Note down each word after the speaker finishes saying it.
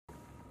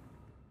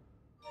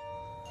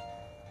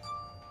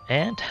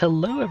And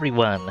hello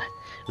everyone!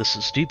 This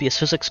is Dubious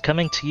Physics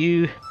coming to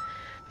you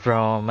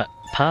from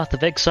Path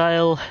of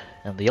Exile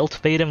and the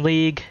Ultimatum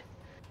League.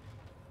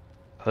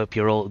 Hope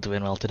you're all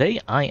doing well today.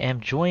 I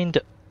am joined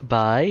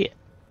by,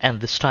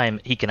 and this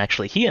time he can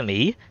actually hear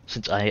me,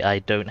 since I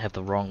don't have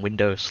the wrong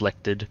window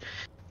selected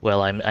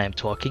while I'm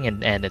talking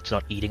and it's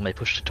not eating my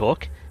push to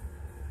talk.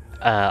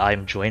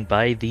 I'm joined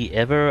by the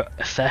ever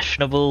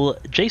fashionable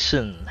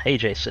Jason. Hey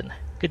Jason,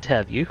 good to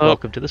have you.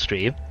 Welcome to the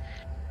stream.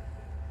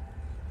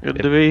 Good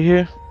to be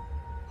here.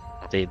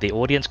 The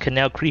audience can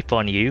now creep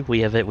on you. We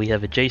have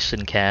a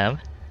Jason cam,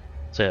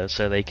 so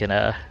they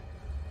can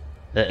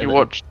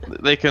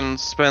They can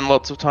spend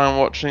lots of time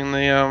watching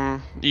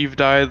the "You've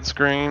Died"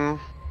 screen,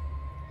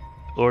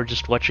 or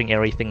just watching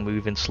everything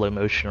move in slow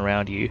motion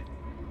around you.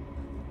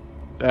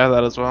 Yeah,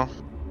 that as well.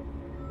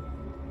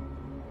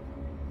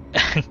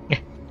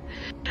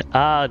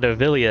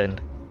 Novillian.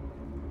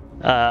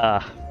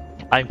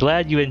 I'm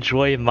glad you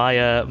enjoy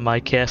my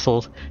my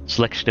careful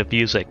selection of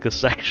music.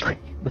 This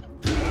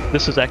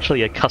is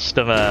actually a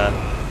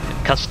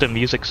custom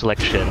music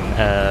selection.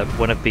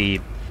 One of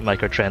the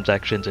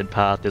microtransactions in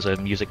Path is a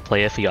music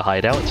player for your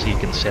hideout, so you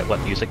can set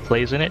what music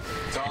plays in it.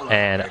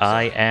 And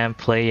I am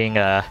playing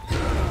the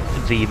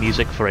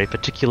music for a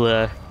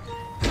particular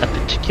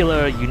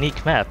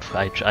unique map.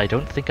 I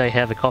don't think I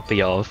have a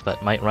copy of,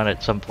 but might run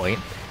at some point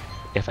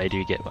if I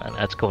do get one.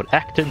 That's called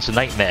Acton's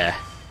Nightmare.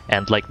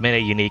 And like many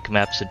unique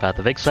maps in Path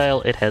of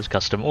Exile, it has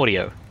custom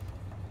audio.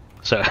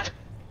 So, I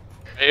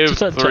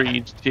have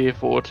 3 tier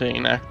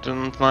 14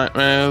 Acton's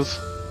Nightmares.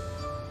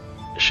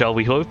 Shall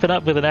we open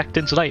up with an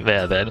Acton's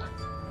Nightmare then?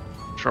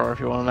 Sure,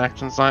 if you want an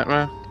Acton's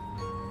Nightmare.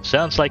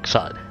 Sounds like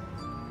fun.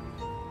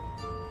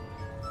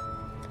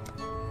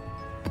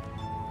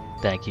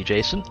 Thank you,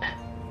 Jason.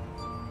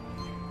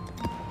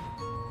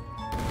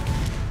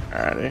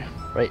 Alrighty.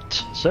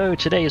 Right, so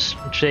today's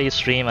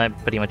stream, I'm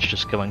pretty much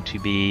just going to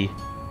be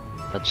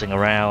putzing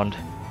around,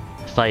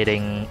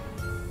 fighting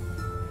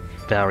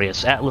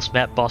various Atlas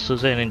map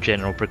bosses, and in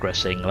general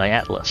progressing my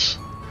Atlas.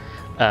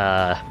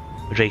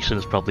 Jason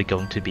is probably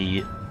going to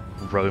be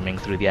roaming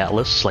through the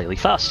Atlas slightly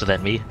faster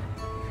than me,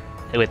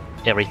 with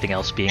everything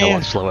else being a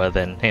lot slower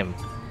than him.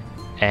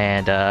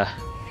 And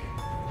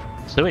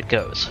so it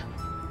goes.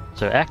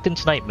 So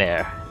Acton's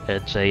Nightmare.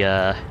 It's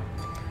a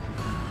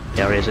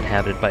area is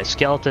inhabited by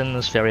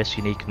skeletons, various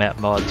unique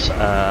map mods.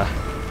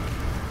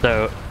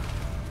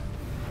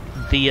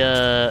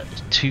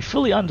 To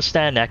fully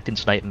understand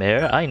Acton's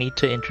Nightmare, I need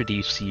to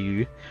introduce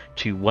you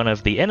to one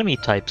of the enemy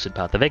types in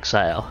Path of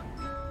Exile.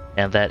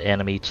 And that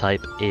enemy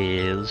type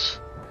is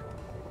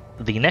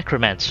the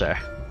Necromancer.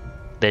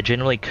 They're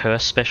generally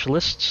curse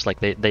specialists, like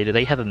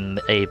they have a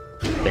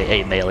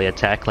melee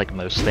attack like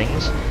most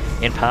things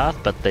in Path,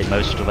 but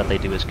most of what they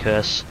do is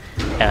curse,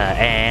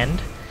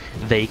 and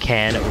they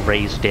can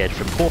raise dead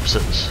from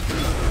corpses.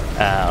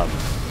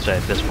 So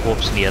if there's a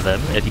corpse near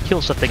them, if you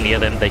kill something near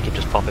them, they can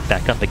just pop it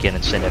back up again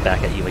and send it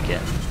back at you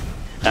again.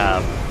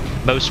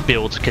 Most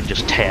builds can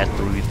just tear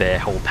through their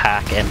whole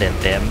pack and then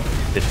them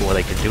before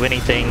they can do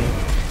anything,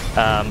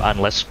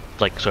 unless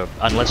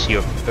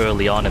you're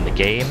early on in the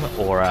game,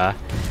 or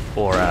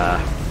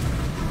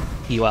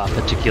you are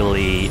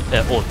particularly,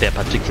 or they're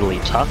particularly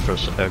tough, or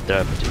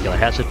there are particular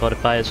hazard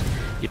modifiers.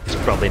 It's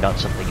probably not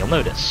something you'll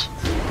notice.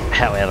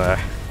 However,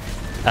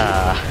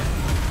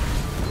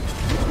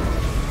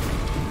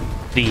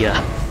 the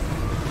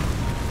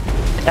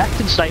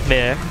Acton's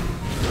Nightmare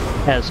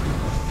has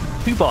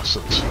 2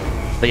 bosses.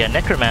 They are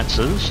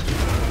Necromancers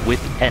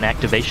with an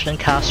activation and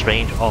cast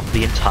range of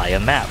the entire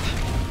map.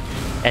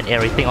 And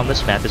everything on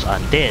this map is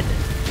undead.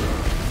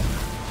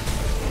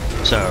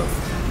 So,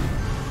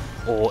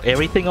 or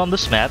everything on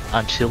this map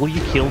until you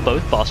kill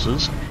both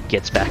bosses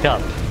gets back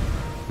up.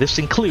 This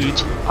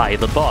includes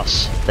either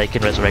boss. They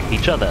can resurrect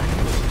each other.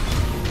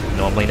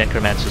 Normally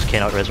Necromancers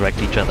cannot resurrect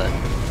each other.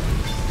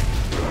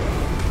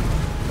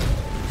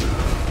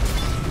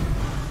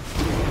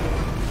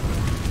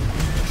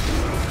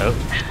 Oh,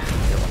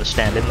 don't want to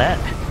stand in that.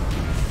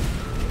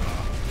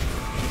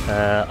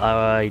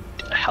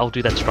 I'll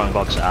do that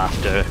strongbox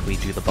after we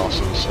do the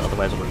bosses,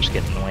 otherwise it'll just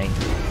get annoying.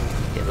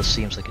 Yeah, this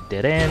seems like a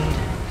dead end.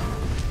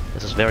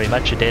 This is very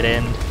much a dead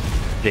end.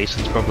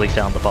 Jason's probably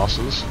found the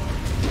bosses.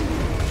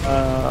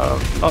 Or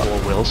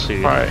will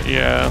soon. Right,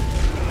 yeah.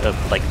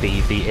 Like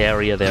the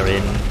area they're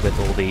in with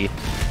all the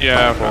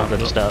platforms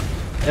and stuff.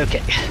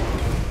 Okay.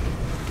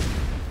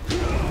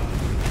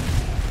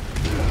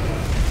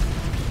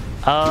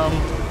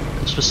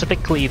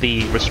 Specifically,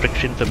 the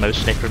restriction for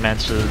most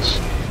Necromancers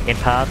in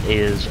Path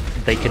is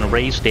they can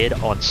raise dead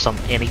on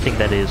anything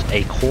that is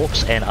a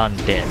corpse and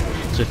undead.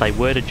 So if I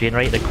were to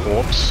generate a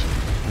corpse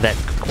that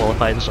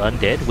qualifies as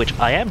undead, which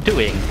I am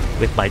doing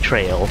with my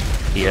trail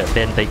here,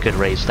 then they could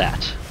raise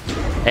that.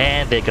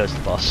 And there goes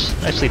the boss.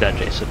 Nicely done,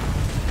 Jason.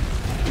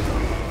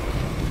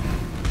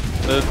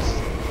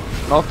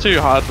 It's not too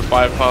hard to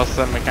bypass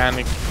that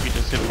mechanic if you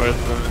just hit both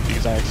of them at the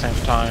exact same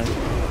time.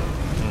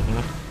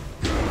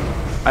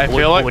 I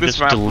feel like this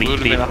map would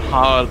have been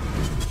hard.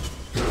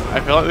 I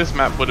feel like this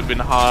map would have been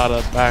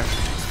harder back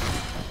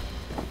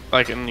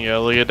like in the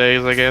earlier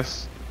days, I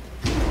guess.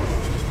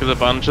 Because a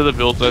bunch of the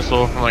builds I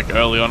saw from like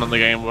early on in the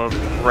game were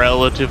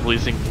relatively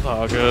single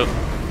target.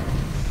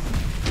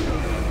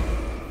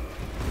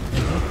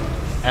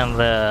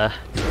 And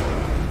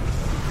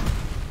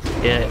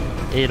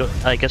it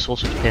I guess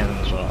also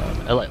depends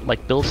on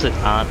like builds that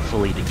aren't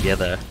fully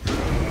together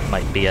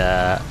might be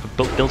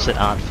builds that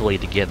aren't fully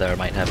together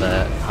might have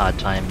a hard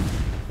time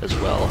as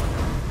well.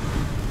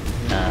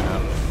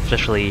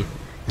 Especially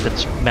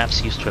since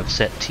maps used to have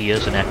set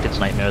tiers, and Acton's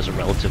Nightmare is a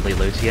relatively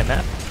low tier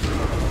map.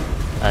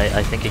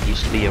 I think it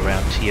used to be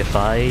around tier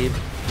 5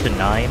 to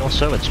 9 or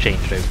so. It's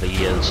changed over the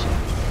years,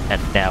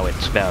 and now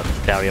it's about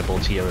variable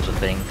tier as a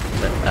thing.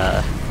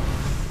 But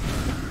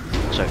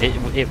so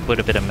it would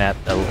have been a map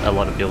a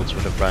lot of builds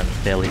would have run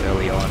fairly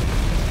early on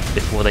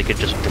before they could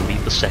just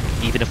delete the second,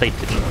 even if they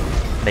didn't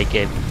make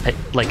it.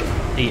 Like,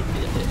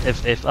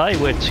 if I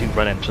were to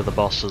run into the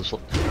bosses,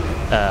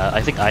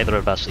 I think either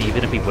of us,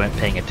 even if we weren't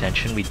paying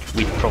attention, we'd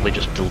probably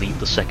just delete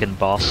the second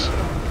boss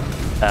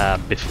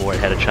before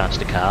it had a chance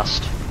to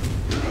cast.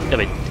 I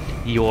mean,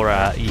 your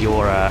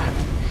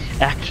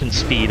action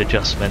speed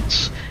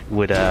adjustments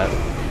would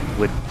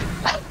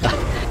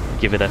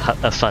give it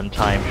a fun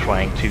time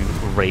trying to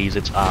raise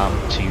its arm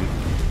to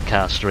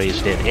cast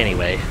Raised Dead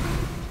anyway.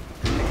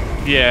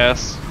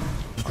 Yes.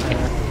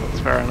 That's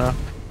fair enough.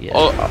 Yeah.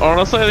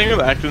 Honestly, I think with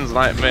Acton's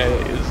Nightmare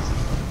is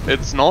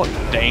it's not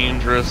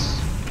dangerous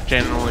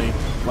generally,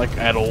 like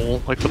at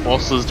all. Like the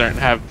bosses don't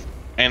have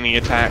any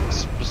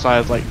attacks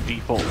besides like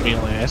default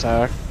melee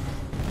attack.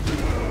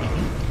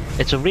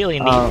 It's a really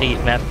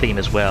neat map theme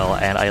as well,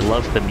 and I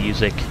love the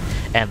music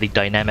and the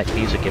dynamic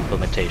music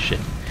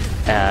implementation.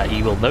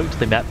 You will note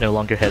the map no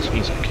longer has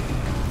music.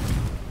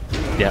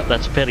 Yeah,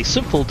 that's a fairly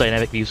simple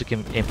dynamic music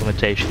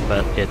implementation,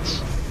 but it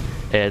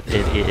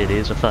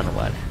is a fun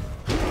one.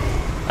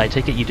 I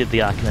take it you did the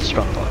Arcanist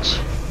Strongbox.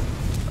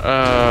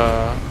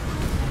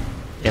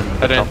 In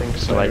the top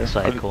so. right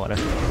side corner.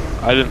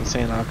 I didn't see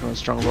an Arcanist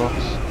Strongbox.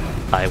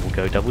 I will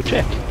go double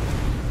check.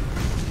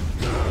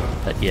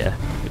 But yeah,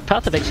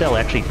 Path of Exile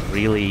actually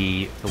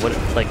really, for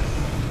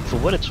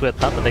what it's worth,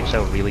 Path of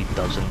Exile really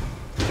doesn't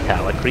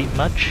power creep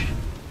much.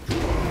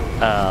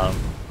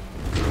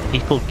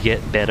 People get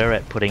better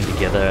at putting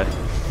together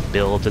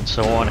builds and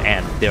so on,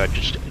 and there are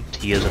just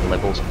tiers and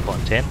levels of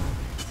content,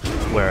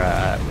 where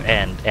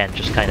and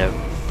just kind of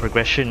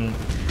progression,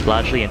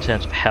 largely in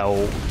terms of how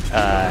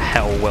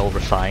well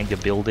refined your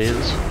build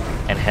is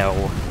and how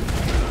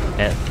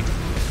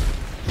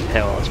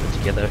well it's put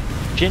together.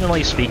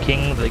 Generally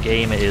speaking, the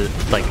game is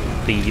like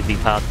the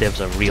Path devs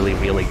are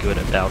really good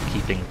about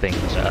keeping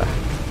things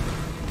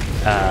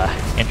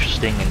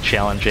interesting and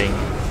challenging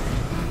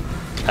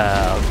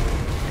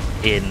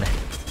in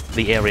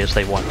the areas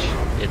they want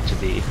it to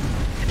be.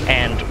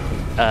 And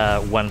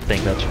one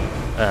thing that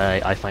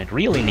I find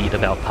really neat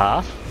about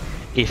Path,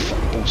 if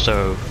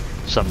also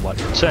somewhat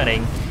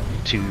concerning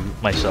to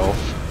myself,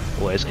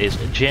 is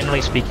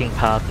generally speaking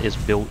Path is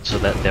built so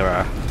that there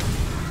are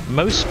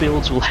most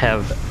builds will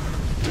have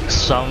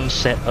some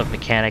set of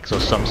mechanics or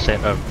some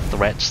set of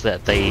threats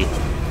that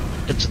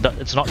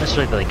it's not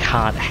necessarily that they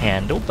can't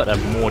handle, but are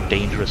more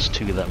dangerous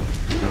to them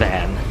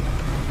than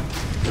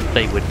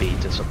they would be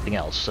to something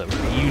else. So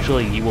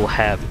usually you will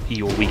have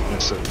your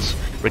weaknesses,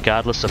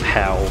 regardless of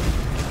how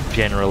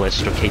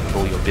generalist or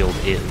capable your build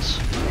is.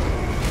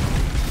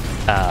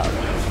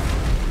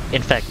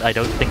 In fact, I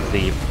don't think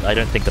the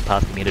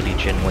Path community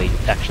generally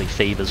actually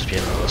favors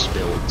generalist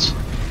builds,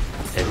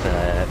 if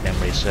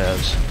memory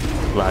serves.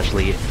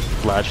 Largely,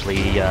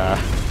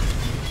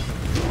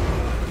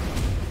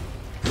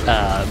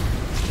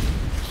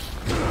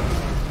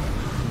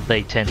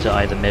 they tend to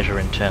either measure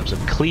in terms of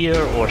clear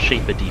or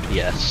shaper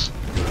DPS,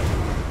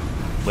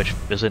 which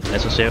isn't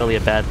necessarily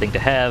a bad thing to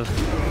have,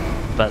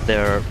 but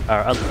there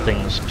are other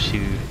things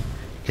to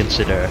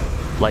consider,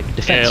 like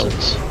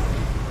defenses.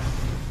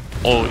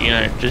 Or, you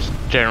know, just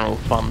general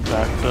fun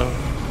factor.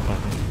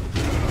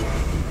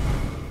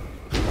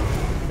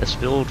 This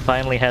build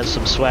finally has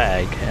some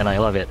swag, and I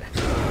love it.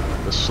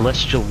 The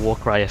Celestial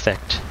Warcry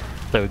effect,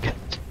 so good.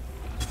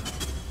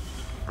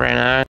 Very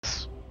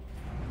nice.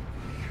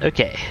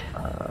 Okay,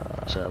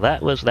 so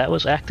that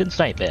was Acton's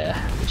Nightmare,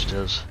 just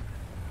as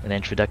an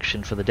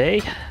introduction for the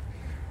day.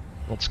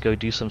 Let's go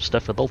do some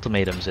stuff with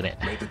ultimatums in it.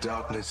 May the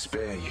darkness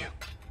spare you.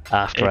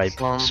 After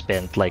Excellent. I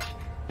spent like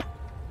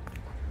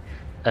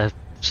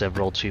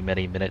several too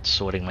many minutes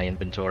sorting my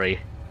inventory.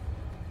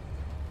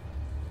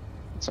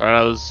 Sorry,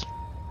 I was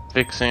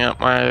fixing up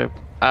my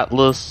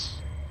Atlas.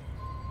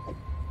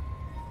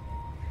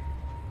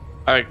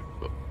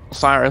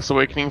 Cyrus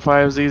Awakening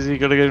 5 is easy,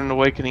 gotta get into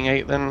Awakening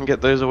 8 then and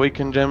get those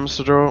Awakened gems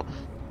to draw.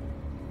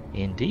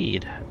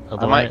 Indeed.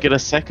 I might get a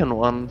second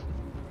one.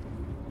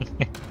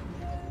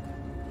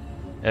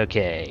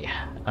 Okay,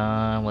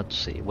 let's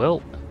see.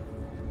 Well,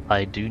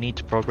 I do need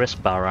to progress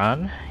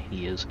Baran.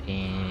 He is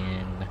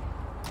in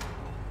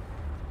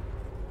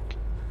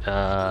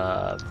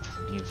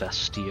New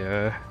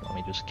Vestir. Let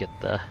me just get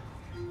the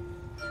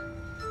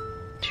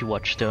 2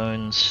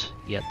 Watchstones.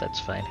 Yeah,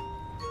 that's fine.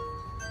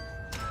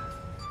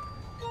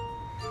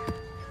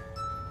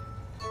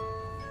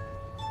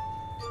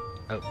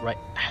 Oh, right.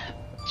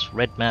 It's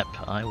red map.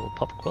 I will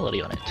pop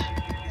quality on it.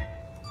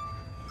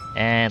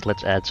 And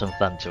let's add some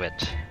fun to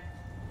it.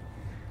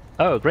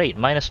 Oh, great.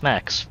 Minus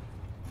max.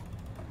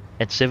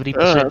 And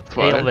 70%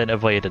 ailment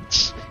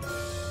avoidance.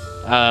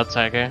 That's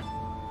okay.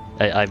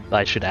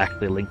 I should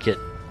actually link it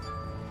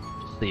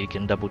so you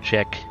can double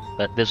check.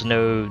 But there's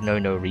no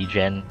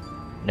regen,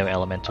 no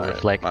elemental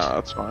reflect. No,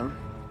 that's fine.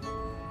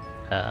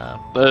 Uh,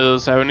 The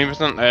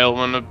 70%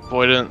 ailment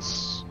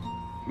avoidance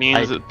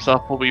means that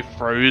stuff will be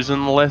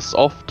frozen less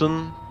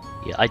often.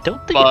 Yeah, I don't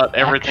think. But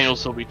everything will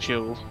still be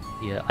chilled.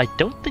 Yeah, I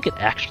don't think it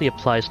actually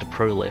applies to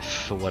Prolif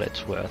for what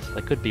it's worth.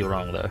 I could be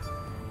wrong though.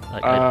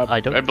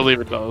 I believe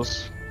it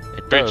does.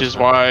 It does. Which is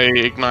why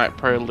Ignite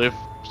Prolif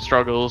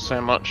struggles so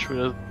much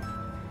with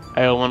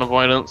ailment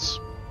avoidance.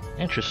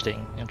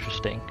 Interesting.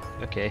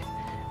 Okay.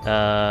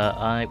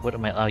 What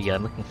am I? Oh yeah,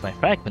 I'm looking for my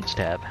fragments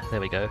tab.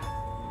 There we go.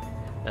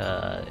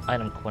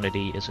 Item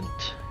quantity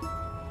isn't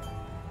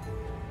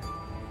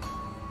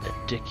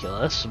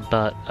ridiculous,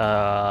 but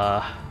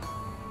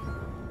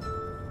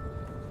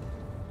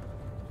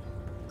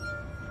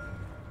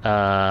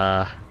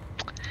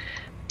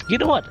you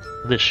know what?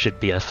 This should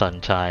be a fun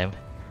time.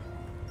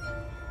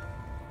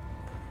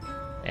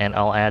 And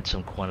I'll add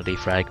some quantity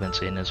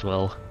fragments in as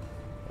well.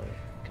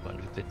 Come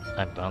on,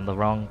 I'm on the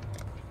wrong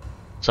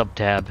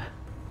sub-tab.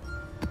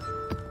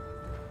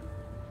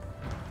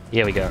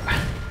 Here we go.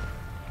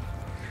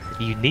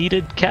 You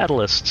needed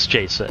catalysts,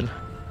 Jason.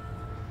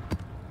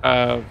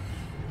 I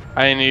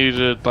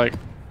needed, like...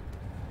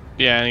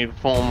 Yeah, I need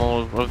form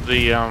of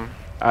the,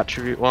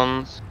 attribute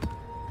ones.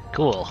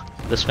 Cool.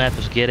 This map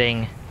is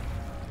getting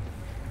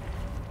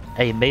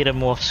a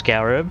Metamorph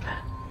Scarab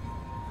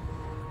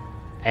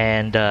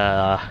and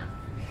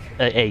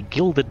a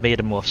Gilded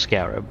Metamorph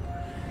Scarab.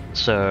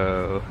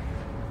 So,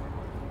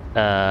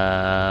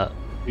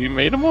 You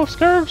made them more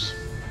scarabs?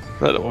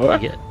 That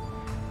work? yeah.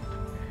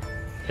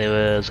 There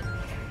was.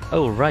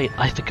 Oh right,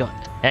 I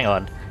forgot. Hang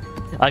on.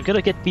 I'm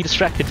gonna be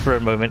distracted for a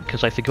moment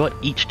because I forgot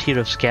each tier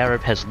of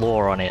Scarab has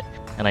lore on it.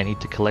 And I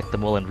need to collect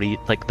them all and read,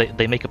 like,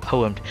 they make a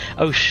poem.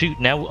 Oh shoot,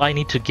 now I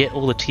need to get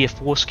all the tier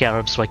 4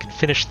 scarabs so I can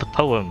finish the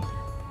poem.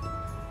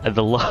 And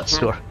the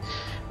last one.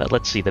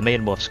 Let's see, the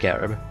Metamorph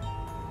Scarab.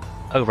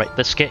 Oh right,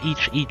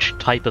 each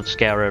type of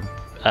Scarab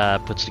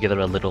puts together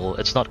a little,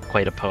 it's not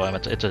quite a poem,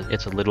 it's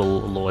a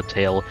little lore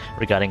tale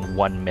regarding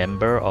one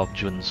member of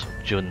Jun's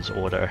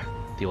order,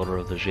 the Order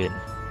of the Jin.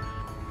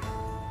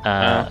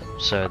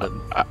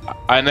 So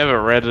I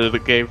never read it,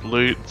 it gave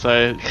loot,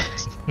 so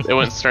it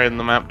went straight in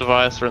the map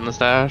device or in the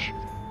stash.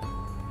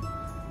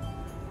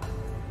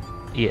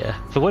 Yeah,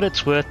 for what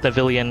it's worth,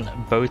 Pavilion,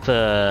 both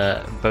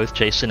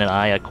Jason and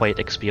I are quite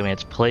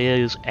experienced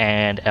players,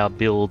 and our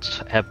builds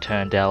have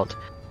turned out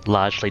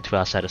largely to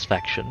our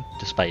satisfaction,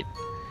 despite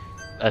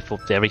I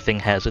thought everything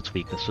has its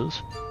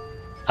weaknesses.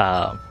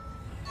 So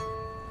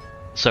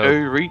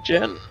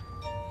regen?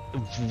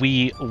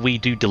 We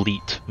do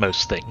delete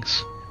most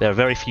things. There are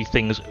very few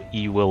things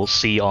you will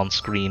see on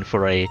screen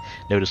for a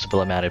noticeable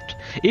amount of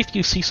if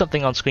you see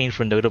something on screen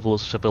for a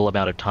noticeable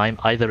amount of time,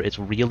 either it's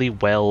really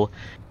well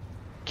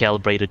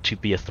calibrated to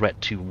be a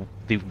threat to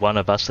the one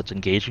of us that's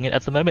engaging it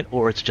at the moment,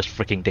 or it's just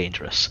freaking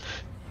dangerous.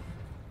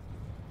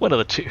 One of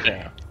the two.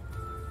 Yeah.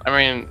 I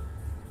mean,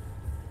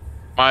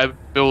 my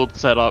build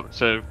set up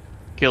to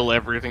kill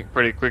everything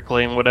pretty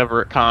quickly, and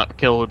whatever it can't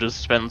kill just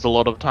spends a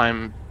lot of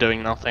time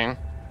doing nothing.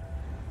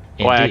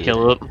 Why I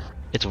kill it.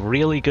 It's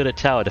really good at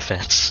tower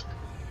defense.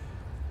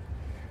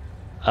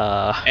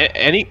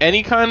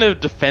 Any kind of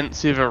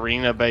defensive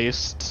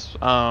arena-based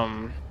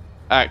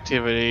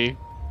activity,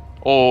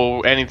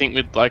 or anything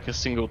with like a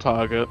single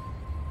target.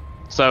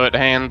 So it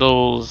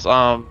handles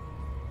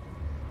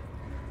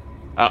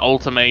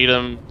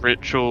ultimatum,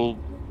 ritual,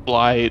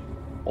 blight,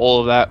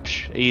 all of that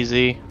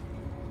easy.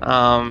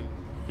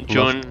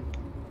 Jun,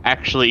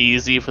 actually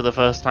easy for the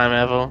first time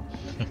ever.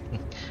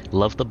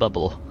 Love the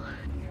bubble.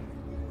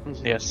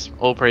 Yes,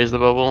 all praise the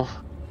bubble.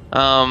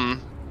 I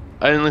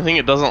only think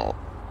it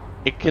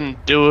can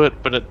do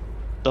it, but it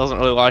doesn't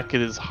really like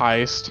it is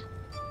heist.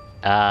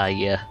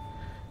 Yeah,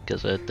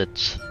 because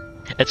it's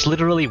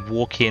literally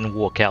walk in,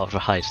 walk out for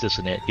heist,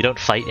 isn't it? You don't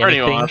fight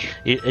anything.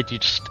 You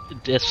just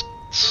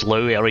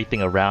slow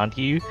everything around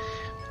you.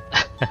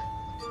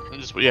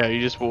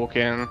 You just walk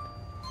in.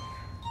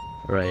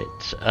 Right.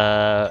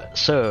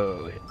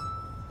 So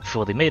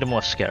for the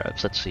Metamorph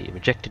Scarabs, let's see.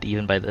 Rejected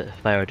even by the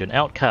Virodun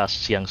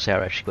outcasts, young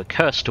Sarash, you were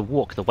cursed to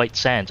walk the white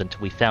sands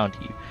until we found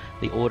you.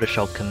 The Order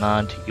shall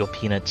command your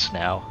peanuts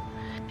now.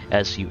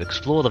 As you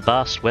explore the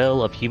vast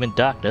well of human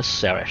darkness,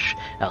 Sarash,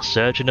 our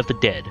surgeon of the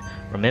dead,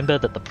 remember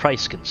that the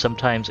price can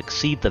sometimes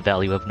exceed the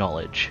value of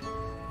knowledge.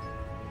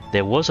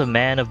 There was a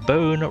man of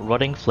bone,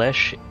 rotting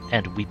flesh,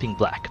 and weeping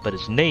black, but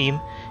his name,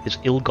 his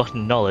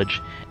ill-gotten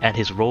knowledge, and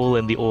his role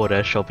in the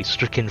Order shall be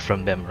stricken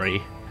from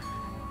memory.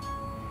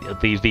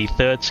 The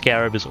third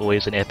scarab is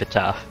always an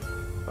epitaph,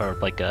 or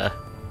like a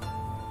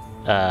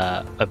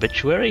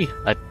obituary.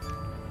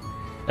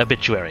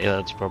 Obituary.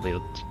 That's probably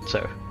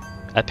so.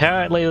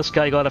 Apparently, this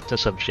guy got up to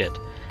some shit.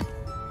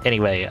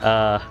 Anyway,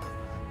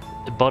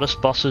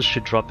 bosses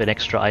should drop an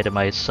extra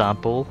itemized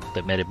sample,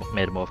 the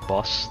Metamorph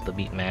boss, the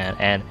Meat Man,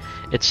 and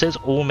it says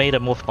all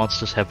Metamorph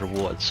monsters have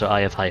rewards, so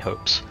I have high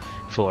hopes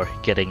for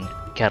getting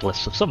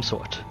catalysts of some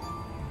sort.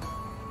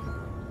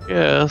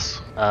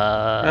 Yes.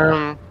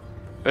 Have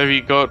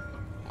you got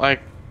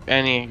like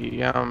any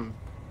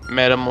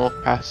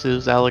Metamorph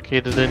passives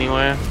allocated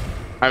anywhere?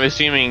 I'm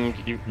assuming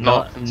you've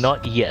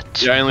not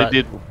yet. You only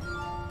did.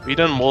 Have you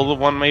done more than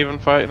one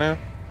Maven fight now?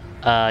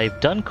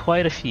 I've done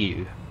quite a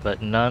few,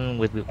 but none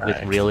with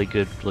really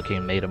good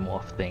looking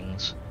Metamorph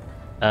things.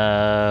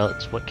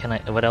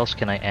 What else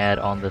can I add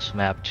on this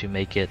map to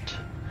make it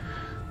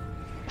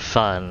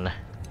fun?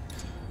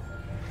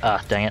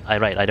 Ah, dang it!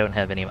 I don't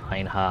have any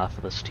Einha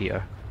for this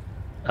tier.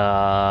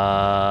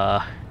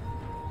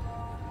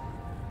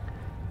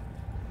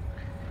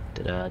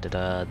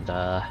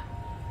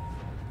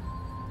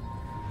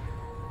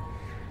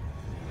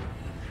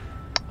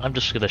 I'm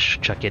just gonna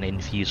chuck in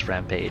Infused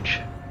Rampage.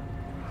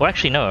 Or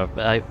actually no,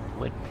 I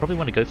would probably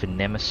want to go for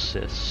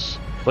Nemesis.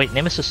 Wait,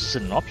 Nemesis is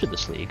an option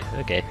this league.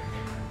 Okay.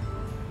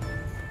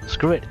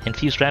 Screw it,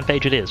 Infused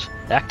Rampage it is.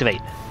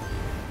 Activate.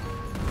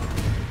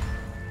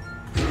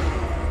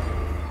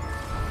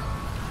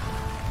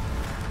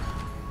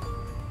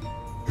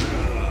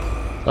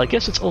 Well, I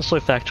guess it's also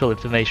factual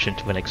information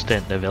to an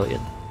extent,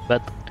 Novellian,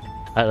 but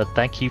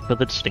thank you for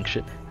the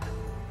distinction.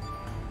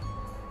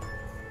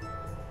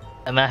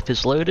 A map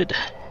is loaded.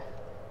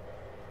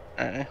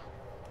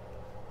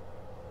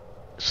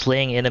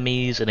 Slaying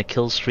enemies in a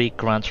kill streak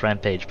grants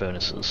rampage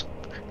bonuses.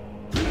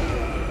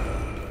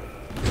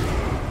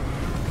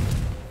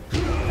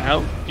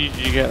 How did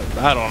you get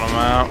that on a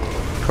map?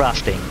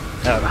 Crafting.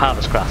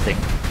 Harvest crafting.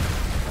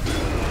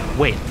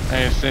 Wait.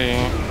 I see.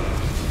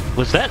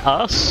 Was that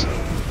us?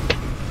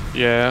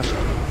 Yeah.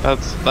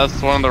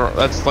 That's one of the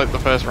that's like the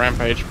first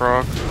rampage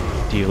proc.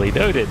 Duly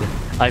noted.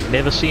 I've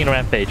never seen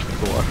rampage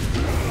before.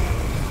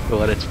 For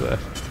what it's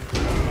worth.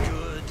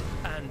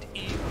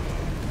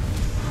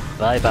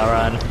 Bye,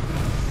 Baron.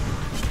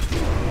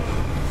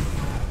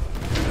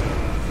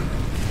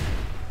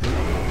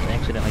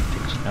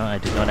 No, I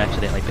did not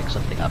accidentally pick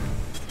something up.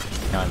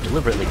 No, I'm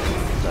deliberately picking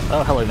things up.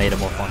 Oh, hello,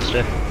 Metamorph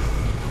monster.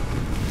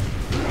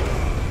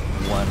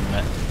 One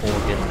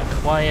organ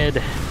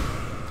acquired.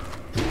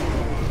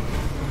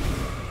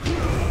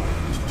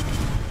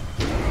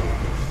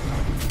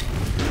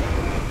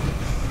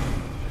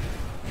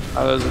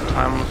 Oh, there's a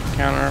timeless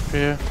counter up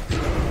here.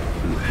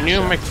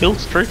 New my kill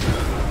streak.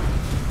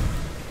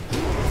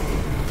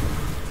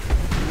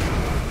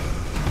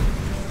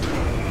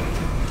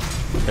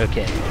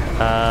 Okay,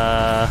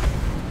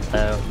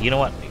 you know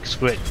what?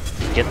 Screw it.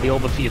 Get the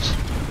Orb of Fuse.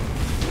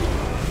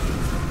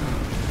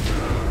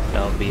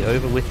 I'll be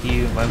over with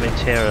you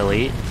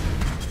momentarily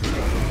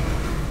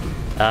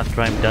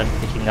after I'm done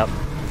picking up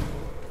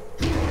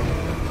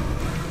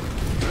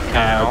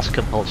cards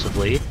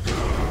compulsively.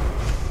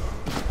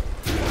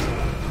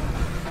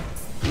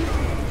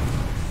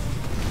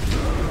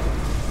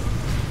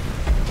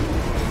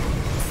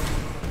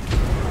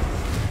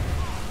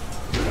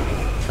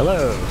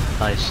 Hello,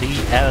 I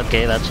see.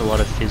 Okay, that's a lot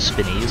of fizz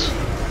spinnies.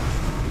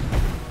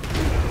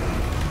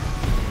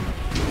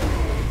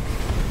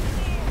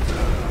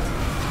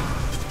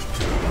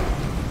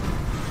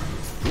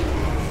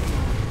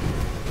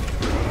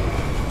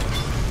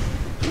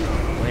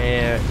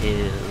 Where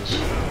is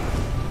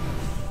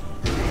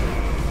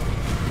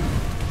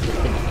the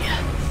thingy?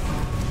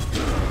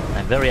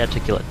 I'm very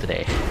articulate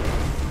today.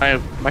 I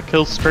have my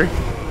kill streak.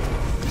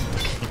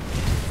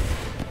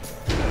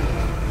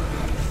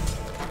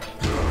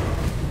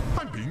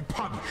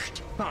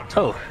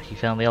 Oh, you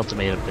found the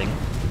ultimatum thing.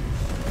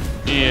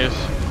 Yes.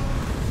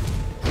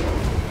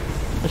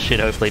 This should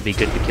hopefully be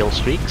good for kill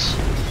streaks.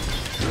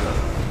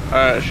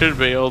 It should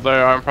be,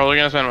 although I'm probably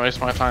gonna spend most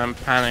of my time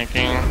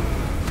panicking.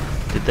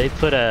 Did they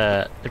put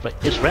a...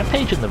 Is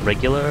Rampage in the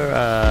regular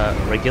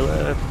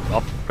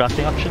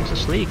crafting options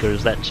this league, or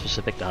is that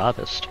specific to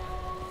Harvest?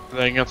 I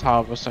think it's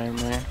Harvest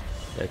only.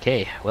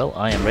 Okay, well,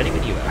 I am ready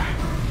when you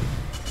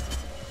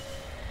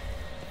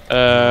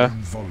are.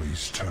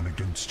 Volleys turn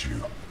against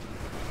you.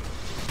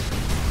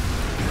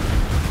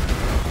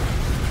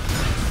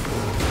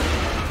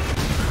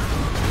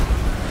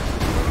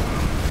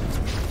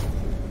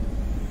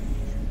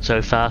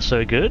 So far,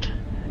 so good.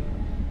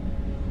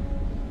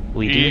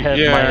 We do have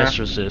minus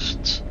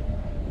resists,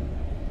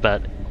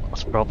 but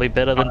it's probably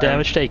better than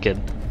damage taken.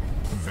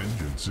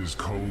 Vengeance is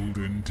cold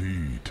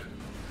indeed.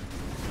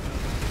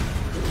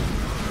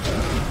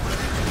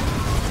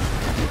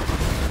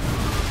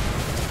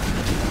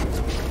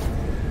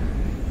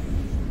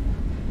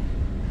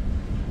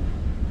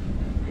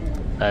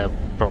 I'll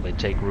probably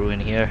take Ruin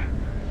here.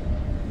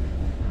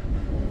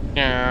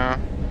 Yeah.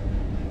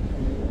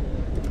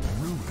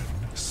 Ruin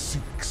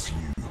seeks you.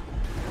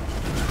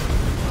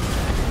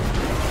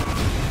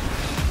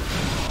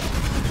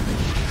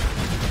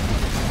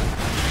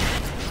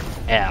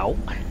 Ow.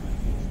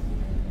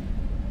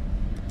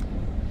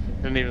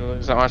 Didn't even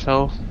lose that much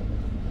health.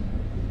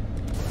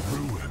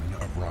 Ruin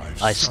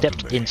arrives I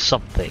stepped suddenly. in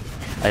something.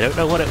 I don't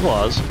know what it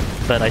was,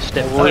 but I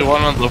stepped. Probably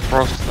one of the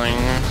frost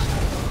things.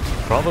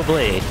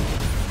 Probably.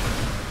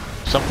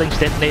 Something's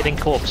detonating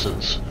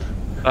corpses.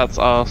 That's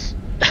us.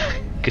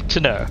 Good to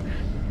know.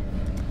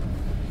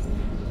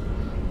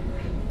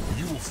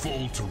 You will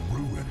fall to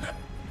ruin.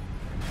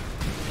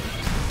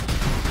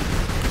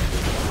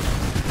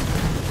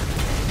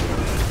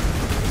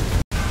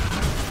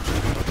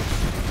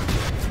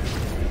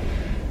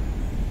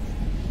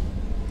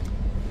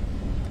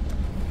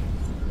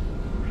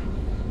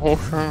 You will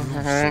fall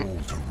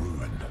to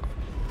ruin.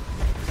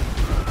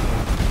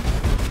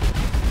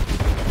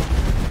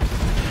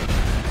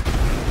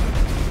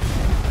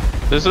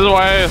 This is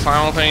why I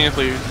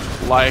simultaneously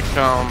like,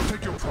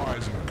 Take your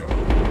prize and go.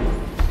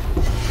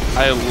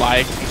 I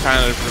like and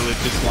kind of really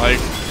dislike,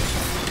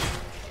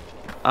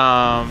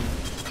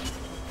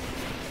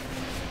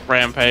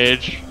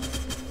 Rampage.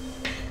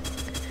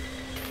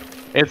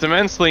 It's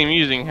immensely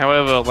amusing,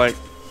 however, like,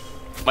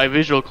 my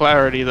visual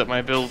clarity that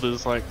my build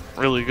is, like,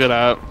 really good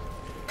at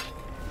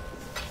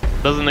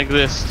doesn't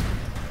exist.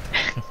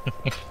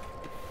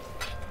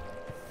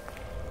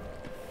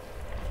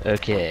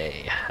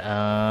 Okay,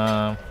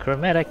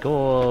 chromatic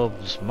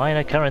orbs,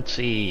 minor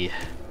currency.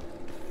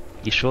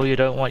 You sure you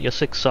don't want your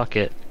 6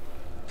 socket?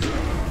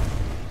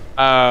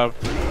 Nah.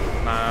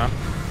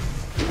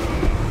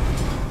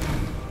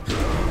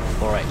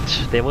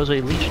 Alright, there was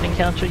a Legion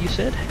encounter, you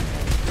said?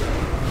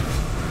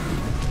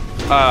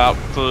 Up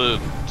to the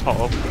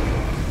top.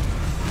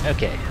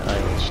 Okay, I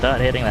will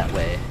start heading that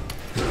way.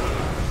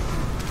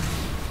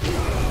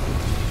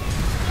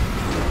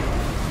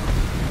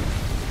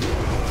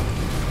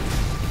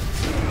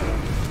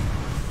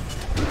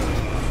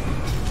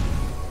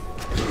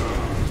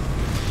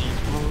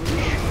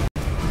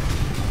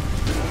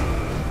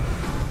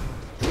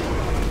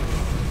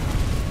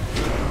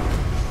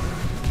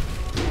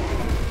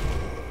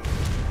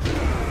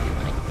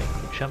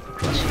 Jump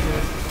across here?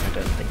 I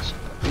don't think so.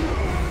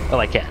 Oh,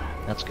 I can.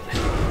 That's good.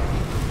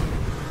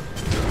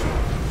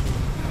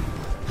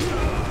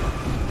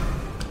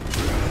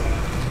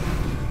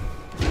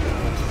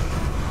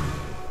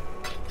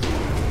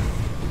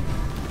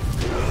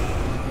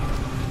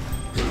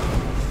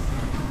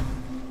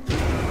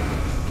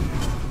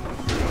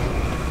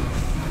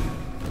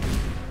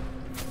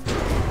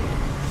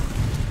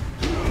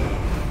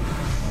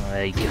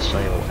 I guess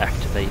I will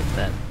activate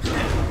that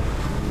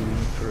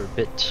for a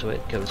bit so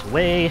it goes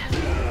away.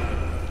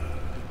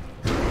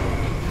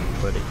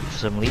 Ready for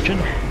some Legion.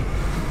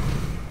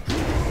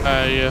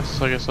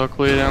 Yes, I guess I'll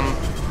clear down.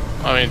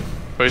 I mean,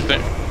 we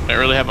don't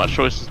really have much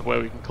choice as to where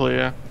we can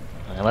clear.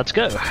 Let's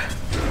go.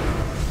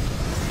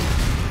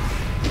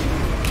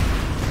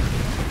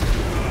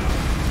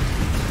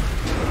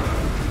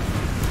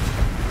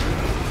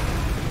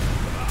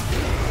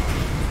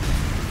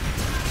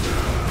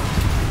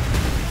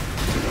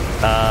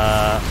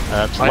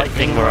 That's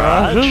Lightning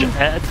Barrage.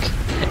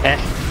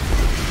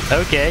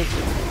 Okay.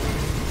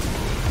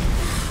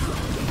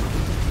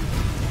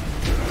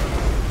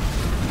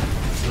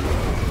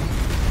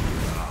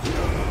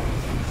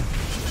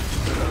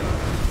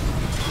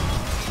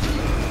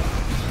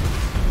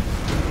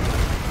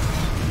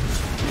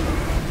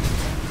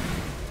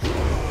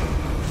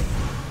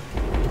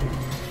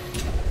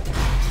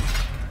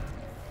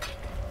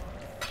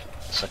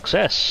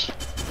 Success.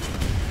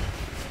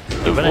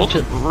 There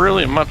wasn't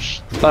really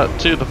much that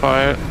to the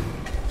fight.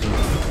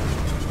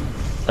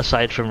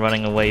 Aside from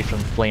running away from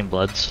Flame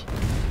Bloods.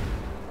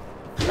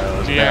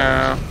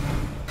 Yeah.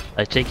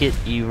 I take it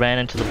you ran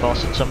into the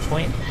boss at some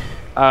point?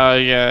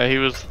 Yeah, he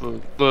was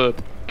the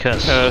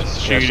curse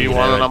shooty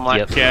one, and I'm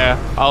like, yep. Yeah,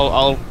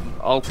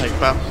 I'll take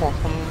that one,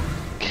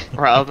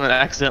 rather than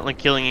accidentally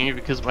killing you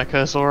because of my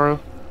curse aura.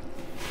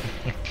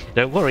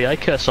 Don't worry, I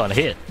curse on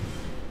hit.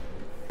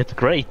 It's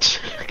great.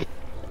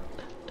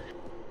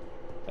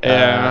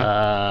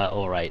 Yeah.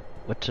 Alright.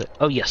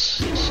 Oh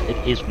yes, it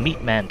is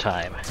Meat Man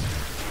time.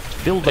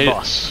 Build the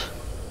boss.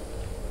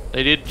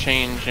 They did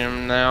change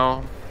him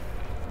now.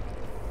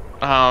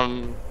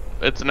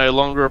 It's no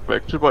longer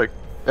effective, like,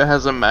 it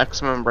has a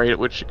maximum rate at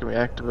which it can be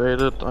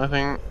activated, I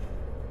think.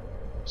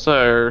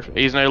 So,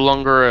 he's no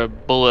longer a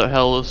bullet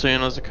hell as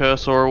soon as a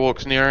curse aura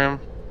walks near him.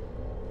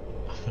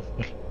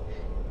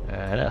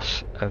 Fair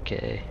enough.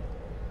 Okay.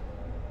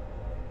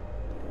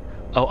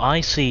 Oh,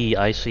 I see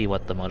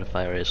what the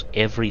modifier is.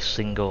 I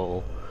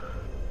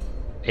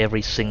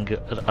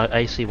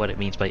see what it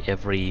means by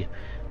every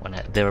one.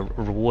 There are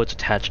rewards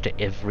attached to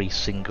every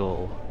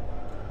single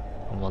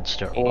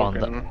monster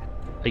organ. On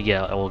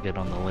the organ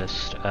on the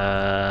list.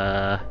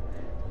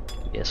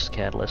 Yes,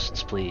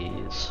 catalysts,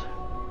 please.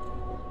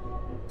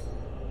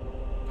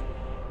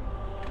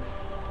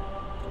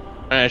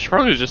 I should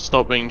probably just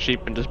stop being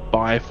cheap and just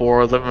buy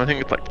 4 of them. I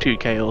think it's like 2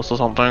 chaos or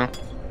something.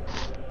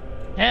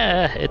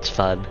 Yeah, it's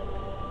fun.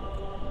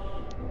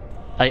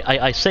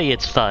 I say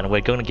it's fun. We're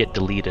going to get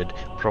deleted,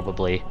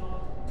 probably.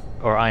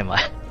 Or I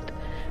might.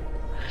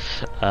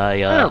 I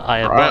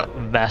am not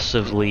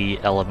massively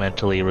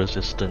elementally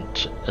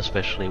resistant,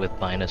 especially with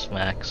minus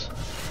max.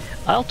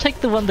 I'll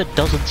take the one that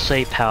doesn't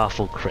say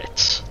powerful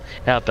crits.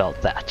 How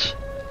about that?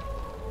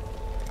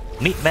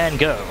 Meat Man,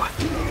 go!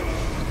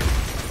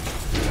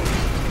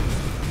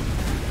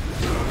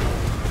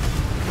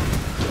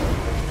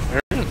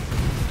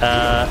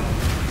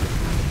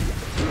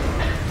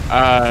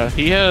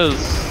 He has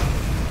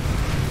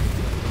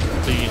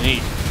the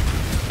unique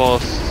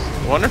boss.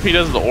 I wonder if he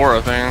does the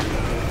aura thing.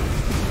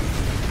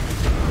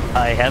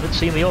 I haven't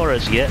seen the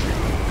auras yet. I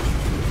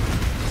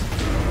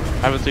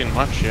haven't seen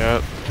much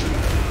yet.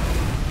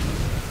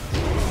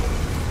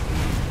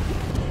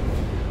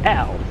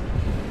 Ow!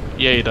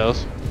 Yeah, he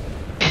does.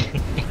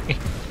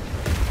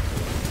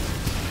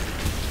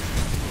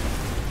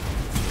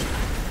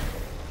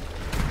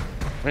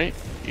 Right?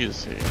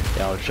 Easy.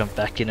 Yeah, I'll jump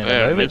back in a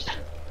Yeah, moment. missed.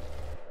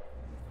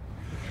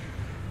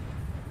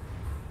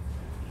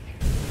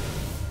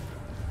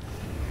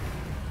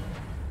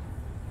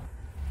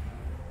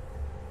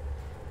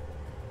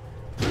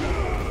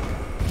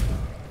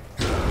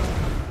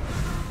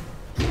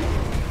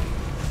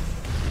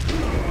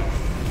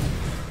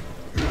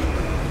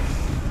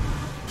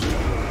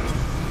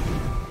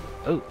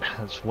 Oh,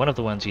 that's one of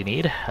the ones you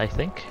need, I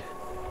think.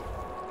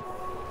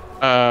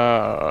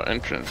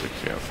 Intrinsic,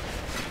 yeah.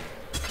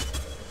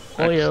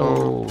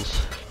 Oils!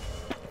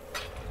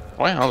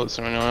 Why are there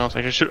so many oils?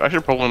 I should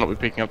probably not be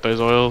picking up those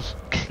oils.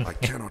 I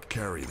cannot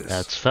carry this.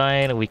 That's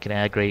fine, we can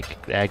aggregate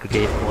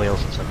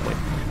oils at some point.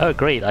 Oh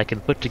great, I can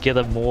put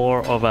together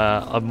more of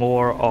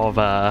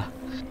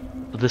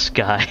this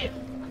guy.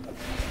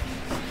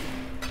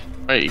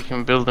 Wait, you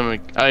can build them.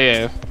 Oh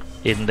yeah.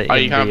 In the, Oh,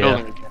 you can't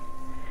build them.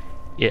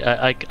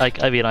 yeah,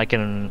 I mean I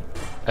can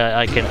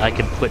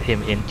put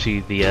him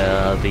into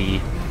the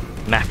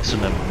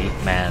maximum meat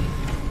man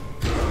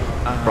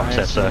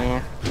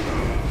processor,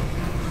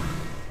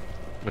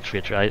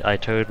 which I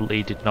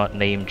totally did not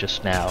name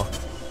just now.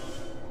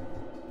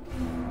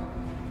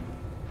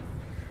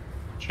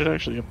 Should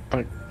actually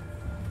like.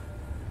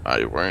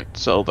 I won't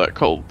sell that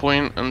cold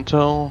point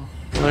until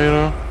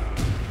later.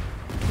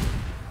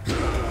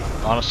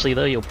 Honestly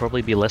though, you'll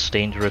probably be less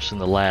dangerous in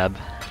the lab.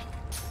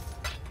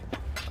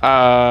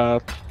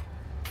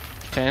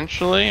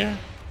 Potentially.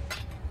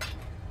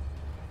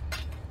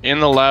 In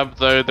the lab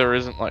though, there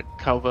isn't like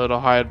cover to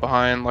hide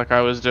behind like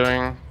I was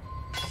doing.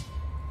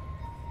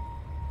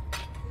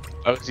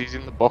 I was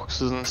using the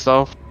boxes and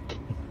stuff.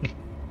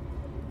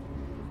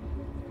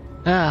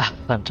 Ah,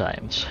 fun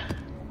times.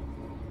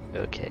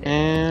 Okay.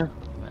 Yeah.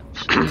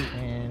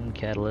 And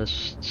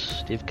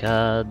catalysts, div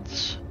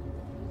cards,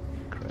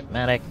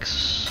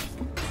 chromatics.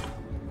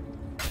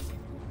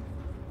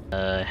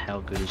 How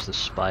good is the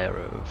Spire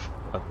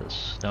of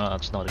this? No,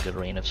 it's not a good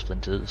rain of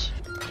splinters.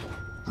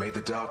 May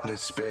the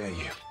darkness spare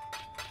you.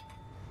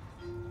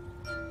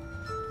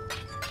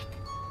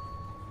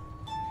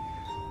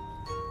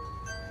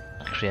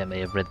 Actually, I may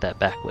have read that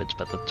backwards,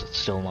 but that's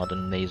still not an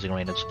amazing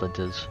rain of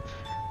splinters.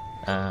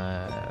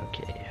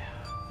 Okay.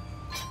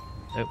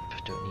 Nope,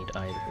 don't need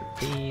either of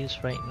these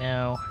right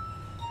now.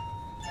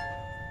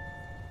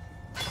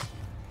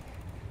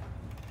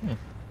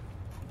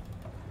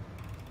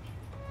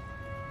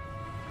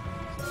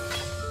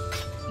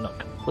 Not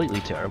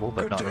completely terrible,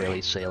 but not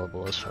really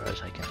saleable as far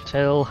as I can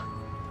tell.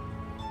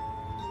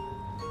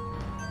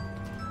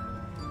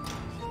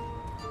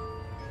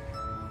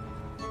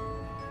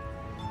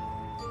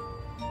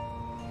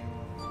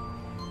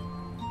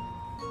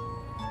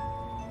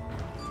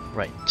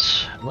 Right,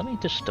 let me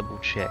just double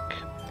check.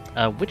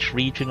 Which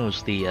region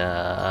was the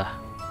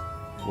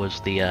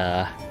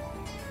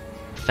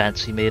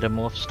fancy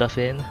metamorph stuff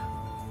in?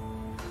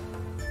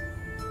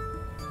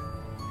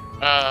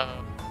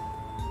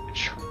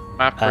 Which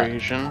map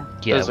region?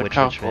 Yeah, There's a which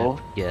couple.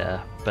 map?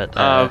 Yeah, but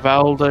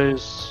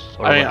Valdo's.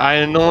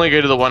 I normally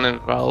go to the one in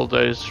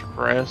Valdo's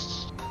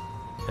Rest.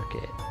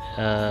 Okay.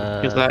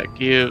 Because that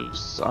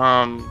gives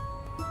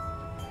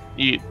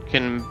you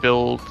can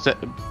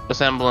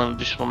assemble an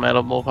additional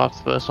metamorph after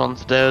the first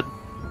one's dead.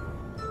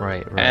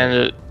 Right. And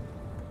it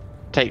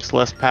takes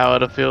less power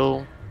to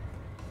fill.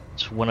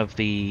 It's one of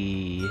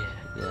the.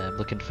 I'm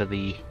looking for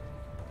the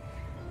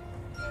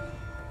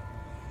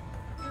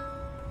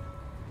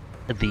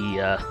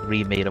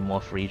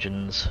re-metamorph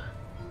regions.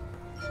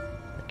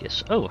 I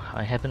guess. Oh,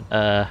 I haven't.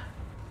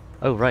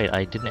 Oh right,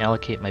 I didn't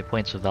allocate my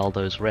points of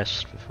Valdo's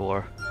Rest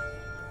before.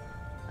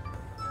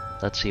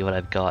 Let's see what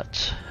I've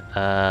got.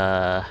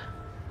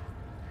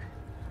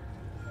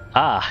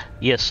 Ah,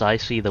 yes, I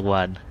see the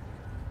one.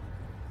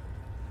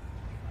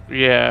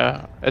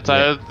 Yeah, it's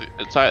Yeah.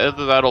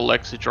 either that or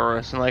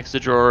Lexijoris, and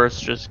Lexijoris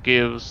just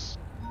gives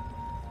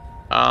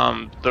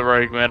the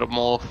Rogue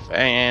Metamorph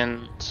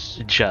and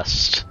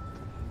Just.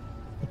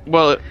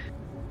 well,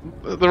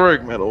 the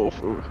Rogue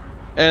Metamorph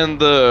and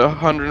the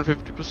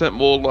 150%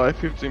 more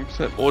life,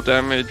 15% more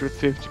damage with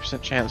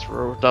 50% chance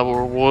for double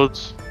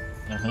rewards.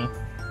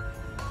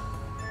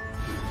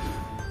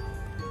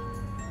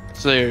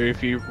 So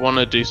if you want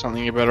to do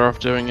something, you're better off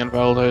doing in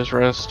Valdo's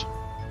Rest.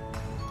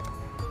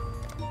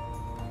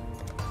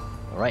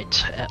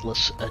 Right,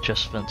 Atlas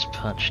adjustments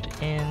punched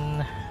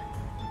in.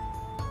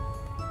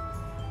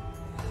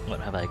 What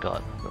have I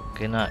got?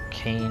 Gunnar,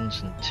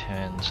 Canes, and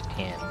Turns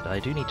End. I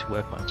do need to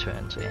work on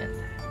Turns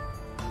End.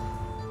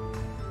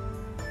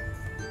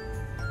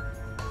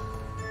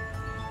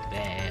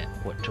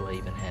 What do I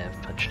even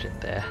have punched in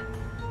there?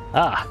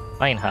 Ah!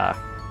 Einhar.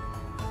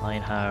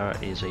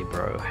 Einhar is a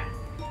bro.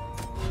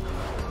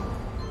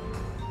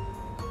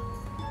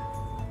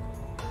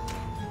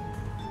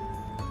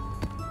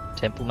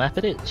 Temple map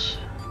it is.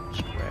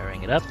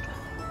 Squaring it up.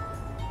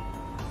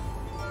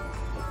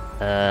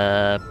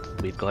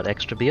 We've got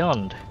extra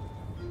beyond.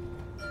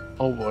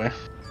 Oh boy.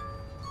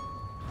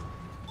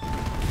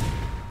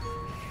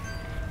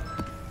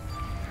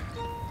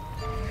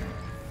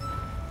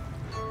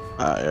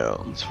 Yeah,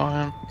 that's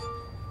fine.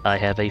 I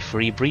have a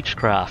free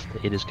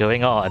breachcraft. It is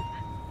going on.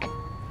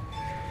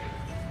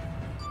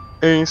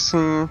 AC.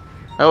 I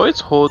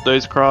always hoard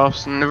those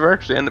crafts and never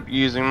actually end up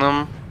using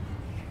them.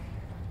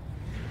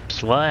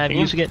 That's why I'm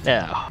using it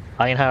now.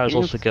 Einhar is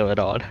also going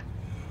on. I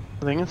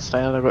think it's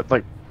standard. I've got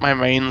like my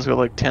main's got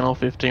like 10 or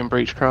 15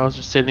 breach crafts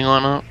just sitting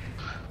on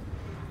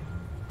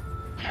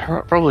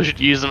it. Probably should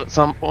use them at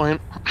some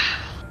point.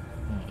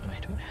 I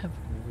don't have a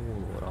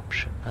warlord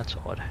option. That's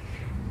odd.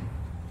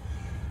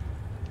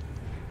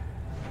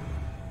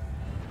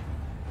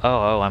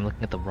 Oh, I'm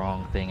looking at the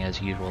wrong thing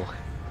as usual.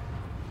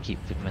 Keep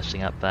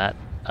messing up that.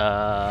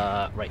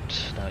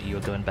 Right. Now you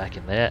are going back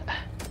in there.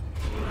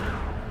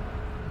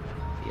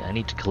 Yeah, I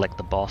need to collect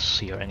the boss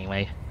here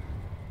anyway.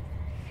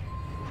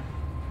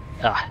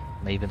 Ah,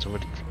 Maven's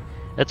already...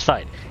 That's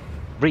fine.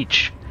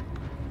 Reach.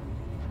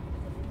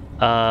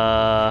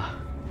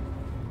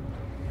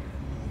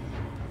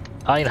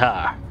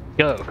 Einhar,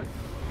 go.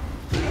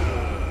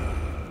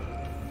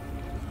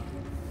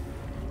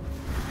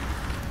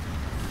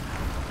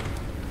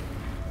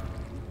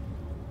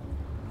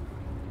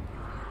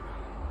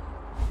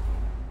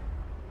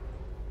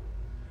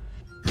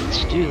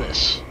 Let's do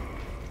this.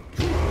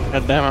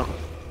 God damn it.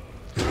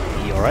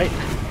 You alright?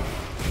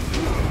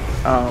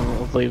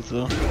 We'll leave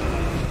the...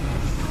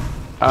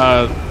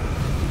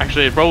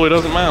 actually it probably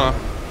doesn't matter.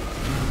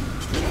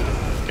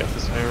 Get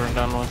this over and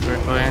done with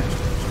quickly.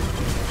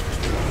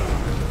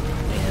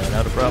 Yeah,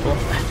 not a problem.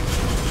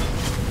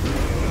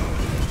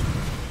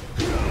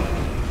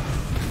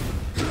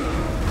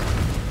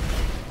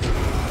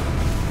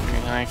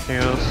 Any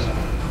kills.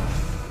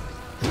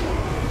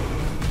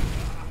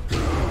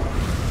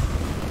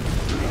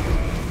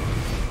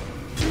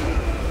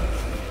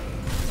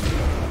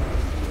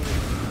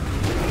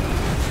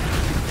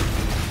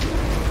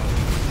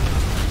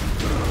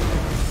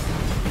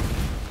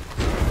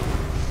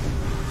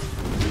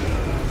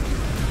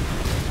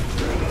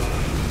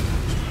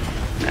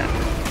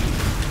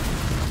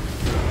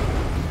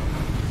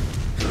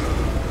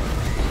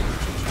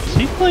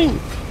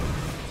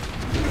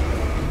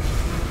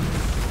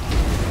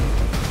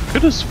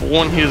 Could have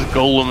sworn his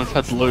golem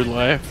had low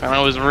life, and I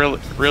was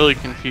really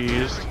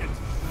confused.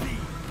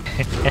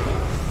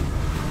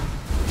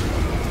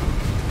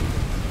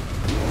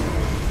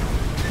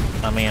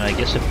 I mean, I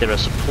guess if there are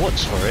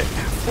supports for it,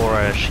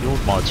 or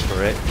shield mods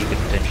for it, you could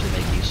potentially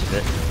make use of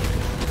it.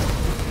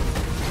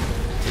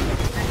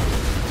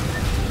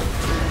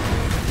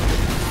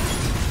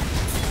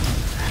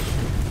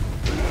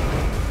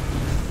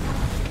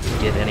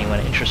 Get anyone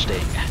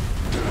interesting?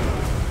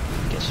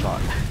 Guess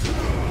not.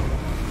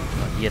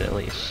 Not yet, at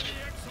least.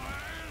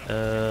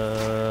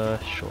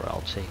 Sure,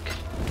 I'll take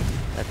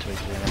that to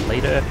examine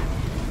later.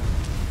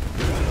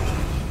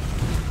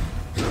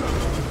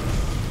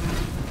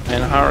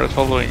 And Hara is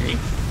following me.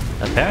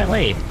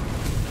 Apparently.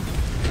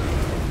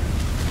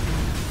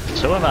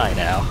 So am I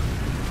now.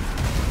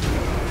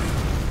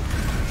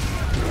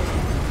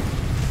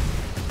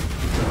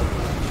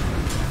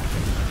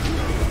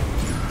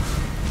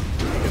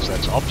 I guess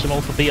that's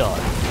optimal for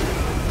Beyond.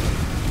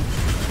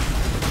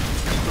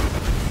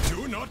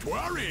 Do not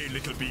worry,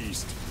 little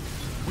beast.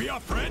 We are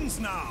friends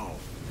now.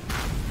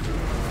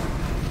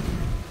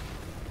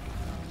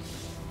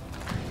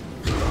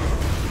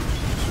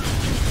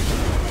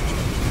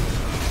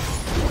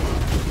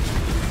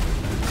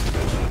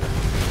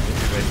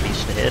 Red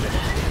beast ahead.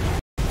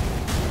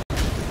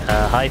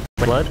 High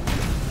blood.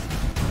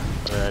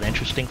 An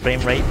interesting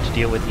frame rate to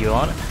deal with you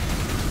on.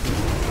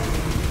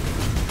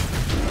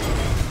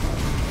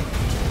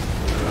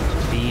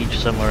 Siege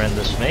somewhere in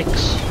this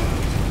mix.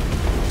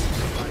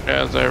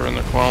 Yeah, it's over in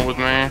the corner with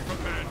me.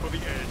 Prepared for the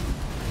end.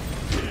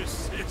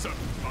 This is a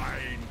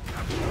fine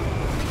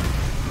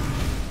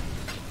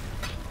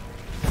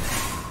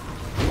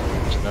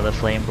There's another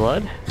flame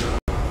blood.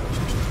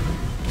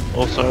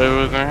 Also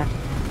over with me.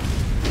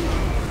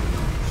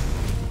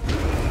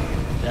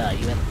 Ah,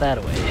 you went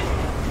that way.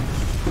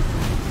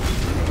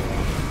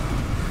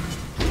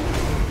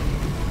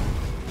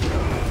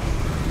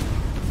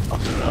 Oh,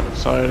 not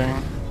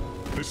exciting.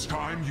 This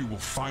time you will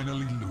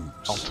finally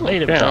lose.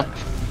 Ultimatum Yeah. time.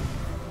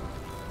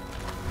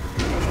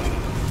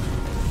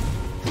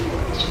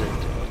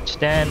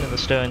 Stand in the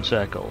stone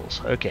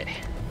circles. Okay.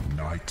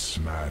 Night's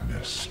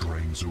madness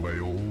drains away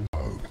all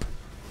hope.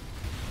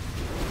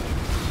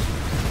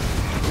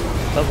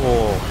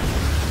 Bubble.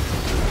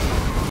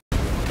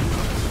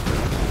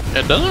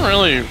 It doesn't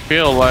really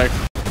feel like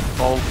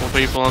multiple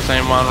people in the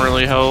same one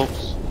really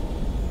helps.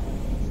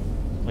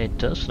 It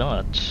does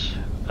not.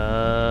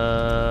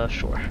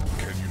 Sure.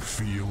 Can you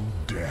feel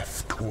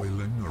death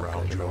coiling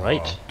around your Right.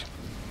 heart?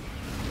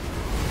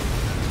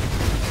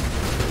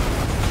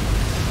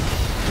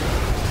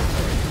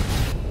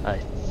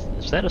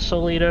 Is that a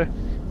Soul Eater?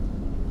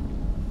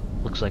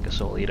 Looks like a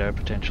Soul Eater,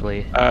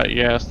 potentially.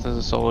 Yes, there's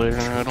a soul eater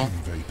in the middle.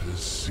 Vapors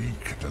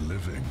seek the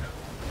living.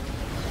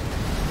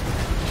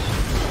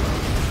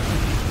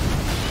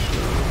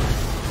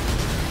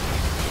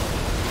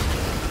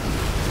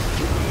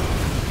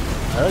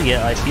 Oh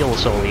yeah, I feel a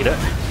Soul Eater.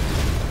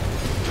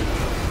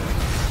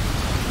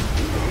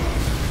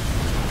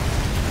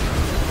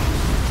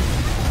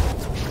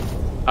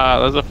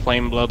 There's a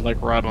flame blood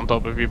like right on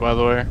top of you, by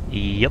the way.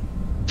 Yep.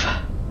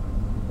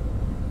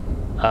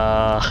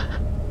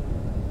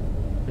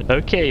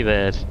 Okay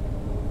then.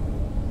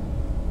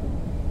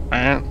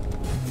 Alright.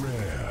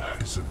 Rare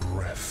is a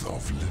breath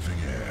of living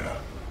air.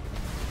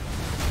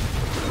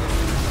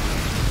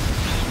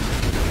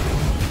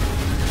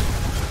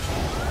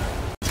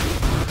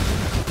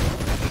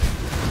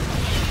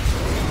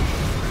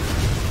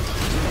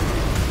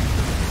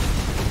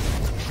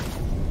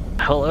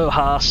 Hello,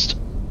 Hast.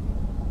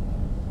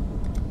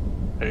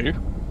 Who?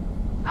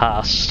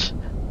 Hast.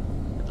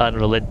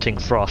 Unrelenting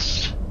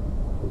Frost.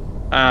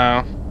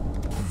 Oh.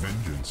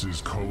 Vengeance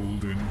is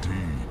cold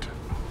indeed.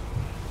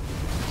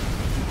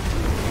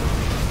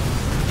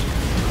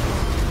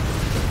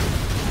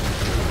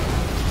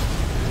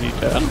 Is he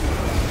dead?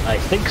 I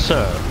think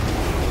so.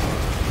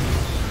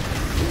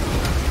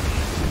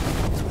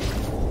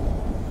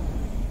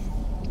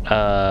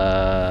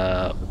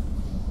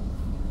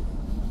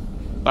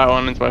 That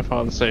one is by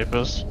far the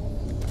safest.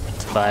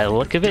 By the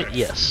look of it,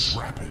 yes.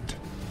 Rapid.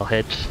 I'll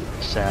hit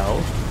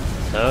Sal.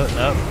 No,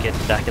 no, get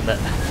back in that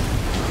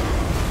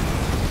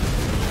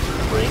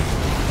ring.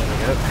 There we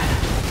go.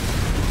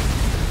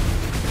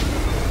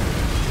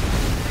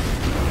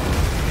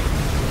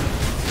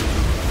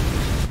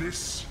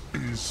 This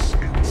is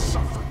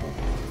insufferable.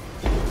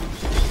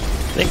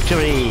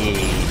 Victory!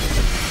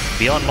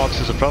 Beyond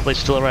monsters are probably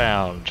still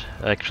around.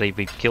 Actually,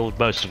 we killed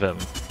most of them.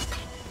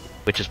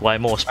 Which is why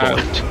more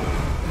spawned.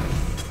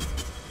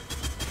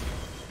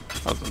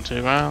 Wasn't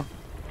too bad.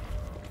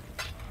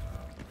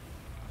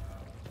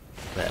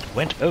 That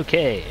went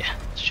okay.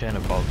 It's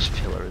Chernobog's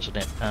pillar, isn't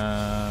it?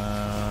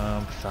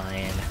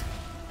 Fine.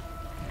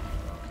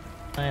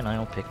 Fine,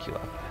 I'll pick you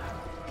up.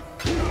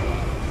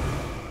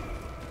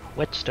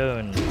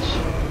 Whetstones.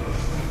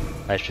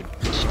 I should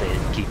stay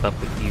and keep up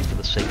with you for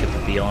the sake of the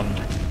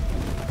Beyond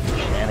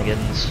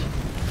shenanigans.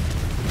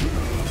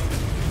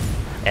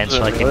 And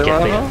so I can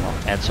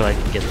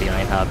get the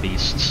Einhar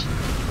beasts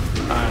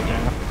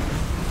Yeah.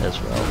 as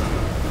well.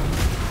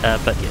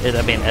 But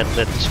I mean,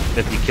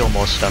 if you kill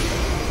more stuff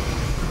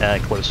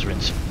closer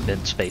in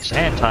space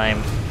and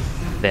time,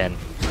 then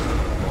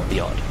more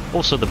Beyond.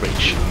 Also the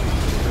breach.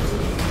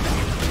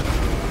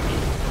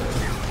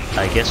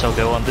 I guess I'll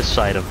go on this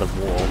side of the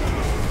wall.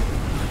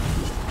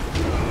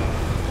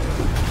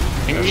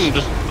 I think you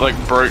just like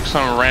broke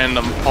some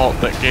random pot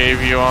that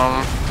gave you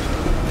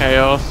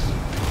chaos.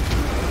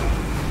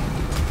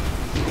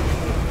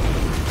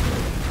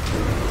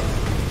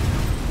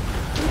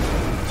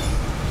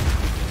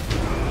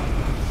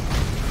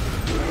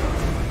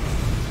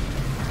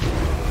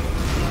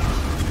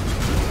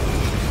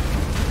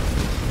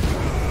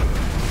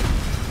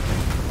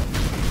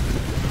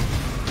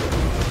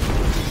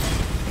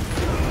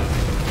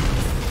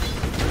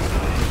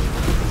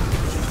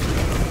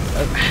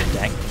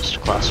 Dang, Mr.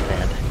 Class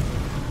Band.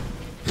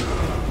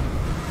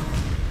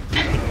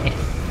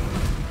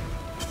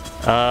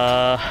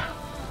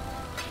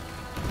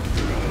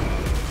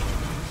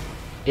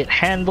 It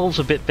handles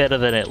a bit better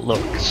than it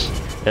looks.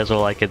 That's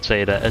all I can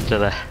say to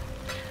the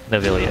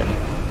Navilian.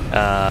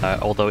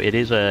 Although it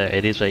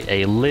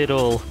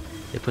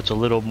puts a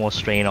little more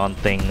strain on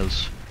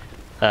things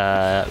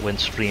when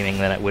streaming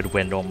than it would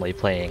when normally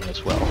playing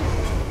as well.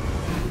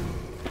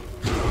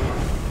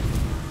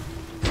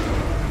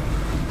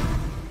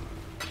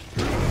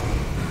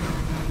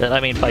 I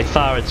mean, by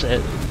far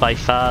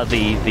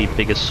the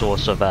biggest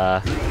source of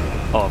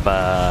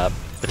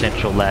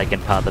potential lag in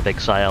Path of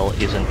Exile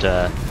isn't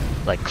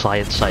like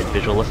client-side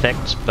visual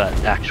effects, but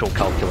actual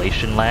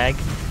calculation lag.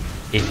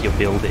 If your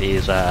build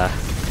is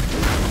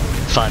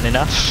fun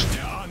enough.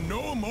 There are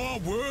no more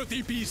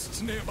worthy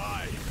beasts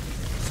nearby.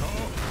 So,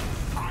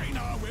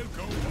 Einar will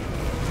go.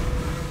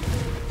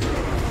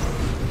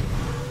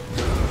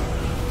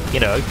 You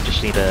know,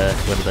 just need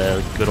one of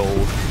the good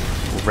old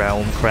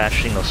realm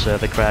crashing or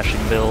server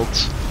crashing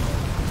builds.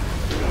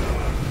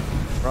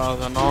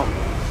 Rather not.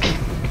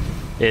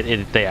 It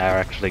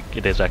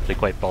is actually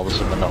quite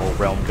bothersome when the whole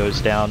realm goes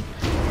down.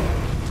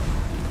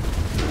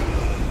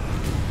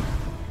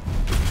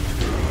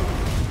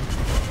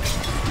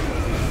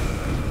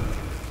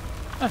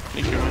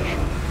 Thank you very much.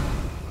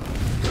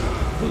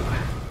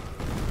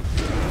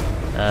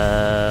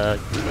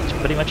 That's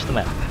pretty much the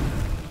map.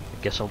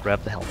 I guess I'll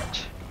grab the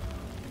helmet.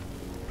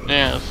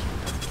 Yes.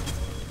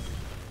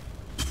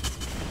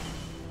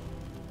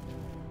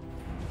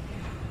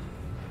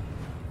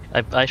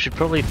 I should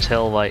probably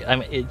tell, like, I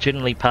mean,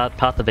 generally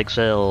Path of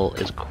Exile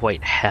is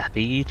quite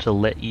happy to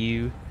let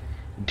you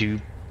do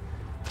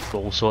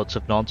all sorts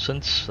of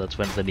nonsense. That's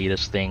one of the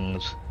neatest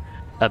things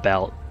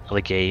about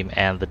the game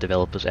and the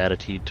developer's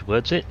attitude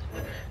towards it.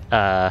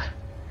 Among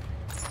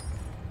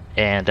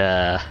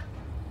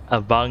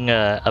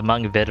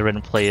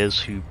veteran players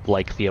who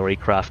like theory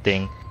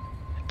crafting,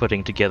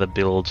 putting together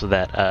builds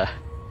that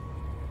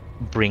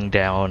bring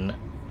down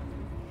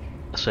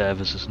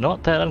servers is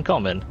not that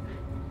uncommon.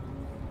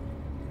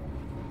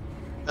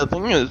 The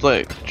thing is,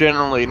 like,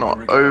 generally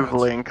not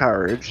overly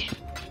encouraged.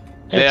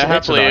 They're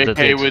happily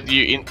okay with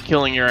you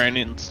killing your own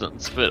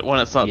instance, but when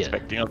it starts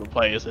affecting other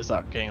players, they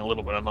start getting a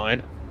little bit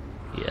annoyed.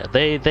 Yeah,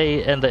 they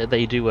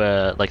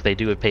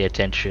do pay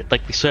attention.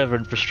 Like the server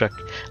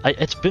infrastructure,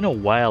 it's been a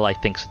while, I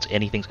think, since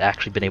anything's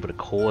actually been able to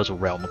cause a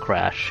realm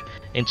crash.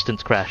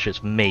 Instance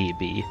crashes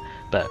maybe,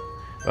 but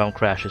realm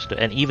crashes,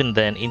 and even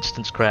then,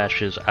 instance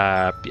crashes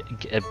have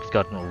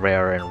gotten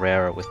rarer and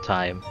rarer with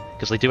time,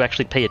 because they do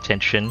actually pay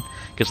attention,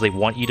 because they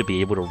want you to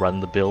be able to run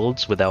the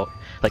builds without,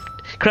 like,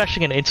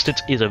 crashing an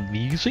instance is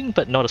amusing,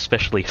 but not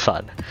especially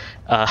fun.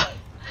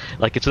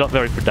 Like, it's not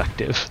very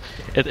productive.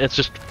 It's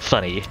just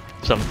funny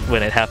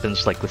when it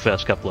happens, like, the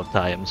first couple of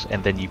times,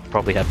 and then you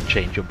probably have to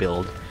change your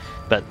build.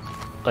 But,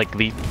 like,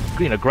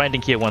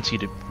 grinding here wants you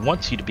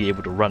to be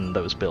able to run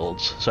those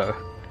builds, so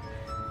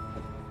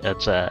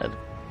it's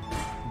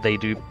they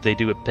do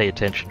pay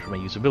attention from a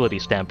usability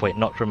standpoint,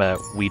 not from a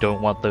we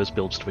don't want those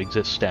builds to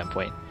exist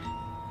standpoint,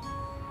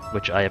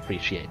 which I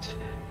appreciate.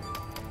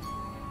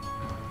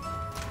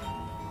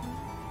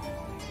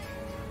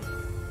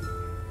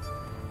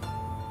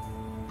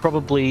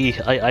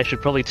 Probably, I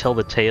should probably tell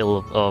the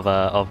tale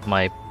of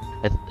my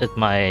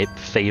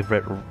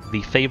favorite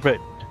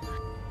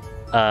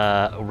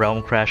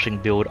realm crashing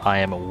build I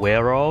am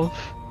aware of.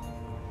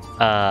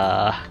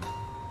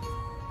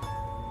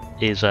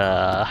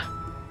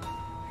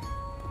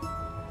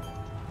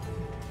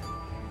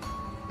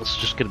 It's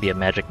just gonna be a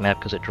magic map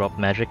because it dropped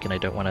magic and I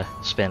don't want to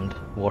spend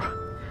more.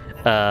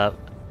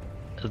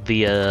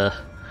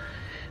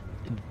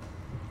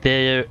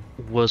 There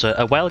was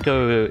a while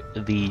ago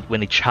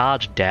when the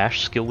charge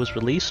dash skill was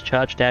released.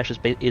 Charge dash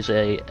is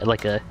a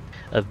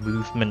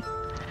movement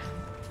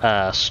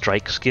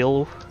strike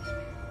skill.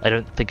 I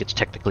don't think it's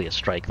technically a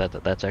strike.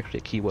 That's actually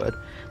a keyword.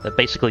 But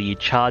basically, you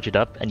charge it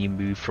up and you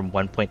move from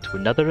one point to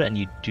another, and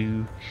you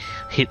do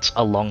hits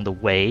along the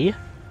way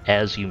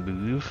as you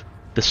move.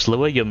 The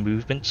slower your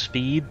movement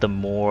speed, the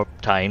more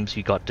times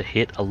you got to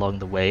hit along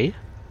the way.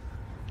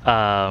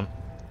 So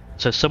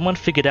someone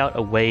figured out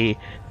a way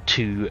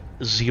to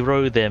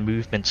zero their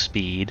movement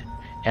speed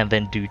and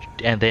then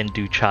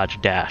do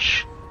charge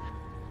dash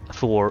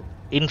for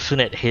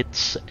infinite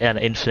hits and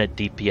infinite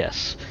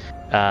DPS.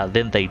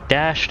 Then they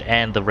dashed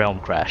and the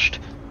realm crashed.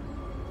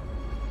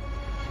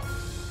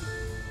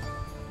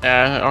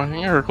 I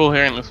think I recall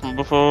hearing this one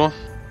before.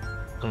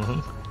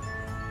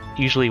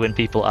 Usually when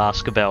people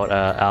ask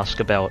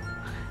about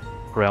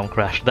realm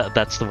crash,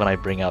 that's the one I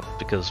bring up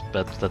because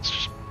that's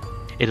just,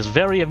 it is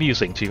very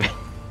amusing to me.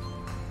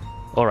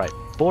 All right,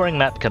 boring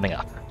map coming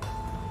up.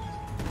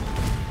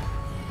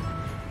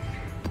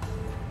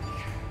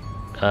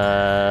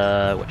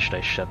 What should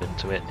I shove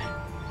into it?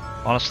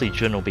 Honestly,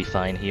 Jun will be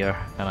fine here,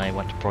 and I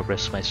want to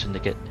progress my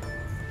syndicate.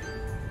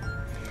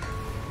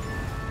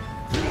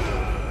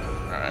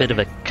 Bit of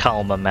a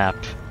calmer map.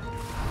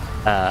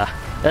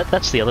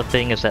 That's the other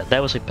thing, is that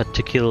was a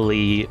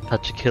particularly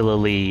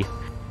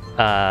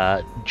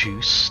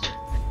juiced,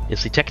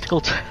 is the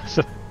technical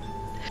term.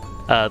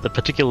 The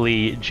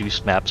particularly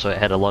juiced map, so it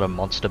had a lot of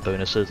monster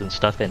bonuses and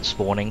stuff, and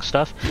spawning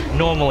stuff.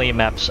 Normally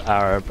maps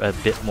are a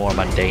bit more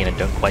mundane and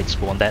don't quite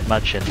spawn that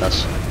much, and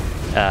thus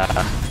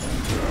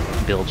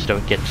builds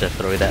don't get to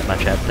throw that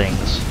much at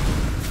things.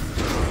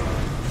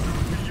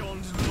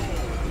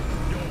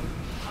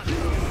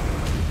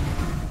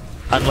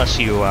 Unless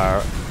you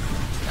are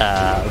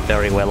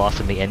very well off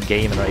in the end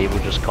game and are able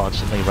to just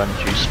constantly run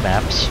juice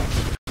maps.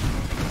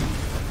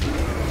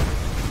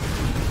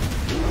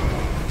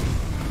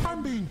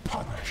 I'm being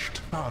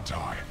punished, aren't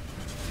I?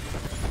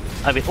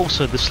 I mean,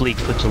 also this league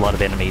puts a lot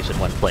of enemies in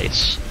one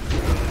place,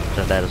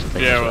 so that is a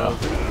thing as well.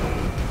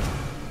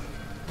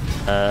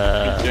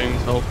 Doing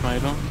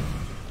Ultimatum?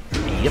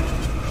 Yep.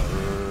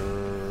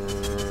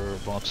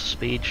 Monster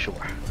speed,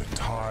 sure. The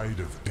tide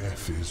of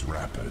death is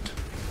rapid.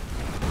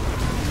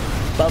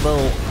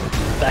 Bubble!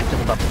 Back to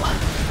the bubble.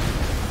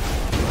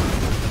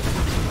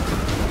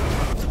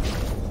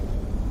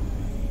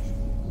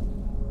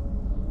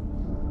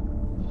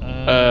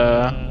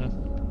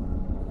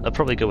 I'll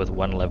probably go with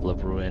one level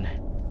of ruin.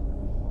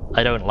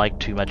 I don't like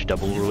too much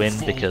double ruin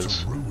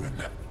because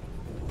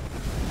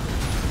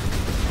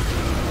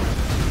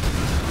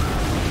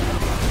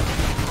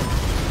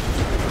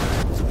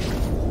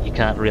you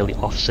can't really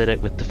offset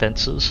it with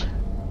defenses,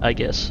 I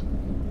guess.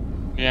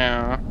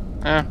 Yeah.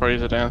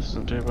 Freeze it down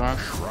isn't too bad.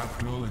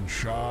 Shrapnel and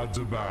shards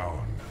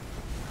abound.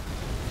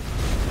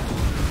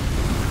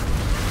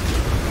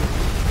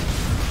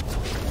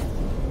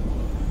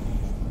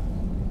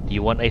 Do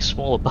you want a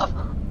smaller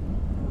bubble?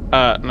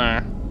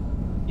 No.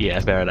 Yeah,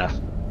 fair enough.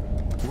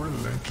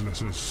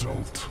 Relentless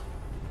assault.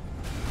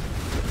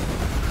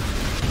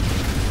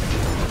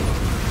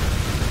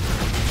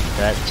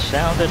 That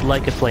sounded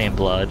like a flame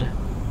blood,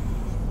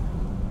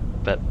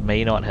 but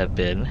may not have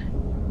been.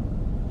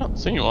 I don't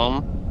see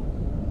one.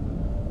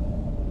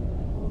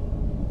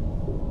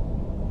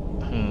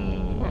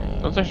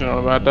 That's actually not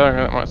a bad dagger.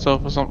 That might sell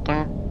for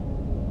something.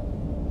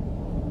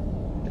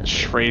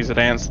 Shrazed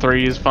Dance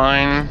 3 is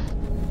fine.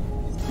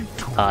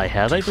 I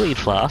have a bleed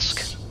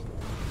flask.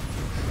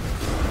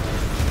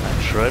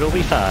 I'm sure it'll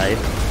be fine.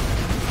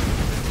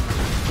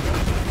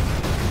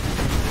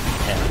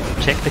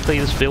 And technically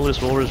this build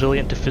is more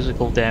resilient to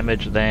physical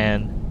damage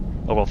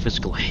than... or well,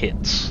 physical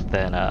hits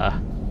than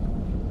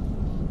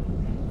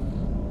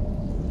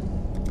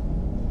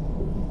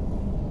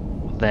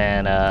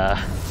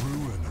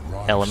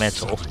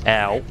elemental.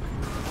 Ow.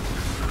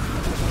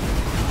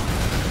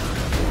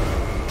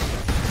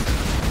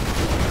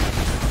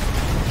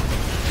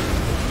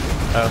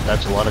 Oh,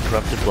 that's a lot of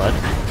corrupted blood.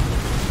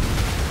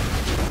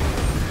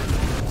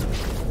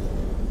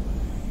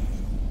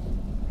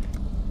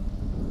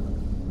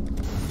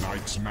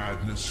 Night's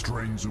madness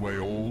strains away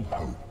all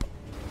hope.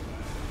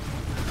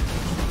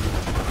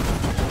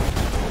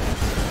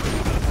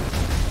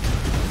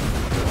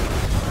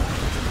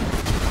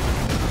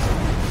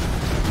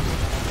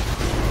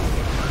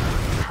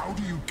 How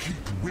do you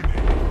keep winning?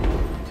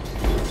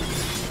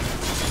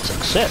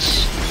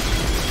 Success.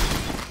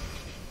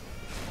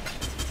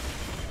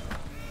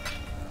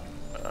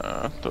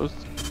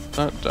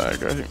 That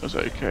dagger I think was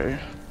okay.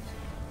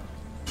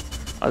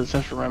 I just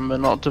have to remember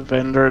not to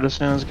vendor it as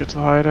soon as I get to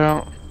the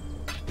hideout.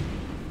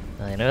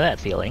 I know that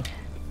feeling.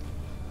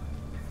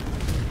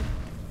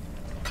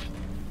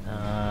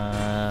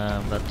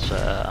 That's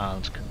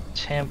Arn's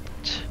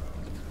Contempt.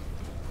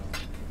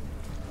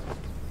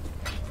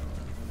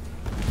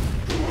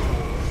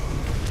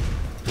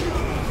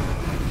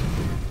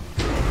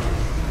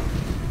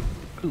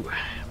 Ooh,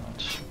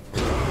 that's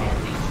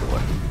handy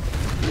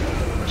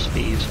for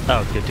recipes.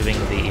 Oh, you're doing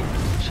the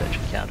search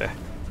encounter.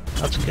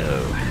 Let's go.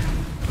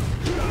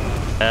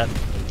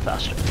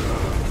 Faster.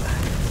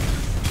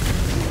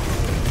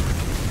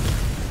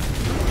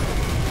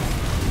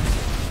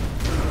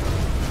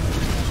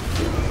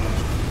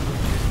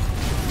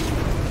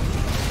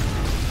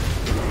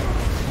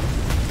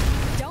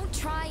 Don't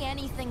try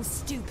anything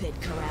stupid,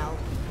 Corral.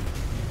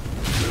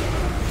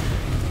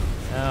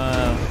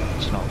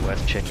 It's not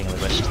worth checking the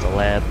rest of the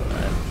lab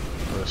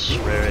for this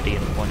rarity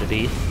and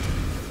quantity.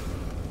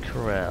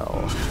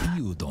 Corral.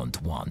 You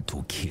don't want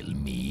to kill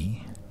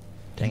me.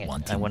 Dang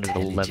it, I wanted the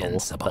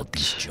level, about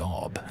this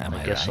job, am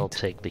I guess right? I'll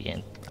take the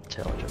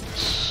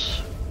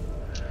intelligence.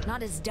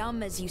 Not as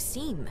dumb as you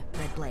seem,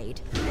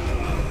 Redblade.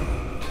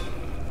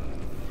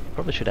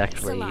 Probably should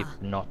actually Scylla.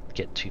 not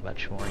get too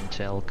much more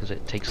intel, because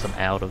it takes them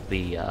out of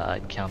the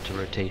encounter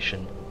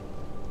rotation.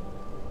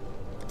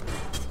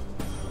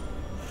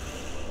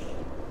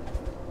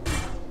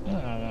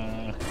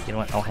 You know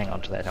what, I'll hang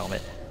on to that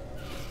helmet.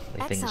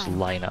 The things Exile.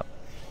 line up.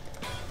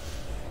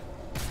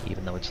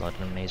 Even though it's not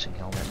an amazing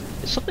helmet.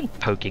 Is something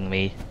poking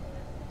me?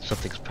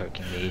 Something's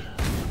poking me.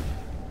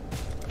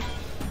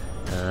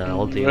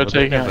 I'll deal with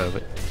it in a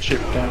moment.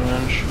 Chip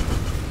damage.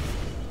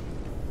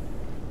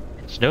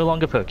 It's no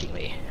longer poking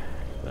me.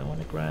 Do I want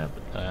to grab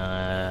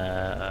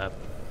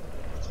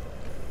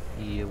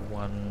tier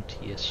 1,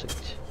 tier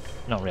 6?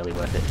 Not really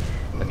worth it.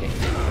 Okay.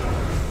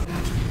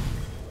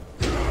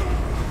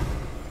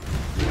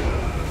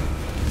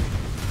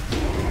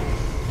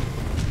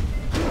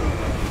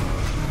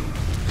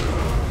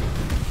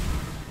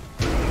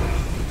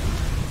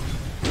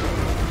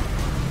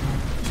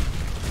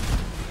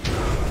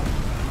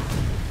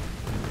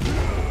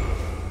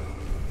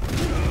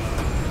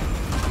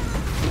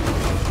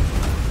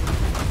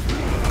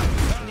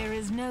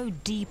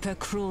 Deeper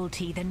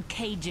cruelty than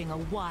caging a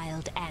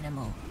wild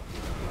animal.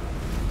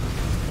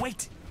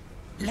 Wait!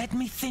 Let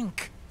me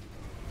think!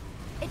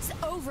 It's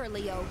over,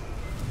 Leo.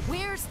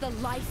 Where's the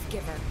life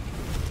giver?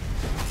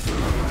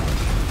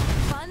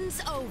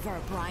 Fun's over,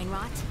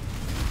 Brainrot.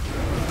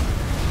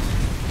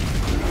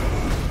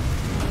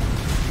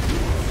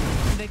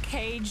 The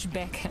cage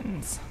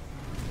beckons.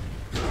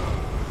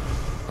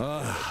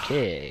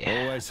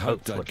 Okay. Always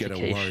hoped I'd get a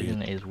warrior.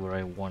 Fortification is where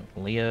I want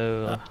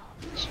Leo.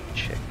 Let's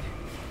check.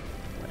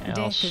 What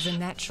else? Death is a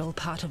natural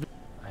part of...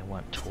 I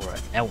want Tora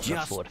out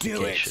of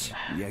fortification.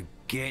 You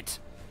get.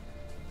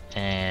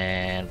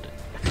 And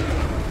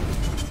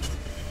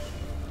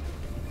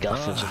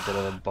Guff is a bit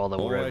of a bother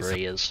wherever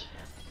he is.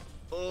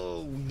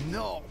 Oh,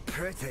 not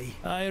pretty.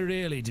 I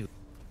really do.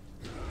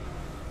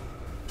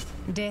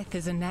 Death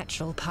is a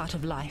natural part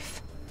of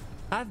life.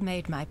 I've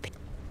made my...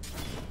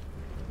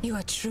 You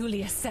are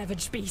truly a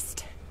savage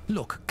beast.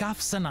 Look,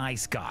 Guff's a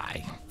nice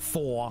guy.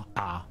 For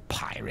a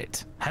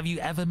pirate. Have you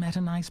ever met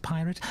a nice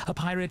pirate? A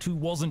pirate who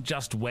wasn't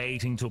just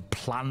waiting to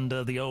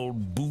plunder the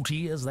old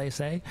booty, as they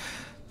say?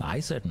 I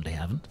certainly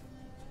haven't.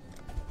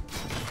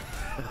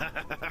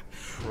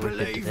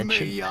 Believe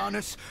me,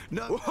 Giannis.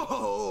 No.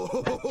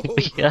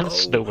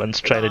 Yes, no one's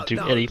trying to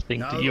do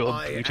anything to your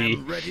booty.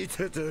 I'm ready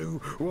to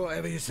do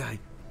whatever you say.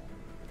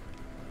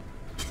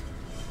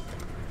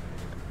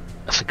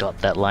 I forgot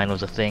that line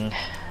was a thing.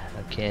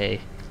 Okay.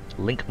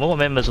 Link more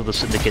members of the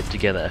Syndicate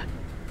together. Who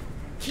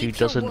Keep your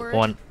doesn't word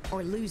want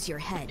or lose your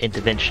head.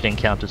 intervention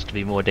encounters to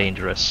be more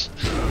dangerous?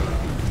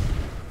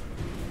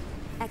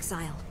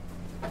 Exile.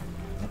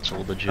 That's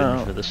all the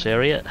gym for this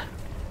area.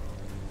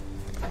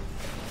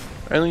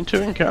 Only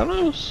 2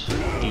 encounters?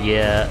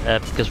 Yeah,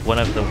 because one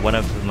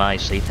of my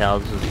safe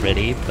houses is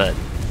ready, but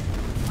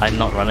I'm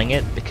not running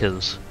it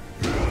because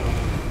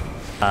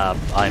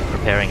I'm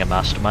preparing a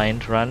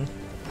mastermind run.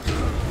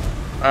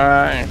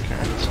 Okay.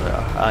 So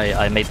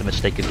I made the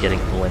mistake of getting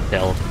full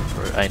intel.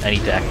 I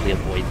need to actually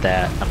avoid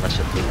that unless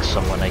it links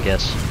someone, I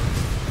guess.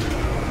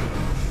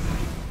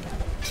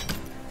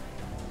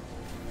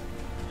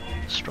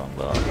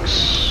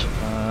 Strongbox. Do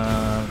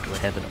I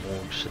have an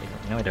orb sitting?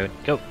 No, I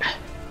don't. Go.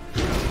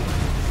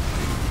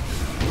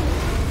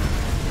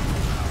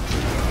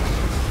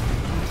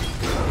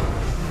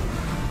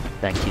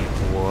 Thank you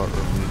for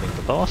removing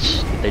the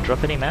boss. Did they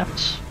drop any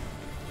maps?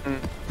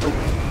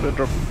 Oh, they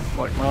dropped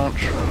like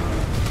March.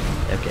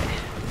 Okay.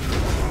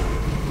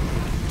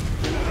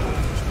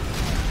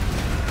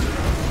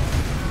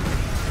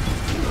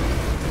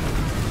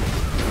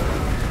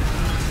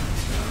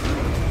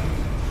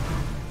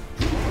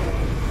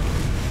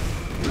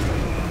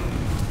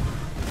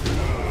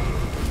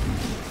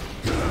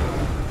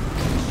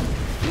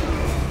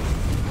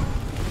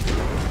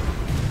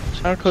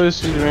 How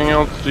close are you being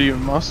able to do your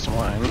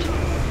mastermind?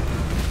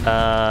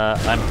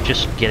 I'm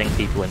just getting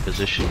people in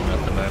position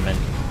at the moment.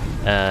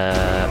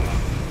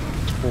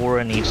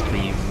 Aura needs to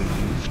be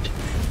removed,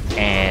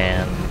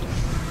 and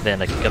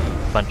then a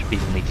bunch of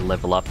people need to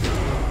level up,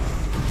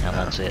 and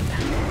that's it.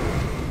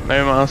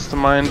 No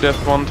mastermind death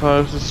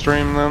montage to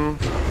stream then?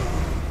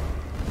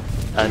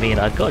 I mean,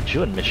 I've got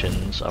June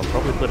missions. I'll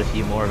probably put a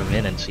few more of them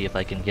in and see if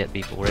I can get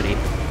people ready.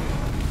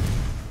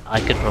 I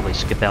could probably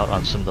skip out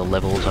on some of the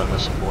levels on the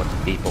support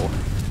people,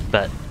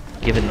 but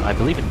given I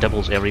believe it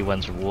doubles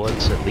everyone's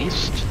rewards at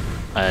least,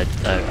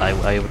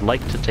 I would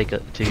like to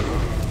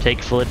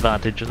take full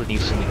advantage of the new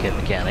syndicate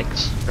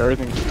mechanics.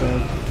 Everything's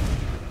done.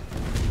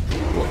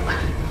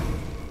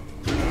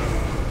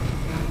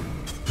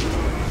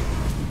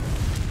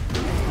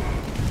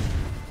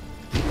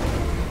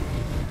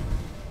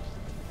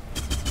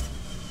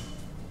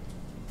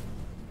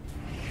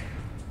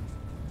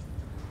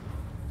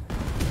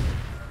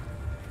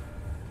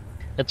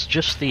 It's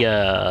just the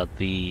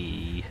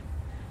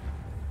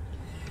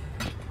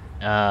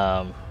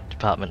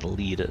department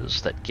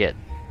leaders that get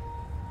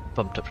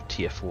bumped up to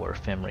tier 4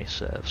 if memory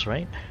serves,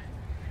 right?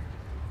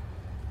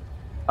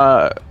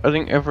 I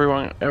think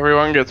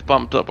everyone gets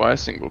bumped up by a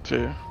single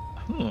tier.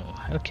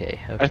 Okay.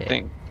 I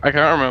think. I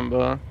can't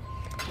remember.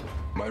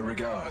 My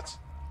regards.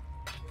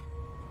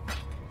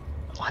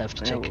 I'll have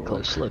to take a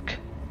close look.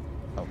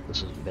 Oh, this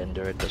is a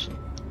vendor, it doesn't...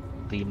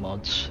 The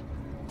mods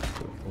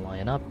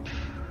line up.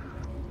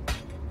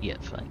 Yeah,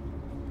 fine.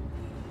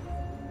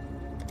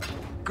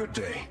 Good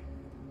day.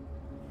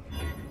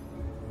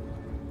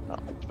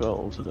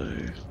 Spell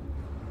today.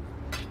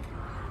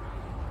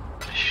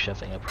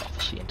 Shoving a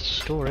prophecy into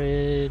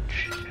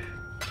storage.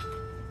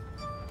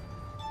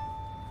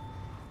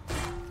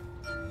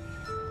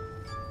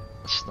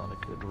 That's not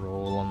a good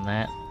roll on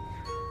that.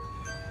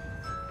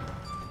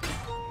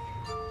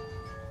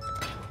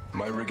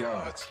 My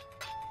regards.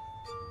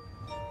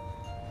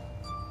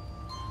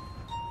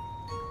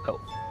 Oh,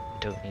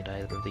 don't need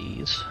either of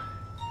these.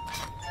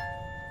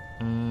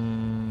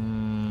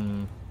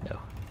 No.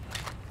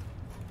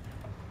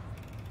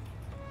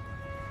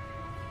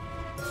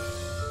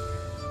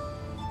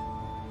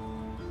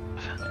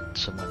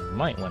 Someone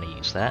might want to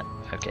use that.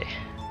 Okay.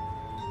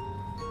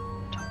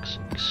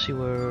 Toxic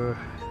sewer.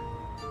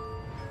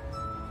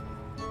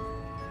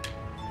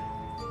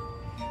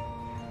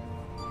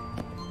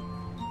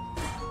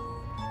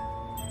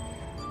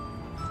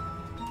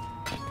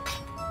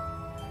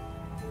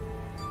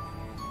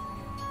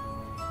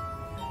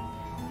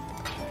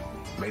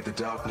 May the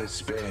darkness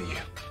spare you.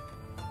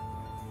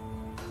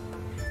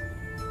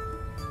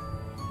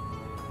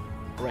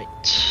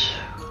 Right.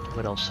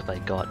 What else have I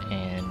got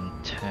in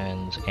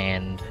turns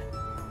and...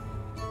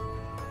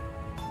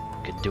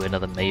 Could do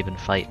another Maven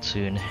fight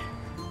soon.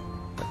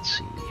 Let's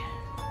see.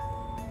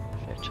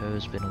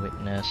 Chateau's been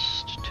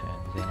witnessed.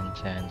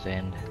 Turns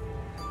end.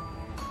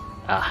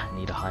 Ah,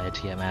 need a higher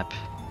tier map.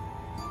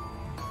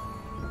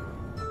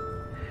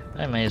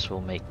 I may as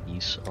well make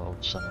use of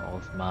some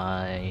of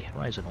my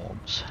Horizon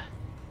Orbs.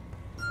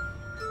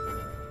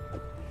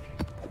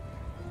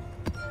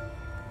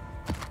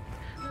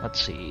 Let's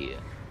see.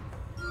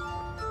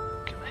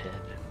 Go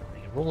ahead,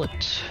 re-roll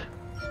it.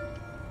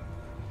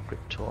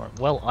 Cryptor.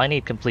 Well, I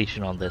need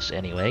completion on this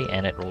anyway,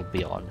 and it rolled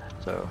beyond,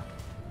 so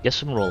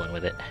guess I'm rolling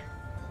with it.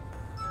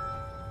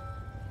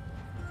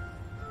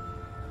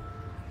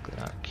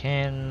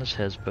 Arcanes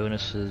has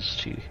bonuses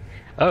to...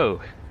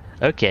 Oh!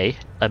 Okay,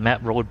 a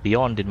map rolled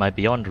beyond in my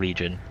beyond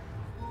region.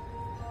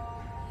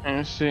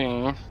 I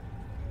see.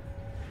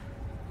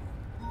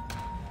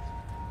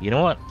 You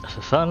know what?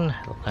 For fun,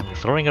 I'm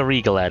throwing a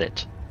regal at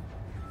it.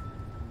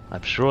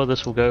 I'm sure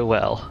this will go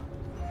well.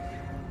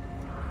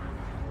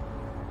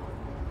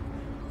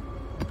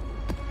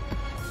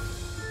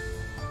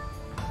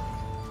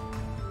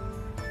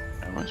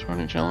 How much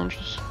running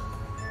challenges?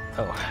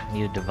 Oh,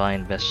 need a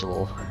divine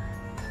vessel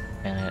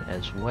in it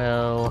as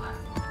well.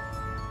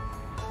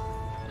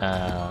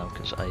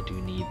 Because I do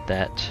need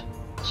that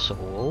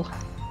soul.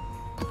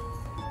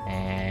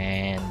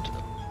 And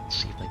let's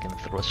see if I can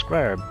throw a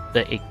scarab,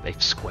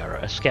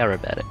 a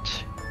scarab at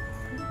it.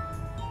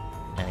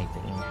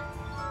 Anything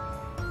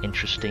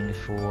interesting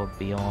for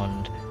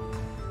beyond?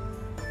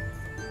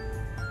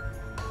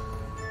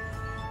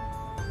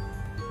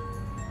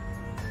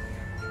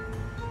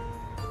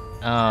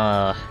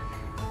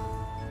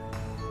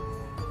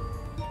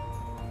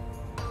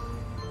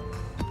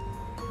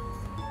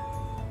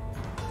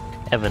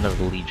 Have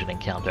another Legion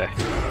encounter.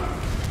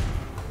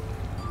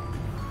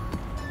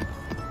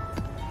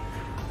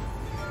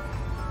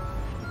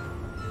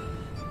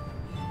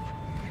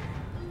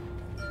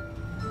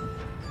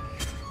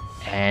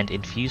 And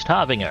infused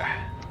Harbinger.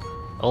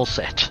 All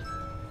set.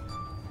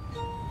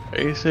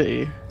 I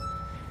see.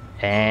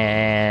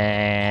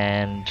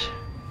 And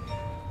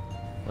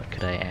what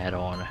could I add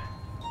on?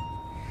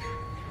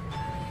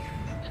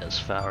 As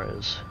far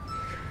as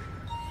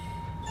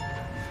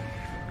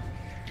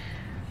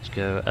let's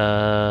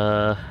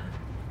go,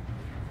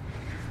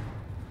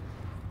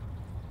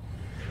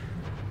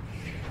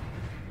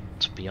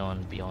 it's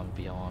beyond.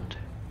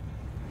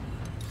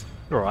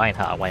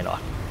 Reinhardt, why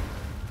not?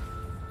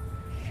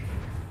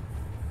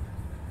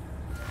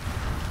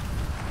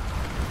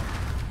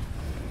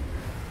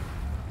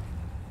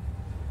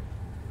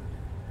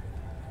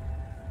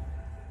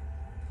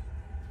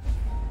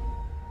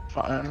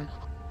 Fine.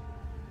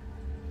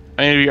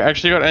 I mean, have you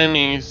actually got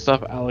any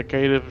stuff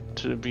allocated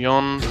to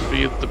beyond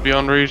the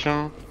beyond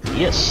region?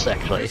 Yes,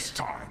 actually. This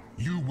time,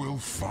 you will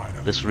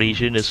finally. This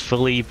region is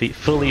fully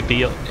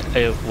beyond.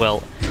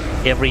 Well,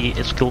 every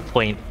skill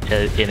point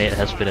in it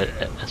has been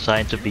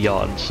assigned to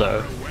beyond.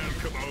 So.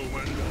 Welcome,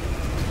 Owen.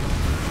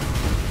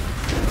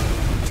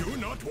 Do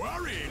not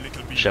worry,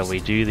 little beast. Shall we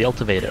do the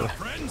ultimatum?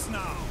 Friends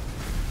now.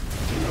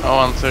 I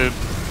want to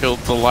kill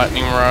the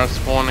lightning mirage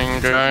spawning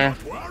guy.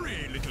 Don't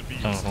worry, little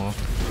beast.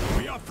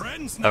 We are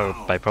friends now.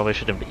 Oh, I probably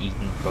should have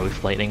eaten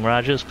both lightning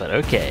mirages, but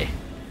okay.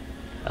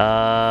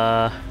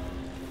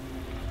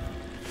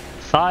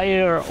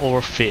 Fire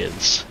or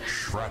fizz?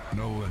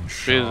 Shrapnel and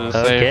Fizz is shards.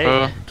 Okay.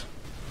 safer.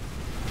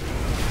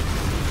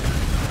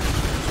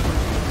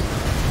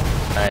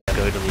 I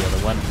go to the other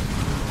one.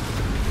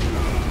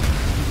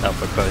 I'll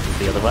put both of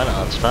the other one,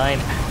 that's fine.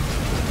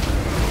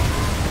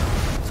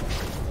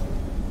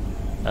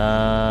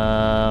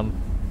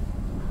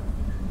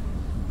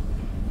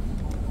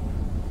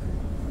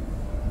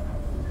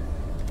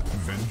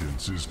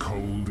 Vengeance is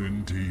cold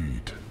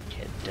indeed.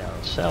 Head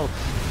down south.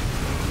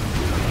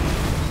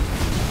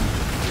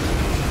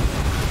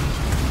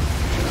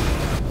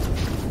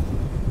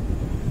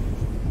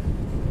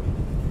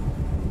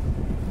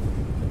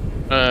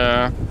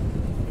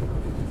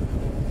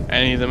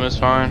 Any of them is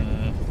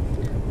fine.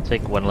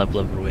 Take one level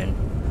of ruin.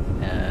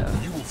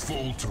 You will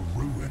fall to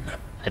ruin.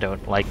 I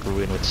don't like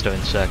ruin with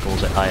stone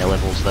circles at higher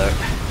levels though.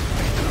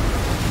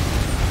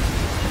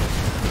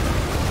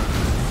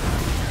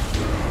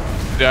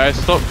 Yeah, I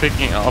stopped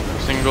picking up a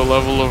single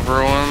level of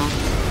ruin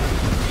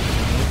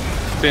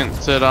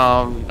since it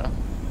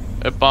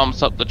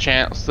bumps up the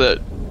chance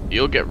that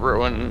you'll get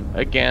ruin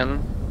again,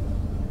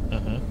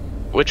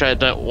 which I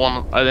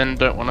then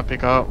don't want to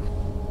pick up.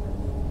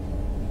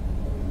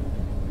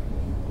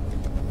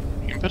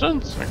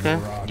 Impotence? Okay.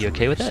 You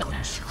okay with that?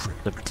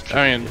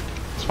 I mean,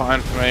 it's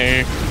fine for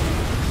me.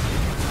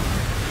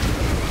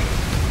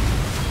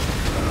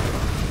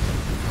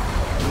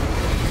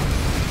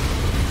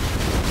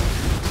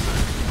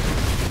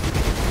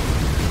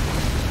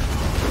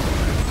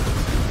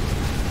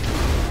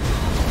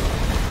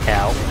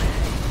 Ow.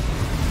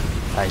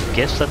 I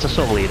guess that's a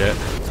soul eater.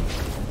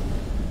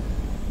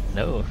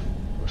 No.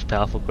 Those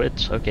powerful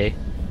crits? Okay.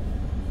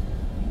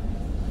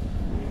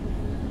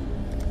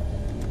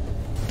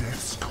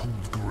 Death's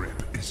cold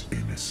grip is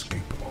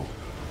inescapable.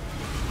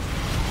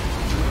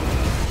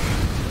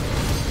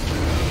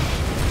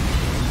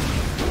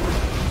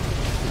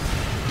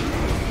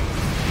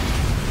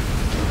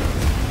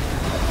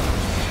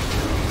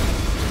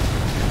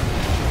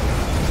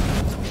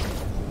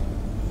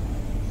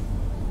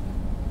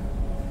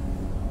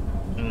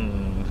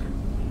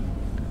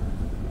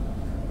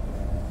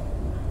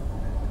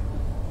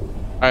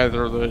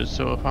 Either of those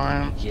two are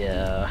fine.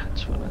 Yeah,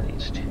 it's one of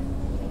these two.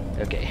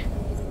 Okay.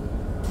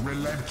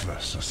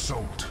 Relentless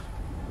assault.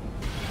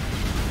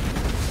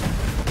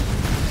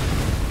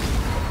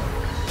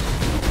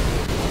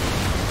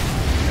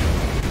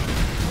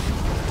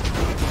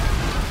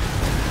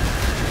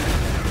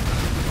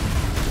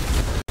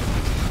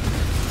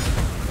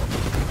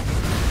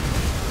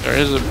 There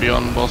is a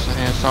Beyond boss in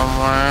here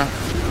somewhere.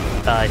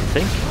 I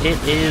think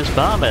it is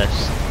Barmus.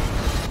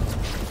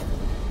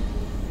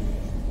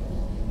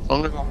 As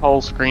long as the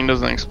whole screen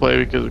doesn't explode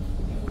because of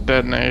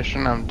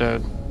detonation, I'm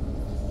dead.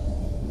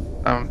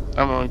 I'm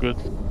all good.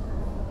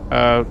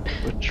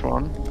 Which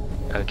one?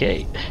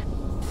 Okay.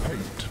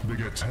 Hate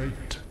begets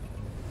hate.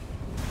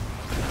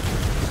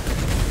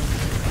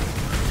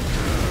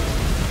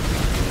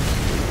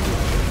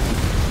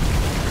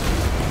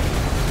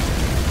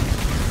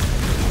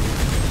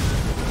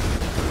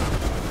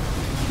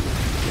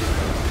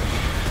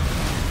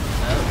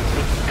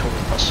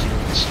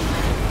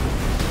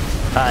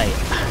 Hi.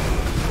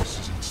 This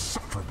is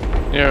insufferable.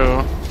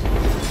 Yo.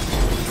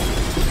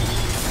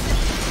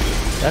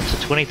 That's a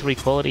 23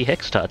 quality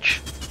Hex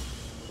Touch.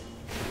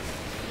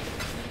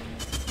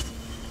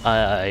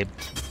 I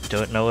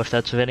don't know if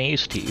that's of any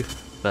use to you,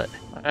 but...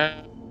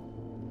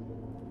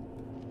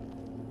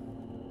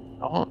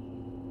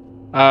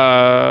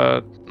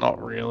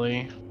 Not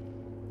really.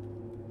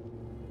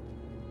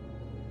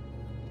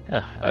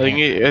 Yeah, I think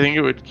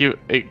it would give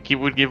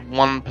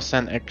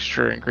 1%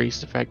 extra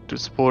increased effect to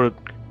supported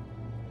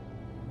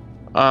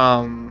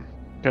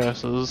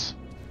curses.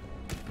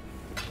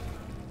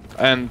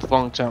 And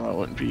long term I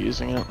wouldn't be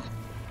using it.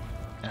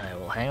 I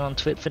will hang on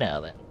to it for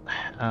now then.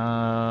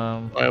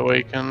 I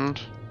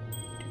awakened.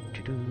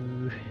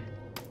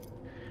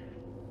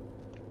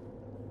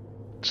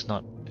 It's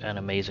not an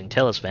amazing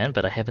talisman,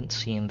 but I haven't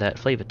seen that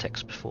flavor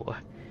text before.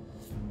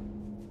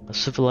 A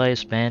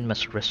civilized man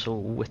must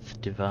wrestle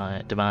with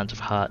demands of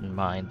heart and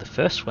mind. The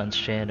first ones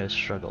share no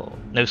such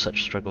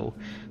struggle.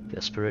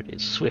 Their spirit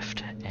is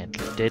swift and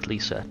deadly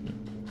certain.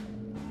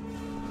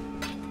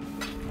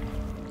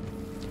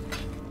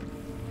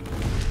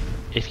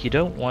 If you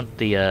don't want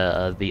the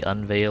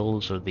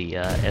unveils or the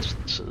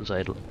essences,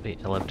 I'll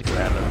have to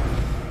grab it.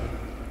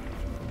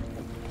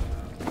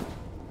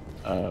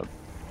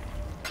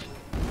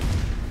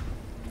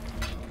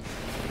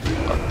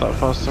 Not that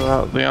fussed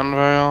about the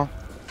unveil.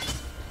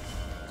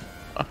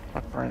 Oh, my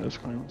brain is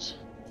cleans.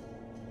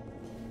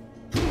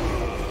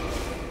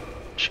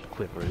 Which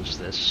quiver is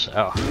this?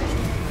 Oh.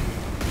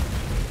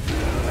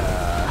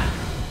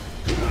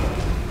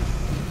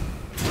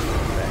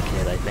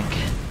 Backhead, I think.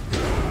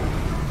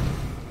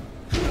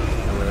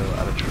 Hello,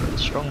 Arbitrary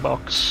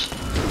Strongbox.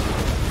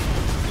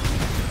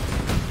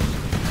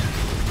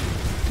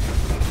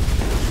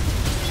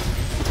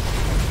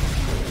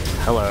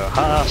 Hello,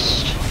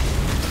 Hast.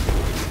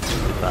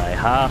 Goodbye,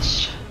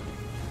 Hast.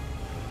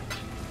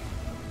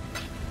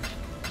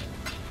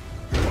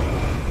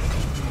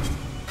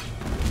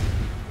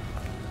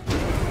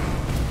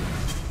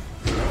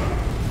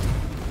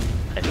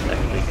 I should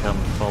actually come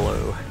follow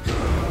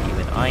you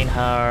in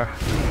Einhar.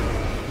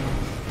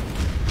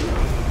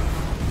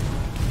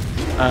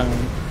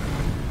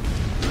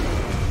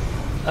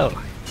 Oh,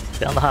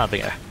 found the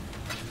Harbinger.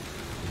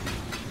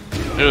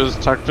 It was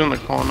tucked in the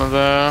corner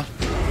there.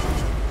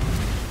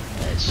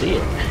 I see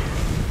it.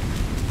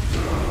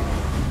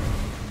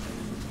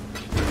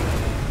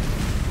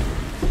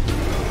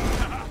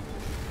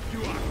 You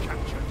are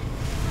captured.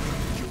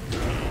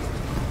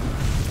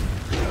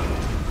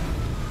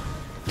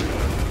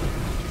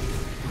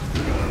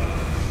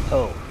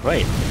 Oh,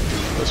 right.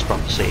 This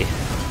prophecy.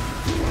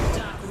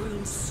 Dark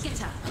runes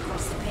skitter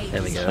across the pages.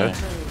 There we go.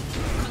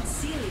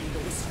 Concealing the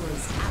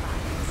Whisperer's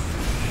allies.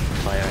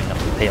 Firing up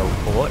the Pale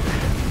Port.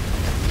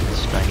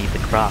 Just I need the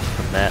craft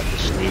from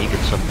this league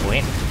at some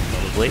point,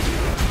 probably.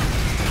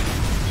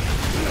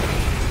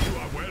 You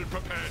are well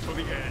prepared for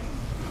the end.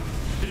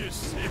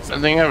 This is I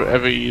think I've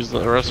ever used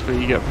the recipe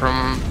you get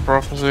from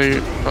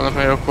Prophecy from the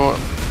Pale Court.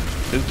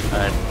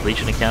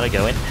 Legion encounter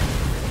going.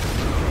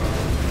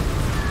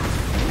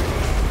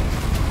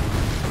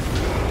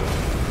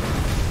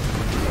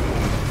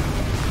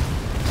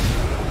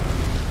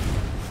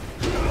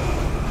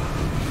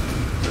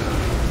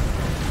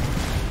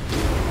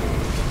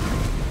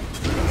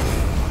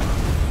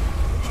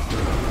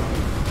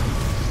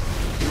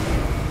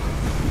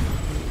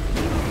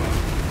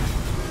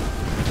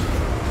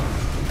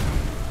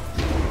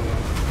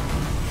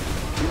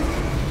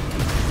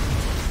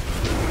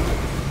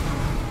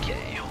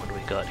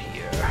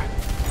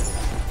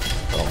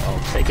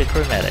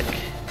 Chromatic.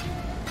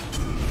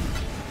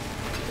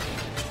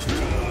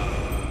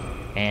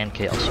 And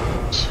Chaos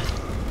Swords.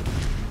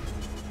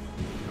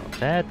 Not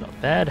bad,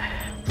 not bad.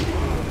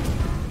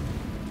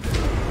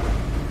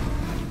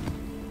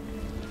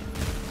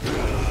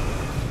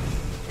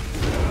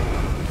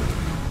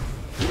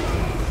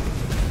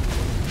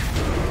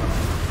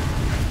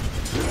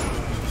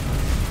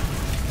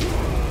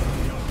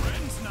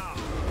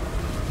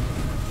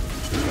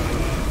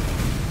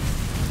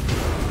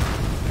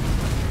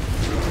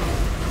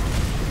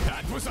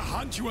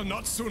 you will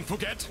not soon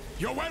forget.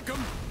 You're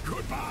welcome.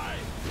 Goodbye.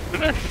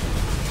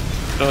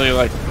 Really,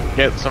 like,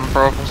 get some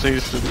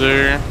prophecies to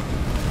do.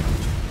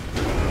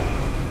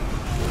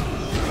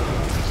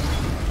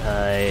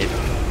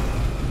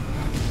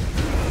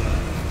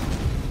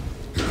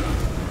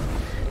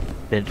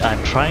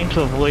 I'm trying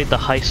to avoid the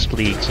Heist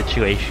League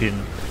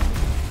situation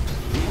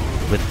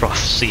with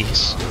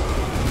prophecies.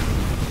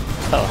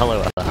 Oh, hello,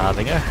 Other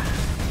Harbinger.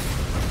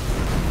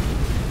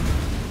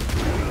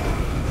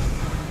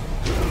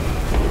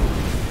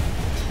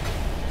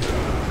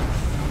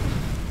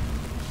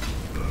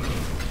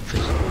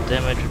 Physical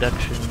damage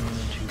reduction.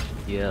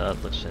 Yeah,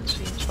 that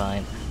seems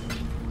fine.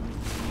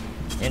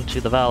 Into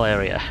the Val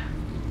area.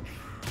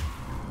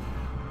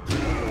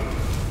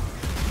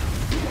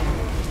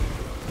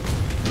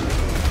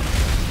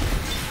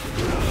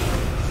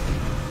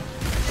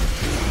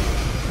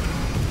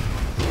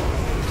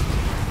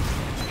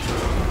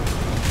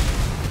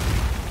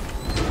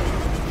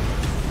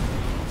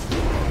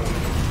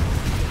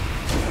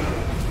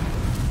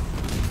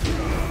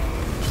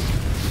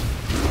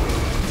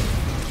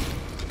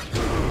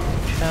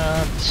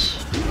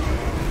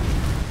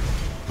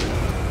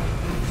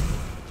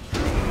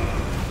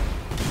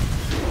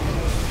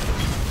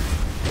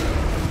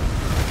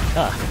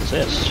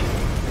 Resist.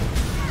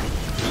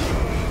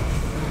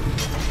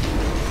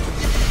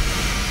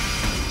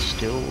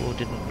 Still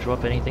didn't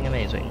drop anything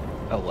amazing.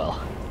 Oh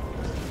well.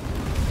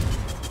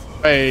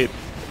 Wait,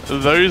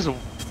 those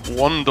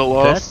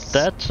Wanderlusts.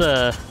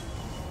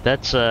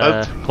 That's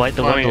quite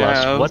the funny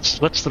Wanderlust. as.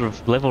 What's the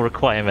level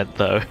requirement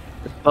though?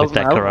 With Doesn't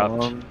that have corrupt.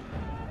 one.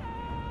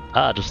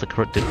 Ah, does the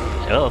corrupt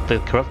well, if the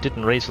corrupt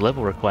didn't raise the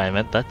level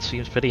requirement, that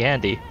seems pretty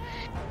handy.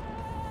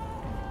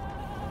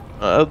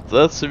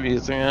 That's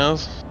amusing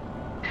as.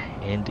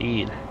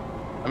 Indeed.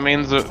 It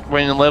means that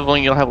when you're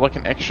leveling, you'll have like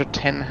an extra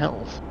 10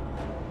 health.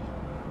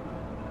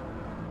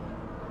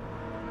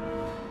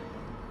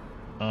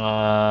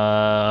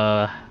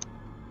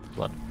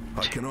 What?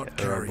 I cannot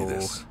carry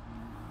this.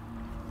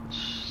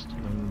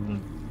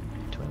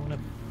 Do I want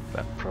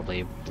to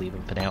probably leave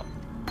him for now?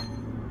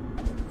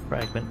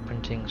 Fragment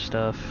printing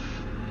stuff.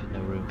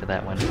 No room for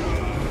that one.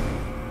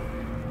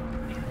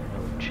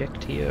 No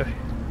checked here.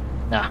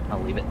 Nah,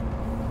 I'll leave it.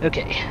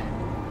 Okay.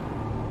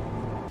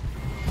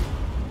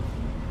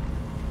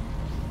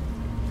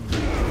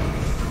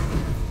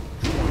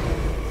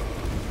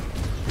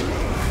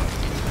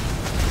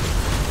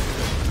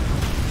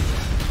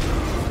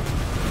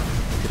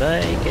 Did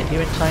I get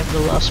here in time for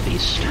the last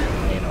feast?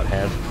 May not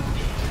have.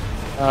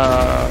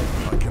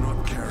 I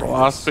cannot carry The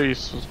last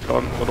piece was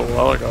gone a little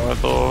while ago, I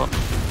thought.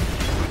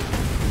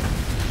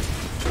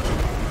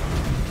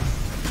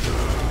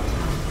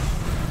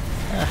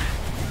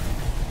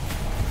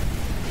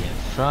 Yeah,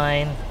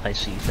 fine. I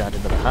see you found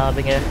another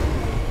Harbinger.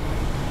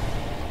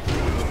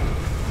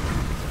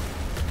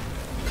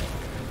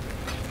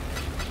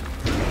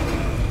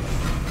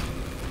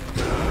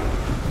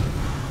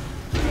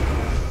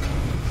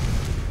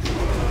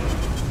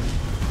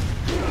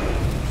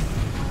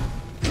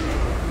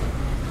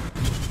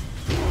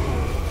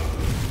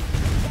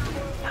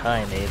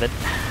 Hi, Maven.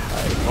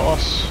 Hi,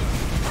 boss.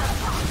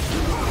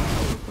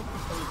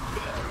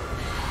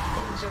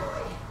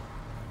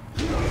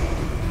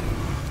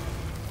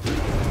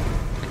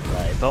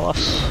 Hi,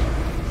 boss.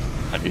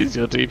 Is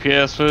your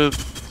DPS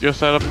with your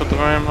setup at the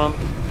moment?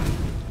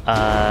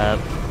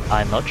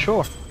 I'm not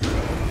sure.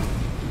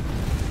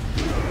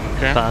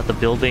 Okay. The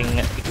building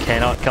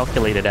cannot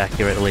calculate it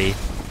accurately,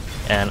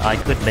 and I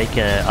could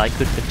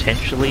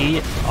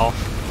potentially off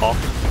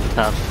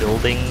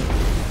building.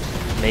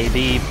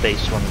 Maybe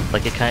based on,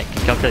 like, it can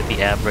calculate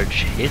the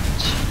average hit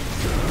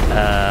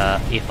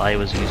if I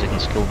was using the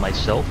skill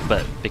myself,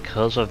 but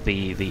because of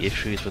the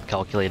issues with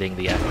calculating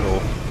the actual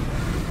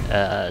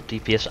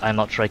DPS, I'm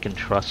not sure I can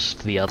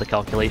trust the other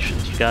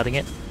calculations regarding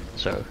it,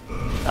 so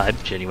I'm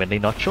genuinely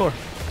not sure.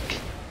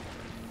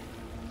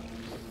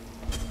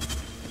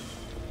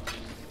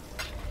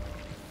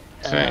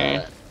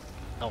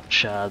 Oh,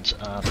 shards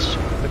aren't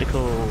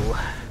critical.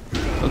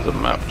 There's a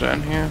map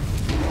down here.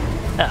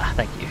 Ah,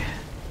 thank you.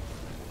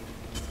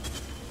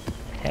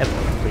 Have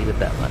completed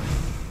that one.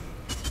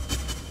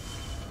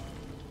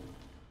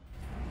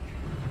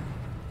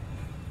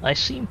 I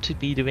seem to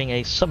be doing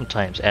a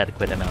sometimes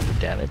adequate amount of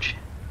damage,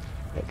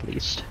 at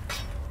least.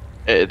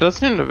 It does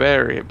seem to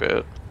vary a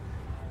bit.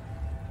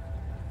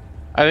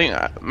 I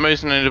think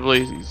most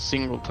notably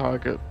single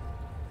target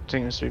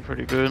seems to be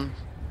pretty good.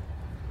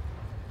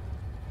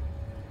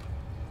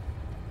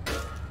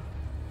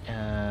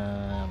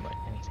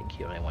 Anything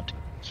here I want to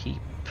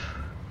keep?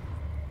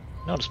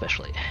 Not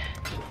especially.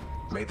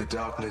 May the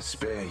darkness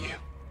spare you.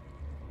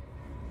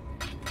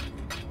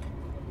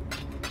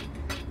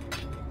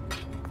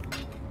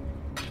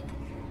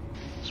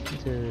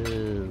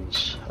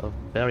 Splinters of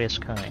various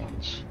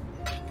kinds.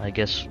 I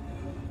guess.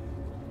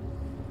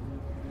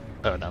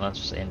 Oh no, that's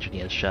just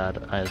Engineer's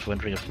Shard. I was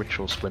wondering if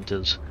ritual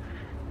splinters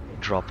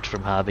dropped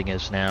from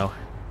Harbingers now.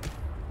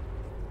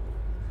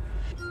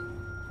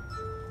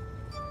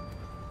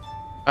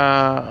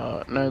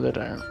 No they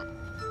don't.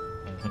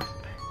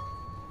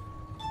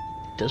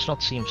 Does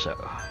not seem so.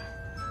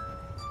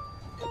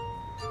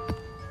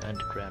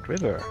 Underground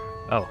river.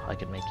 Oh, I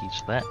can make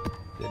use of that.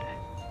 Good.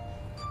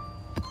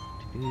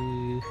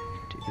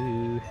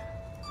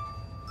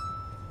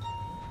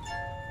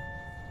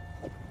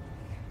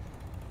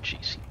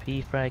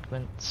 GCP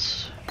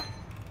fragments.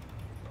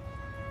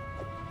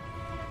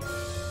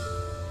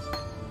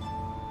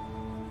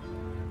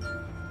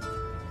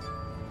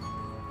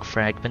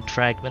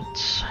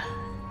 fragments.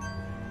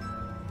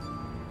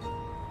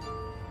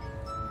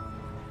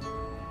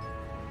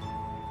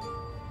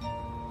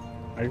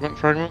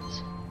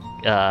 Fragments?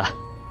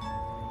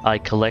 I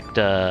collect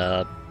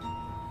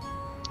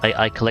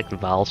I collect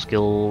Val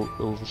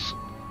skills,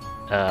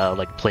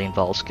 like plain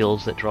Val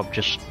skills that drop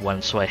just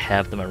one, so I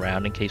have them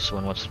around in case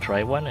someone wants to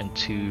try one, and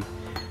two,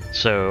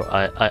 so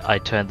I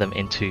turn them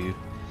into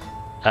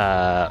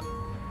the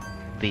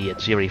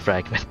Atziri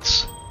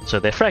fragments. So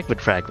they're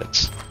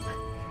fragments.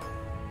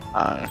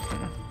 Okay.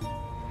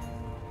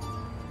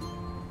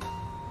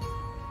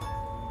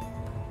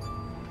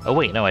 Oh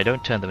wait, no, I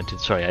don't turn them into.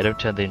 Sorry, I don't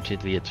turn them into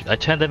the. I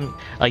turn them.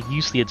 I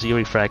use the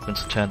Atziri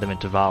fragments to turn them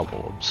into Val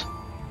orbs.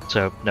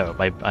 So no,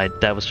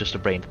 that was just a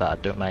brain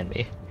thought. Don't mind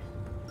me.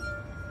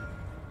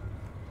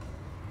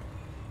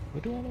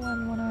 Would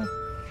anyone wanna?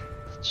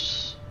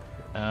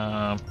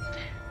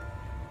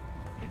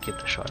 Give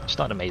it a shot. It's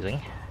not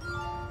amazing,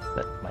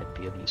 but might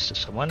be of use to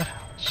someone.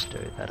 Stow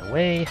that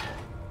away.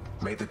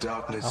 May the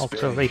darkness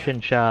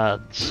Alteration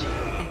shards.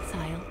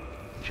 Exile.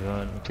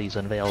 John, please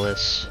unveil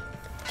this.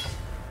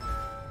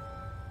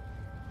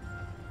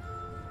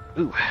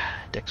 Ooh,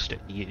 Dexter,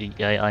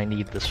 I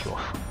need this roll.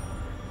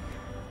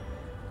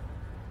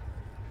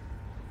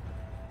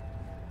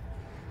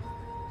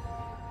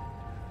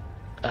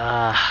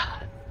 That's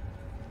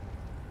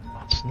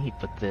neat,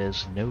 but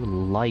there's no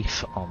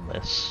life on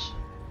this.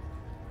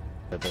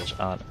 But those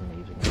aren't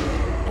amazing.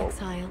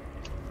 Exile.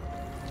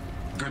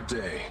 Good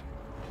day.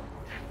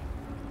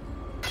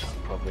 I'll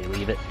probably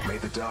leave it. May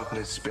the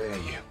darkness spare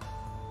you.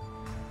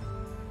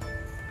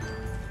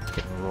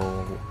 Can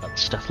roll that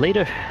stuff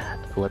later.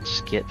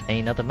 Let's get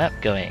another map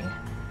going.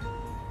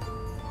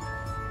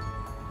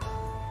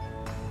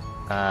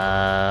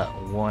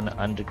 One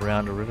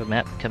underground river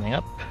map coming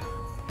up.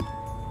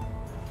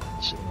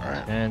 So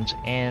turns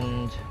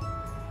end.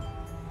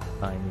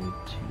 I need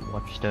 2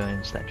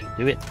 watchstones, that should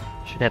do it.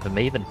 Should have a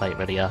Maven fight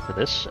ready after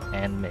this,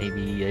 and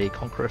maybe a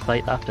Conqueror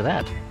fight after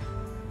that.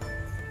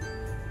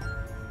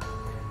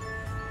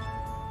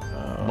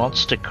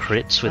 Monster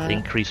crits with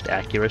increased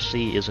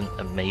accuracy isn't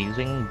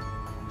amazing,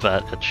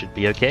 but it should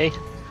be okay.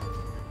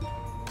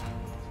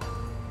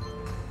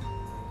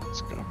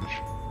 Let's go.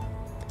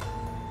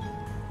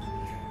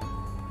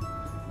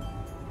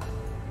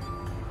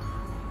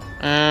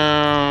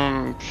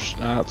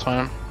 No, that's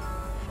fine.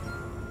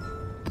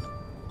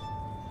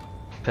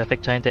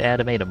 Perfect time to add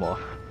a Metamorph.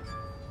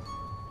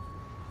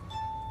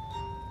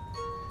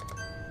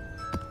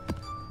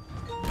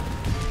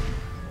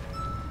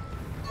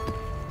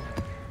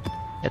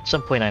 At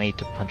some point I need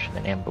to punch in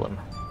an emblem.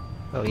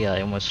 Oh yeah,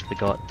 I almost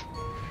forgot.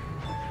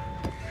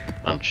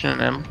 Punch in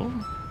an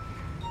emblem?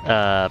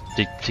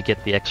 To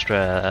get the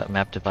extra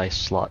map device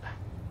slot.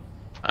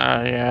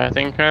 Yeah, I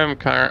think I'm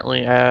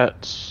currently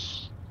at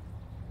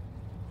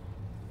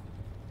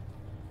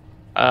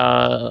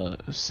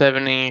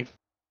 70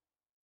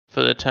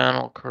 for the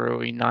Eternal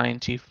Crew,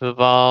 90 for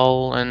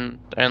Val, and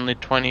only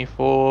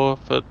 24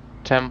 for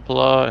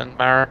Templar and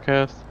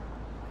Marraketh.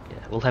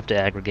 Yeah, we'll have to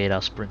aggregate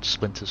our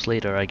splinters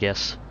later, I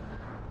guess.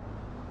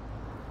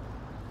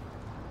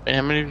 And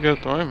how many have you got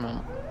at the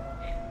moment?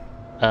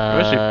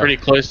 We're actually pretty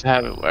close to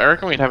have it. I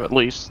reckon we'd have at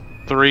least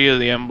 3 of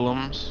the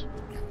emblems.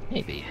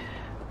 Maybe.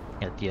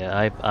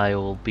 Yeah, I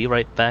will be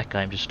right back.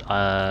 I'm just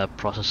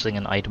processing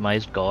an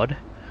itemized god.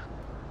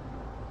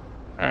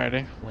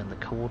 Alrighty. When the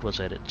cold was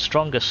at its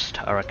strongest,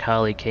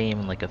 Arakali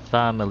came like a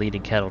farmer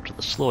leading cattle to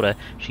the slaughter.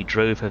 She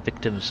drove her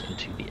victims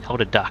into the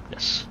outer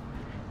darkness.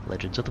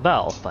 Legends of the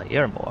Val by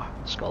Eramor,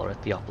 scholar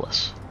at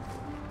Theopolis.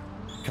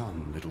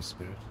 Come, little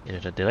spirit.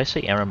 Did I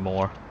say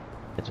Eramor?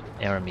 It's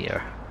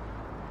Aramir.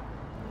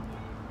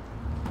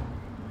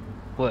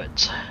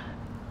 Words.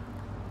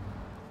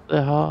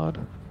 They're hard.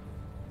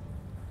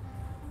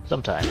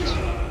 Sometimes.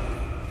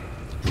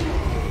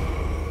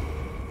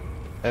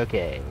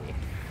 Okay.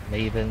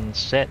 Maven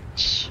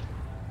sets.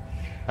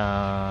 We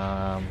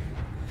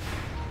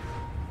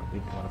want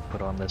to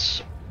put on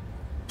this.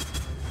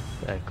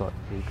 I've got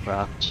the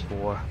crafts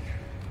for.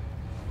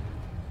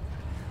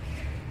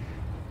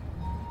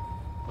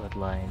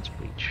 Bloodlines,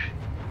 breach.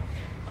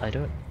 I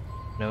don't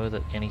know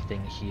that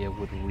anything here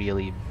would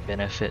really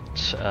benefit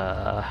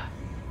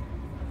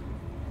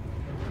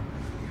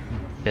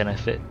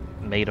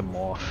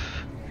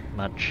Metamorph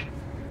much.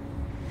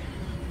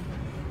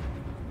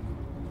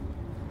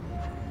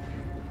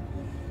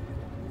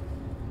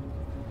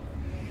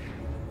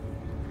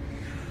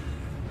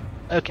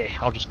 Okay,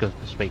 I'll just go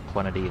for straight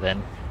quantity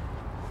then.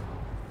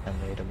 And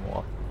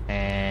Metamorph.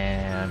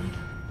 And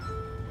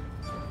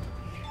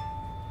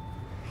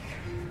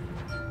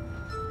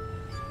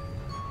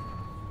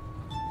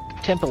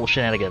Temple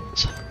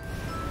shenanigans.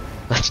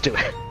 Let's do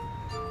it.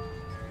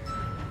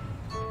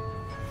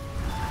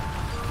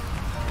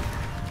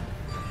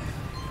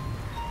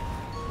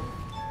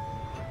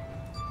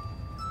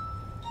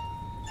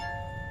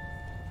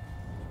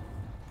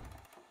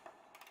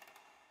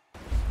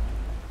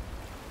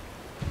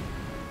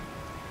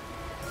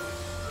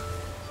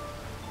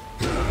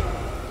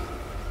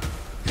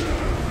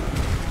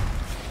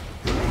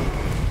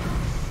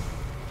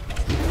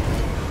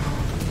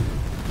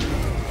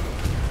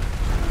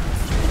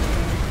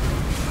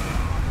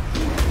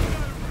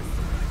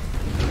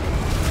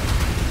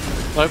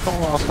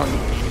 Open last time you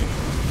need it.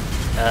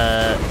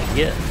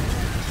 Yeah.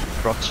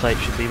 Rock's fight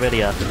should be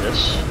ready after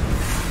this.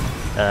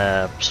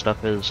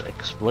 Stuff is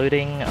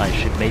exploding. I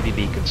should maybe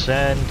be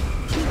concerned.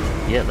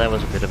 Yeah, that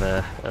was a bit of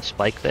a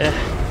spike there.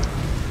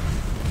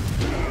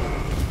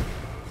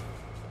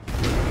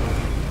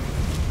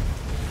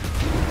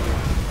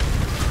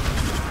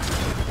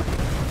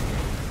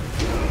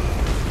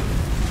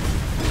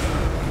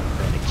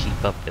 Trying to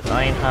keep up with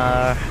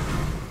Einhar.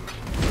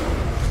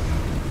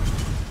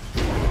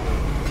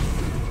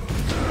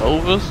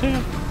 Alva's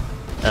here?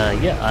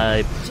 Yeah,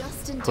 I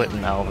put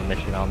an Alva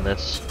mission on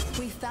this.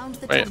 We found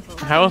the Wait, temple.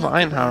 how is Not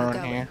where Einhar we're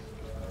on here?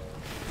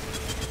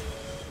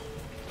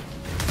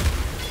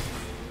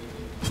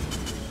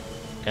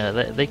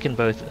 They can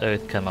both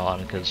come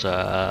on because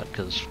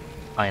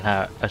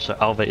Einhar, so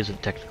Alva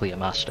isn't technically a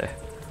master.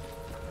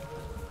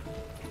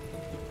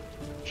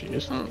 She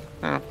isn't?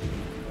 Huh.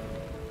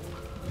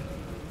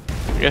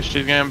 I guess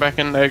she's going back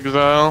into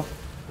exile.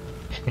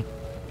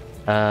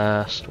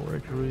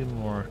 Storage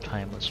room or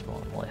timeless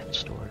spawn left?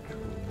 Storage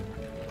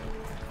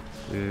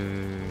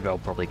room. I'll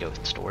probably go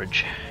with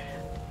storage.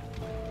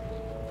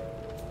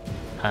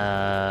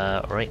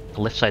 Alright,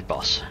 left side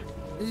boss.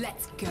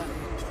 Let's go.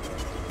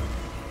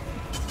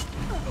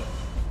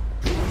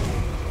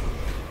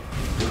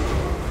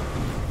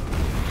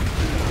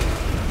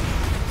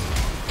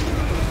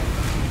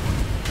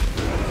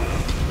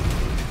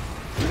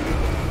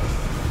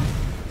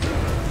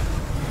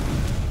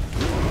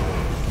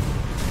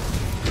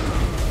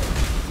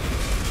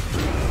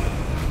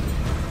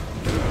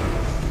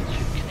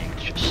 Should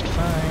connect just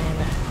fine.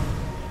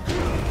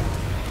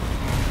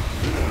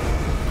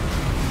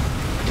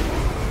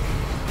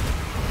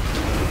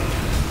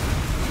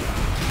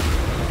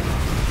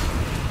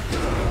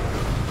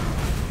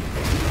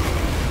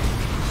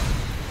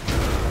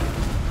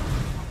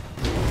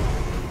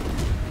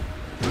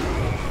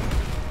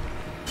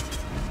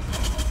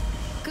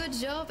 Good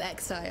job,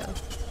 Exile.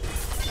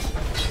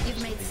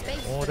 You've made space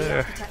for the Order.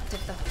 architect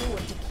of the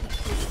Horde to keep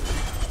his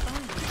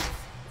boundaries.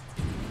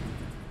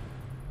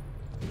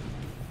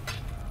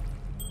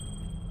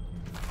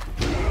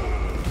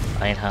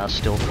 Einhar's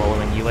still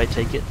following you, I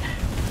take it.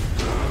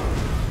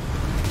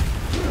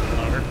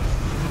 No.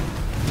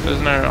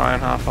 There's no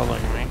Einhar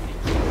following me.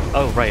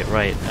 Oh, right.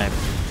 I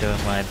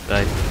don't mind.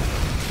 I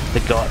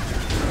forgot.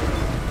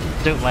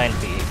 Don't mind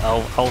me.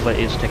 Alva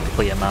is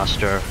technically a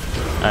master.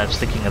 I was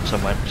thinking of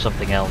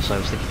something else. I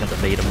was thinking of the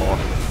Metamorph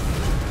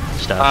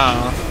stuff.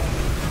 Ah.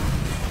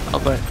 I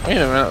was like, wait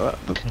a minute.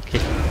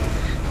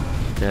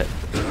 Yeah.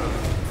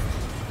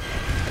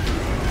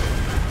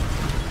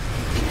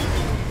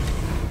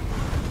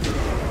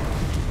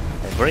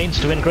 My brain's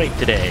doing great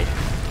today.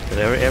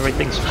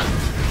 Everything's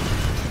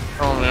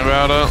Tell me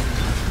about it.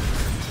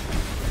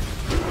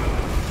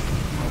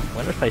 I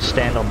wonder if I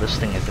stand on this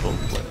thing if it'll...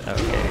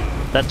 Okay.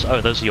 That's...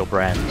 Oh, those are your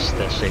brands.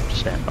 They're safe to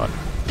stand on.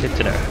 Good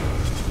to know.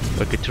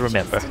 But good to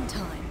remember. Just in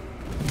time.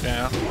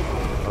 Yeah.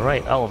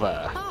 Alright,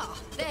 Alva. Ah,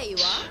 there you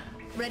are.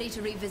 Ready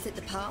to revisit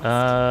the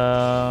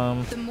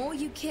past? The The more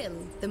you kill,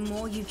 the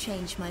more you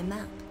change my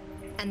map.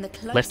 And the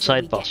closer left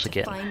side we boss get to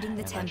again. finding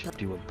the And I temple. should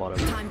do a bottom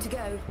Time to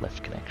go.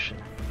 left connection.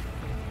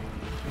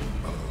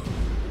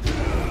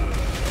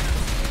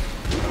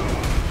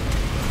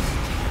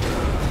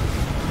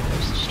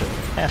 There's the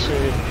stone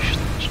passage.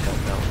 Just got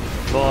out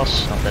with the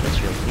boss. Not that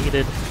it's really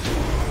needed.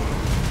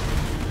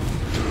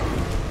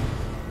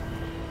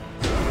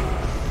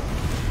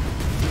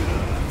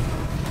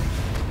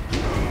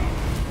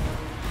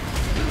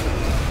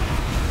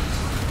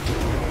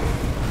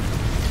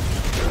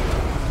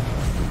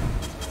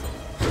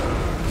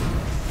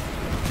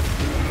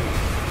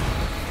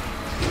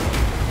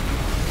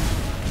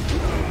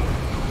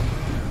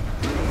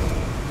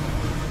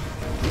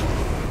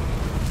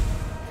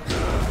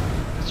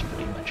 That's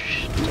pretty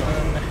much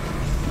done.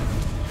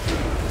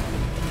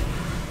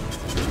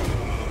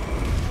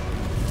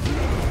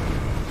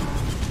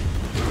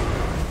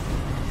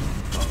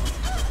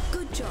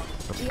 Good job.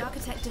 The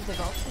architect of the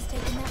vault has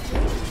taken that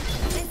route.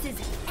 This is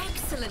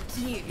excellent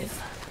news.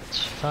 That's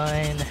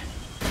fine.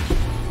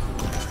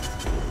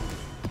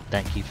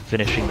 Thank you for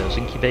finishing those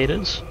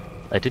incubators.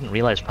 I didn't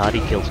realize party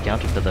kills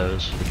counted for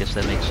those. I guess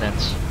that makes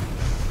sense.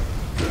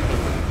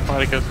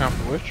 Party goes down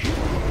for which?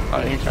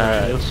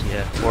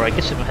 Yeah. Or I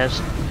guess it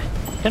has...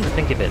 Come to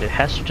think of it, it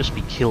has to just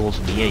be kills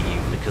near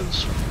you,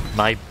 because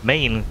my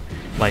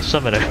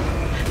summoner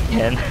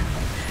can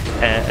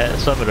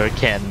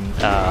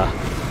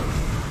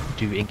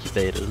do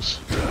incubators.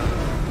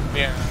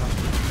 Yeah.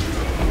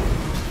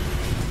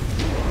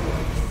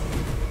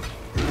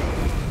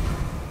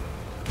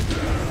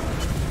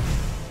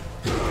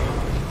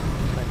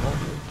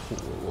 Primordial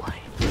pool.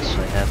 Yes,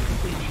 I have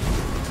completed.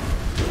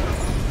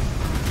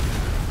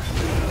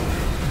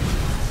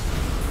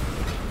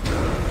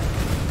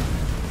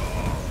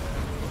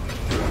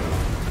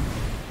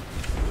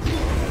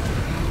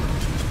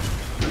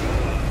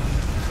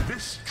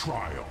 This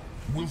trial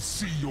will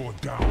see your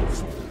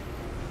downfall.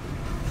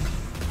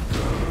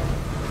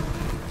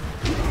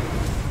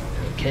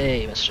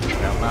 Okay, Mr.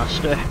 Trail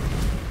Master.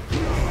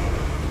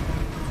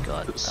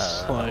 got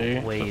It's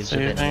like, waves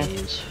let's of see,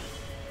 enemies.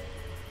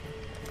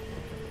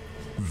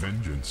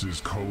 Vengeance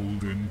is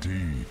cold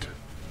indeed.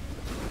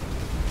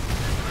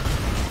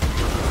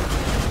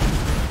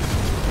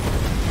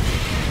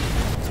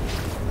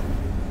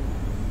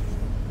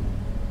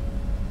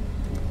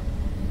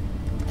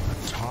 The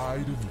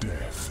tide of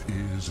death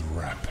is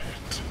rapid.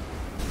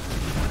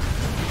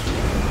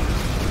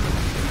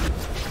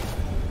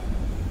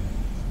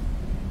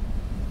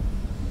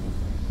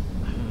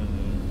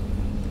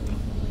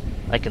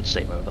 I can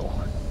stay mobile.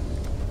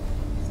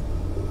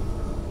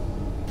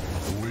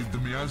 Avoid the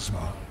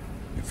miasma,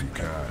 if you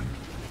can.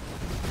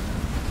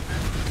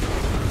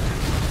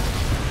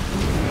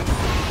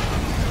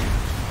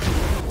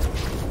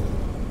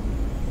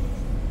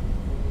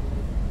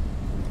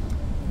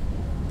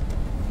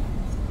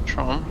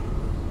 Tron.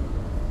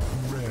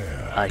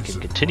 Rare I is can the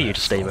continue to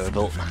breath stay of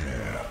mobile. living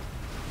air.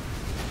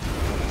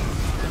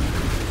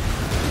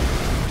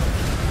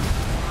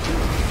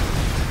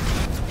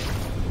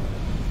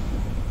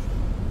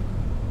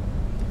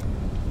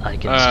 I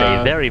can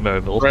stay very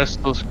mobile.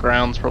 Restless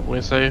Ground's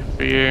probably safe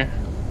for you. It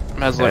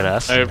has Fair like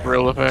enough. no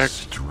real effect.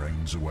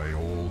 Strains away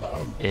all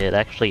hope. It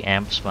actually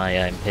amps my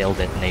impale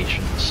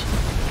detonations.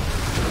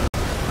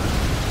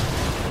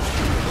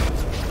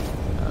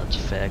 That's a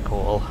fair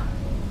call.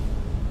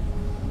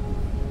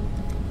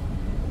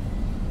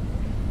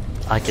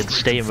 I can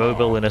stay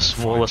mobile in a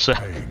smaller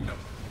circle. Pain.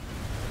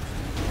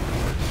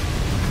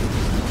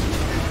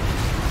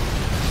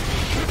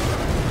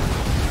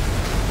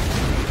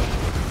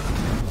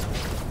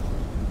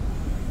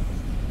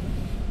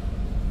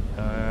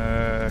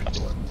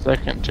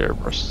 Second tier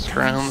versus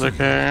Ground's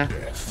okay.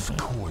 Death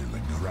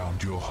coiling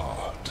around your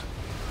heart.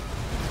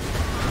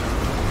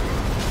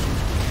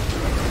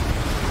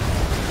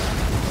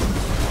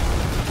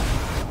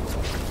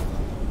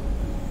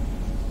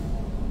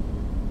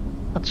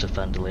 That's a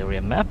fun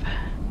delirium map.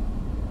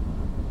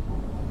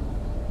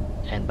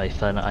 And by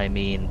fun I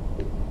mean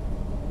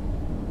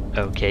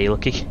okay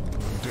looking.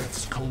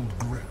 Death's cold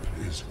grip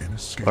is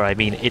inescapable. Or I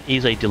mean it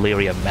is a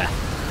delirium map.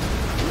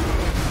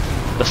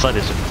 The sun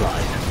is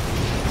implied.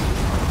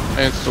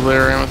 It's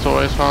Delirium, it's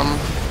always fun.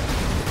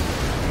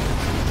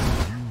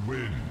 You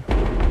win.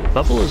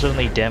 Bubble is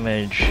only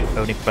damage,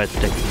 only provides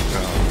protection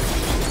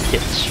from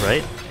hits,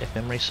 right? If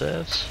memory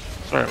serves.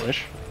 Sorry,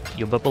 Wish.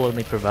 Your bubble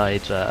only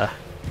provides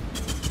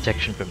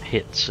protection from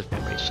hits, if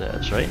memory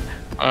serves, right?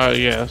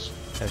 Yes.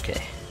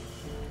 Okay.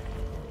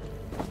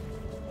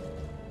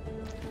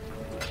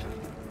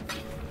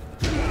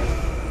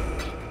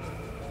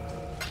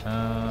 Do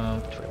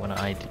I want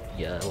to ID?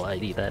 Yeah, I'll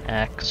ID that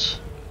axe.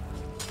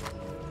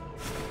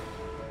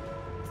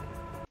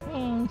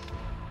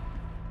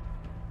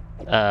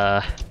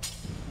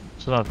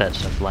 Some of that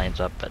stuff lines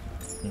up, but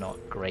not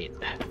great.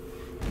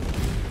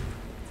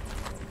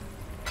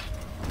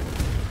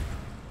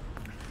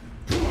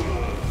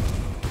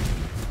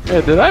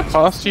 Yeah, did I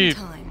pass you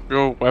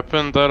your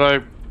weapon that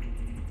I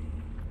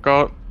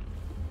got?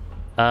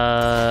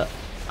 I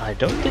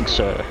don't think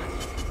so.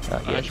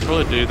 I should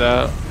probably do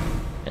that.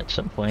 At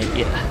some point,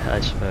 yeah, I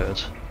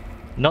suppose.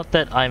 Not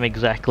that I'm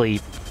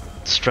exactly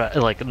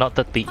not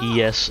that the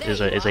ES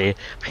is a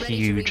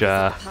huge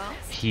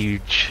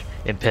huge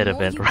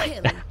impediment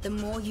right now.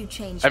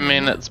 I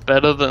mean, it's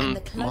better than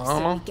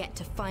Lama.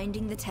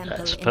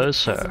 I suppose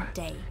so.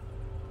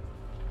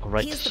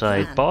 Right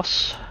side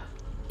boss.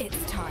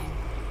 It's time.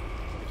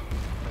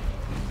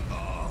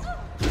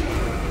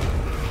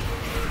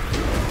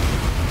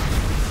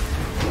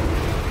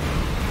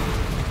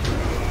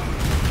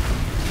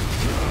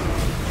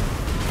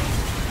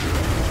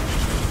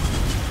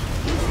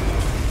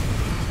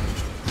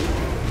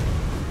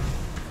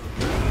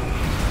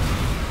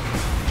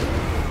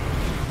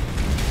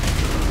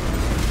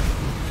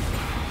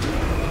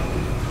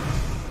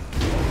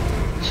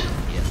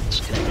 Yeah, this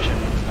connection.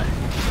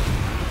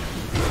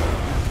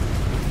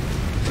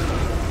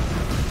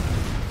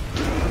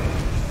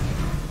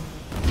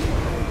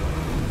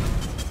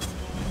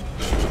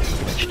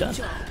 Damage done.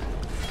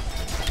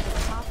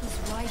 Papa's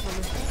rival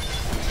is there.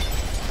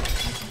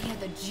 I can hear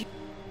the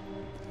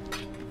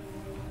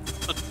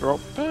A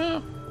drop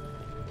bear?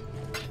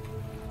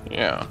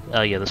 Yeah.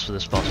 Oh yeah, this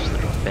boss is the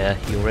drop bear.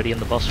 You already in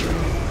the boss room?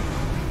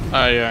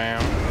 Oh yeah, I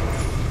am.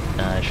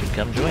 I should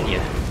come join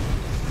you.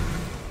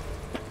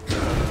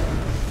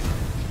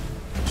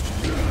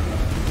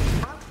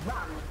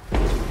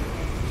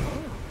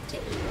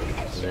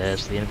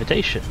 There's the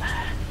invitation.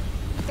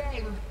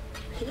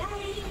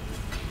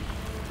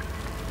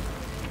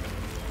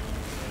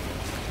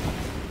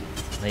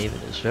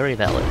 Maven is very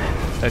valid.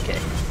 Okay.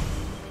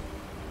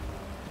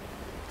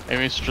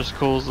 Maybe it's just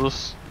calls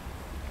this.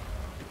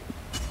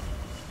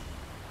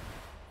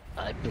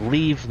 I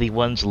believe the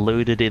ones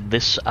loaded in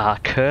this are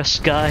Curse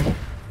Guy,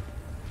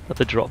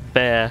 the Drop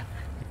Bear,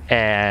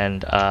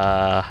 and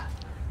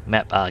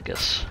Map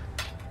Argus.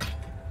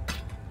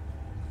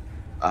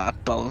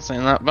 Doesn't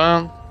seem that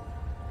bad.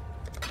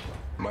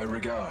 My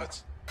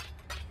regards.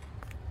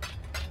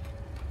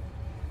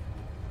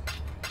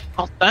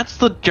 Oh, that's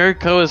the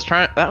joke I was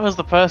trying. That was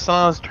the person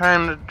I was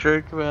trying to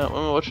joke about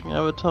when we were watching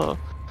Avatar.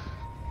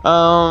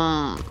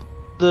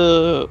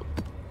 The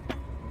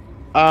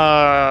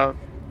the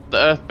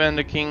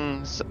Earthbender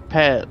King's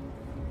pet.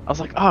 I was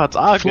like, oh, it's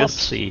Argus.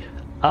 Flopsy.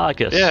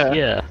 Argus. Yeah.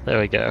 Yeah, there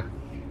we go.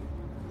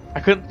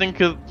 I couldn't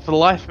think of, for the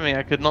life of me,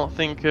 I could not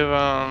think of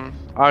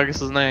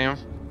Argus's name.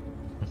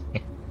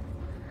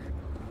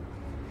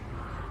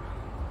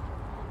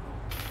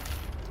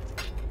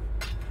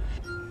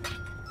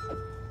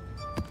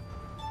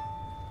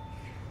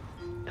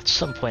 At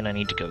some point I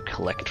need to go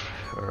collect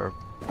or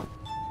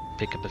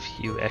pick up a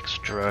few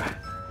extra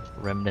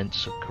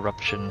remnants of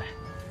corruption.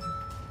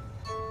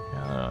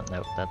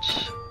 No,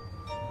 that's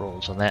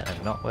rolls on that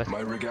and not worth My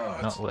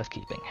regards. not worth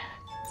keeping.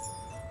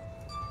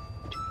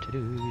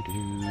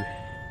 Doo-doo-doo-doo.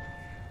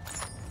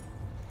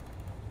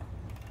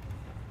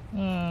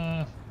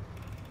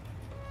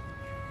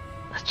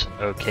 That's an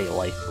okay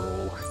life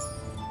roll.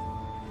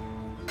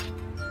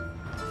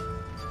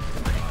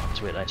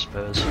 That's weird, I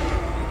suppose.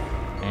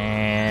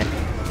 And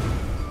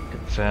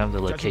confirm the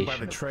Judging by location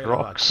the of trail of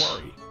our rocks.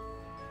 quarry,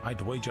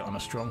 I'd wager on a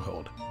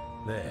stronghold.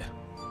 There,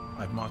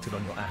 I've marked it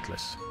on your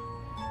atlas.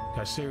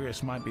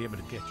 Caesarius might be able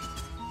to get you.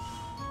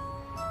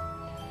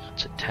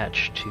 It's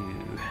attached to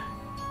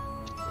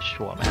the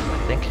shore map, I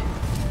think.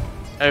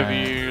 Have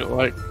you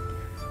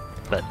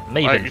But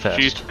Maven like first.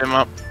 juiced him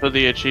up for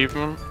the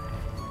achievement?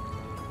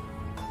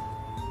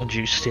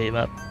 Juiced him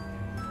up.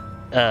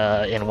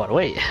 In what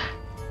way?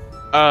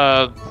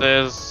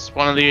 There's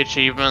one of the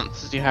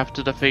achievements is you have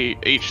to defeat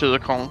each of the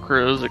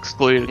conquerors,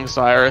 excluding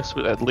Cyrus,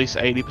 with at least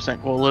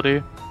 80%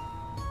 quality.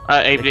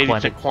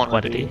 80%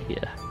 quantity.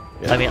 Yeah.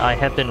 I mean, I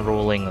have been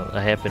rolling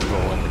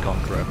the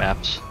Conqueror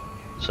maps,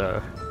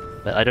 so,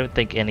 but I don't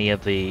think any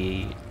of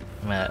the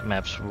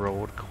maps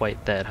rolled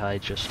quite that high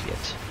just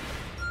yet.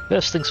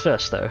 First things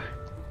first, though.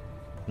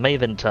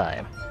 Maven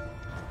time.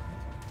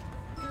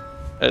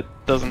 It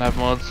doesn't have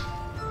mods.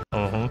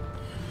 Mm-hmm.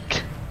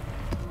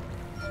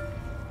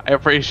 I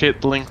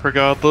appreciate the link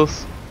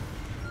regardless.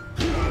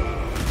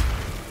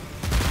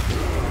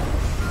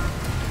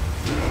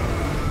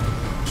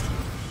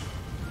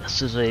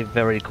 This is a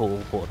very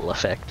cool portal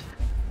effect.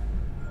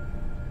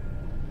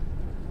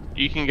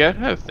 You can get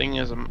her thing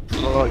as a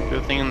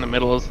the thing in the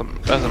middle as a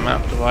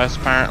map device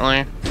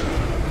apparently.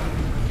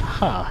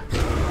 Huh.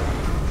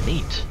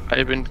 Neat.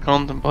 I've been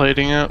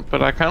contemplating it,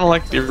 but I kind of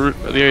like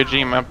the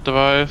OG map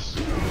device.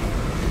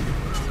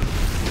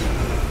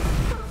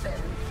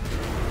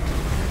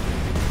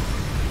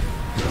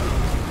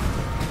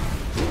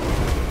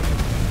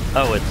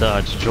 Oh,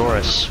 it's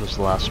Joris was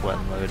the last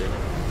one loaded.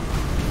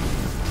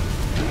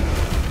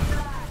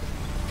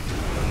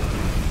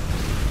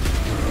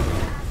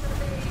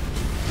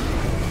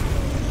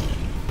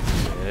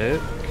 Oh,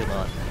 come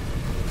on.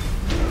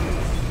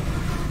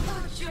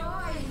 Oh,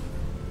 joy!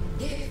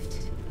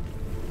 Gift!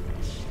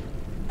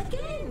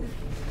 Again!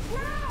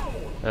 Now!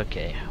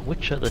 Okay,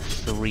 which are the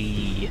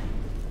 3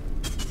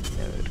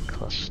 node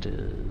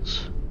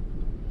clusters?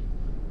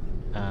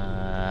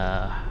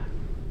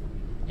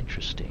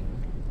 Interesting.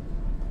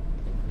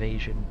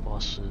 Invasion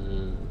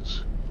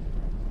bosses.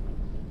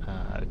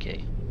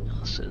 Okay,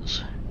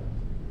 classes.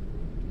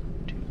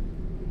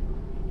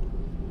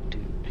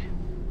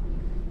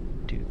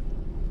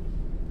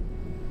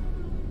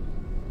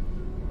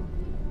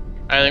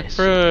 I think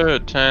for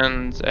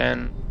turns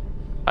and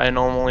I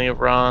normally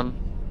run.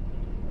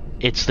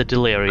 It's the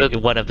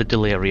delirium, one of the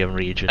delirium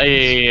regions.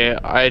 Yeah.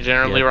 I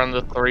generally run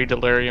the 3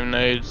 delirium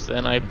nodes,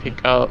 then I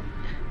pick up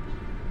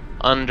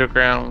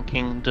Underground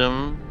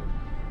Kingdom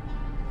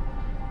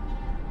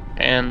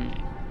and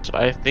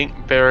I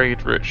think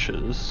Buried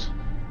Riches.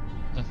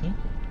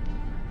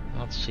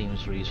 That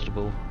seems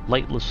reasonable.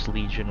 Lightless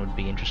Legion would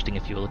be interesting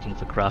if you were looking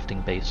for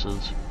crafting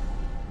bases.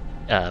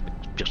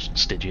 Just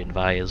Stygian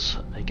Vias,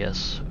 I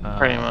guess.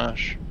 Pretty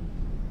much.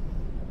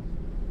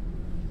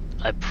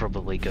 I'd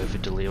probably go for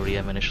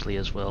Delirium initially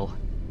as well,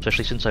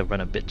 especially since I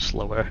run a bit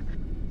slower.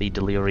 The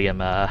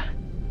Delirium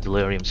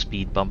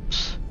speed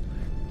bumps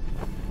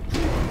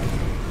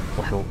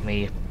will help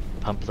me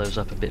pump those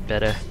up a bit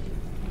better.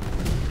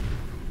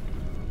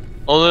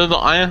 Although the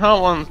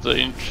Ironheart ones are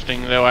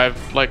interesting, though.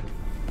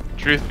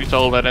 Truth be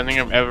told, I don't think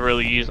I've ever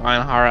really used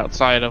Ironheart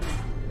outside of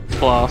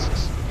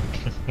flasks.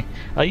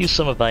 I use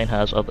some of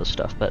Ironheart's other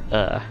stuff, but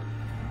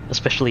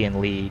especially in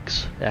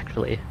leagues,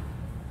 actually.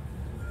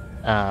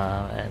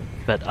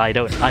 But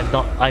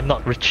I'm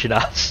not rich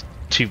enough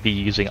to be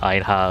using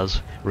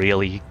Ironheart's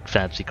really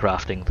fancy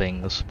crafting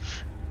things.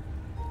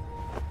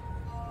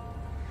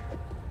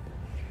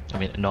 I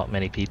mean, not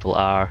many people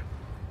are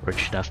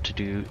rich enough to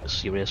do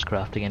serious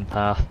crafting in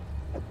Path.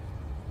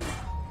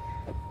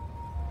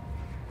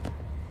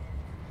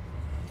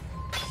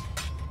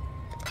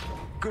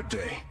 Good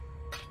day.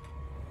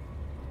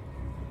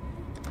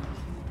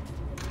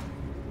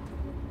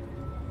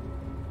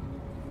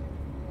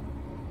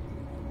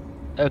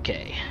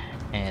 Okay,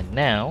 and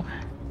now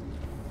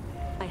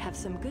I have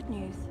some good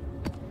news.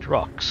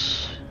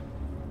 Drox.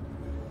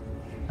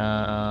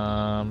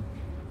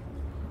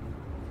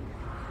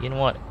 You know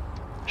what?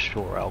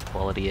 Sure, I'll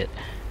quality it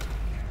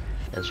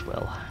as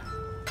well.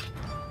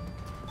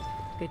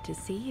 Good to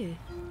see you.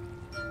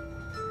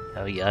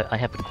 Oh yeah, I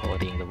have been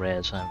qualitying the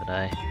rares, haven't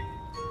I?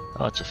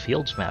 Oh, it's a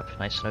fields map,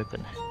 nice and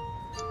open.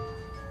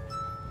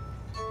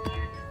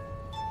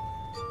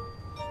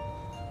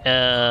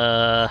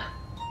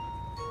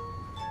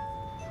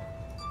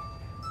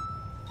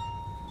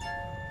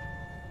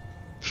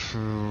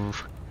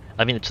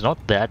 I mean, it's not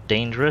that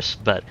dangerous,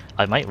 but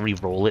I might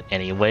re-roll it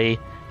anyway,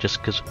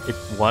 just because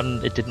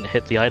one, it didn't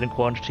hit the item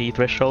quantity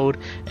threshold,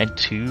 and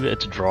two,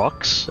 it's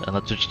Drox, and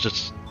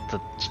that's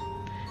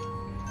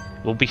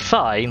will be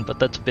fine, but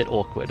that's a bit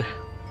awkward.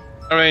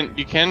 I mean,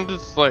 you can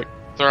just like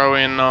throw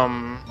in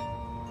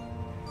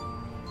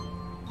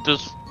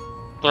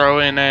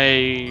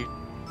a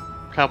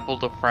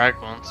couple of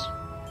fragments.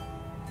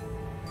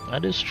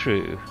 That is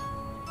true.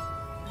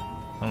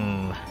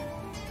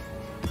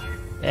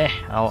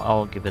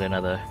 I'll give it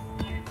another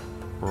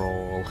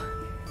roll.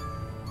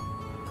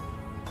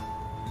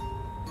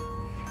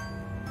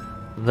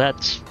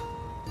 That's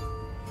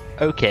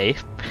okay.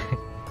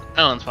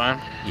 That one's fine.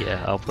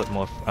 Yeah, I'll put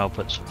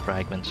some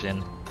fragments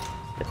in.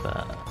 If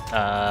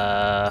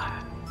I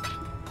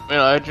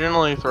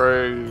generally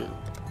throw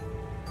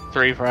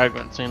 3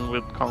 fragments in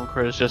with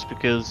Conquerors just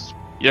because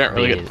you don't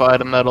really get to fight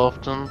them that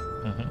often.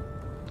 Mm-hmm.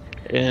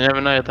 And you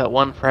never know if that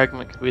one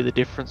fragment could be the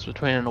difference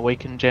between an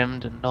awakened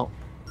gemmed and not.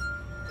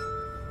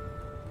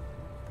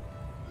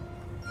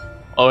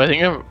 Oh, I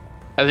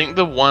think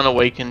the one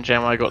awakened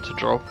gem I got to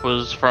drop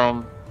was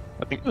from,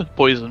 I think it was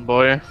Poison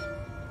Boy.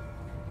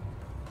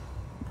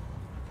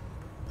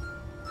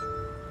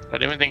 I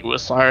don't even think it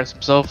was Cyrus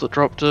himself that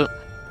dropped it.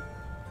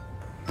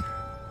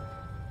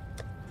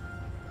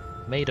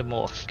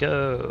 Metamorph,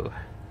 go!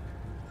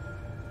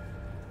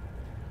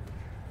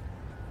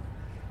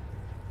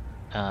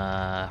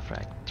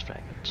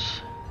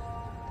 Fragments.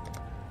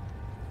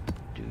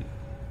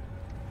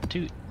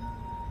 Dude.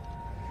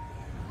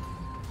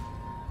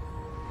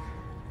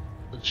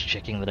 Just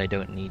checking that I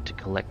don't need to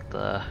collect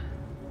the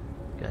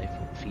guy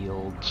from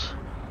Fields.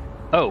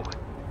 Oh!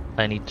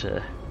 I need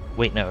to...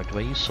 Wait, no, do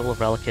I use Soul of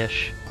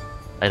Ralakesh?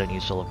 I don't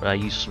use Soul of... I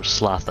use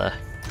Slatha.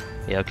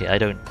 Yeah, okay, I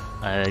don't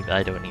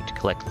need to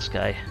collect this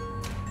guy.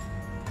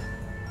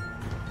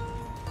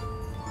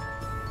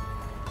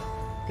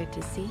 Good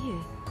to see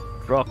you.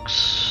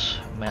 Rocks,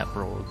 map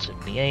roll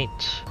 78.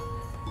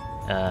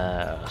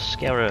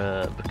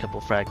 Scarab, a couple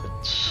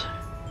fragments.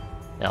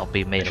 I'll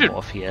be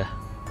Metamorph here.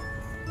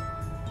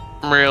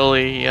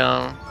 Really,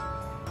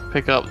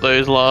 pick up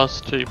those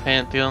last 2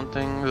 Pantheon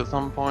things at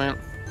some point.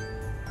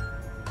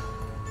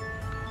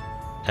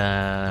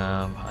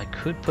 I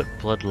could put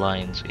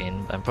Bloodlines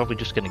in. I'm probably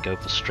just going to go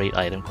for straight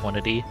item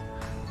quantity.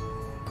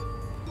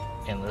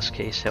 In this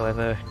case,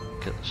 however,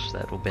 because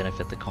that will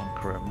benefit the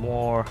Conqueror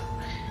more.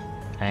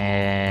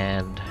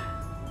 And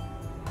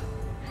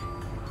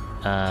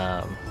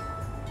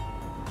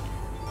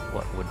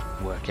what would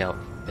work out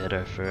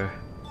better for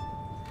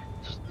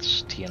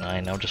this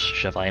T9? I'll just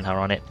shove Einhar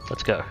on it.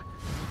 Let's go.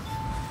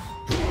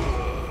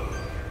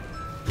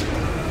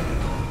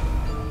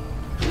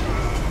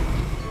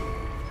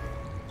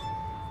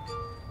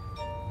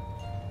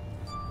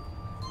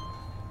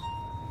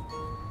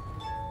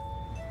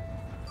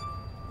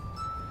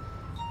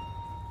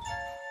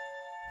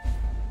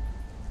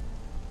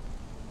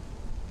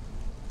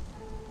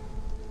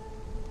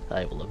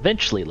 I will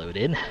eventually load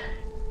in.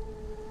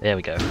 There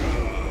we go. I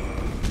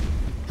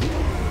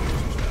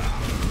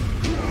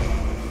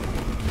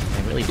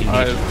really do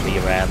need to be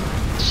around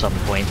at some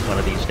point one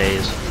of these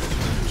days.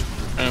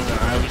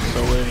 I was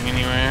still loading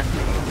anyway.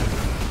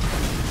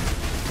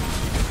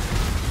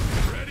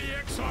 Ready,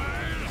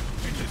 exile?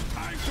 It is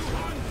time to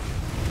hunt.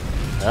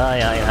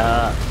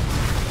 Aye.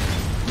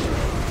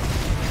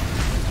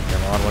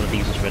 Come on, one of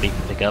these is ready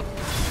to pick up.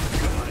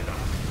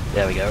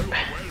 There we go.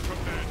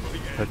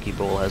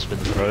 Pokeball has been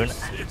thrown.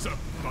 It's a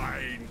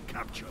fine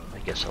capture. I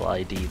guess I'll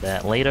ID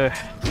that later.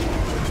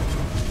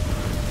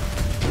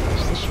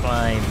 Is this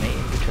my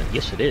main return?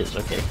 Yes, it is.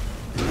 Okay.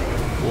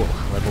 Cool.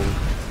 Level.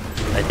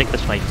 I think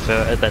that's my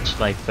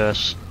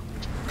first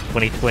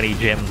 2020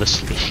 gem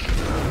this week.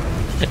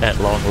 At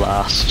long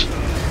last.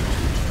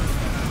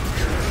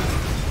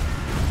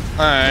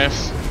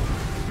 Nice.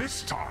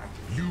 This time,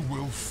 you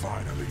will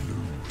finally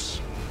lose.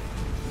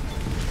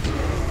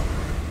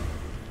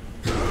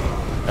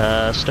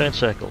 Stone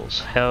Circles.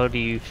 How do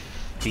you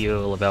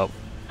feel about...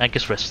 I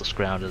guess Restless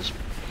Ground is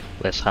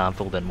less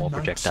harmful than more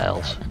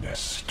projectiles.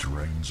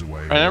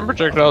 And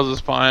projectiles is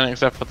fine,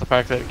 except for the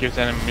fact that it gives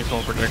enemies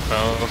more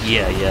projectiles.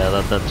 Yeah,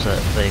 that's a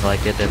thing.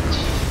 Like it's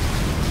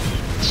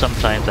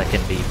sometimes that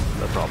can be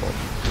a problem.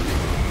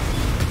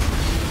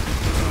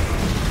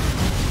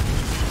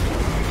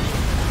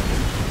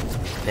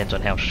 Depends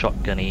on how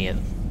shotgunny it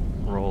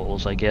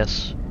rolls, I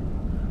guess.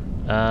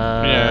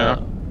 Yeah.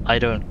 I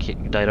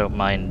don't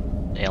mind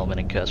Ailment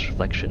and Curse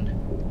Reflection.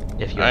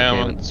 If you're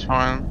Ailment's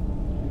fine.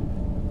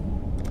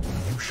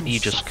 You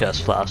just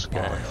Curse Flask,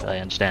 if I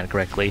understand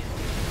correctly.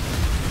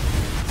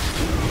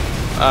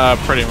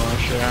 Pretty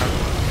much, yeah.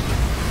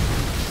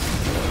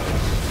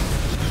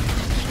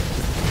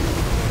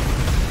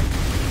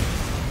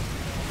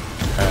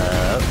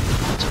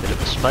 bit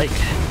of a spike.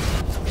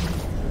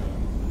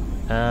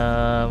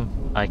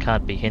 I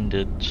can't be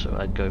hindered, so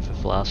I'd go for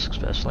flasks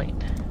personally.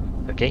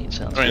 Okay,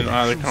 sounds I mean, good.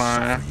 either can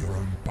I. Your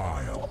own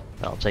bile.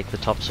 I'll take the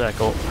top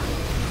circle.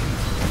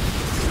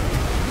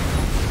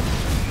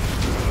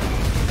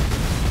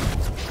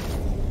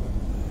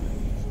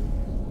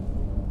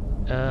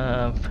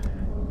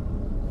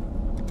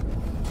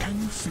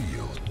 Can you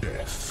feel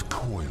death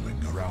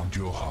coiling around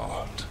your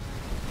heart?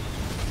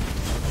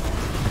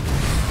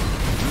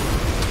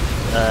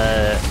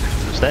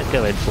 Who's that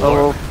going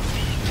for?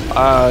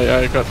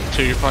 Oh, I got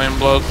 2 flame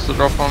bloods to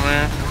drop on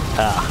me.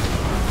 Ah,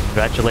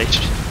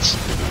 congratulations.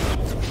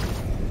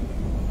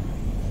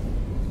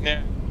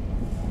 Yeah.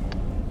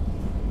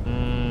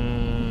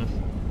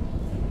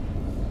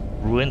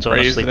 Ruin's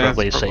honestly Residence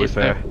probably probably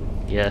safer.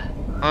 Yeah.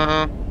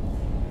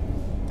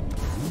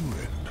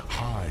 Ruin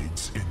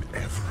hides in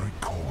every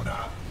corner.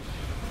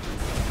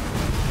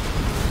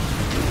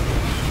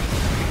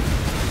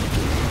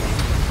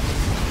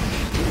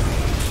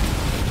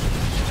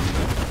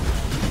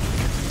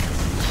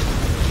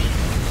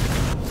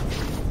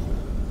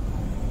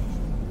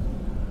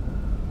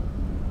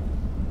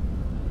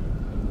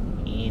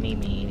 Eeny,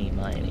 meeny,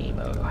 miny,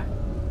 mo.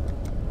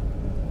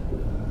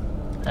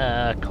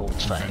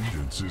 Cold's fine.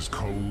 Vengeance is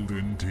cold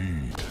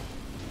indeed.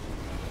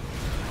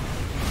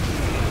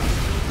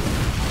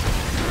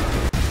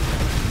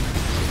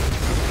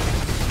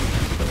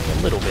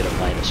 A little bit of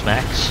minus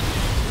max.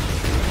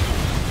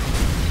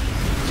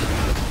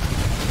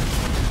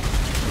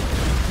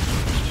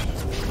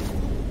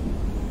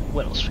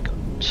 What else we got?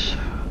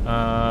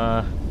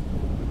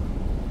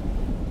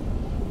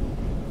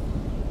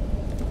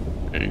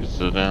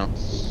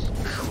 Residence.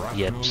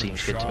 Yep,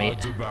 seems good to me.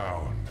 Shards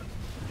abound.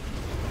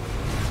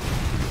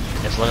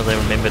 As long as I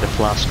remember to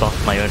flask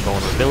off my own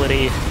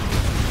vulnerability.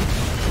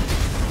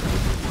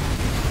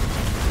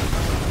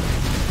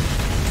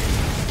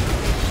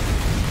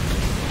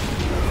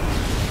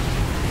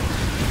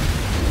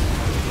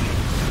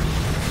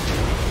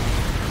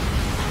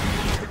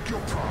 Take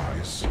your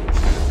prize.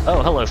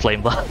 Oh, hello,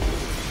 Flameblood.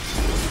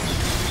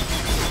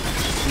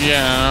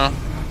 Yeah.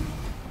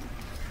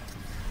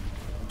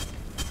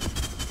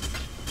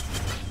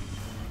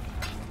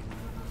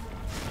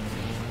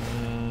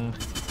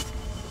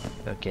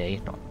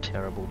 Okay, not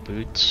terrible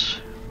boots.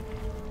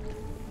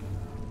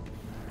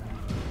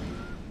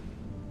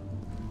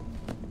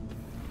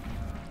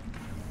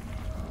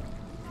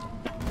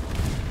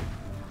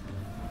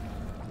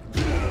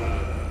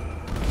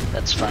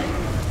 That's fine.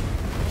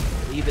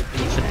 Leave it be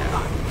for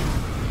now.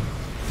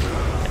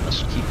 I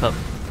must keep up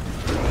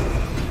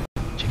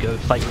to go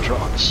fight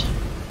Drox.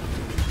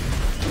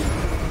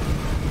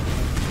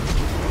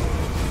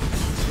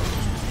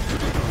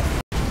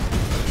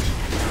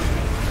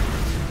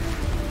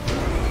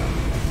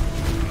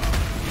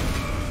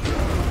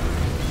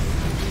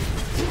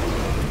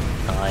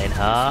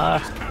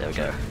 There we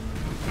go.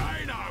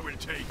 I will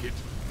take it.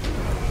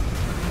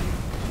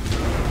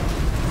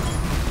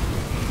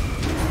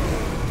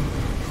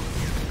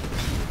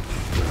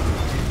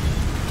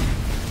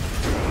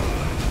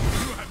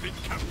 You have been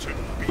captured,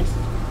 beast.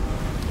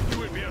 You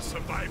will be a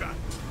survivor,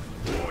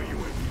 or you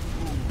will be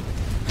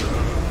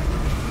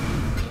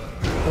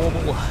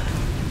Horrible.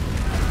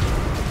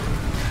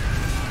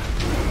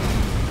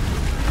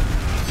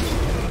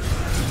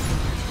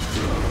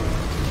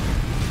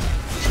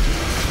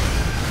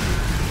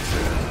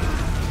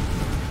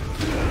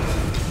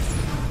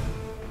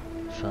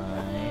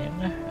 Fine.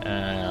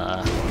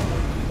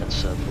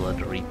 That's a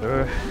Blood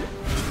Reaper.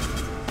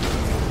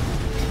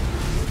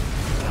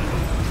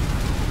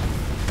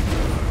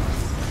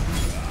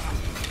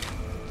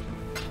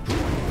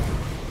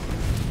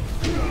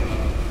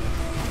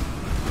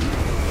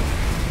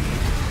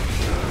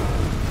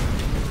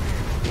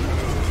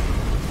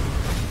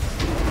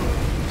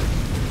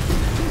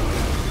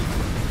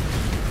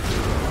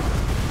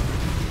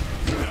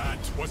 That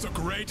was a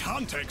great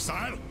hunt,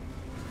 Exile.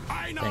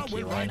 I now Thank will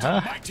you, write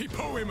Einhar. a mighty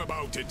poem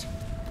about it.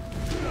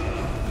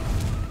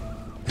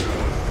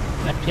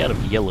 I'm actually out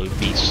of yellow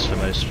beasts for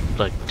most,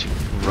 like, to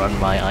run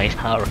my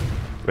Einhar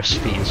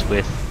recipes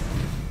with.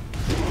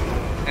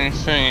 I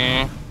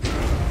see.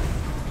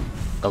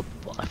 Well,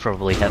 I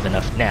probably have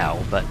enough now,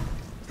 but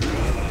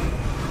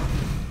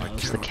that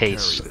was the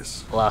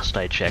case last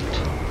I checked.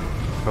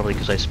 Probably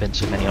because I spent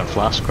so many on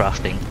flask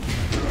crafting.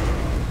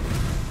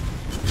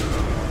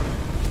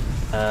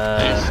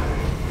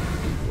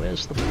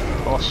 Where's the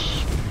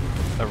boss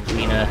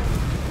arena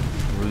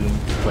room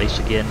place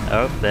again?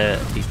 Oh, there.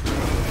 He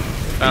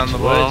Down the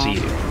towards bottom.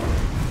 you.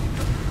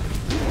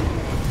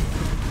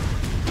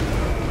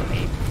 Let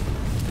me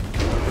go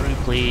through,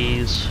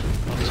 please.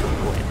 What's the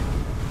point?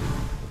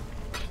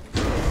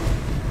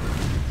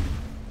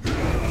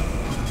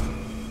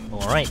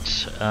 Alright,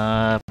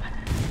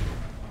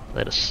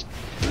 let us...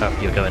 Oh,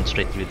 you're going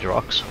straight through the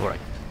rocks? Alright.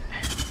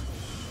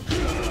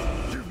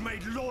 You've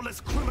made lawless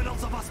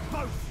criminals of us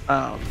both.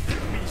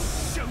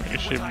 You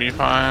should be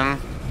fine.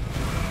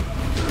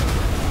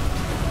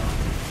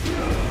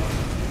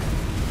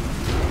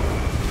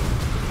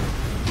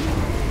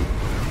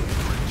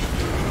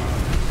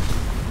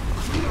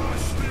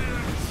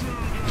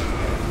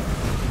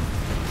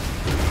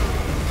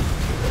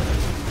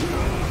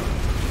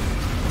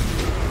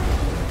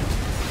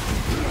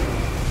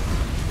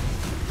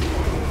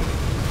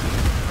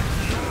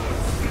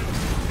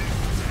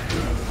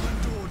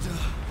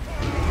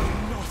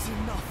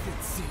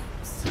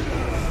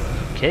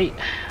 Okay.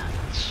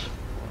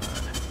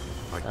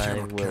 I I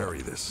cannot will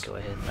carry this. go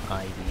ahead and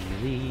ID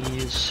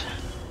these.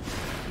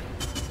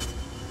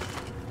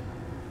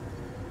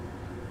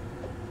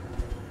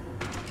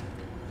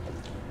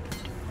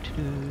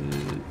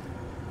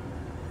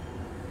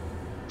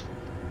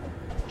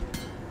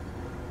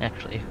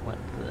 Actually, what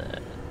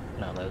the...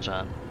 No, those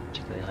aren't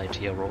particularly high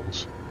tier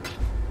rolls.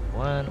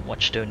 One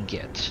Watchstone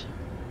get.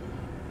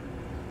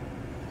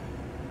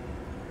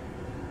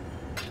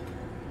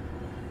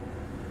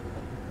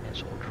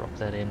 So we'll drop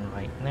that in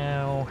right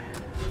now.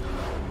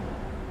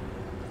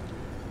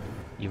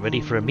 You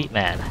ready for a meat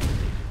man?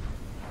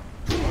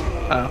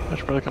 Oh, I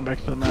should probably come back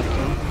to the map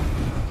then.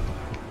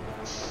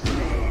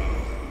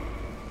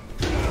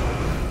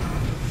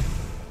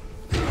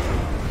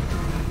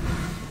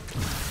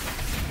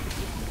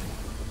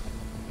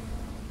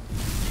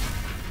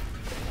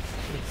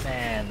 Meat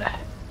man.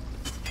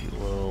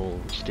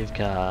 Jewels, div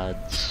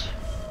cards.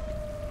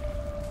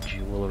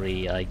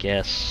 Jewelry, I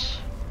guess.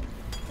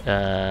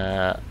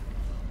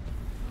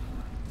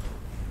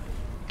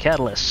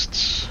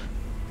 Catalysts.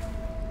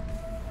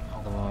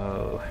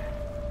 Although,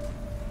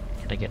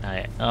 can I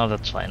get oh,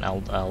 that's fine.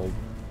 I'll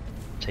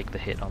take the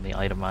hit on the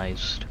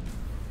itemized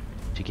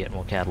to get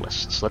more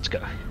catalysts. Let's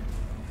go.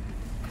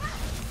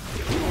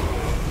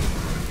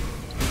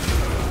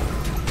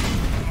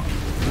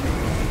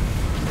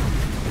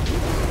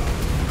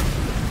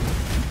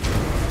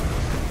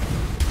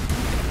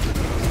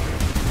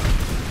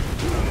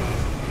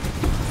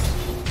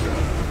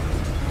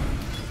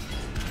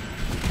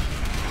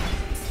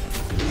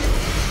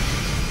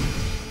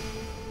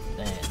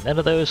 None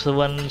of those are the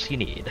ones you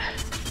need.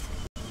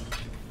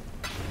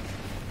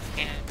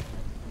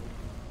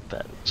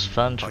 But it's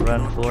fun to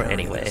run for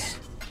anyway.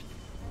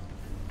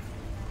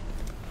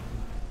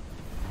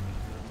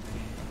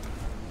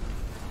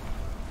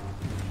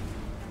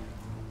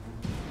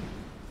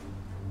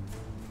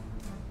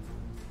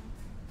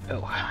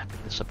 Oh, I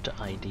put this up to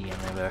ID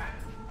and never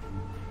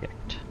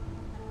checked.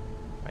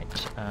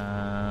 Right,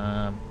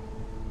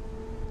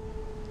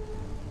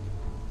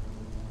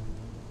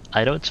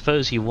 I don't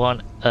suppose you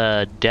want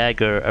a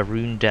dagger, a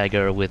rune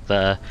dagger with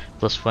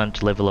 +1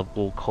 to level up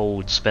all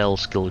cold spell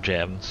skill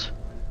gems.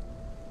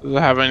 Does it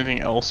have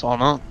anything else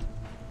on it?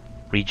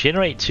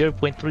 Regenerate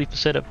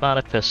 0.3% of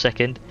mana per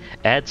second,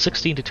 add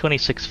 16 to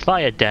 26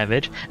 fire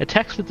damage,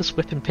 attacks with this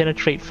weapon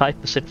penetrate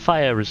 5%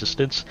 fire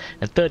resistance,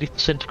 and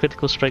 30%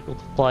 critical strike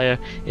multiplier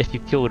if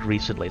you killed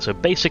recently, so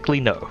basically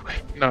no.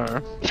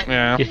 No.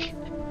 Yeah.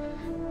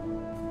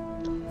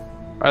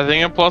 I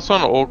think a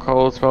 +1 all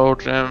cold spell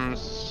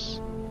gems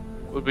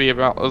would be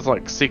about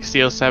like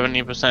 60 or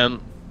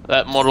 70%.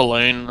 That mod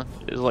alone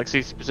is like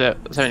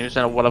 60%,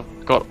 70% of what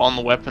I've got on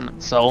the weapon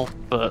itself,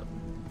 but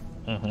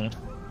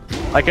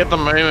like at the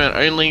moment,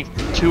 only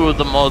 2 of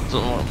the mods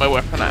on my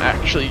weapon are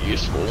actually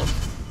useful.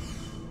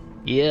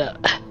 Yeah.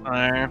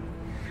 So,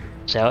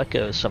 That's how it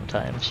goes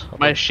sometimes.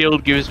 my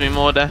shield gives me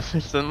more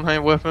damage than my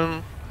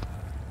weapon.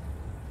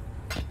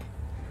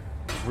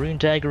 Rune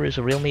dagger is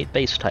a real neat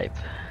base type.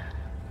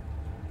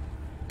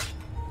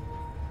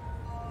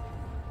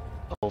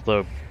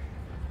 Although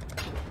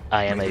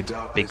I am a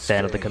big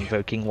fan of the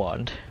Convoking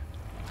Wand.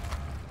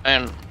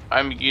 And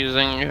I'm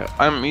using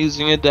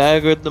a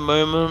dagger at the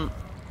moment.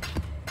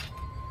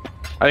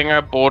 I think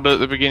I bought it at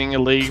the beginning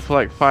of League for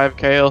like 5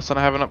 chaos and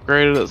I haven't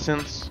upgraded it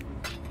since.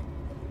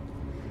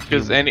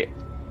 Because the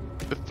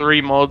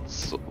 3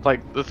 mods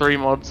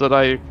that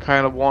I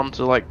kind of want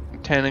are like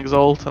 10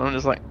 exalt and I'm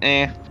just like,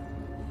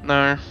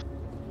 no.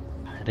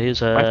 It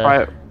is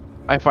my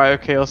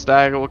 5 chaos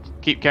dagger will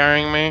keep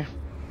carrying me.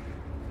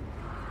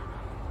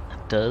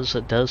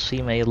 It does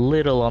seem a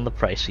little on the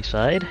pricey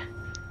side.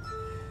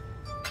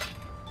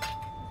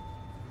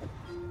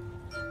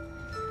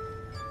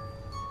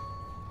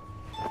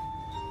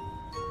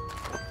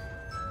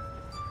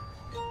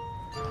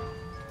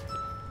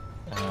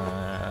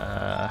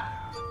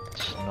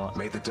 It's not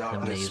May the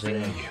darkness spare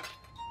amazing. you.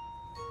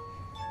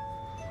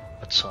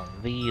 What's on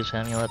these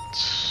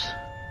amulets?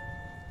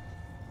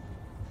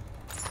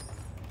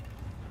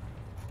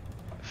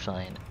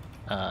 Fine.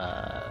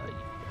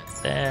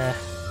 There.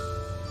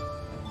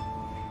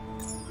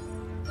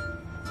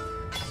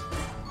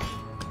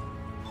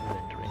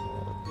 Rendering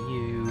all of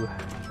you.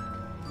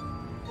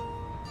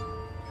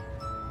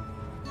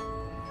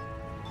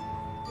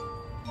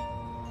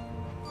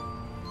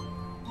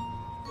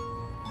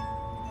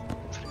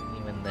 Putting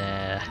you in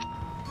there.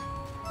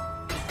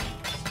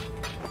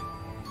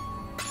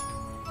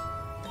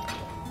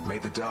 May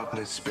the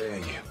darkness spare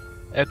you.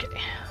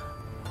 Okay.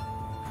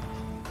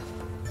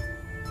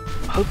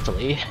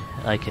 Hopefully,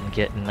 I can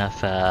get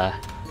enough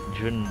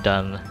Jun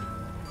done.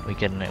 We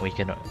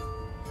can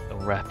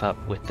wrap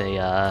up with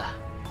a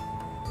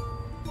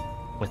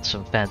with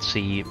some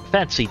fancy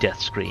death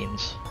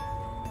screens.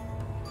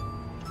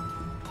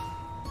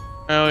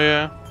 Hell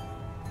yeah.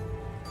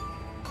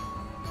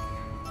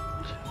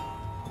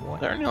 What?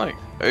 There are only like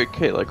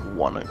okay, like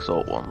 1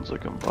 exalt ones I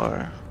can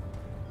buy.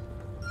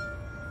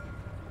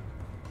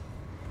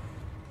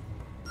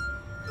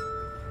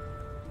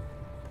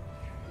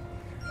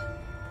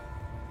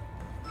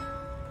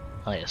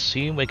 I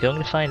assume we're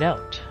going to find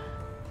out.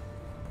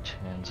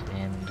 Turns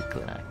End,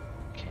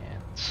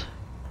 Glenacans.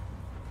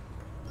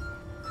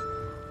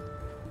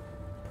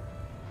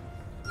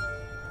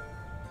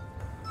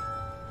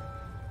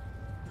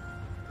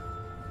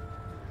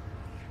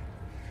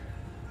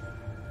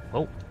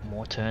 Oh,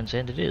 more Turns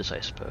End it is,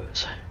 I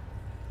suppose.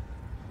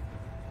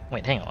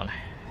 Wait, hang on.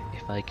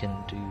 If I can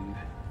do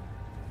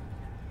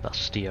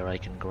Bustier, I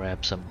can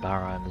grab some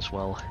Baron as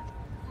well.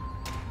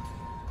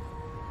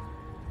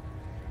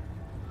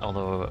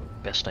 Although,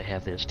 best I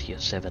have is tier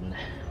 7.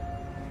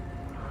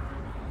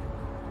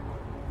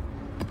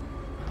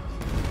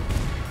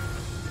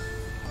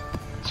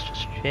 Let's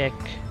just check.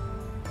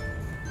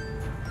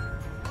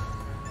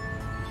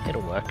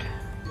 It'll work.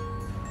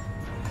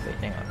 Wait,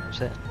 hang on, is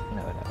that?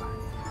 No.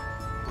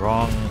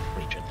 Wrong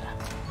region.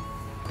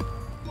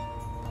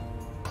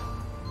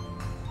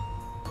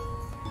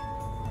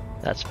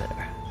 That's better.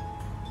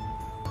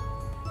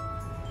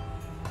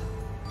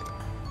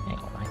 Hang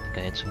on, I think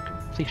I had some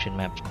completion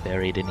maps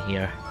buried in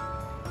here.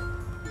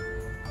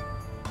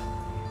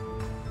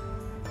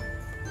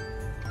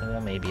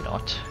 Or maybe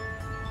not.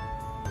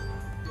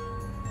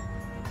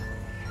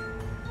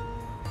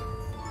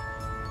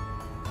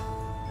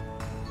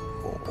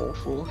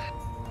 Awful.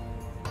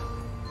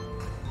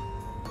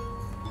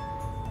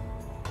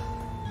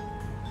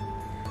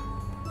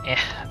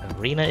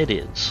 Arena it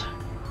is.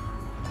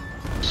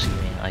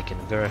 Assuming I can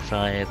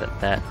verify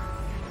that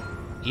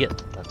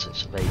yep, that's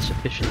a very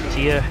sufficient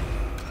tier.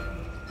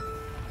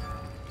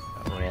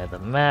 Rare the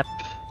map.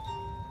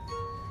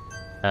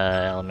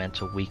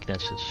 Elemental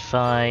weakness is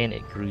fine,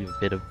 it grew a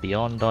bit of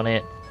beyond on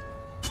it.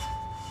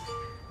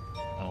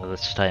 Well,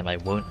 this time I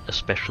won't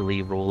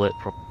especially roll it,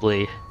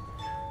 probably.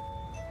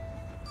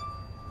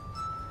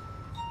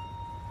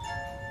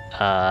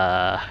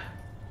 I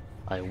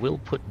will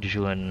put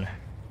Jun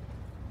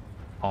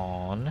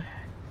on,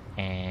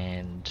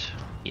 and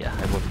yeah,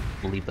 I will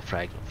leave the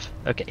fragment.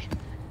 Okay,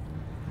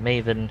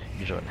 Maven,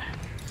 Jun.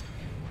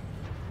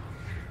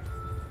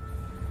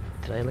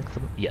 Did I link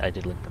them? Yeah, I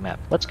did link the map.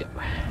 Let's go.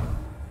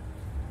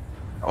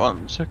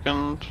 1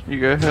 second, you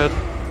go ahead.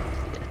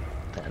 Yeah,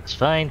 that's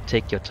fine.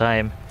 Take your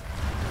time.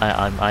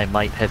 I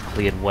might have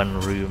cleared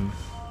one room.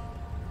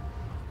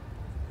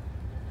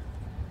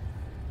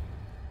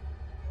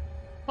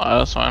 Oh,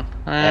 that's fine.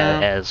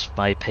 As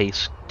my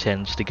pace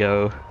tends to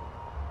go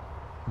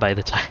by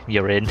the time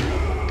you're in.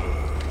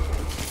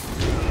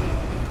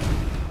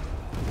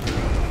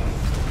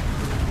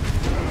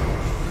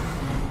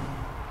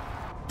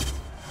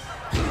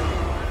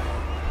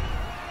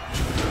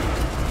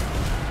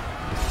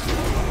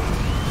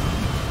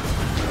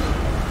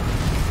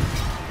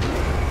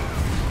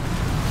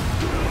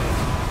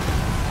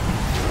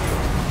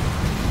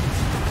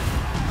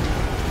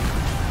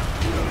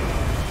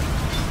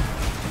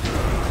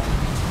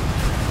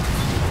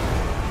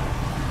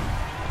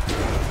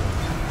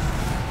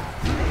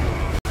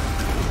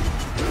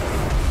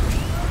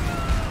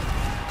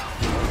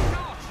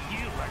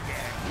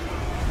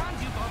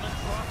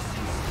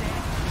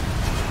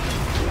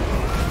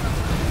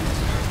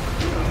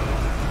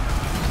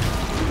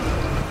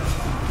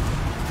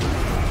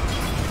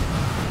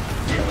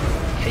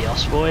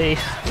 Boy.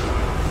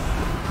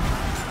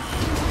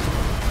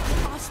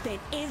 I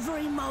spent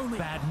every moment.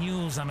 Bad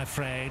news, I'm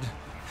afraid.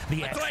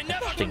 The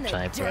Interesting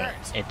time for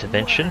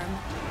intervention.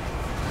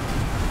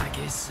 I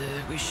guess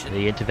we should.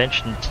 The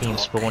intervention team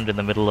spawned in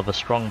the middle of a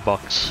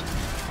strongbox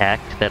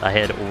act that I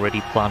had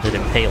already planted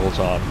impales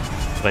on,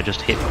 so I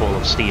just hit Call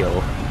of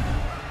Steel.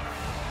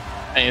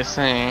 I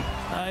see.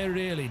 I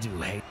really do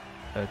hate.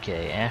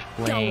 Okay,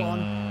 Go Ashling.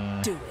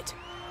 on, do it.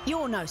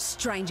 You're no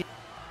stranger.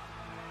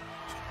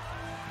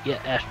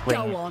 Yeah, Go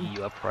Ashling, on.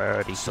 you are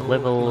priority So for it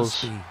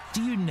levels. must be.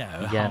 Do you know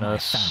how my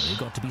Janus. family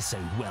got to be so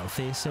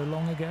wealthy so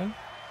long ago?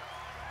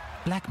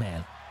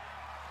 Blackmail.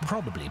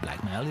 Probably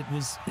blackmail. It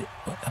was...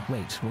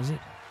 wait, was it?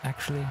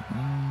 Actually,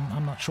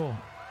 I'm not sure.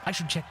 I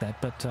should check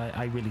that, but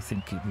I really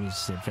think it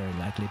was very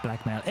likely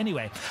blackmail.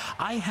 Anyway,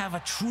 I have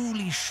a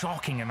truly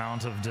shocking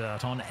amount of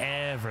dirt on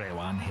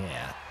everyone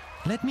here.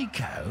 Let me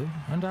go,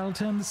 and I'll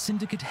turn the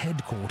Syndicate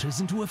headquarters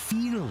into a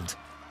field.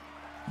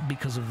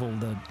 Because of all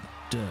the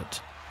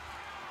dirt.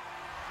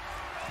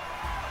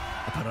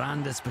 The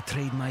Parandas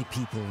betrayed my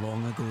people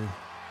long ago,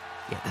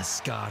 yet the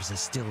scars are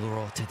still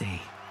raw today.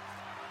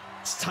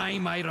 It's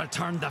time I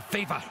returned the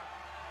favor.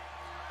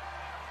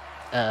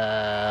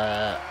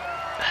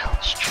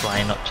 Let's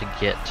try not to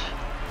get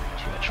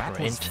too much That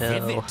for was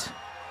intel. vivid.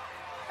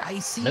 I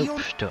see Nope, your...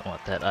 don't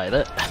want that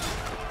either.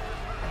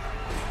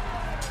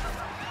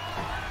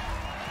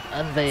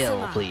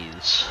 Unveil,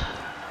 please.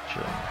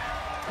 Sure.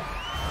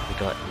 What we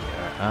got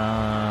here?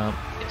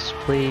 Yes,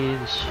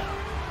 please.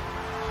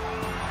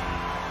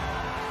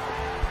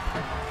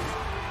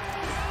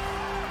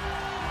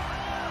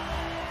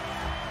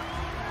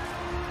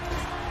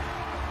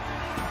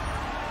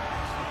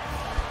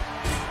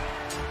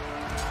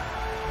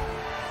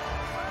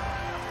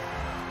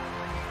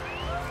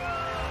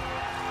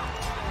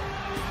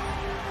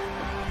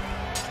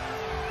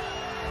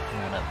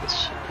 None of this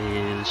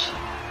is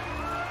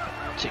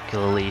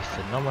particularly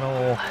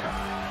phenomenal,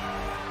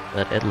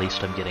 but at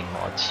least I'm getting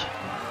mods.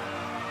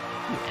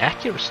 Ooh,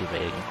 accuracy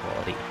rating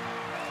quality.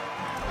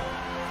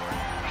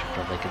 Should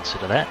probably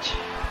consider that.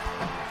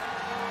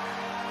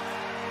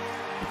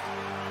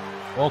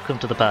 Welcome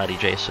to the party,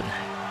 Jason.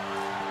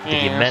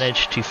 Did you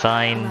manage to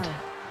find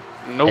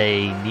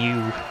a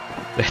new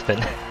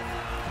weapon?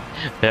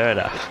 Fair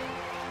enough.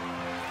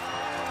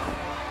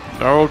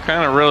 They're all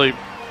kind of really...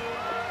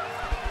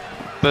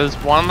 There's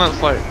one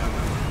that's like...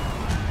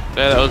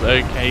 Yeah, that was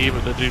okay,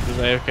 but the dude was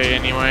AFK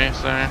anyway,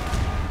 so...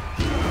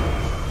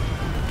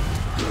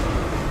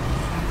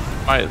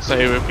 Might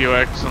save a few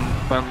X and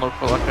then look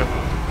for like a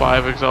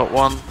 5 Exalt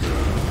one.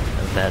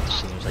 And that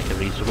seems like a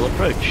reasonable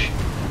approach.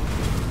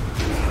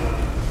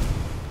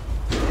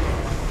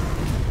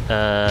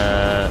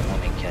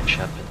 Let me catch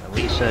up in the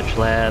research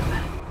lab.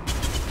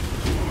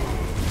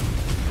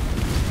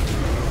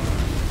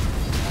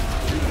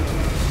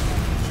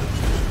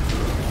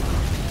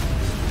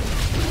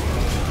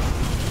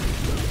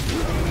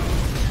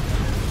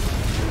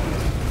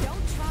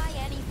 Don't try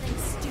anything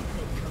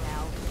stupid,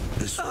 Corel.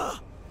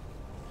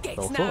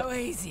 Gets no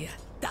easier,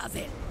 does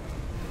it?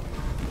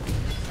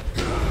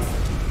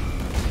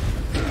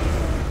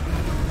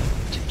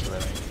 Particular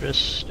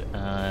interest.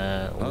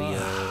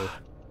 Leo.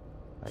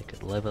 I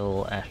could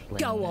level Ashling.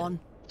 Go on.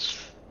 It's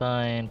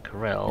fine.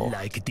 Corel.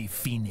 Like the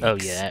phoenix. Oh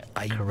yeah,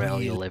 Corel,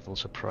 your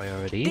level's a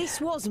priority. This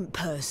wasn't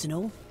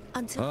personal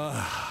until.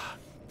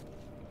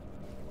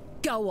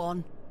 Go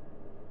on.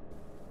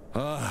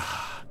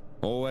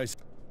 Always.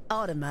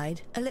 I'd have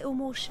made a little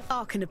more.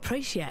 I can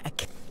appreciate a.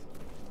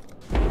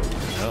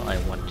 No, I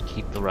want to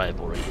keep the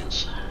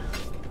rivalries.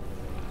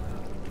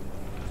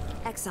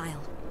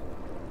 Exile.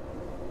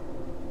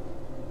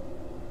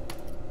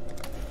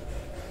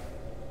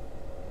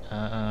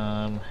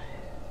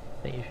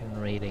 Evasion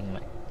rating.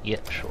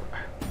 Yeah, sure.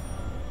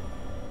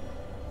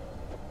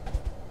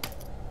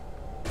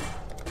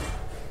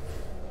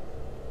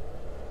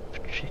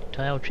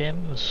 Projectile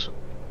gems.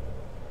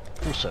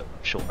 Also,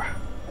 sure.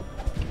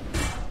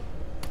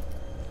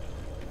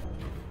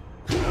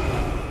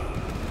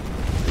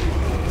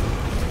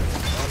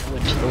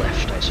 Onward to the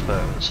left, I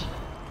suppose.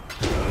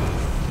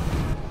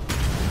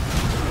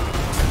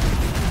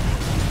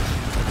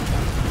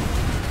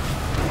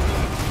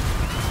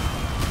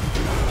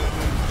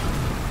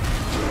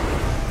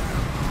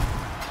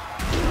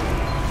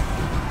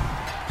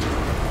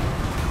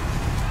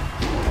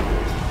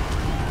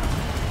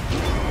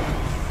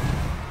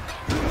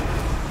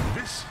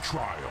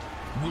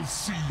 Will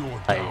see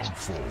your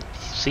downfall.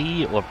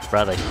 See, or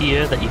rather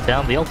hear, that you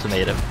found the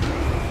ultimatum.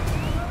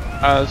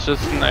 It's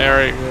just an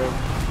area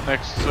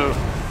next to it.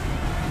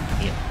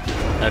 Yep.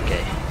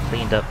 Okay.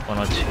 Cleaned up one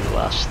or two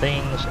last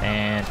things,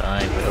 and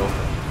I will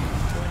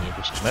join you in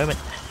just a moment.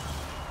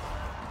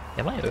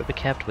 Am I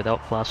overcapped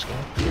without flasking?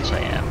 Yes, I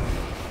am.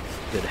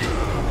 Good.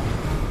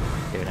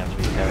 Don't have to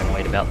be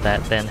paranoid about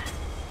that then.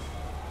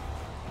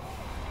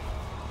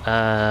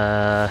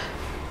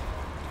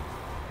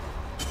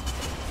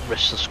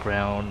 Restless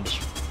ground,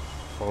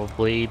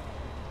 probably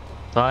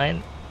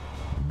fine.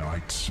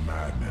 Night's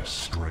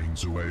madness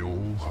drains away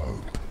all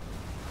hope.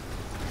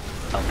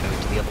 I'll go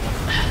to the other one.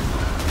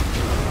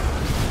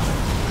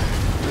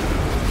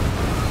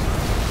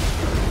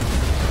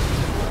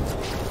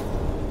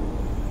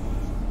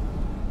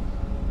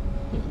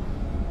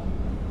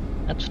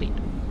 That's neat.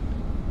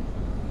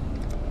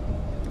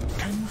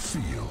 Can you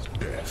feel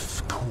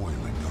death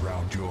coiling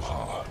around your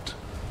heart?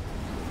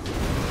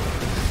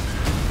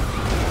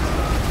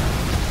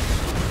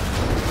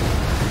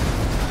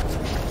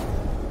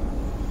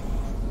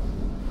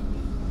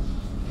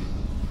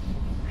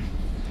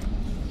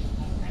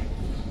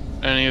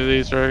 Any of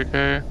these are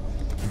okay?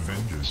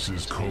 Vengeance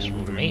is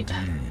cold meat.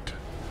 indeed.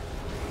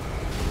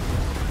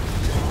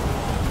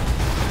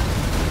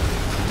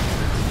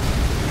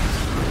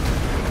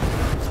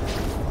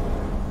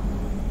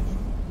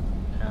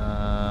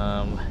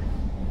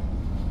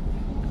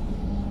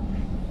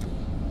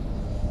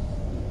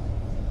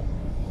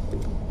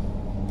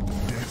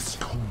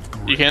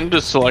 You can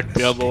just select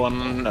the other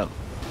one and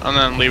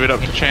then leave it up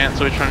to chance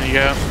which one you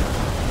go.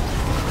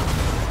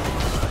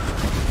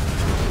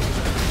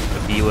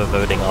 Viewer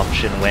voting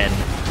option when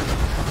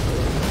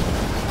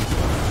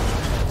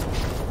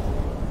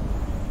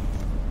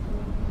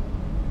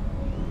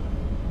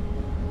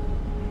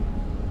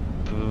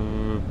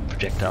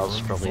projectiles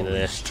is probably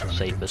the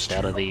safest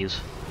out of these.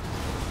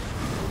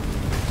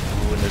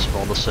 Ooh, and this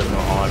bothersome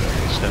on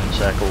stone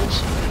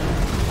circles.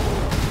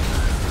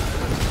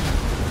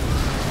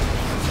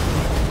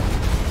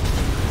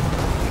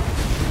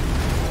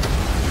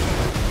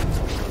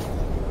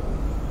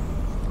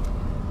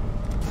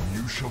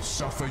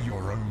 Suffer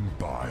your own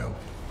bile.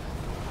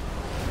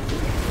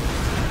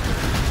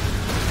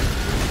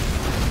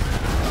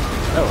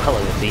 Oh,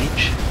 hello,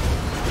 Athege.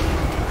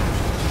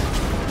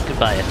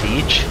 Goodbye,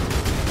 Athege.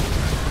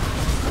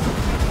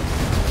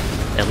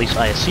 At least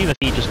I assume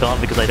Athege is gone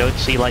because I don't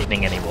see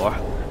lightning anymore.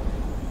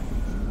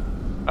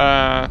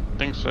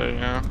 Think so,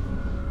 yeah.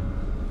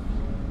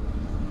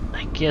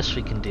 I guess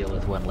we can deal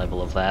with one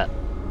level of that.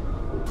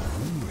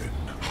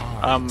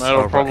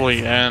 It'll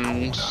probably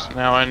end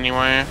now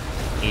anyway.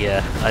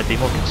 Yeah, I'd be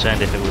more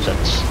concerned if it was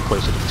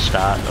closer to the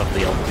start of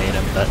the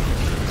ultimatum, but...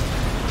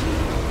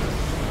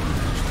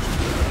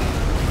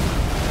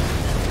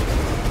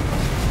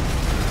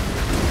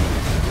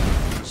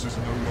 This is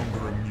no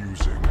longer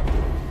amusing.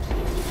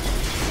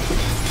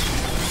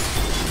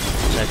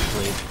 It's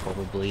actually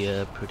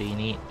probably pretty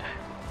neat.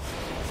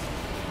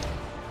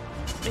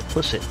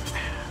 Implicit.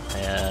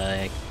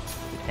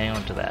 Hang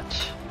on to that.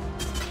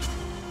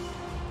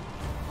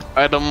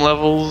 Item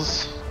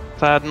levels,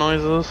 sad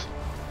noises.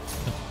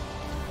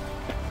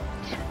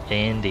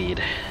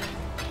 Indeed.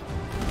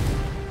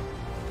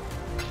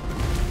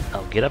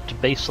 I'll get up to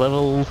base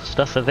level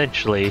stuff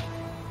eventually.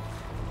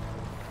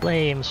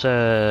 Flame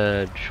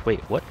Surge.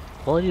 Wait, what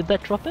quality did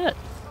that drop at?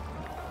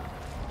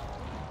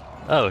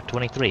 Oh,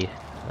 23.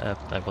 I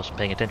wasn't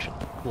paying attention.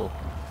 Cool.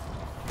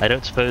 I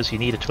don't suppose you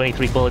need a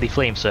 23 quality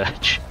Flame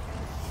Surge.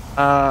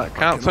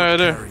 Can't say I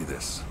do.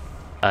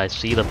 I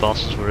see the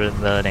bosses were in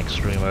the next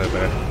room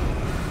over.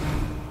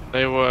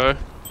 They were.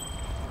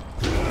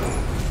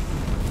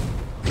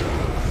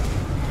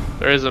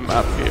 There is a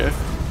map here.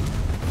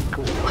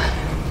 Cool.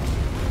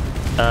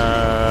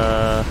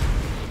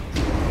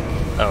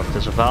 Oh,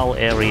 there's a Val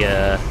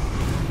area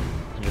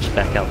just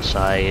back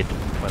outside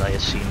what I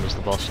assume is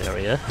the boss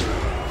area.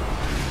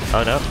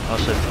 Oh no,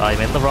 also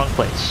I'm in the wrong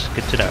place.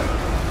 Good to know.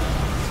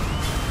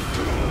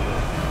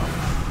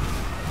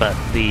 But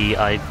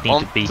I need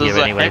to be here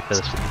anyway for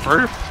this.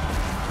 Roof?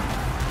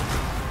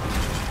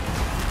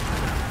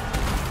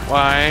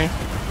 Why?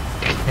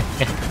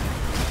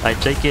 I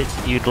take it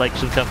you'd like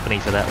some company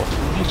for that one.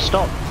 You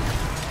stop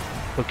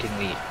hooking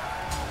me.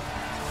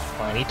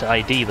 I need to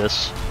ID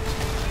this.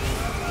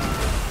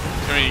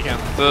 I mean, you can.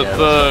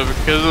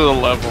 Because of the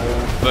level,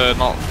 they're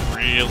not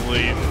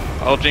really.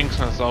 I'll jinx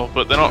myself,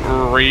 but they're not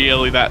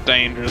really that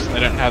dangerous and they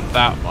don't have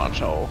that much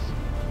health.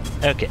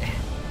 Okay.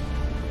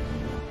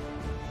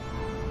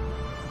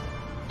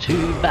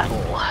 To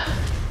battle.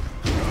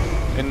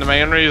 And the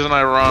main reason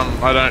I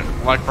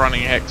don't like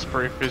running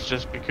hexproof is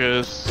just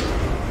because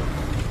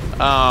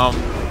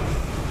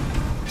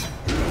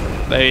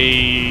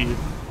they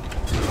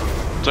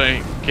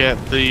don't get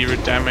the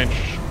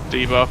damage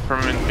debuff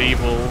from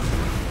Enfeeble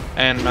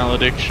and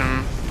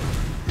Malediction.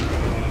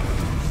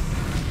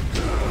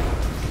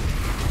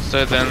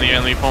 So then the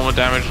only form of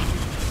damage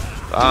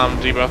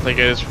debuff they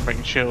get is from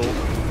being chilled.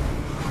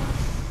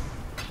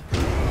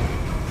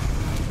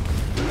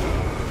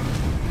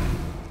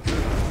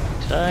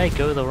 Did I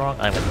go the wrong?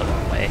 I went the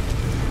wrong way.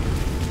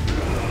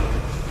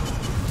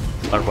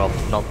 Or well,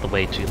 not the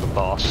way to the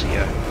boss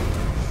here.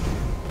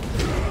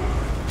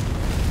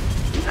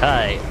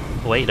 Hi.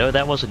 Wait, no,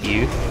 that wasn't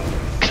you.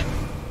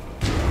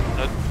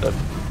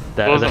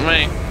 That wasn't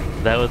me.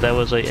 That was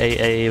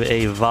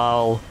a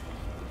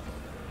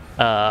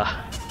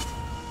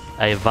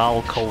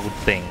Val code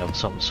thing of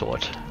some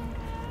sort.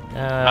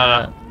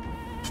 Not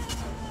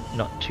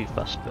too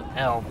fussed, but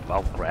I'll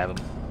grab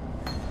him.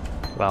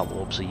 Val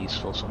orbs are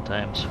useful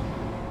sometimes.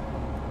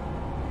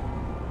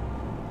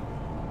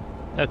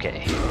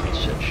 Okay,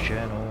 research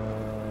journal.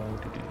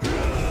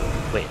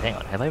 Wait, hang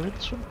on. Have I read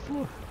this one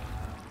before?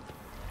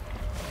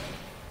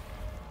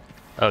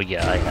 Oh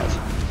yeah, I have.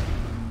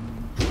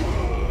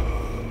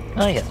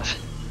 I have.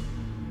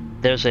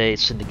 There's a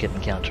syndicate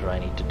encounter I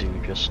need to do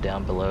just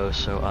down below,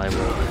 so I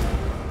will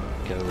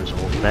go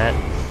resolve that.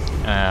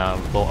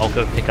 Well, I'll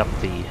go pick up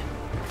the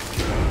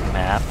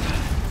map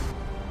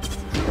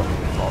from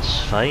the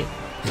boss fight.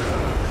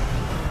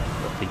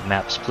 But the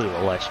map's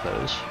plural, I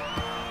suppose.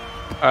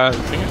 I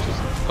think it's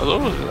just. I thought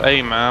it was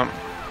a map.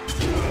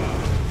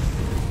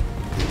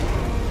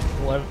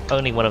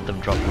 Only one of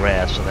them dropped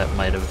rare, so that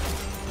might have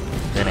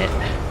been it.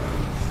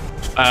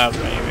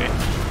 Maybe.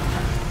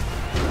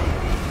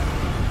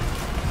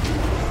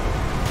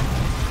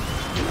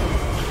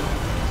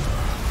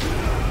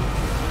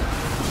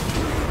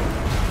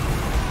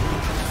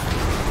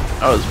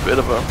 That was a bit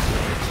of a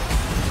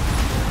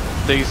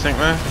decent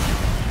there.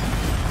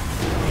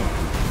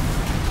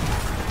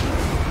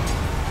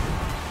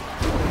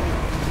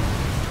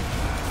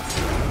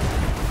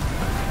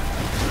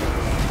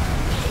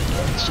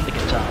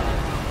 Syndicate time.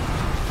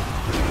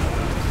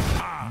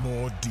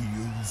 More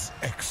deals,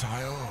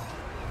 Exile.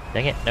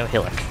 Dang it, no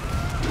Hillock.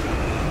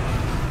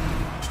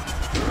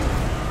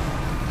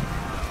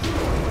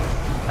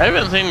 I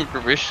haven't seen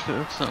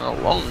Gravicious in a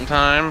long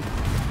time.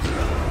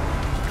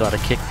 Gotta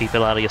kick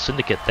people out of your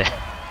syndicate there.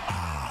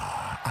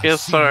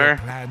 Yes, sir.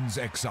 Plans,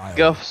 Exile.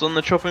 Guff's on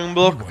the chopping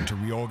block. You want to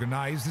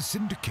reorganize the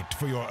syndicate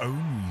for your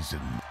own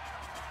reason.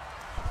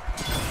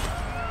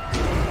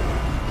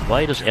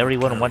 Why does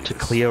everyone want to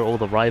clear all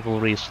the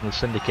rivalries from the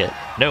syndicate?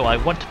 No, I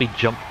want to be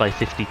jumped by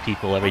 50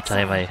 people every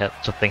time I have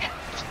something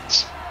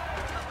happens.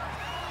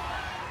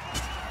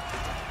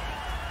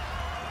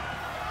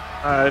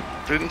 I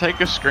didn't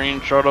take a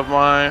screenshot of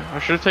I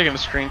should have taken a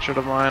screenshot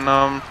of mine,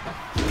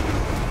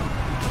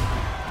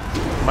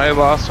 my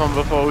last one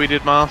before we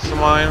did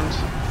Mastermind.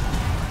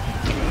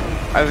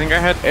 I think I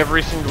had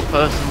every single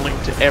person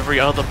linked to every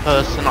other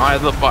person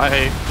either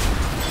by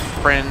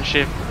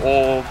friendship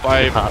or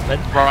by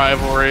Department.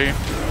 rivalry.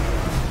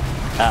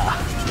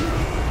 Ah.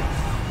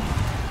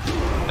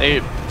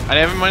 I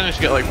never managed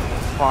to get like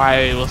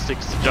 5 or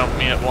 6 to jump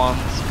me at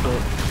once, but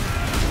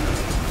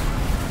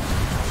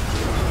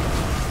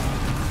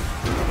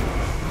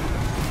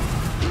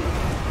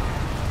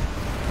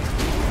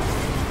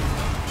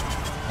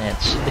Man,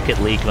 Syndicate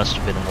League must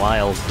have been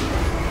wild.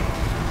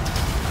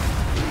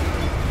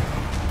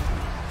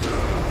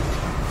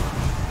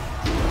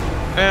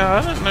 yeah,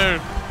 I don't know.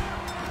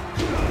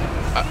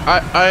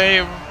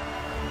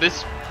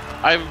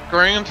 I've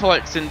grown into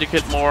like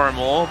Syndicate more and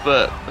more,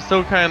 but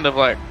still kind of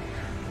like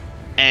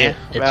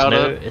about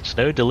it. It's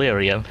no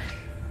delirium.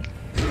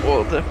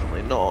 Well,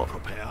 definitely not.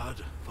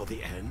 Prepared for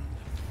the end?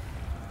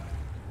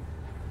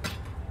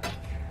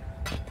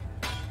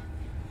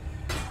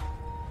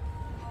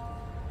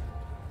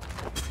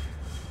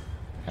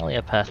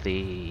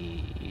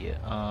 Telepathy.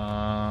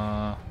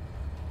 I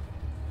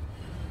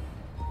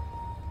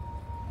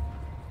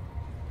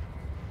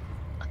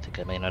think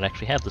I may not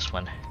actually have this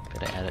one.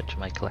 Better add it to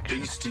my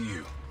collection. Peace to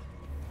you.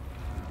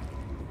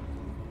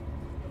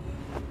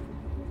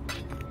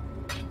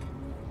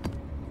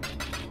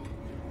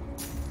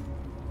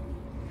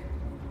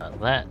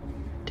 That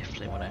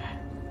definitely want to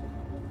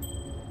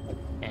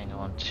hang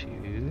on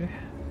to.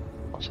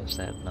 Process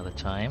that another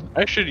time.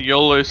 I should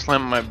YOLO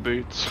slam my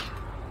boots.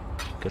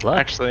 Good luck.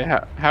 Actually,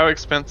 how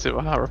expensive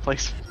are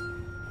replacements?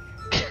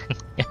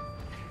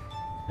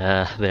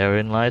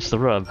 Therein lies the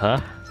rub, huh?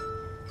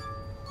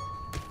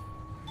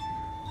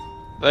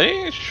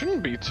 They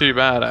shouldn't be too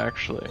bad,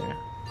 actually.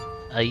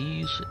 Are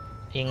you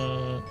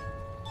using...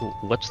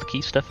 What's the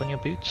key stuff on your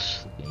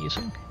boots you're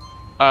using?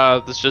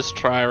 There's just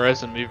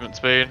tri-res and movement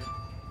speed.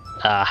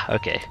 Ah,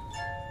 okay.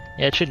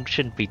 Yeah, it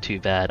shouldn't be too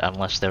bad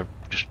unless they're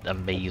just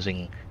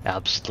amazing,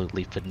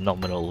 absolutely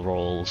phenomenal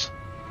rolls.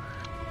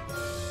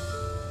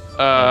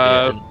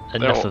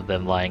 Enough of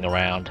them lying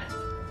around.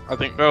 I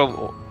think the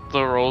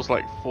roll's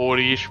like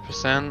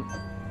 40-ish%.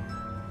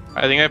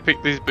 I think I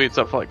picked these boots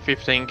up for like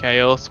 15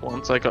 chaos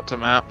once I got to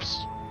maps,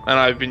 and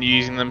I've been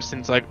using them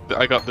since I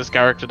got this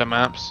character to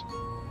maps.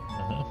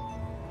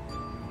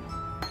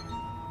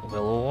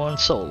 Well-worn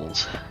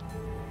souls.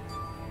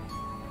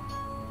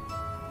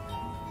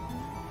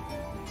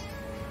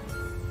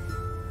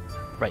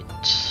 Right.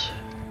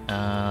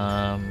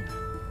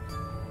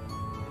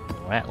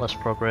 More Atlas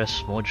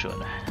progress, more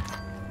Jun.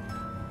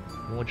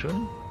 More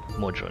Jun?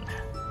 More Jun.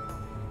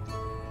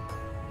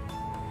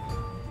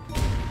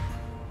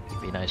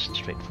 Be nice and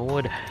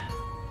straightforward.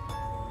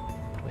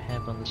 What do we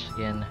have on this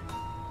again?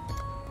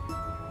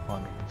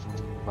 On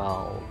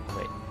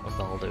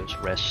Valdo's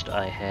rest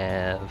I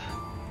have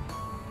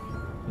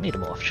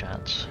Metamorph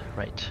chance,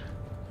 right.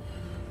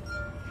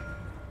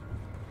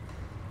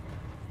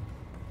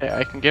 Yeah,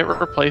 I can get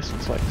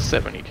replacements like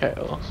 70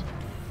 chaos.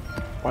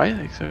 Why are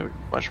they so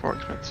much more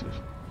expensive?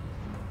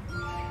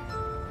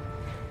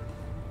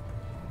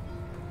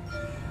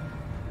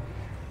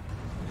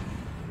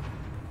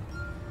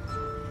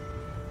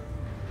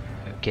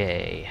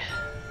 Okay.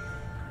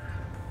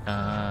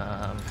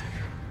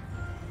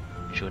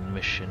 June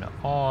mission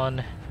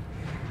on.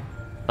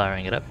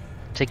 Firing it up.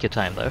 Take your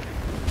time though.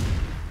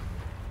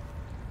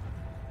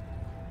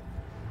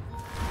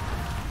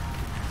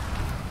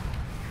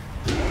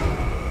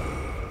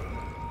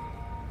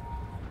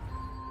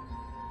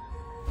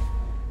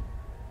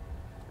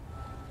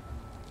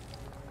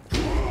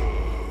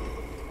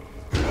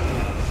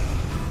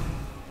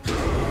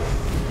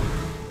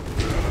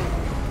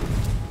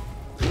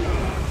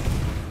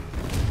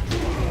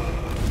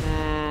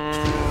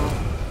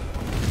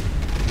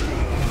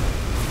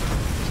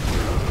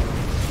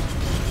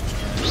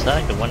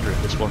 Starting to wonder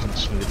if this wasn't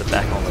smoother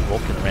back on the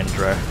Vulcan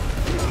renderer.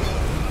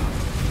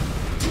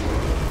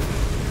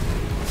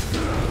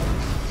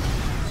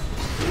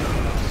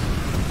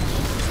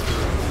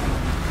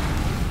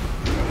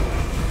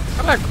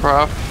 Can I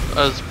craft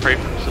as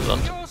prefixes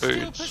onto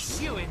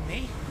boots?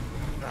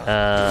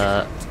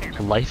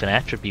 Life and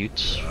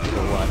attributes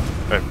for one,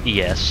 or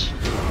ES.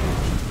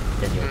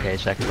 In your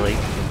case, actually,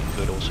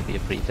 could also be a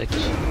prefix.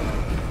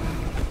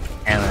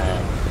 And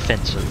then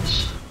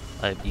defenses.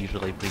 I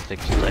usually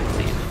prefixes, I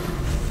believe.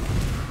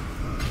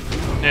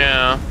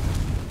 Yeah.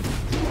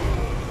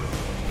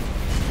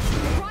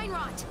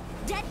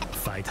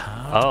 Fight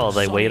hard. Oh,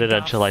 they waited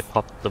until I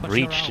popped the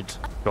breach to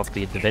drop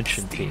the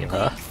intervention key,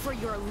 huh? For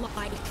your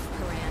life,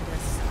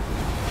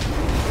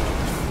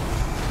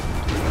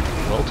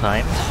 Well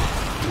timed.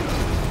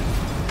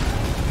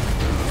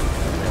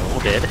 They're all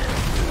dead.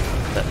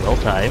 But well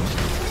timed.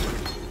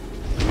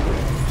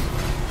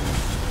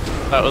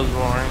 That was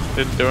boring.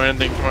 Didn't do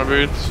anything to my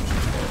boots.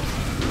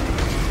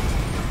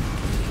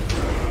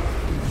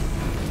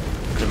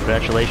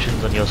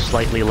 Congratulations on your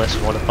slightly less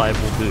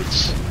modifiable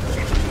boots.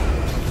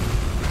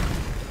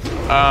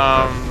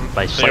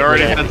 By They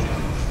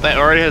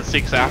already had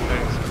 6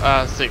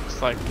 affixes.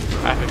 6 like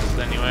affixes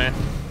anyway.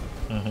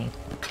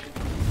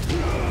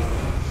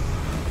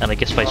 And I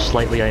guess by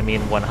slightly I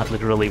mean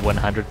literally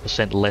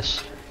 100%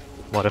 less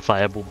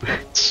modifiable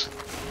boots.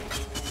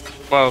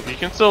 Well, you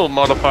can still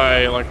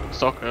modify like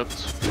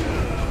sockets.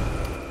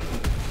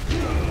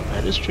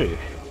 That is true.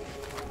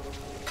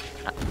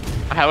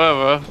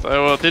 However,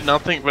 well, it did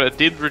nothing, but it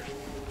did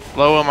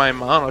lower my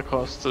mana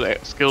cost to the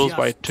skills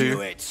by 2.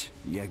 Do it.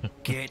 You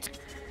get.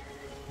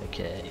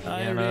 Okay,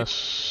 I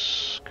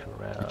Janus,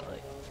 Corral.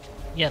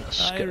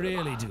 Janus, I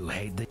really do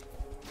hate the.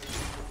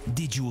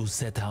 Did you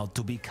set out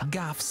to become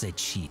Gaff? Said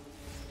she.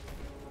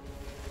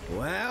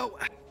 Well,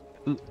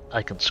 Ooh,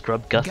 I can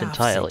scrub Guff Gaff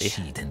entirely.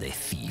 said cheat and a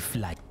thief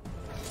like.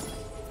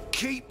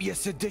 keep your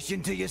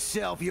sedition to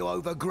yourself, you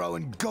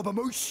overgrown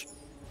gobbermoosh.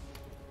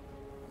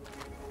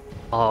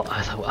 Oh,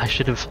 I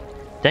should have.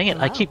 Dang it!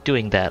 I keep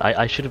doing that.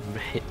 I should have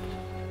hit.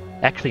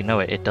 Actually, no,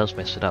 it does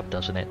mess it up,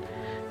 doesn't it?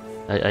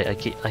 I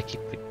keep.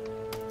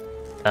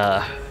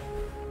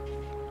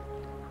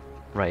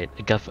 Right,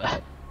 Guff.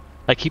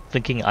 I keep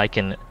thinking I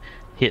can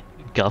hit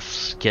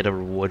Guff's, get a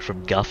reward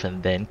from Guff,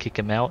 and then kick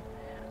him out,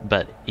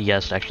 but he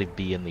has to actually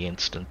be in the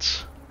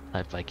instance.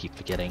 I keep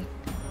forgetting.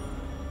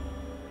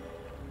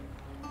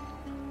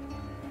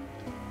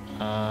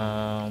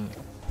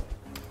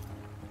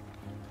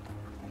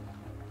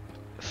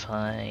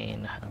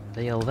 Fine.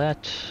 Unveil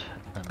that.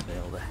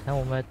 Unveil the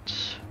helmet.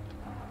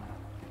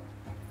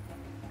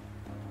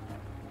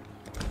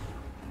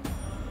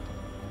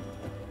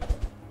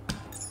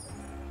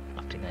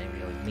 Nothing I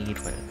really need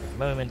right at the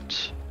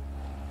moment.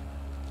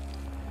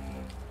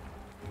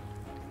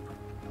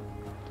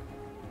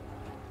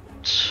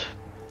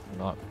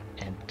 Not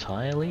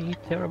entirely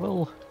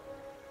terrible.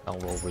 I'll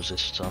roll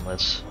resists on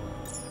this.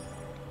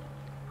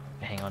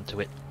 Hang on to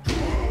it.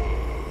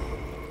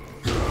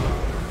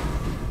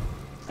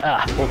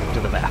 Ah, welcome to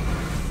the map.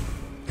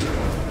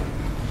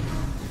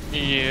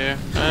 Yeah,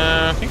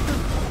 I think.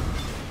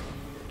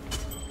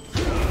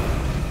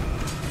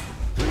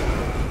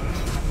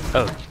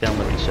 Oh, you found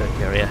the research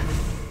area.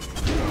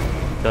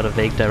 Got a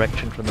vague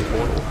direction from the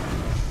portal.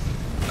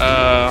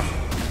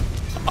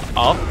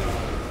 Up?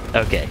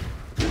 Okay.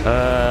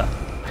 Yeah.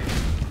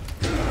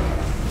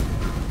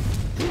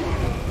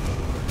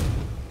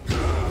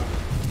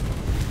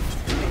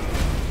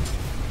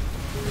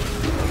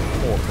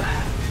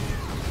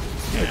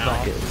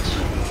 Buckets.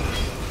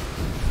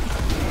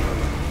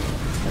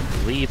 I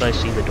believe I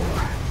see the door.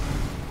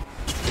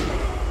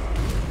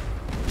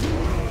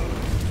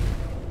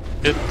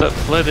 That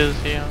slit is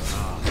here.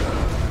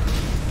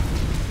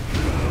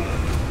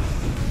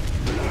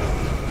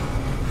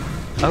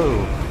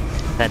 Oh,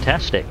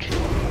 fantastic.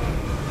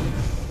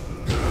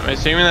 I'm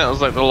assuming that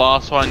was like the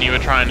last one you were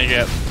trying to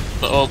get,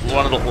 or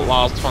one of the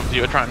last ones you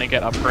were trying to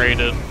get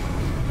upgraded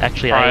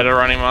Actually, prior to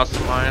running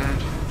Mastermind.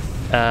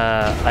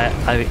 I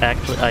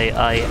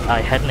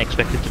hadn't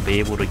expected to be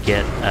able to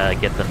get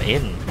them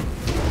in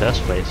the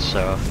first place,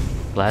 so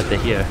glad they're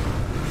here.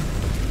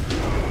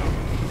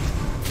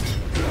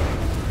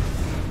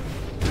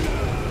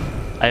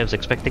 I was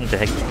expecting to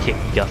kick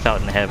Guff out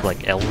and have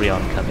like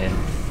Elrion come in.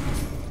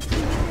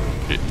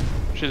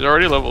 She's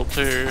already level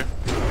 2,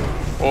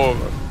 or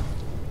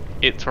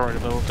it's already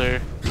level 2.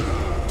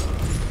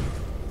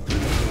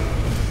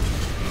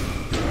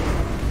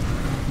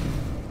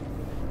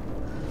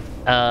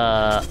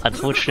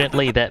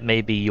 Unfortunately, that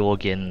may be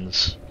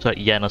Jorgen's, so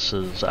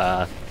Janus's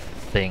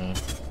thing,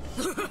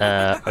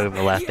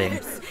 overlapping.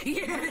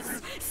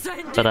 Yes,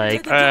 send But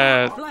it to the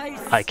dark place.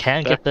 I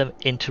can get them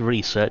into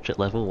research at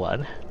level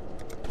 1.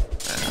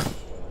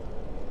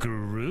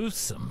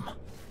 Gruesome.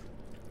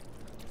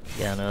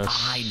 Janus.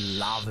 I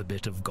love a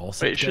bit of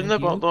gossip. Wait, shouldn't don't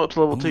they have you? got to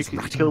level 2 Who's because you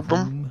ratting killed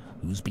them? whom?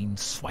 Who's been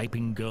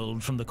swiping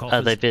gold from the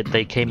coffers?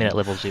 They came in at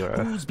level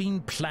 0. Who's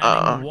been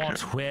planning okay. what,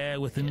 where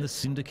within the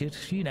syndicate?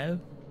 You know,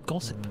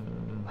 gossip.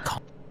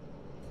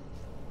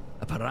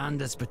 A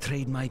Paranda's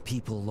betrayed my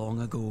people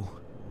long ago.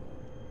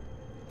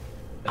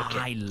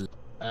 Okay.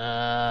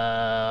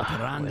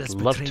 Paranda's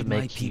I'd love to betrayed my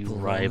make you people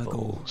long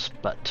rivals, ago.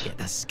 but Yet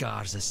the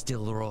scars are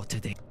still raw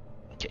today.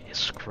 okay,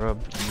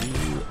 scrub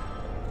you,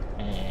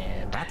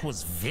 and That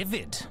was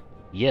vivid.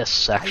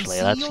 yes, actually, I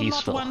see that's you're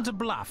useful. not one to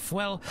bluff.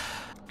 Well,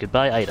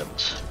 Goodbye,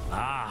 items.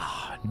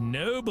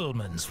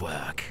 nobleman's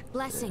work.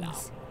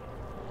 Blessings.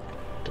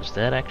 Does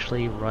that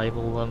actually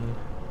rival them?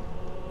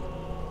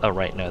 Oh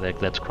right, no,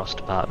 that's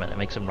cross-department. It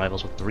makes them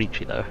rivals with the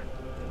Ricci, though.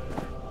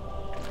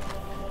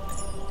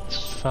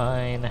 It's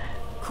fine.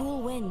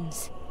 Cool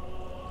winds.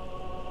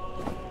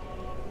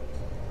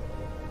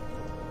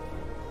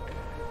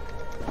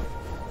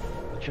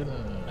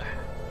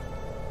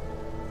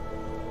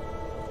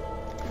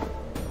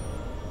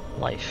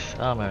 Life,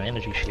 armor,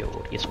 energy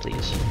shield. Yes,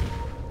 please.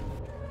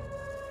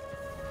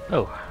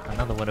 Oh,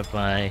 another one of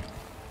my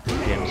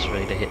gems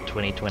ready to hit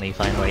 2020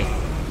 finally.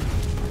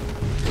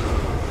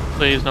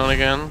 Please, not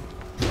again.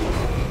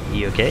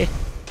 You okay?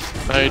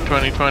 No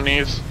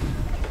 2020s.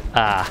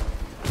 Ah.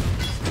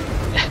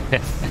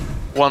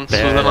 Once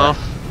Fair was enough.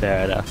 enough.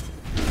 Fair enough.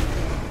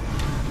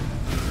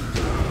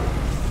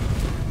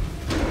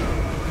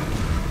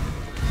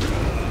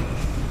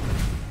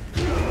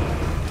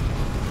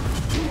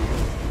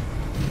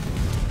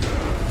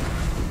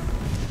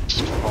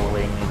 Just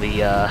following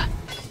the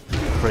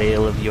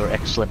trail of your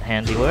excellent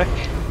handiwork.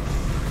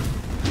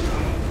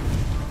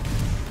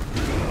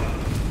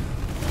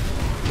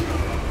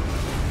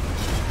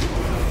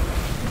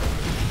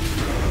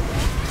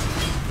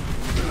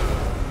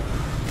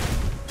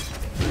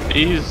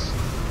 These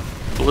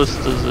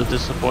blisters are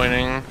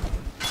disappointing.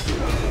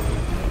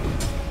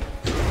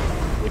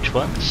 Which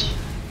ones?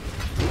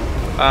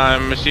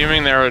 I'm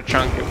assuming they're a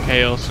chunk of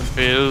chaos and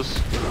fears.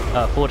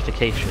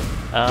 Fortification.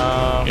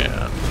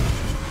 Yeah.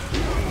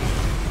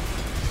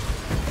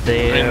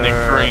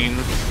 They're green.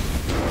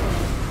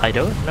 I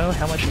don't know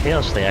how much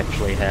chaos they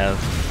actually have.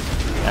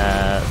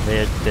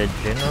 They're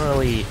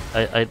generally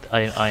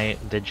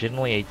they're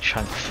generally a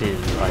chunk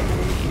fizz, I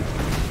believe.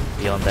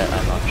 Beyond that,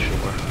 I'm not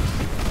sure.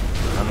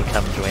 Let me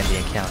come join the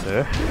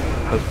encounter,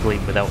 hopefully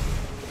without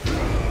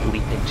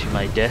leaping to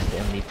my death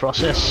in the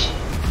process.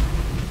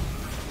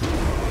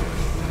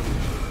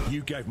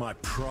 You gave my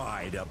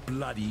pride a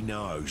bloody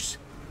nose.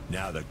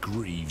 Now the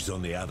grieve's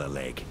on the other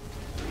leg.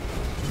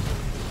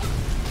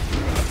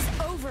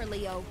 It's over,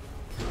 Leo.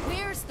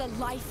 Where's the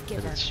life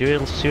giver? Is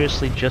it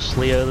seriously just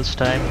Leo this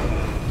time?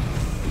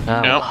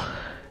 Nope.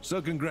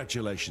 So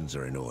congratulations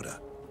are in order.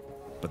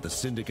 But the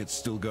Syndicate's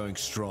still going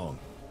strong.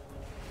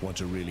 Want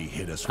to really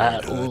hit us where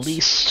it hurts,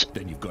 least...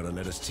 then you've got to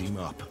let us team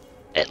up.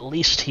 At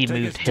least he Take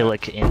moved us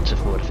Hillock into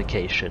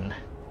fortification.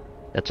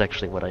 That's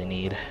actually what I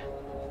need.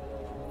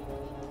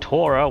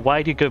 Tora,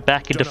 why'd you go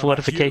back into Don't know about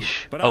you,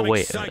 fortification? but Oh I'm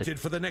wait. excited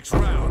for the next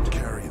round.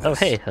 Carry this. Oh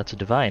hey, that's a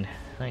divine.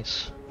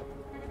 Nice.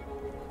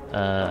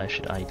 I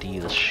should ID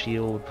this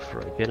shield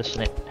before I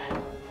jettison it.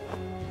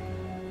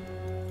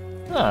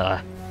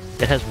 Ah,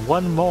 it has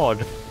one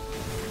mod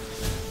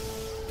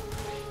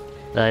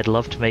that I'd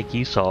love to make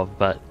use of,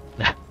 but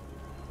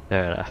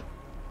fair enough.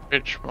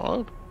 Which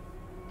mod?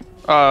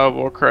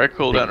 Warcry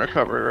cooldown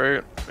recovery,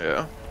 right?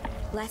 Yeah.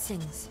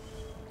 Blessings.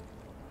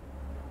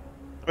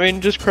 I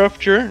mean, just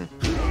craft your own.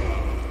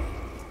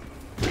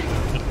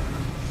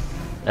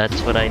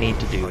 That's what I need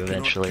to do I cannot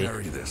eventually.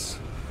 carry this.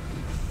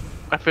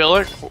 I feel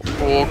like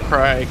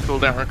Warcry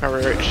cooldown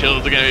recovery rate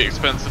shields are gonna be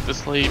expensive to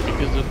sleep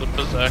because of the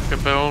Berserker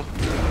build.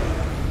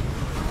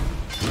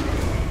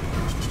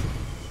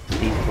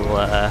 People,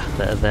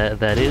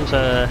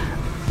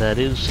 that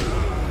is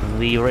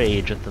the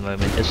rage at the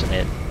moment, isn't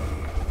it?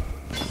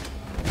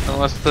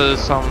 Unless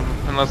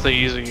they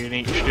use a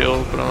unique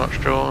shield, but I'm not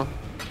sure.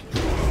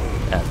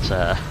 That's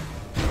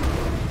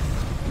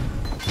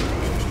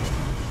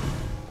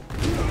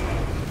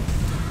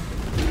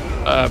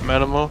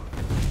Minimal.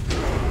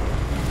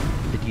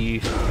 Did you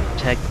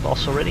tag the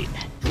boss already?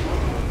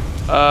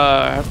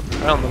 I haven't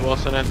found the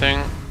boss or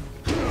anything.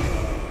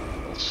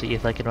 Let's see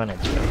if I can run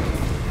into him.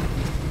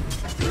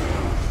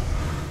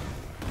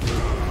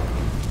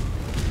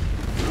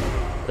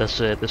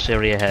 This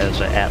area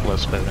has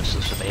Atlas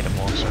bonuses for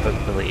Metamor, so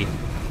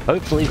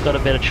hopefully you've got a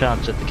better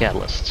chance at the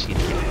catalysts. You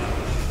know.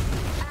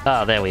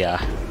 Ah, there we are.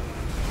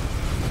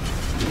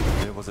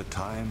 There was a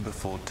time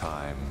before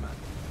time,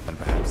 and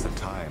perhaps a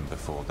time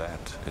before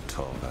that, it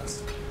told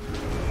us.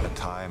 A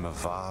time of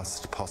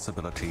vast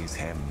possibilities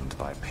hemmed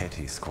by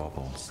petty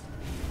squabbles.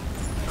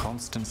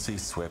 Constancy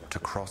swept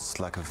across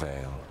like a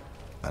veil,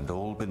 and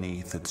all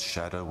beneath its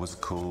shadow was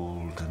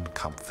cooled and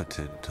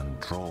comforted and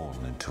drawn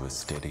into a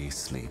steady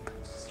sleep.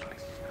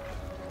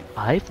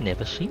 I've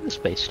never seen the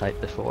space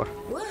type before.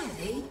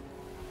 Worthy?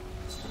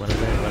 One of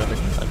the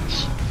new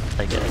ones.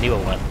 Like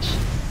newer ones.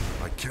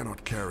 I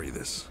cannot carry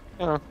this.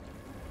 Oh.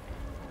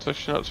 It's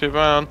actually not too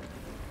bad.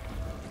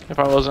 If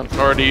I wasn't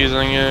already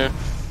using a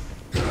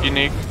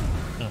unique.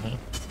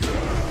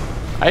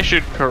 I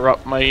should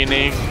corrupt my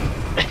unique.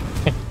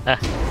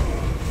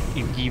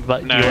 You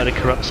want to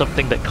corrupt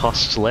something that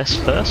costs less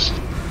first?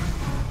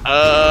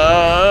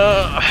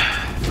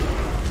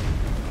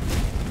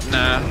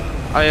 Nah.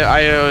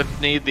 I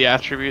need the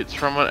attributes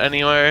from it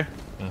anyway.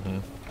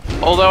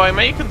 Although I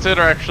may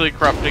consider actually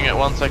corrupting it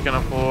once I can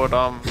afford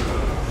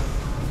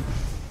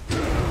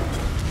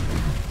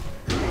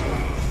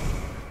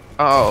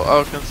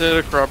I'll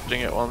consider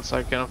corrupting it once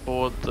I can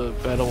afford the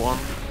better one.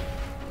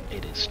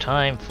 It is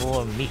time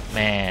for Meat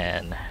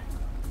Man.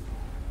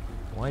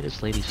 Why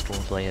does Lady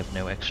Stormflay have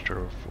no extra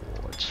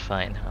rewards?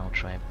 Fine, I'll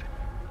try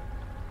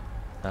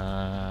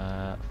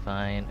and...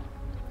 fine.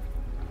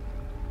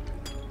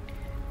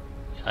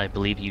 I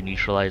believe you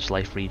neutralize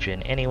life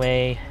regen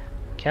anyway.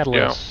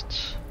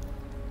 Catalysts.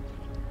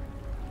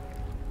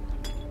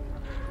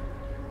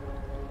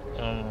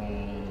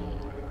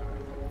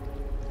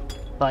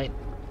 Fine.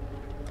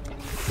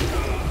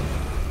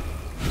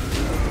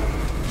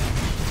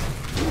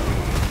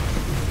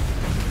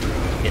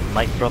 It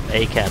might drop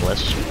a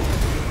catalyst.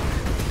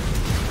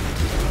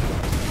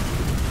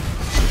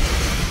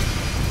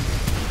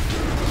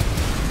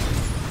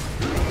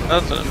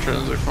 That's an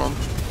intrinsic one.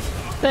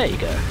 There you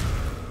go.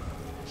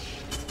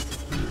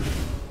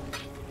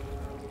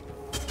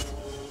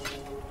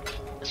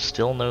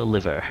 Still no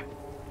liver.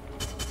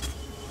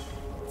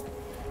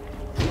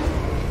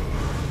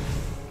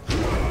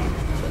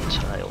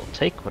 But I'll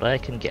take what I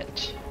can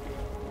get.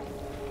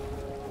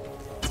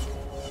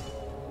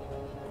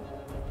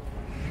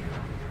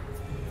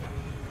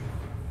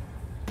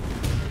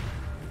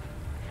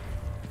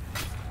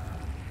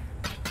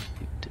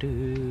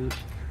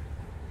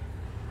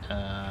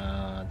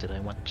 Did I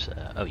want...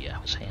 oh yeah,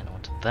 I was saying I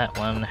wanted that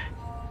one.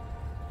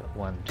 Got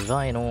one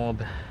Divine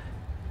Orb.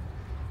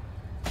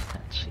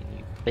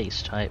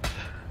 Base type.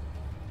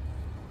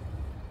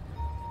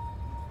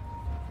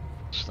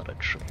 It's not a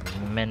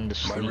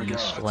tremendously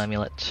useful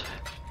amulet.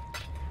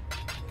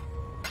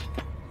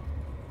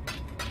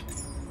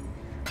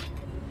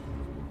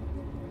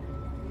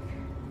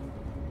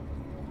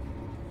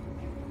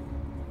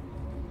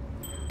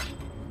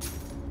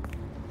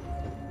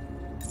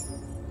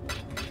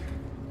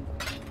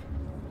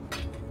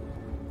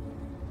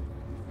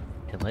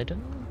 Have I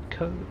done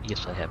cove?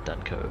 Yes, I have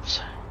done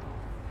coves.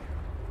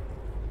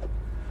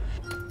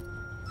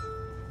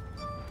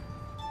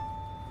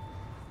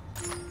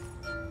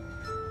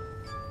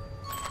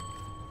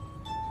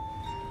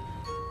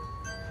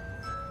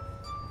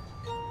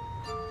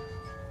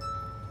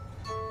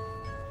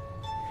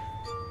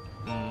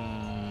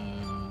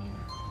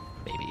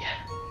 Maybe.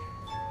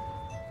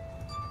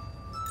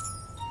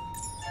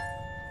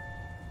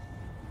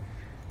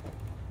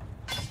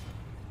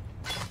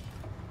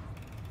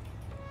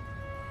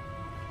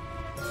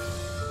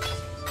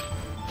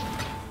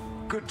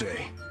 Good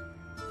day.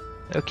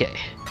 Okay.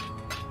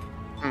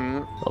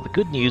 Well, the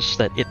good news is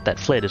that It That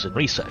Fled is in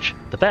research.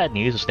 The bad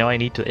news is now I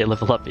need to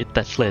level up It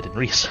That Fled in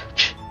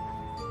research.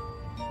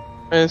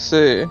 I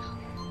see.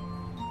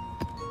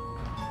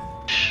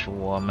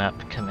 War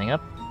map coming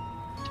up.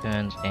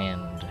 Turns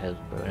and has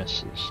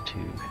bonuses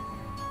too.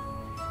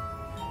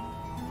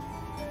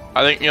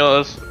 I think, you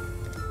know, this,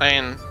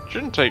 I mean,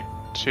 shouldn't take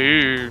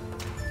too.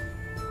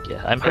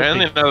 Yeah, I'm I hoping.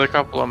 only know a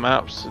couple of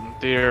maps in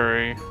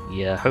theory.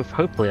 Yeah,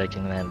 hopefully I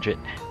can manage it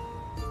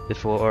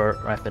before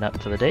wrapping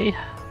up for the day.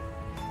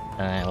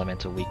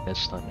 Elemental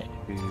weakness, don't need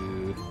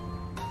to.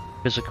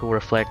 Physical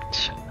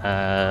reflect.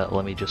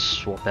 Let me just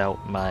swap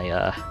out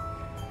my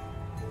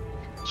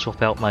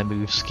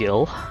move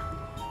skill,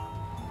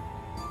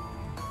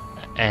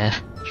 and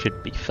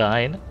should be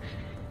fine.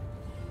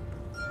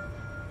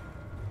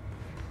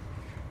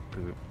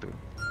 Boop, boop.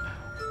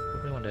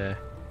 Probably want to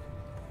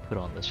put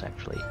on this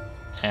actually.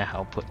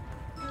 I'll put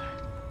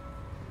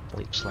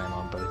Leap Slam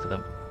on both of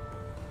them.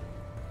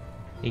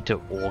 Need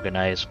to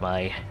organize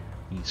my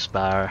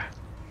E-Spar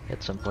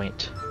at some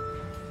point.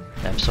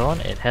 Maps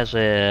on. It has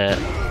a...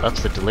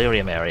 that's the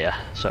Delirium area,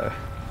 so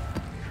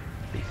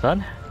be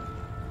fun.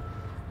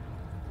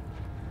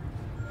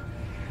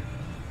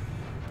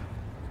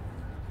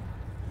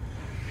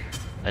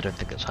 I don't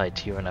think it's high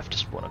tier enough to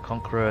spawn a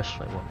Conqueror,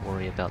 so I won't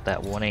worry about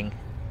that warning.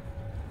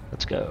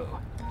 Let's go.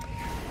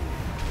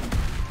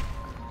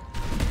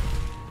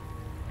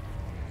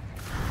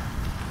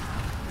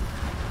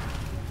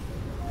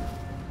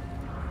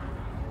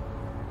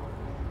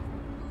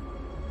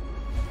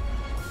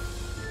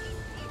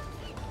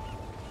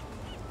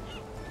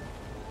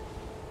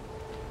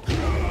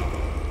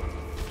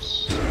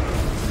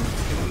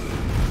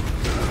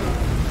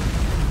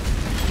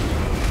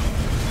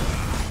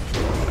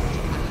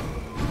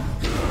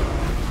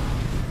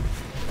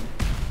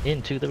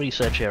 Into the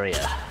research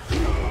area.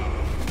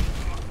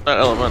 That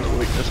elemental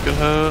weakness could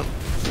hurt.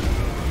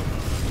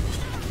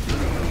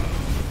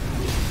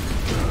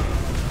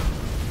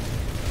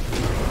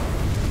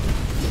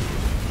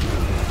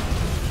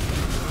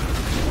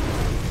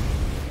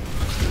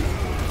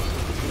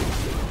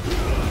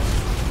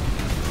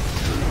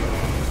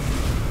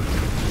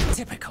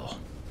 Typical.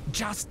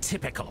 Just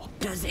typical.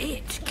 Does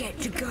it get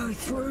to go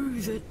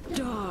through the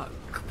dark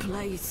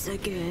place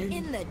again?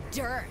 In the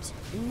dirt,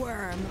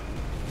 worm.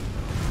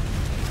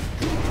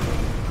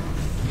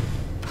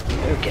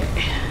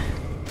 Okay.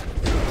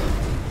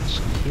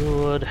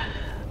 Secured.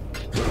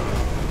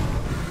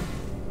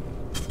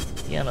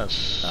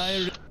 Janus.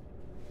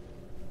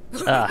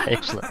 Ah,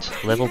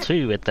 excellent. Level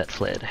 2 at that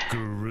fled.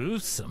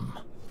 Gruesome.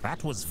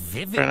 That was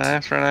vivid. Very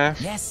nice, very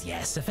nice. Yes,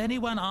 yes. If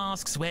anyone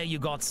asks where you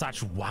got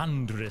such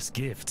wondrous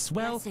gifts,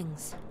 well...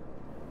 Blessings.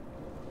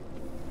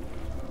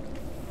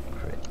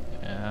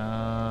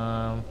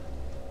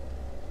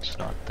 It's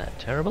not that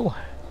terrible.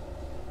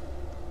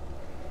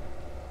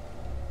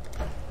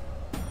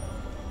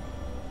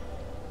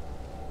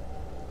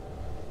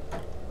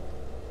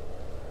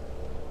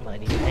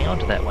 Might need to hang on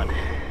to that one.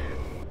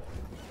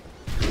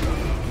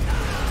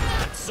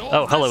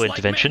 Oh, hello,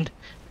 intervention.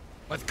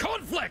 With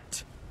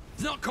conflict,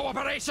 it's not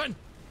cooperation.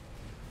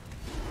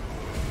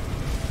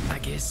 I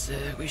guess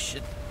we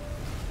should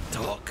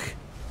talk.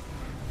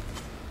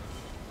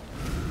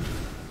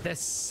 This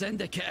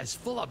syndicate is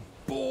full of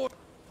bore.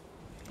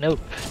 Nope.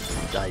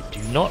 I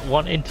do not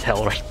want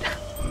intel right now.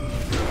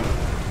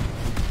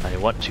 I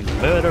want to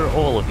murder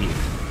all of you.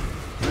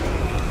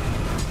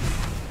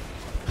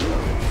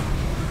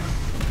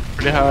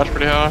 Pretty harsh,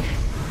 pretty harsh.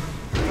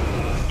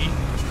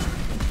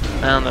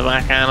 And the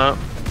backhand up.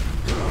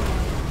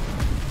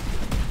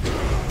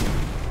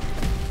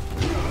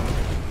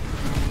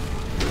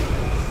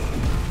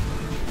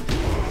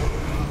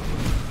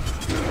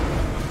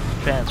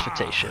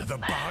 Transportation. The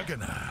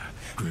bargainer.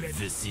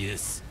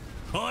 Vicious.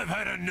 I've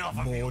had enough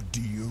of More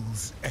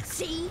deals.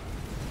 See?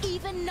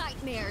 Even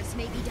nightmares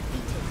may be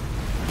defeated.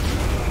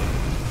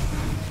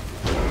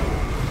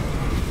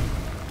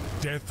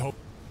 Death hope.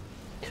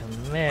 I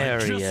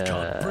just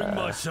can't bring Camaria.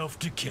 myself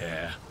to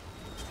care.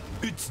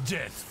 It's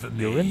death for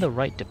me. You're in the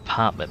right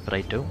department, but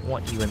I don't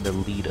want you in the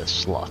leader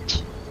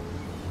slot.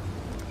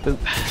 Boop.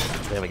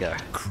 There we go.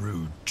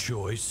 Crude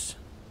choice.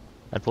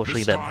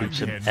 Unfortunately, that boots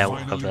him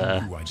out of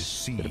the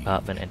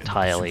department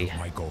entirely.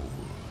 My goal.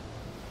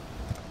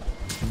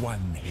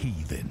 One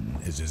heathen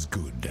is as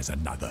good as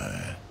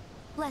another.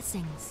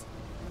 Blessings.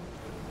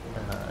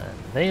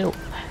 They'll...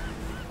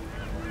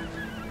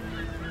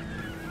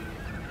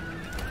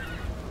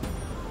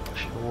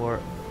 Sure.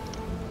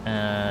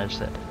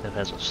 That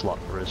has a slot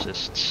for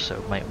resists, so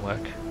it might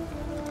work.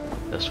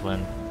 This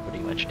one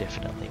pretty much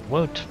definitely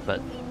won't,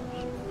 but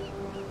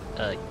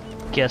I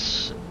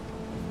guess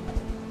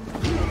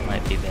it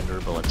might be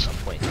vulnerable at some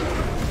point.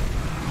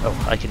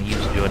 Oh, I can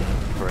use Jun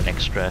for an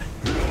extra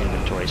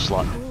inventory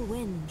slot.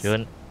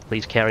 Jun,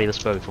 please carry this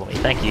bow for me.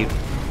 Thank you.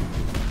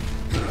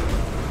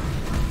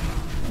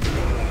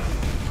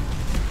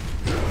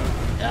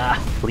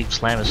 Ah, Leap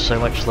Slam is so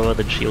much slower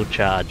than Shield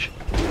Charge.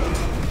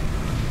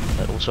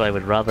 But also I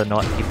would rather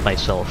not give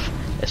myself,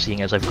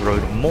 seeing as I've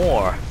grown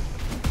more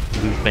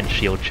movement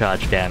Shield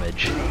Charge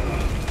damage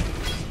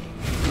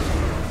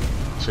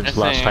since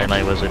last time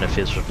I was in a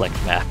Fizz Reflect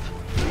map.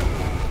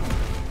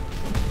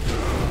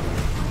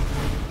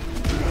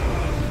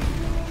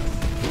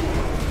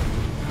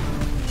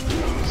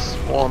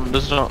 Swan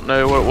does not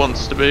know what it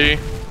wants to be.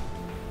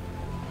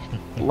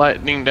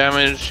 Lightning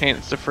damage,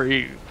 chance to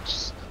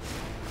freeze.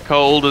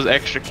 Cold is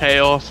extra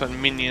chaos and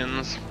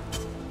minions.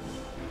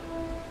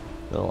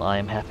 Well, I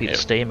am happy to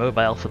stay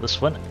mobile for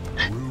this one.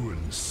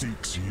 Ruin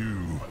seeks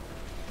you.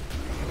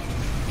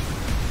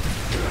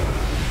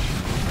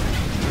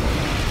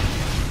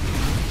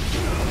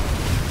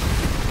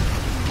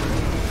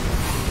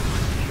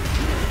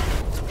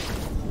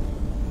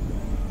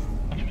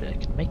 Actually,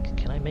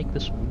 can I make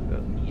this?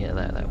 Oh, yeah,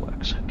 that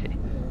works. Okay.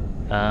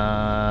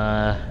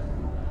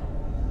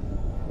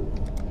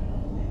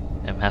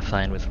 I'm half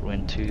fine with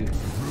Ruin 2.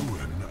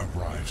 Ruin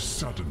arrives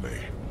suddenly.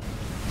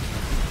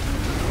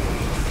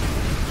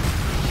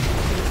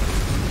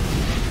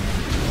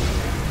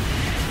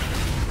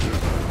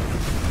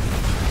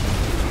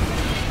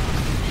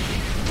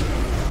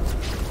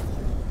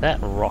 That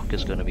rock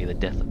is going to be the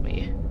death of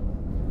me.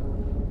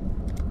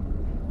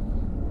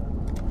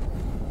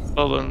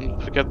 Well then,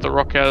 forget the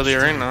rock out of the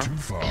arena. Too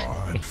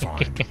far and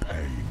find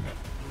pain.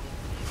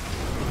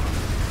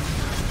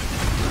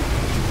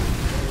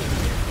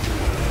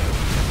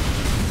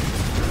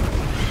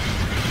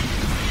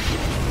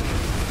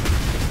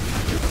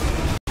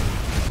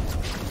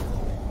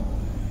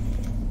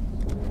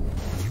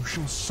 You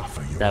shall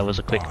suffer your That was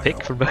a quick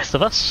pick from both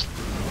of us.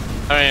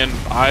 I mean,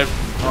 I'm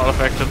not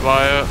affected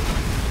by it.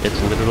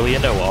 It's literally a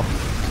no-off.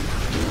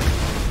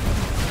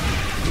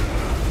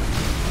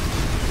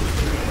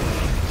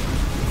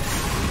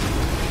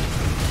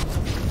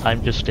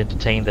 I'm just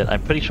entertained that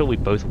I'm pretty sure we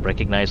both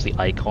recognize the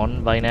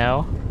icon by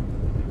now.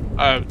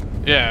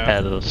 Yeah.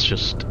 And it's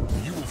just...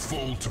 You will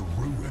fall to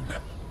ruin.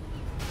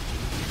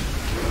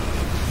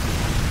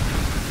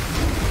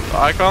 The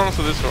icons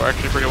for this were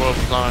actually pretty well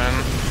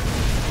designed.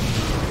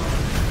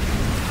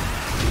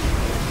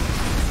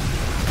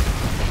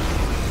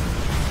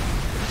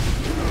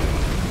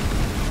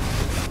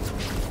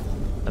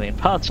 I mean,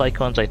 parts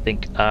icons I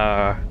think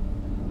are,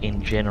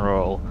 in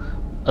general,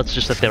 it's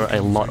just that there are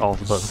a lot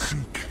of them.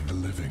 Seek the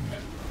living.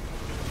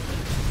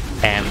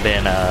 And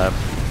then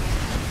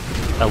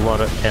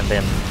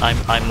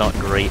I'm not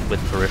great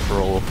with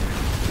peripheral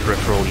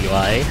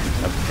UI,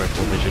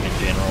 peripheral vision in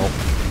general.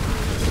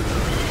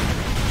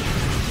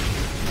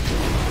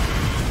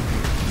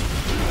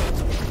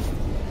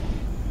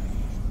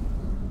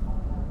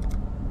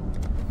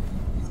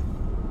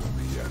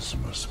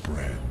 Miasma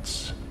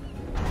spreads.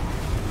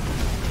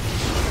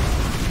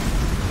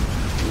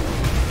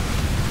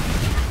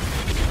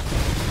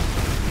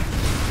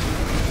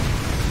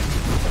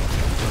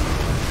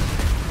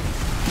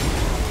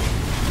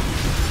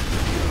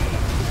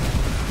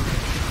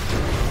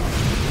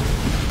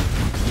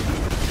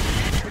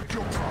 Take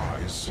your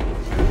prize.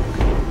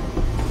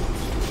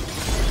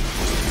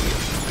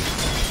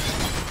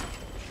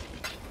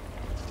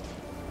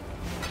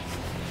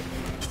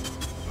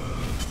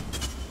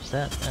 Is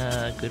that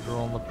a good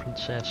roll on the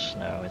princess?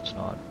 No, it's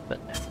not, but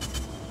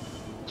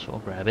so I'll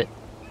grab it.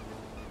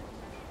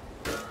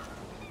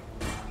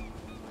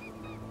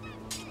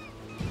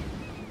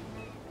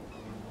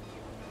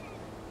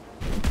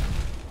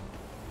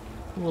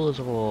 Ruler's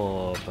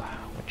Orb,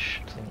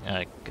 which I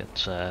think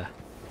gets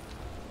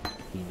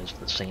theme is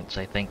the Saints,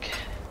 I think.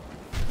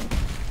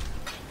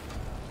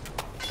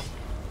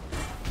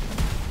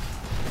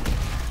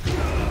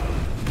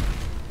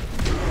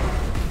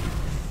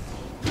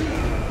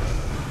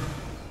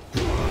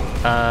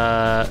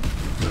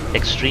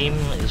 Extreme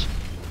is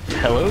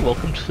hello.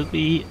 Welcome to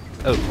the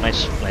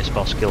nice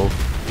boss kill,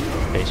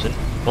 Jason.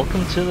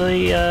 Welcome to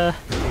the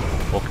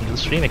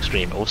stream,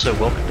 Extreme. Also,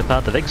 welcome to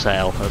Path of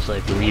Exile, as I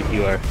believe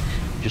you are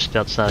just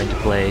about starting to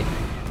play.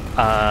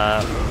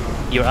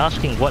 You're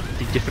asking what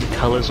the different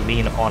colors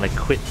mean on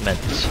equipment.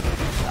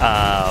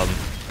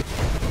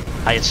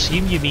 I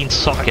assume you mean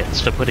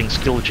sockets for putting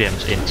skill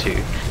gems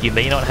into. You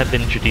may not have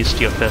been introduced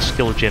to your first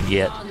skill gem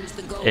yet,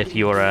 if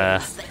you're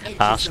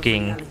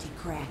asking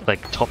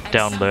like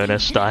top-down learner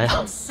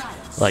style,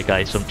 like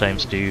I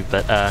sometimes do.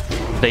 But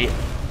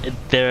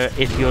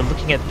if you're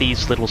looking at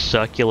these little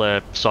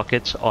circular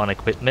sockets on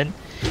equipment,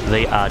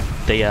 they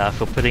are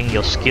for putting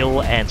your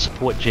skill and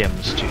support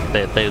gems to.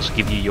 Those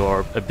give you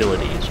your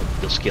abilities,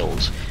 your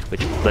skills,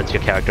 which lets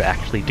your character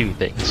actually do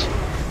things.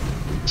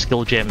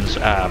 Skill gems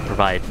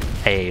provide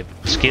a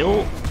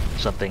skill,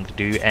 something to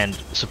do, and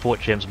support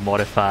gems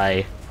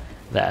modify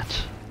that.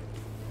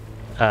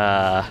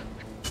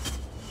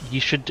 You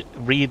should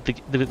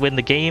read when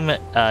the game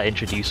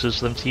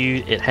introduces them to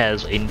you. It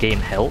has in-game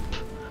help,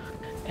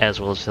 as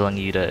well as telling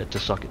you to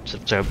socket.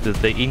 So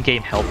the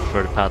in-game help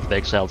for Path of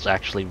Exile is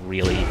actually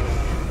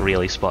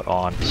really spot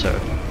on. So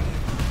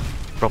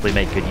probably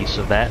make good use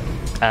of that.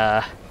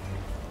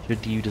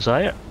 Should you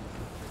desire?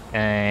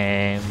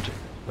 And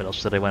what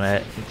else did I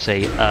want to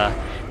say?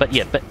 But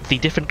the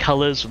different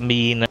colors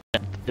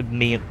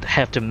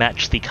have to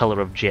match the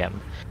color of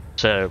gem.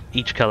 So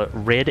each color,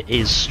 red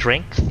is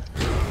strength,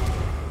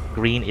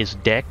 green is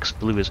dex,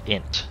 blue is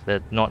int.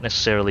 They're not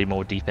necessarily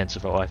more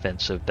defensive or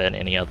offensive than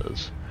any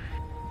others,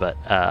 but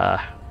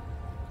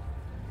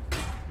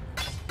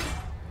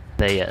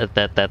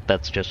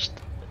that's just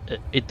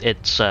it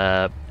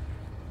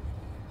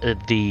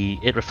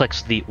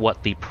reflects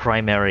what the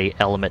primary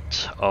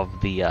element of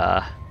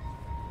the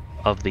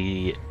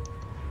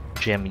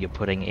gem you're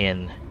putting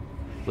in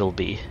will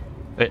be.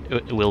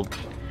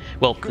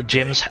 Well,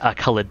 gems are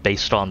colored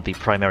based on the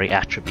primary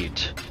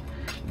attribute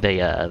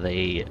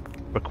they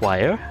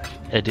require.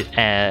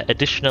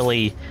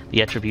 Additionally,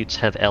 the attributes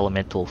have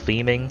elemental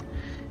theming.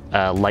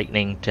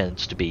 Lightning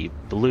tends to be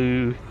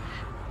blue,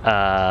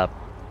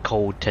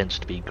 cold tends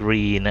to be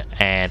green,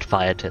 and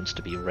fire tends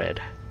to be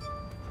red.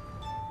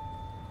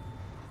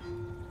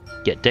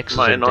 Yeah, Dex is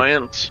my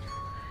annoyance.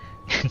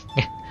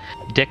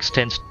 Dex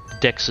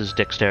is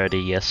dexterity,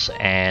 yes,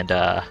 and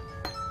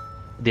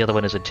the other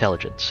one is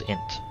intelligence, int.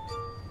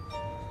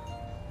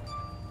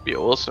 Be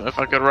awesome if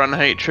I could run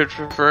hatred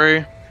for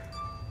free.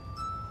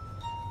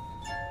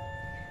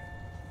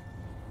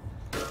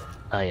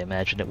 I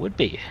imagine it would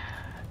be.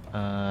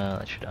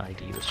 Should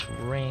ID this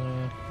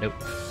ring? Nope.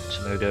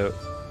 Tsunodo.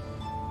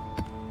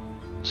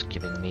 It's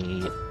giving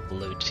me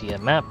low tier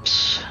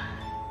maps.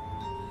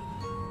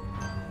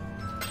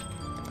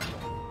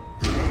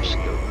 Just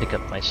go pick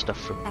up my stuff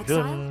from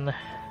Jun.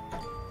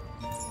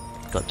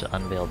 Got to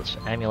unveil this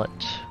amulet.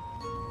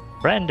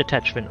 Brand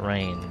attachment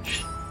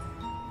range.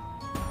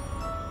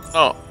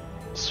 Oh,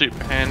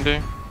 super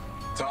handy.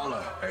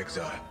 Tala,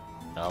 Exile.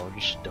 I'll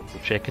just double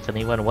check if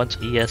anyone wants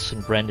ES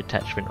and brand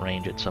attachment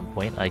range at some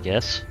point, I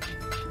guess.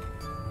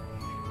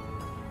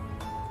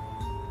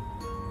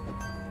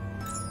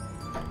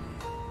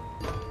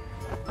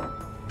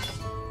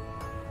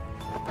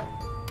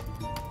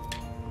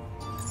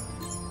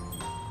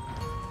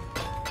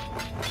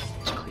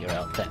 Let's clear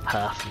out that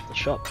half of the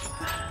shop.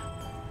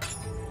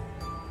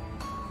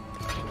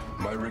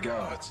 My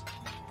regards.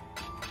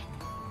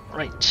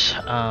 Right,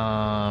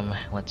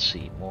 let's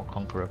see, more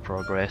Conqueror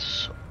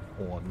progress,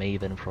 or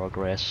Maven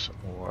progress,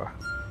 or...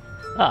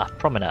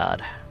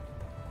 Promenade.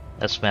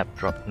 This map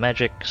dropped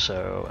magic,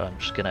 so I'm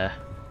just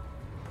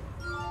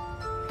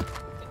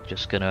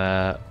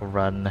gonna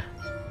run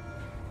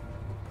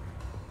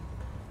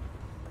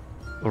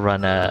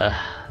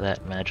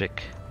that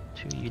magic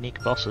to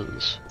unique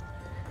bosses.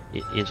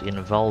 It is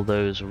in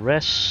Valdo's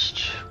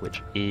Rest,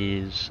 which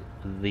is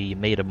the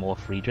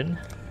Metamorph region,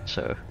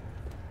 so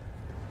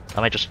I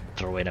might just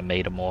throw in a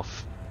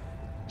Metamorph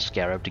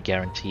Scarab to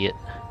guarantee it,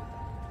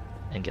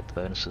 and get the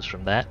bonuses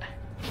from that.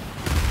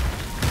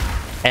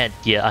 And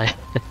yeah,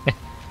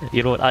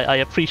 you know what? I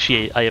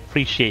appreciate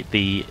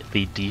the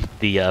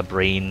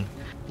brain,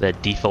 the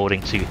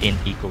defaulting to int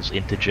equals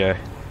integer.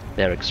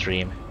 They're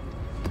extreme.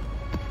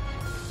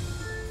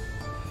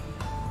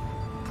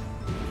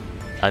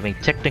 I mean,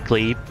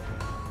 technically,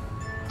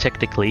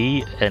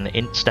 an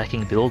int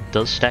stacking build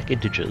does stack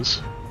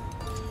integers.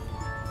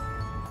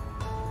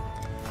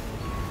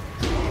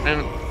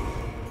 And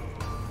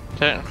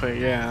technically,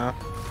 yeah.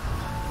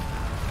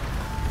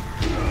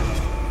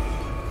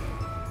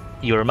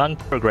 You're among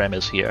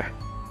programmers here.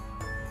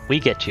 We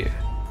get you.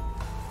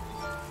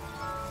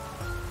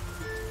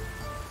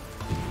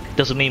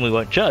 Doesn't mean we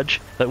won't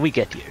judge, but we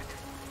get you.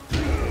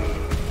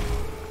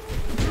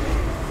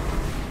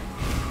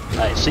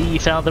 I see you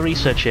found the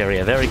research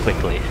area very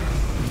quickly.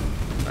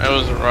 I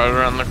was right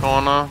around the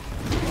corner.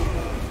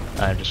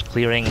 I'm just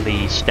clearing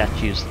the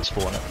statues that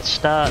spawn at the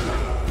start.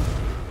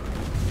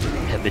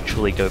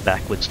 Habitually go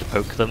backwards to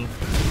poke them.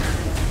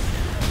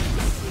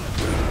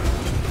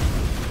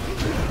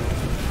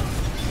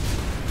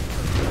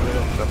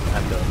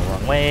 I'm going the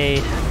wrong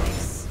way.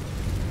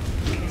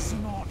 It's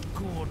not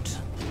good.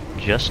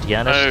 Just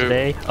Yanis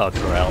today? Oh,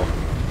 Corel.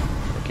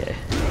 Okay.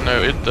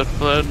 No, it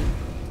fled.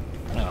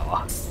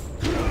 Oh.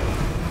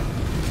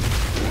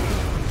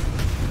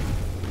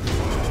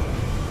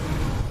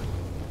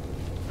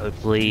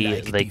 Hopefully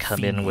Like they the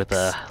come in with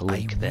a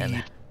link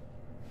then.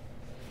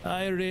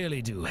 I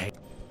really do hate.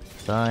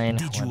 Fine,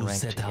 Did one you rank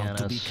set out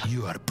to be? Tianas.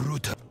 You are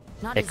brutal.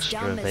 Not as Extra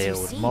dumb as you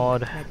veiled seem,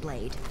 mod.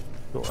 Redblade.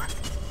 Sure.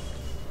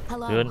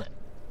 Hello. Good.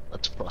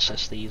 Let's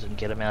process these and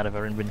get them out of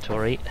our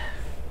inventory.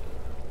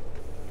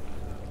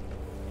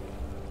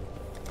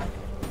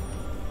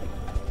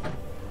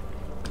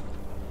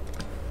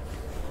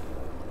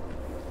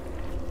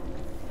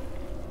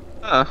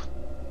 Huh.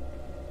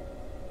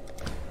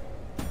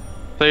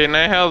 So you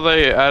know how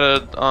they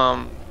added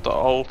the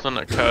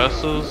alternate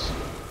curses,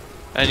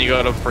 and you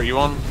got a free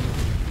one?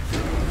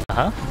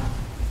 Uh-huh.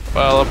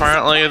 Well,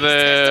 apparently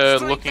they're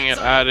looking at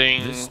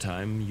adding This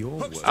time your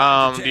way.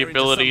 the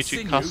ability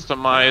to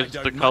customize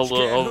the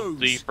color of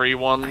the free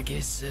one I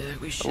guess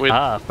we should. with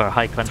For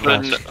high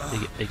contrast.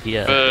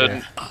 Yeah.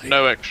 for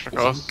no extra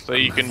cost, so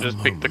you can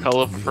just pick the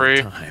color for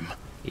free.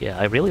 Yeah,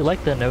 I really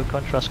like the no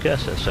contrast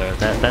cursor, so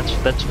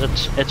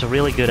it's a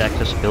really good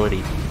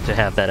accessibility to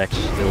have that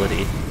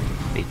accessibility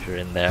feature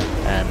in there,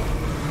 and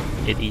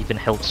it even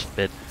helps.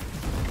 But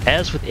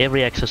as with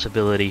every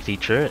accessibility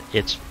feature,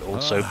 it's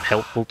also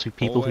helpful to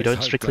people who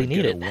don't strictly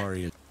need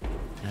it.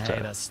 So,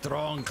 a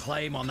strong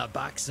claim on the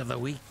backs of the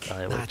weak.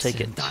 I will take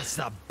it. That's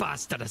the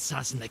bastard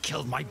assassin that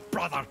killed my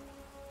brother.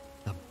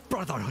 The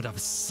Brotherhood of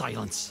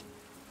Silence.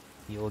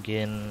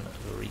 Jorgen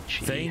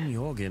Ricci. Thane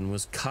Jorgen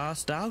was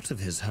cast out of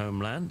his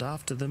homeland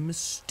after the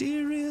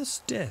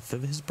mysterious death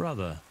of his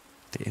brother.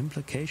 The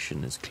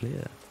implication is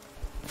clear.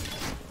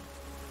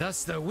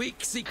 Thus the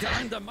weak seek to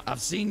undermine.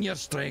 I've seen your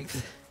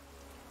strength.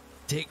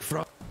 Take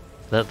from.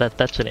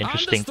 That's an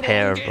interesting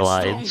pair of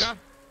lines.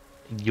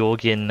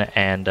 Jorgen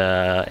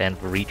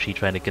and Ricci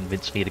trying to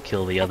convince me to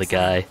kill the other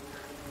guy.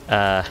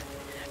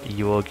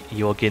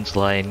 Jorgen's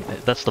line,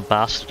 that's the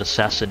bastard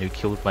assassin who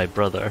killed my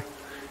brother.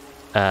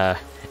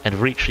 And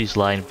Ricci's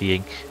line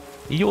being,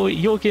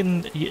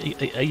 Jorgen,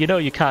 you know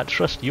you can't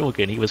trust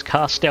Jorgen, he was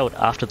cast out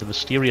after the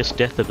mysterious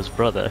death of his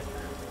brother.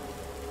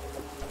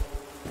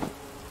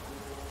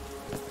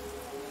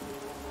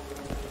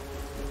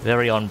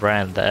 Very on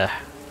brand there.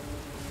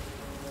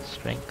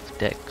 Strength,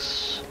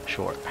 dex,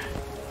 short.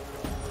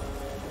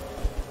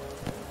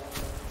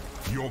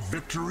 Your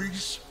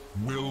victories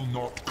will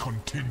not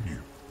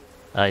continue.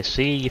 I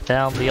see you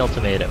found the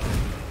ultimatum.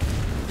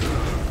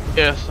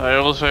 Yes, I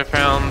also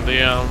found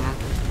the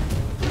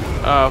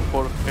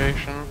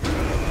fortification.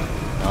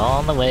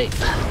 On the way.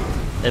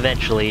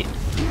 Eventually.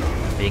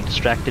 Being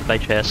distracted by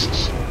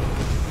chests.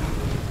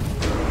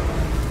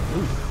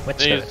 Ooh,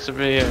 whetstone. Needs to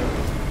be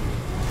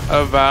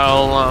a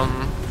Val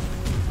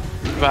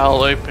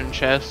open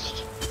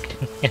chest.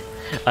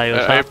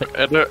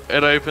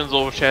 It opens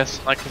all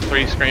chests like a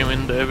 3-screen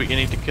window, but you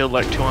need to kill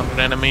like 200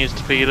 enemies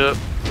to beat it.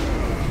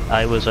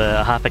 I was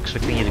half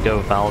expecting you to go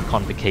Val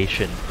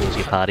Convocation, pulls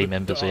your party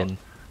members in.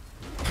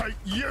 Hate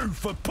you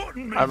for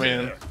putting me I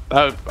mean,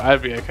 there.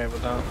 I'd be okay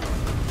with that.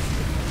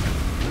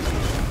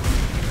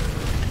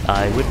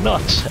 I would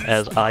not,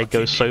 as I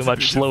go so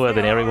much slower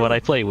than everyone I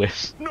play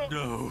with.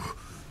 No.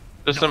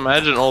 Just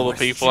imagine all the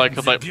people I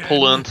could like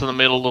pull into the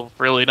middle of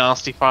really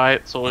nasty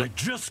fights, or I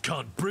just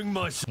can't bring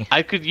myself.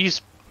 I could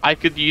use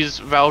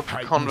Val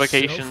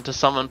Convocation to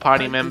summon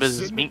party members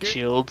as meat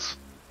shields.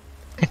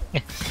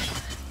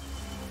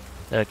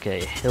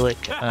 Okay,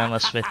 Hillick armor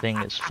smithing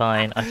is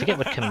fine. I forget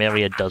what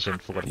Chimeria does in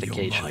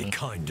fortification. You're my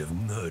kind of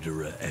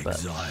murderer, But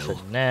Exile. for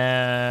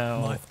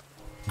now,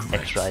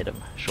 extra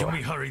item, sure. Can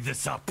we hurry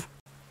this up?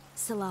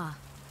 Salah.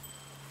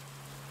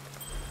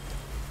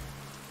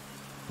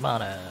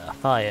 Mana,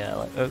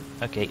 fire, oh,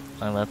 okay,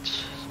 well, that's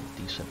some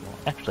decent mod.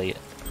 Actually,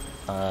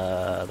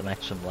 the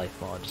maximum life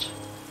mods.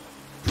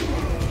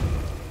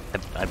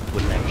 I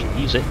wouldn't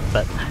actually use it,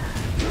 but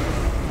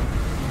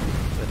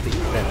would be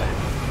better.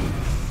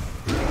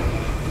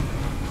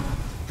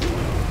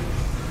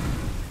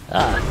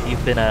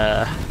 You've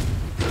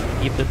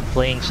been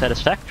playing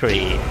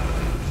Satisfactory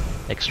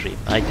Extreme.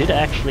 I did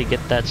actually get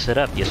that set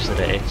up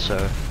yesterday,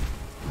 so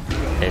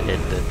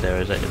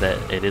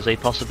it is a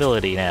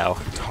possibility now.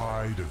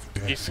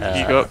 You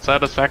got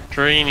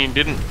Satisfactory and you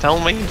didn't tell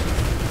me?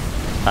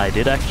 I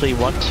did actually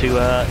want to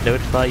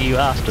notify you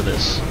after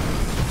this.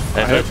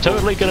 I'm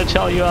totally gonna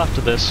tell you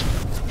after this.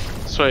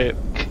 Sweet.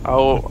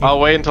 I'll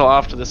wait until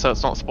after this so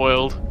it's not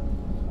spoiled.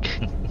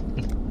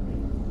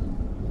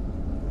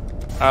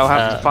 I'll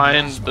have to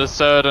find the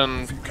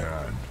certain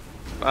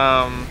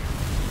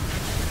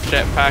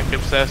jetpack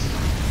obsessed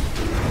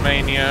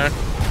maniac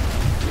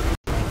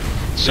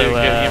to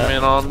get him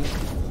in on.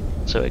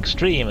 So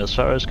Extreme, as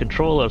far as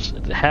controllers,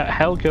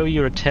 how go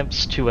your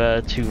attempts to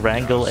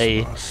wrangle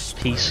a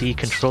PC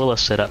controller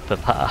setup for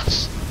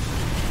Pass?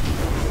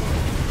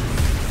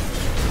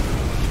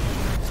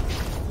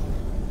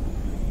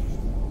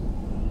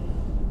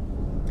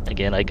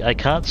 Again, I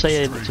can't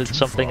say it's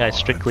something I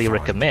strictly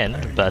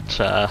recommend, but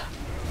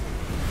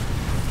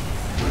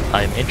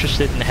I'm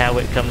interested in how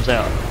it comes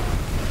out.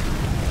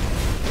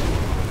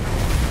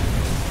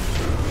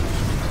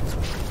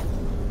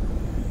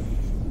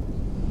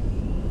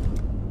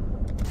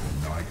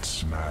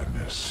 Night's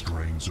madness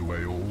strains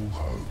away all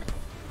hope.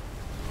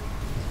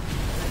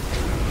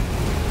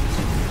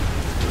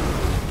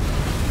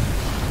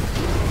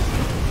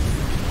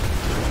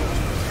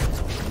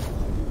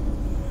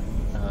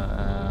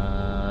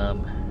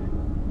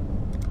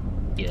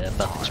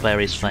 buff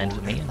expiry is fine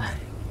for me. I'm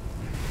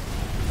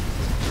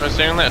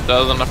assuming that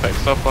doesn't affect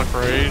stuff like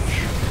rage.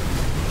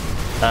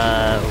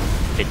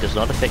 It does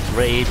not affect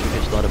rage,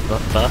 it's not a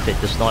buff,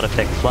 it does not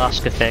affect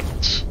flask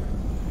effects.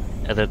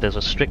 There's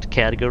a strict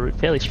category,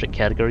 fairly strict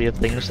category of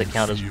things that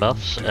count as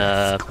buffs,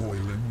 and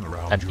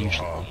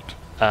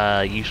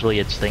usually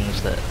it's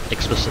things that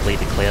explicitly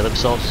declare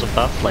themselves as a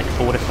buff, like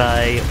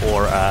Fortify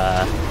or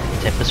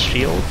Tempest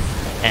Shield,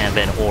 and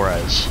then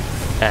auras.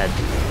 And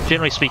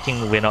generally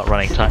speaking, we're not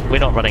running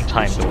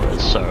timed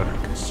auras, so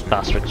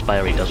faster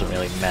expiry doesn't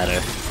really matter.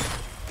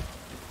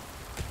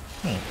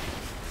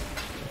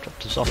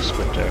 Dropped his off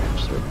splitter.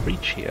 Is there a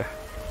breach here?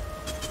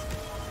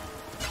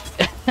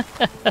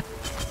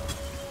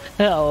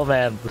 Oh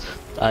man,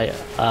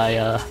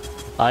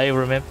 I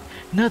remember.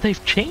 No,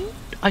 they've changed.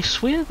 I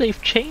swear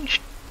they've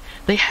changed.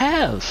 They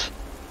have.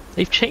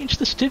 They've changed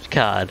the Stiv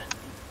card.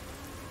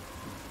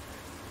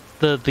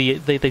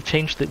 They've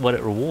changed what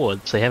it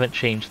rewards. They haven't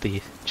changed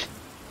the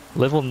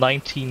level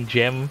 19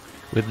 gem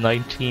with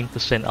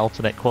 19%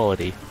 alternate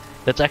quality.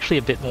 That's actually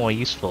a bit more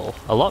useful.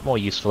 A lot more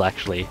useful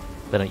actually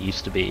than it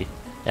used to be.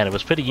 And it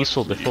was pretty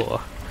useful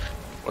before.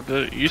 What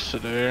did it used to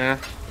do?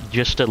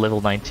 Just a level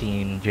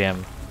 19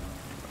 gem.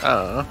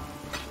 Oh.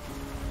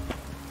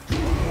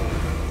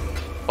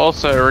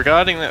 Also,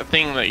 regarding that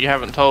thing that you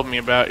haven't told me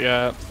about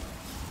yet,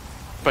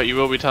 but you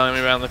will be telling me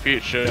about in the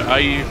future, are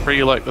you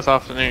free like this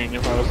afternoon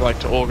if I was like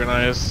to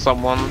organize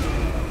someone?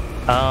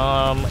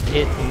 That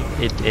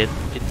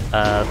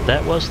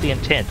was the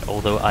intent,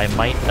 although I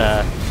might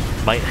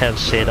have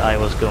said I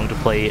was going to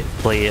play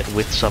it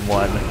with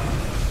someone.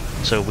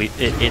 So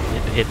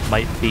it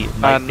might be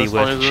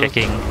worth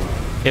checking.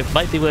 It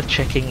might be worth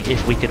checking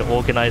if we could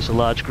organize a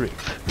large group.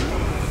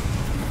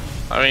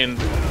 I mean,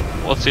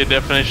 what's your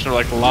definition of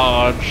like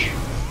large?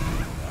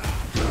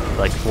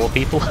 Like 4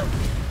 people?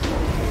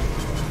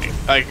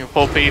 Like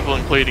 4 people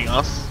including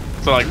us?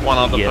 So like one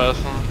other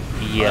person?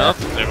 Yeah. Well,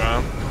 that's too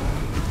bad.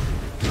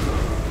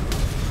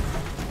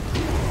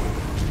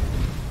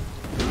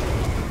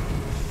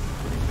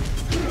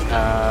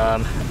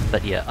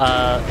 But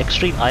yeah,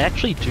 Extreme, I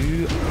actually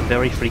do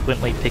very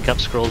frequently pick up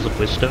Scrolls of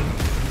Wisdom.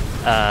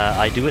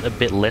 I do it a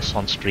bit less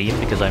on stream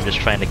because I'm just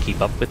trying to keep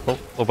up with, well,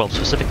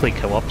 specifically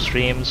co-op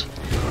streams.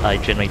 I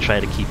generally try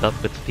to keep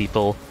up with the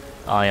people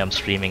I am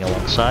streaming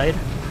alongside.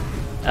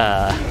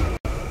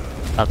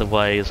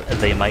 Otherwise,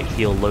 they might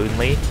feel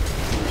lonely.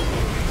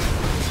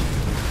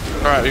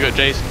 Alright, we got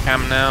Jason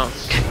coming out.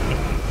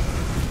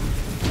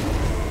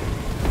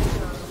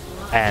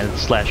 And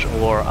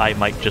or I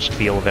might just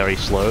feel very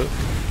slow.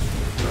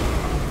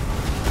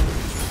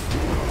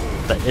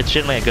 But it's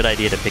generally a good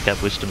idea to pick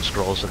up Wisdom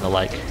Scrolls and the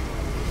like.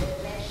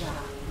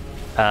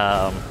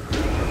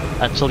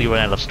 Until you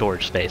run out of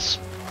storage space.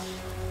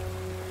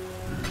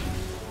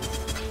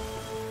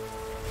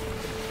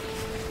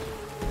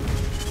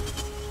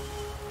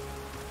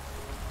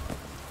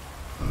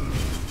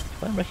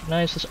 Do I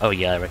recognize this? Oh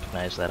yeah, I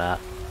recognize that art.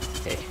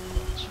 Okay,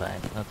 that's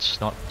fine. That's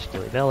not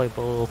particularly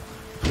valuable.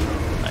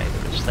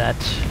 Neither is that.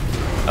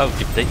 Oh,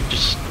 did they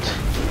just...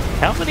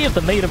 How many of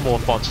the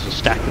Metamorph monsters are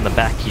stacked in the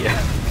back here?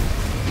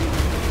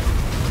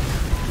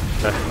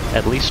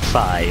 At least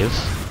 5.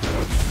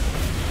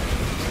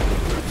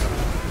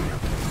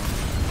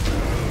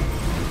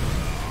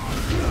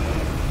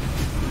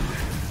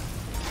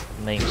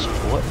 Main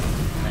support.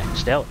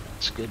 Maxed out.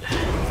 That's good.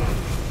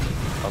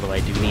 Although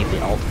I do need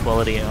the alt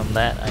quality on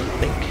that, I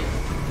think.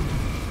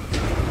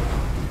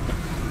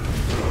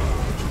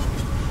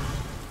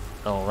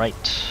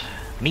 Alright.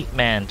 Meat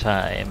Man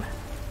time.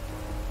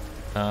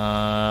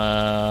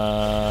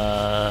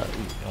 I'll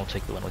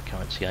take the one with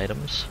currency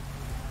items.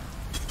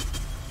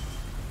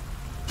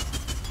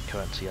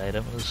 Currency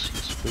items,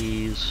 yes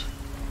please.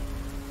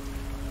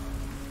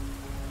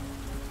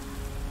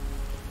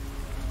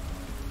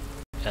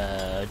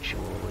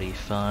 Jewelry,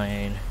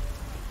 fine.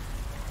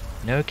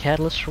 No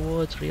catalyst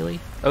rewards, really?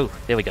 Oh,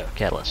 there we go,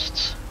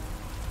 catalysts.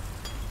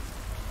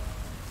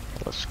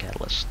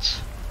 Catalysts.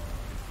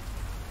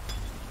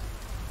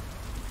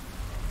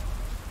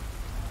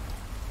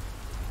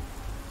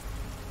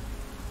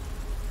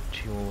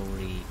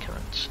 Jewelry,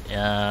 currency.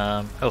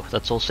 Oh,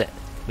 that's all set.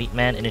 Meat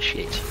Man,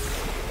 initiate.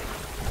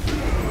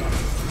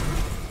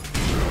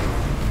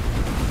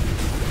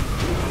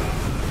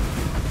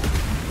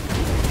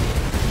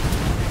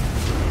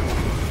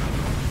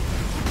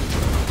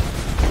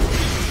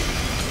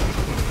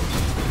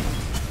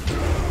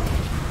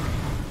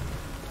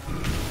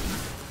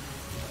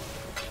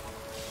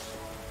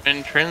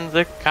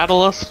 Intrinsic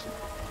catalyst.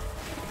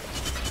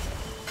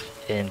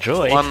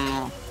 Enjoy.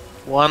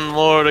 One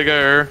more to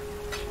go.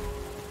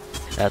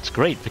 That's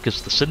great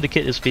because the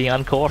syndicate is being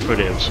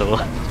uncooperative, so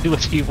do a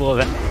few more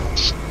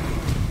rounds.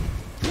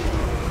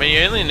 But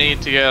you only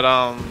need to get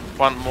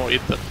one more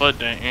hit the foot,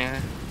 don't you?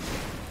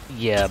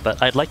 Yeah,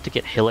 but I'd like to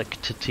get Hillock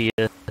to tier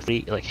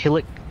 3, like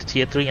Hillock to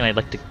tier 3, and I'd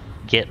like to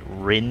get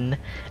Rin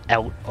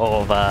out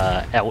of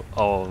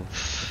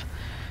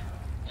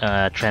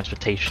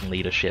transportation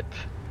leadership.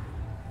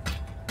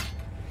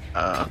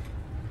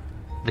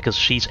 because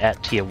she's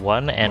at tier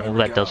 1 and all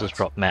that does is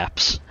drop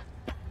maps.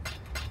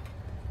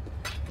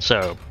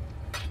 So,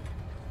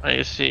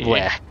 I see.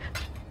 bleh.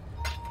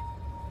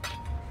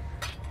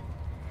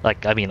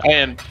 Like, I mean,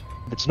 And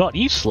it's not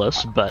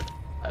useless, but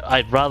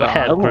I'd rather No, I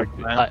have love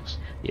maps.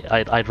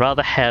 I'd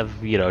rather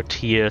have, you know,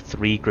 tier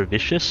 3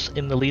 Gravicious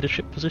in the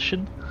leadership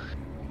position.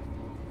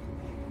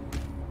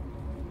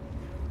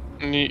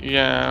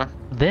 Yeah.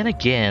 Then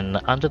again,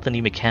 under the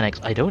new mechanics,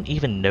 I don't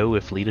even know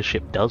if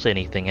leadership does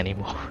anything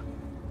anymore.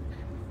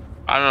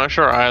 I'm not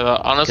sure either.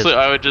 Honestly, 'Cause-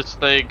 I would just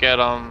say get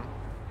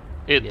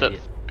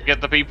get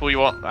the people you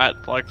want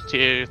at like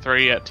tier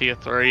 3 at tier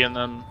 3, and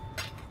then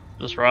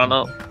just run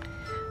up.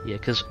 Yeah,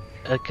 because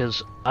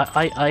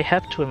I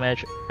have to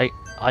imagine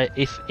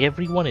if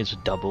everyone is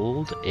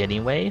doubled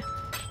anyway,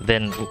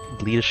 then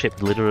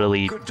leadership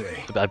literally,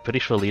 I'm pretty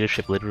sure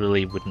leadership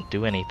literally wouldn't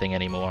do anything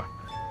anymore.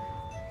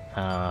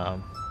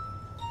 So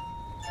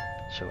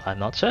I'm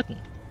not certain.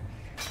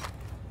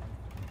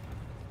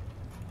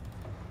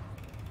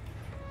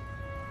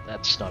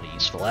 That's not a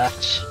useful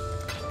axe.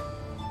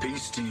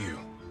 Peace to you.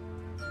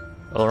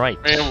 Alright.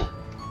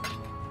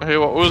 Hey,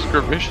 what was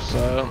Gravicious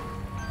at?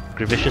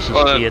 Gravicious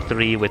is tier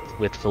 3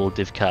 with full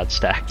div card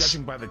stacks.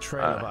 Judging by the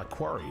trail of our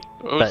quarry.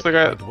 What was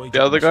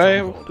the other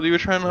guy that you were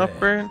trying to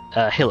upgrade?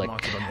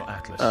 Hillock.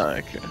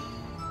 Okay.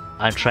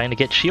 I'm trying to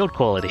get shield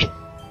quality.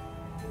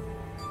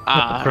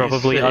 I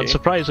Probably see.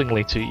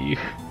 unsurprisingly to you.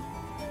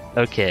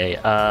 Okay,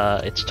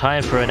 it's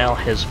time for an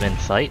Alhesman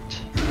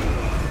fight.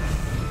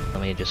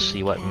 Let me just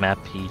see what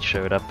map he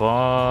showed up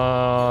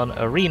on.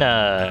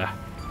 Arena!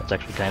 That's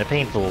actually kind of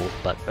painful,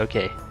 but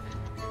okay.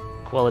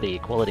 Quality,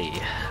 quality,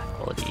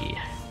 quality.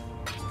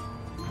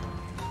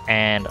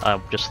 And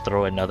I'll just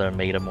throw another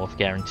Metamorph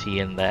guarantee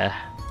in there,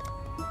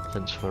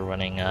 since we're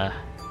running a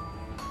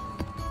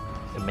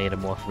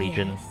Metamorph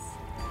region.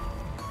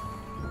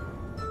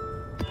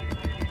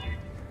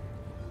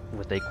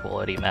 With a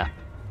quality map.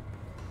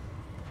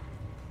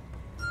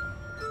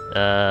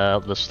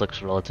 This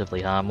looks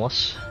relatively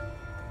harmless.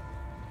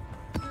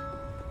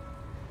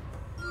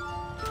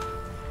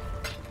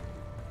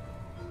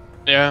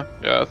 Yeah,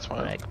 that's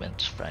fine.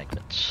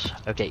 Fragments.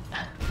 Okay.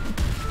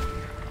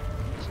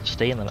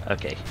 Stay in the.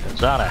 Okay,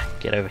 Zana,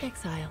 get over here.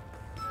 Exile.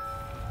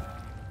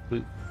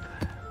 Boop.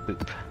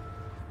 Boop.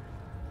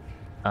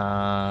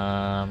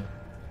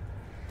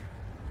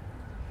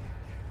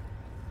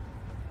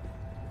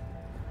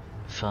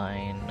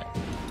 Fine.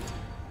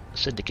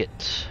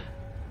 Syndicate.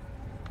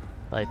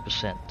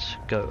 5%.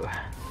 Go.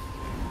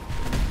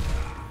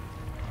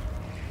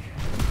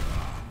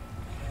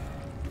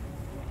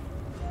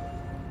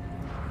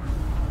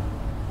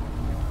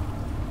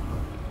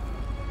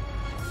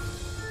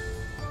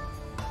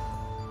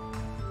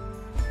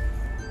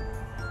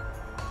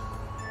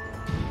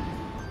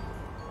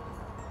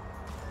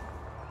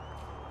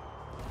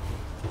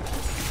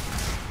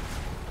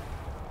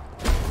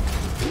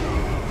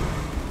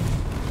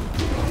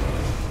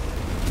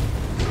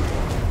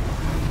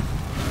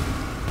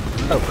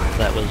 Oh,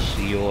 that was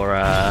your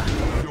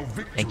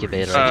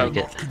incubator, I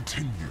take it.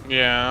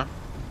 Yeah.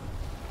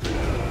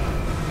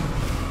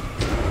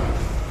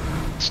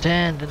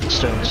 Stand in the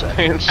stone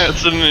circles.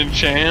 That's an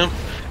enchant.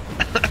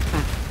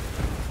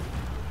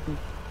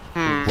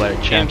 What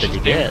enchant did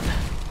you get?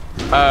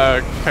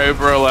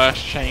 Cobra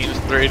Lash chains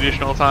 3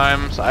 additional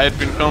times. I had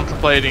been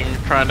contemplating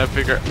trying to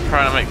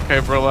make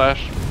Cobra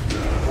Lash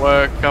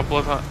work a couple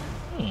of times.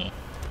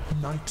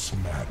 Night's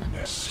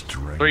madness.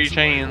 3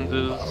 chains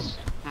is.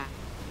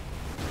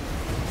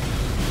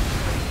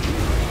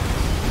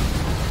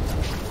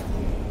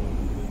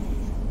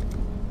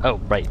 Oh,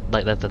 right.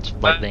 Like that's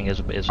lightning is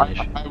an issue.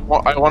 I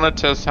want to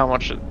test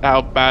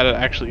how bad it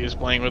actually is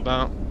playing with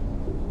that.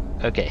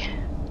 Okay.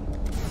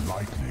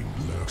 Lightning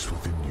lurks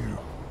within you.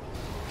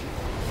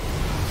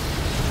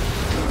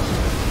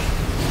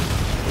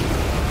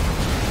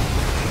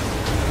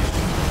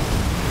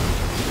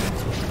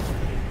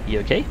 You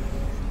okay?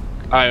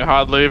 I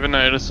hardly even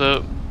notice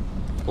it.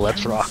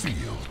 Let's rock.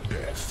 Feel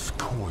death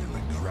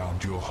coiling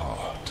around your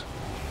heart.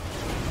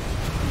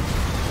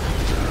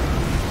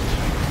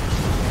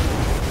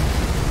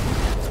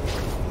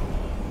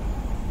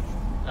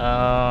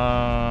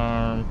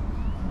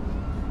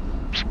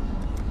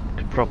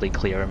 Could probably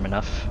clear him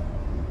enough.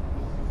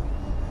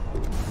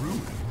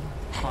 Ruin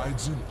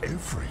hides in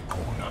every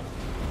corner.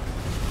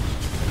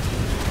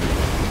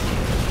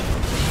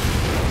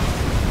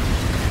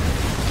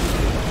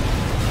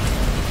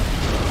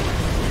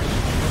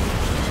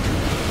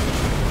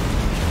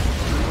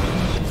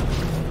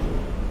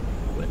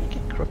 Where did you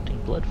get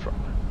corrupting blood from?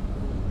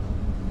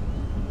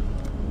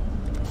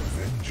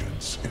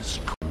 Vengeance is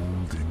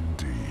cold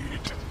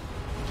indeed.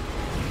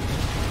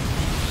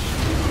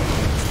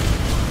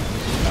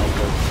 I'll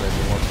go for the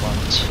more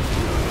ones.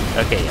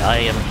 Okay, I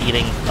am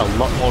eating a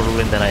lot more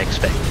ruin than I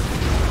expected.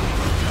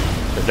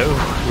 So no.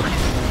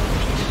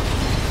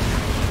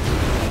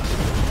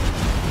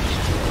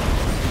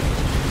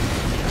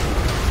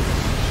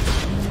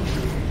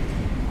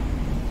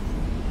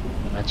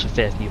 That's a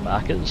fair few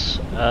markers.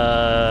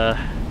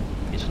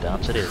 Yes,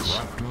 dance it is.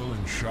 Shrapnel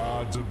and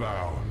shards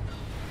abound.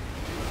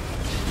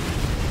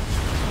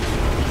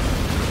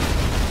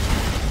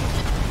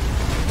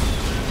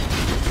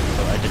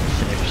 Oh, I didn't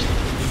finish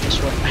this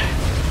one.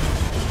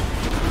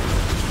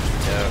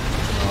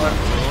 What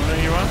ruin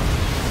are you on?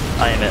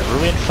 I am at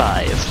Ruin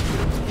 5.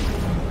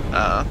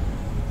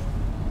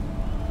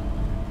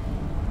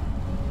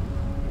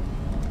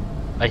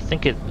 I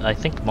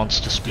think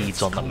monster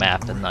speed's on the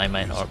map, and I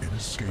might not.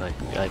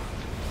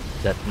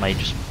 That might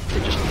just they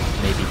just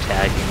maybe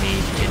tagging me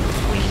in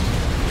between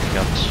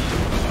jumps.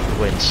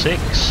 Win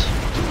 6.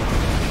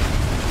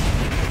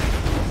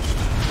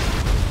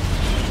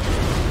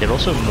 There are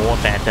also more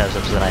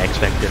phantasms than I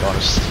expected,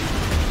 honestly.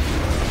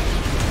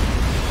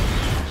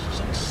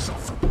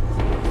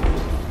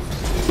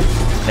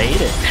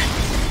 Made it.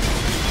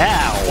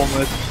 How?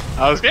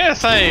 I was gonna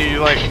say,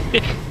 like,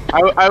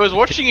 I was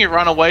watching you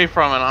run away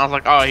from it, and I was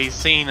like, oh, he's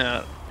seen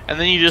it. And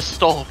then you just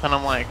stop, and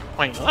I'm like,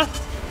 wait, what?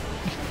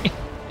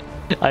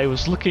 I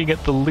was looking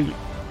at the loot.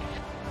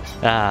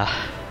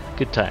 Ah,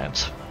 good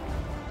times.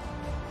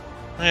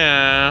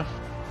 Yeah.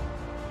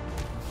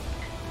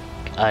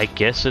 I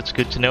guess it's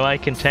good to know I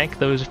can tank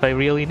those if I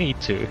really need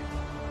to.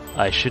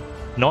 I should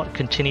not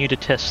continue to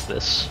test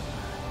this.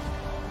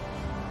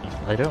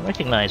 I don't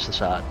recognize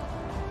this art.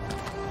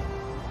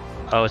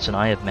 Oh, it's an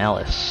Eye of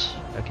Malice.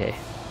 Okay.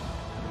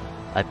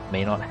 I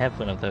may not have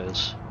one of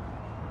those.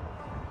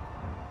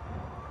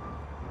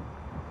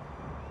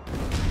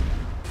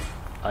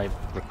 I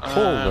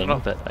recall them,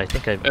 but I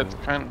think I've it's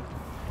kind of,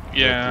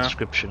 read the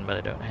description, but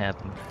I don't have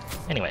them.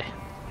 Anyway.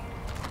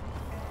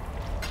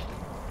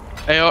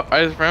 I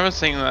remember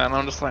seeing that, and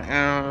I'm just like,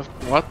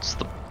 what's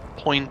the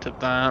point of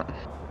that?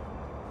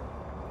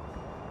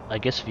 I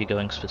guess if you're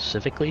going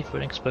specifically for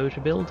an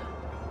exposure build.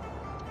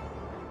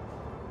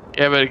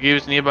 Yeah, but it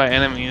gives nearby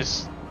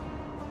enemies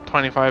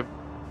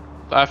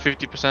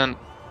 50%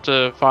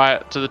 to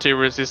fight to the 2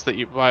 resist that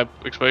you buy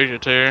exposure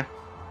to.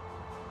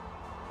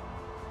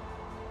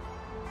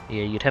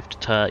 Yeah, you'd have to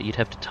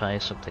tie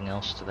something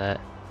else to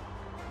that.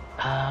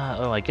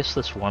 Oh, I guess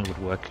this one would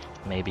work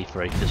maybe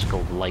for a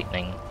physical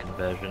lightning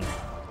conversion.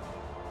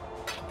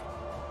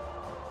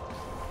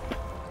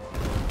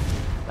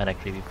 Might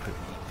actually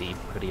be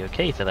pretty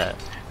okay for that.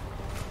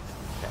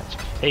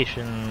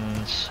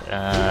 Transportations,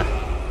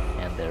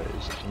 and there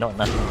is not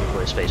enough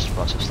inventory space to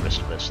process the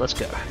rest of this. Let's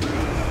go.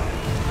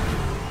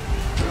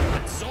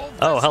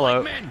 Oh,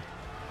 hello.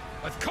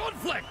 With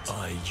conflict!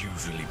 I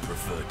usually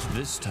prefer to.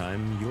 This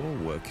time you're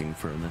working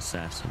for an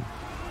assassin.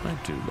 I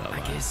do love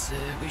it. I guess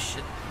we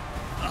should.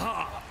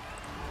 I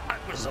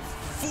was a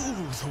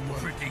fool to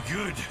work. Pretty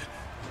good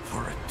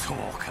for a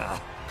talker.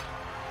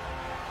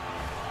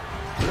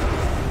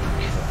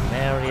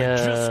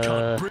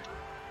 Area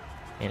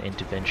and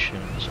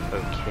interventions.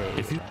 Okay,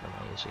 if you... kind of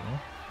amazing.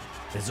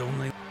 There's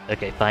only.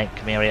 Okay, fine.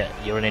 Chimera,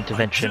 you're an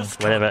intervention.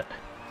 Whatever.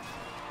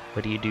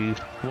 What do you do?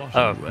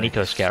 Oh,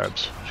 Nico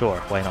Scarabs. Sure,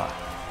 why not?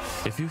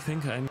 If you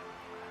think I'm...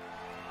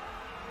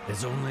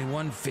 There's only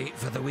one fate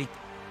for the weak.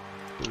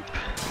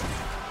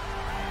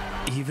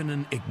 Even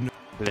an ignorant...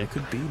 There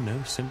could be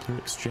no simpler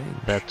exchange.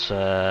 That's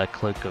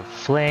Cloak of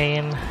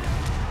Flame.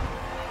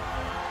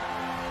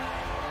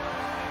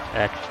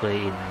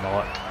 Actually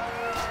not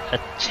a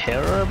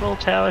terrible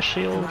tower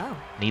shield. Wow.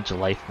 Needs a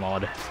life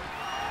mod.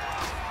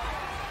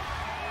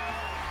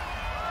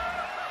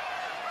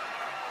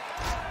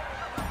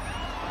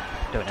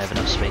 Don't have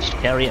enough space to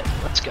carry it.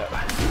 Let's go.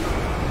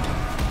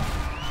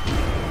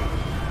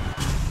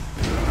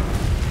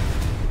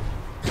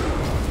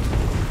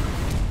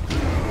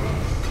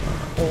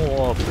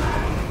 Orb.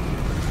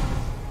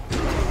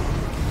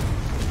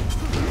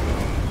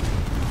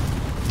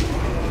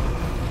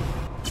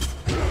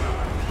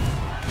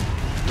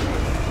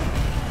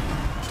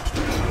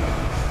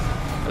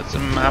 There's a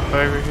map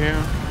over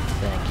here.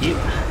 Thank you.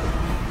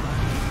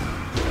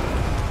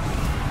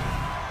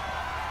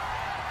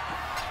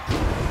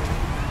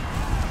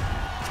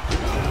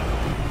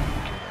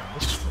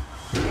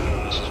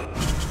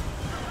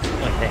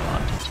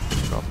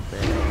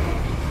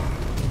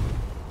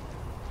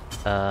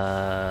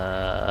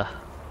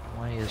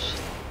 Why is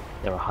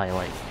there a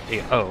highlight?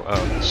 Oh,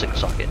 the 6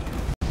 socket.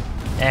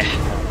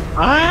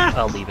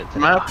 I'll leave it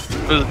there. Map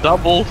is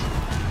doubled.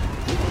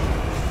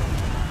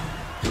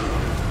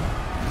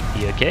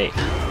 You okay?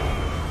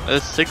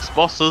 There's 6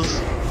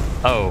 bosses.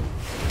 Oh.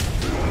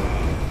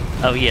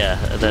 Oh yeah,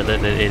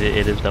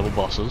 it is double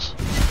bosses.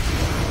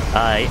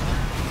 Hi.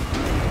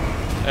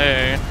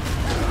 Hey.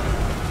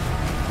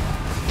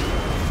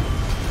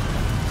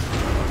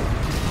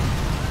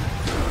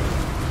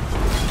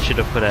 Should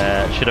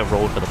have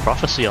rolled for the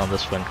prophecy on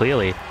this one,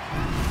 clearly.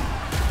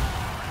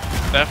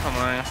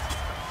 Definitely.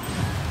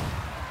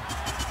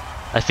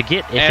 I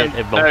forget if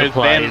it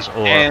multiplies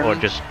or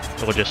just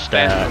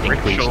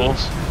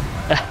increases.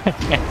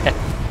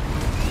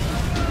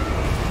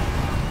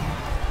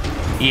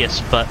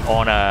 Yes, but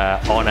on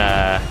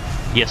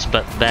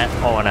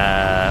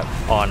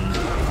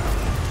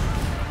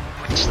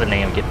what's the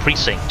name? Get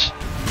Precinct,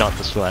 not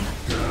this one.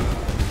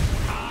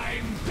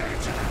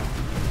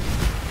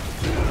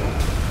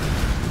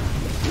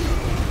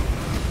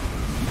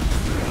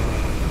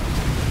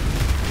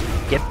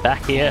 get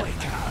back here.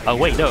 Oh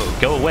wait, no,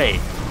 go away.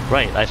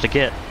 Right, I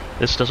forget.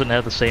 This doesn't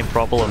have the same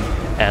problem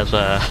as,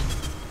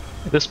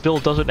 this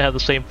build doesn't have the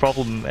same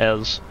problem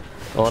as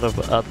a lot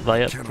of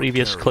my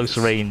previous close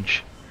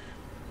range.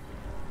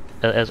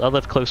 As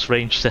other close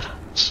range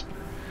setups.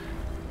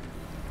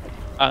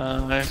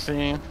 I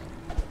see.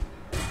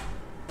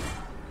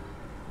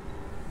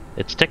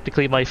 It's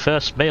technically my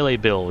first melee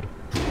build.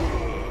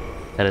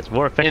 And it's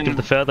more effective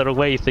the further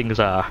away things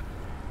are.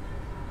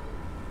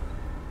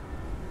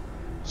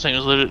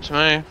 Seems legit to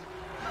me.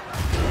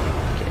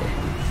 Okay.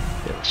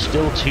 There's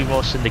still 2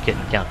 more Syndicate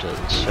encounters,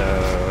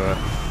 so...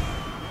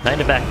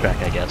 Kinda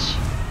backtrack, I guess.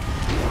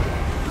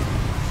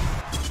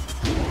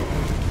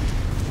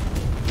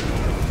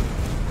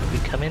 We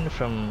come in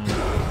from... the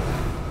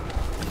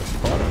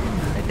bottom?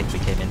 I think we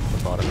came in from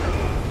the bottom.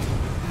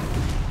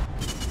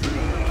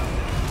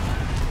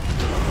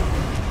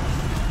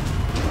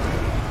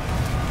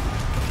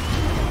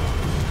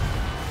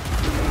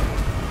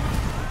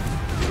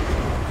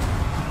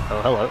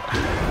 Oh, hello.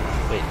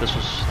 Wait, this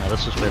was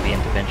where the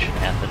intervention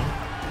happened.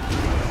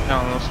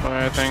 Down this way,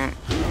 I think.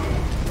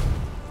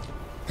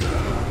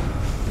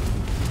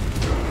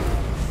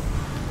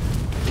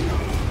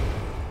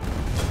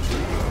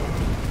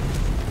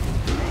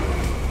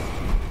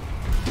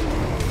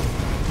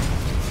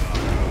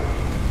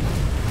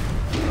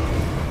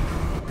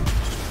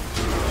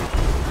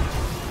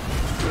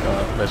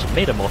 There's a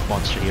Metamorph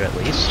monster here at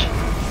least.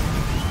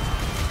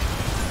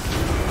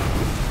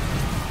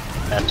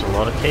 That's a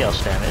lot of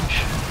chaos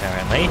damage,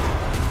 apparently.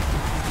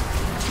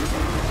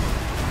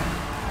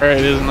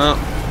 Alright, isn't it?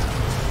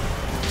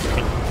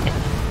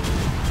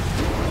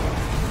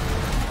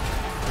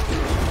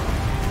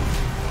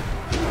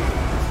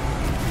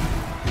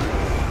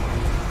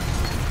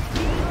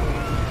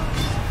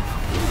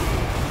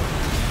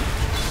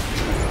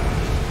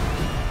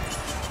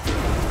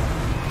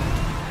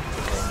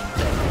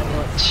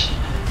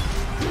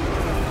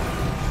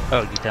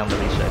 Oh, you found the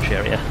research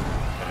area.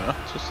 Yeah,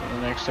 it's just in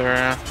the next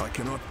area. I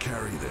cannot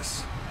carry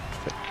this.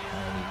 Quick, I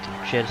need to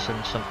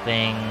jettison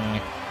something.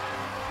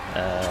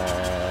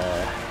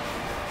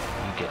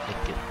 You get,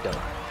 go.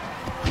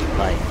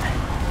 Light.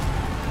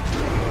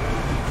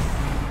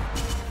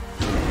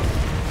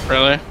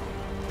 Really?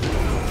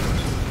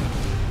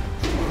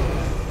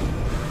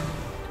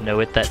 Know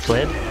it that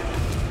fled?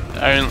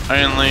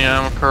 Only,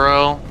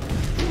 Corel.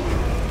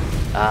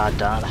 Ah,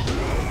 darn.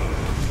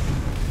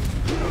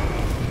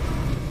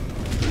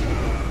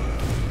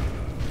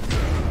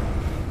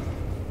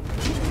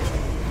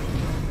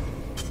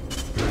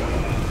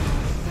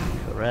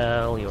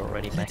 You're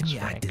already max Let me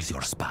rank. act as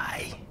your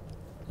spy.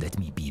 Let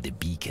me be the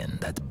beacon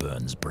that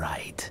burns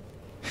bright,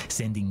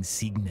 sending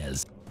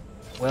signals.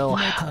 Well,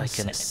 Let I us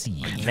can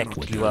see connect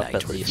what you the up light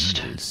at least.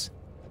 reveals.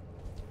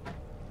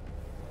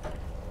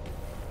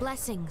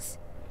 Blessings.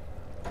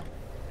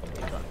 What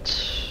we got?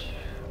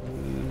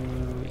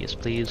 Ooh, yes,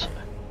 please.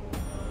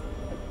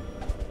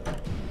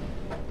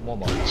 More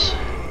mods.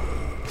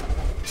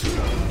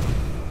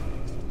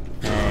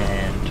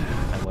 And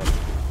I won't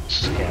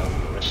scout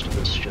the rest of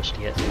this just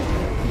yet.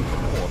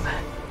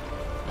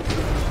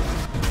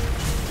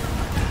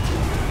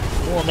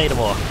 More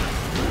Metamorph.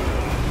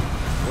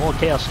 More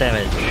chaos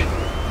damage.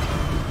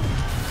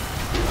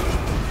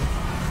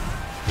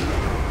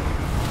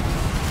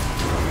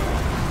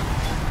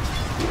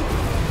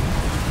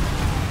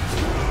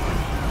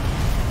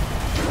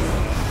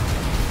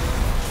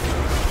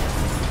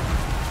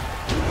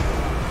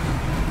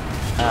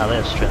 Ah,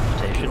 there's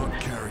transportation. I cannot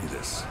carry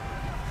this.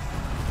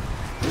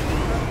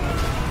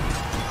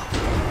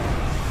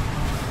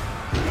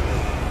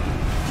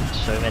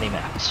 So many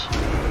maps.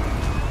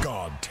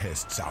 God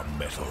tests our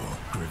metal.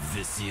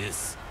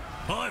 Gravicius,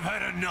 I've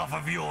had enough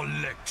of your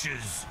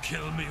lectures.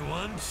 Kill me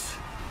once,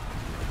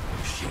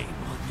 shame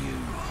on you.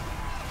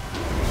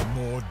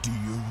 More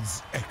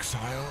deals,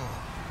 exile.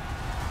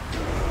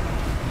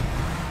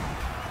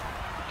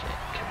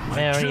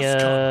 Maria, I just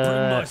can't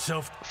bring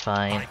myself.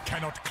 fine. I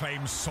cannot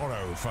claim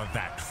sorrow for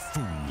that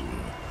fool.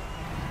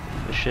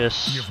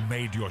 Vicious. You've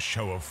made your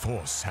show of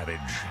force, savage.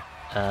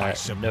 I I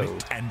submit no.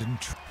 and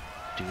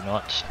Do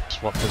not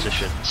swap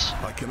positions.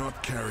 I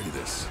cannot carry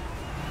this.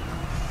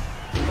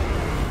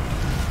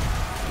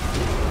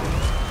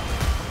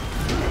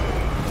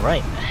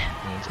 Right.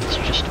 Means it's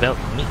just about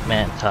meat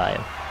man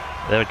time.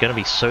 There are going to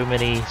be so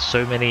many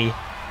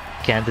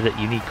candidate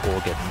unique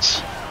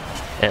organs,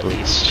 at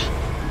least.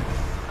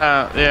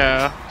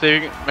 Yeah. So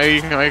maybe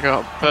you can make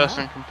a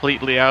person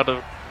completely out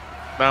of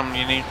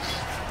uniques.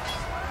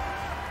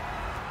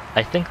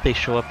 I think they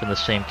show up in the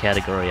same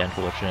category,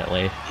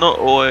 unfortunately. Not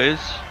always.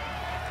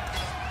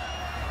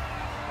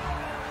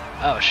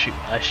 Oh shoot!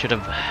 I should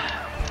have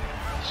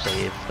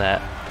saved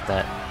that.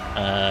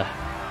 I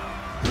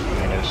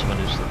know someone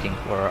who's looking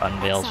for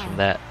unveils from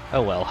that.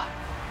 Oh well.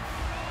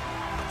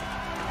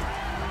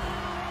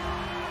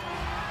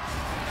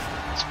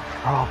 It's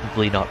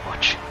probably not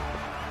watching.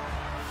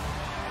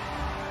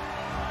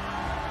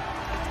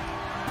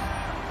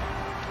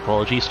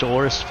 Apologies to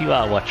Oris if you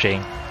are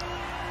watching.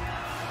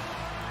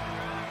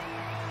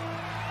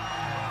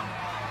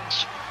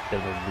 It's bit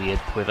of a weird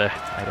quiver.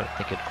 I don't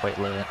think it'd quite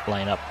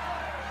line up.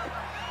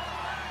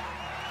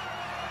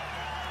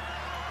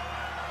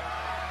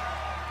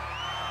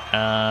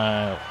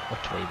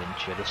 What do I even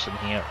jettison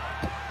here?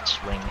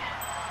 Swing.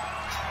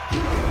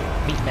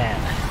 Meat man.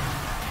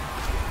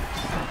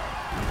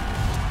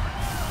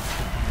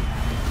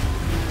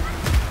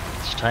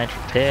 It's time to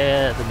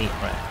prepare the meat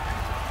rack.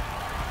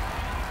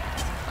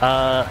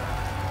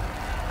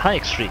 Hi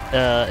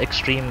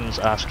Extreme's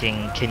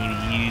asking, can you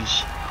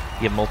use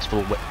your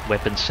multiple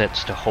weapon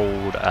sets to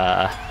hold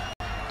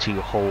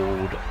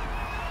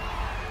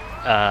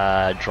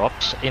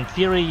drops? In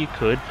theory, you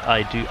could.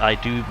 I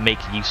do make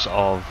use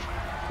of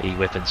the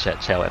weapon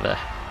sets, however.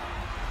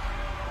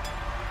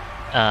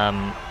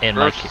 In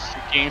my case,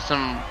 getting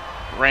some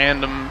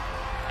random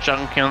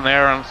junk in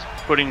there and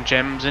putting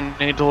gems in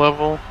need to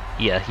level.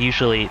 Yeah,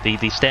 usually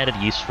the standard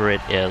use for it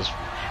is,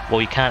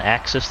 well, you can't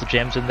access the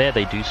gems in there.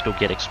 They do still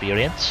get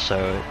experience,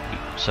 so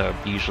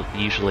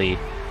usually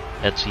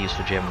it's used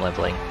for gem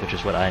leveling, which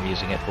is what I'm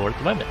using it for at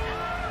the moment.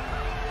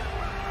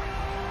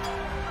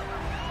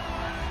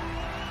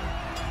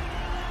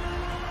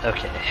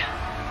 Okay.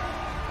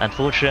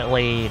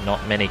 Unfortunately,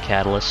 not many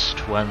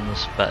catalyst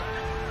ones, but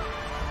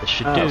this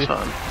should do. That's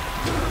fun.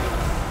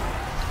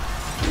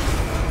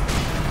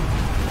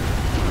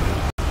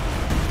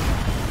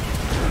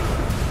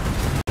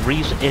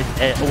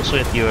 Also,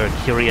 if you're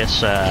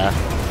curious, the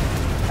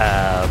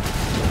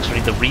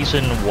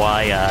reason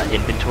why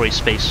inventory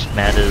space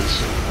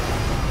matters,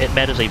 it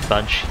matters a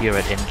bunch here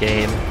at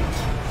endgame.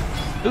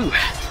 Ooh,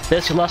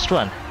 there's your last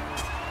one.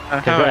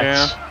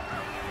 Congrats.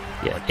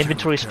 Yeah,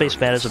 inventory space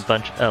matters a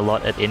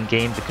lot at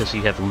endgame because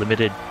you have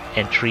limited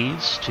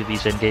entries to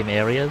these endgame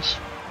areas,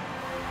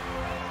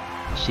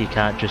 so you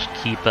can't just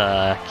keep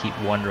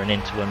wandering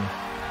into them.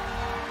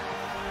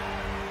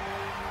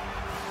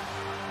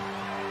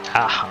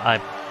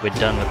 We're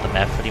done with the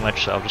map pretty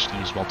much, so I'll just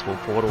use multiple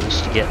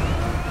portals to get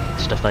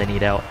stuff I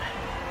need out.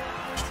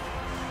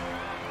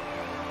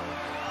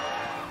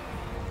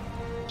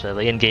 So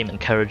the endgame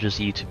encourages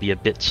you to be a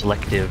bit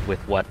selective with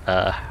what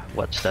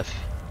stuff,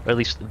 or at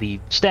least the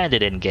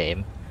standard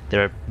endgame.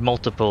 There are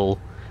multiple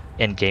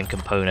endgame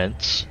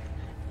components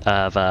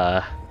of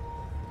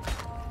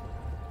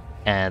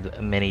and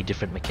many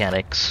different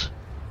mechanics,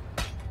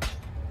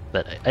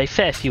 but a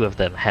fair few of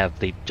them have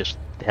just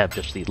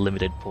the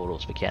limited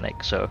portals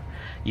mechanic. So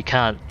you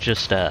can't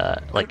just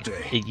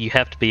you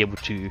have to be able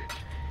to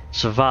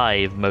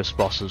survive most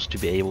bosses to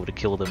be able to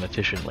kill them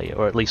efficiently,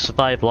 or at least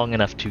survive long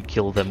enough to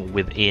kill them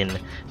within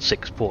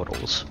 6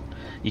 portals.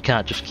 You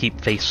can't just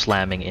keep face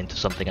slamming into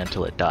something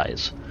until it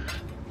dies.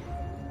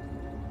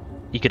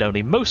 You can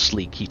only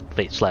mostly keep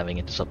face slamming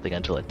into something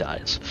until it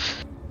dies.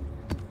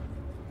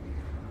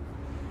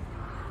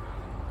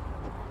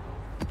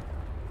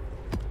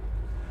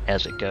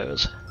 As it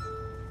goes.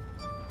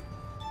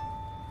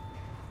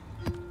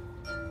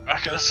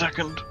 Back in a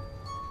second.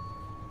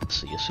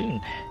 See you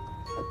soon.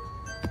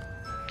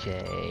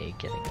 Okay,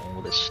 getting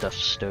all this stuff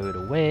stowed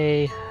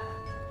away.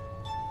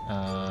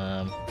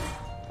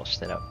 I'll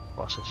set up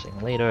processing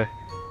later.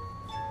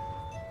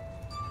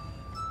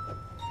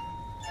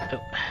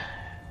 Oh.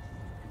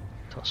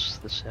 Toss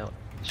this out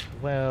as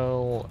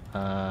well.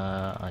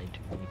 I do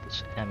need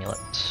this amulet.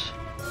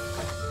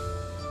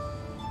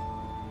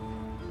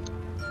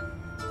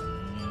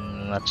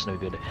 That's no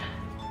good.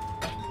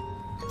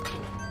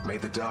 May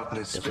the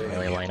darkness doesn't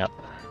really line up.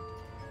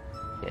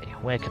 Okay,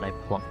 where can I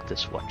plonk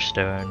this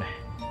watchstone?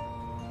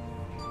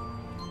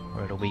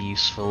 Where it'll be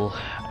useful.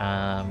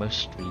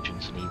 Most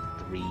regions need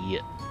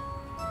 3.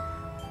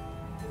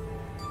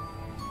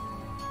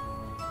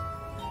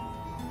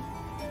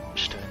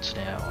 Watchstones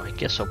now. I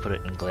guess I'll put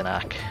it in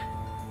Glenark.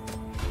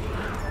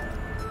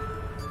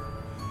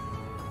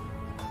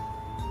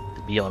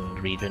 The Beyond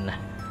region.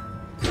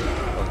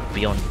 Of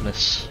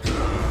Beyondness.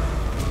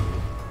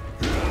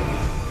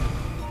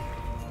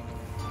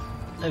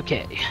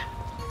 Okay.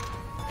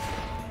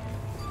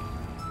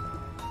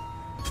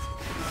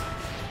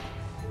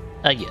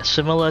 Yeah,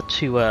 similar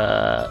to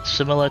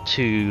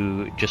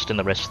just in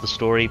the rest of the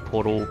story,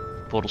 portal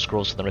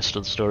scrolls in the rest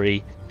of the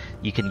story,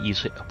 you can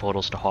use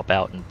portals to hop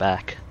out and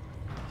back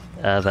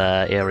of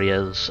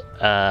areas.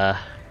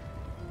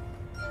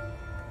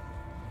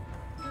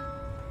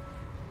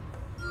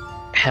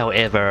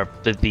 However,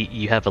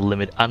 you have a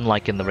limit.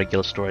 Unlike in the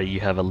regular story, you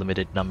have a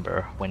limited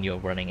number when you're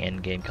running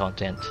endgame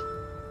content.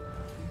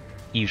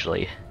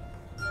 Usually.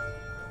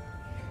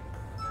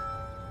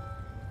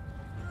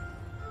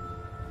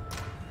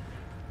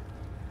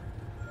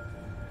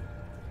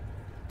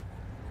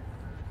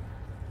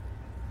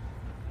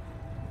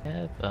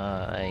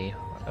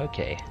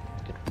 Okay,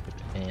 could put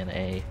in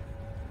a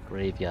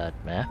graveyard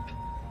map,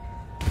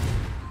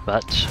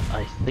 but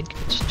I think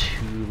it's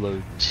too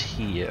low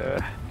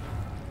tier.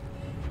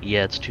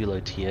 Yeah, it's too low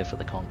tier for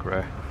the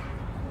Conqueror.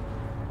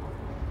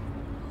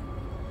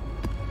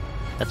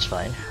 That's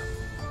fine.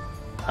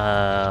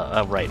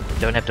 Right,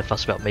 don't have to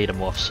fuss about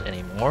metamorphs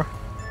anymore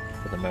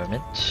for the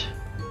moment.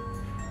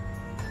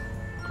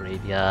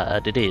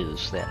 Graveyard it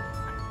is then.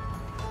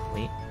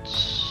 Wait.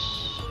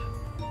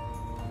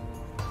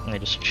 Let me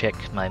just check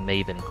my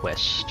Maven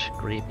quest.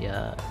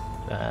 Graveyard.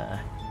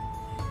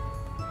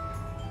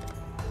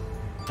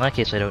 In that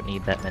case, I don't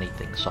need that many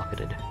things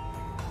socketed.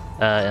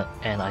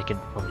 And I can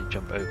probably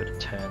jump over to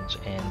turns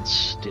and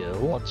still.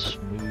 Let's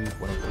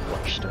move one of the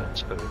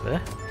watchstones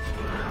over.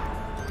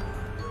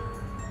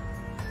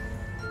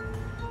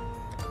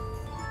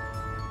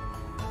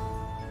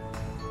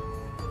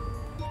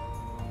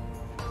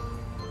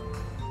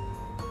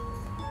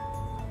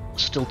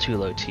 Still too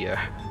low tier.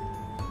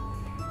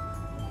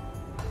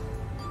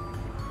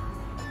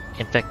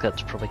 In fact,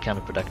 that's probably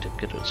counterproductive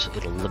because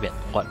it'll limit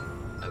what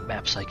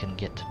maps I can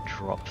get to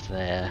drop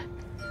there.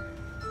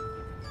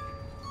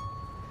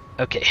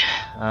 Okay,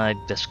 I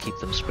just keep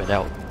them spread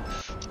out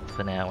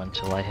for now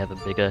until I have a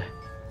bigger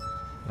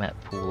map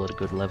pool at a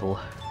good level.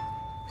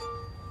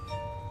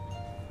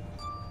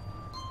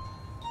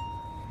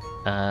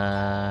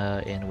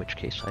 In which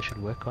case I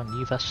should work on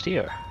New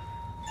Vastir.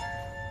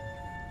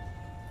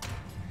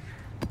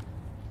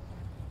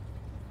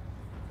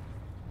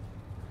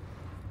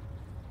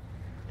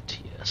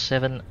 Tier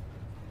 7.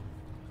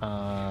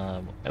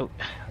 Oh,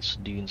 that's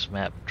Dune's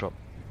map. Drop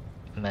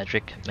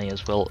magic. May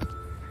as well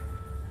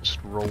just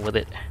roll with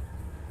it.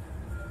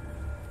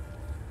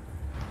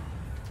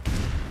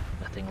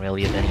 Nothing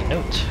really of any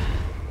note.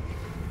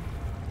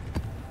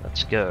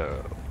 Let's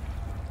go.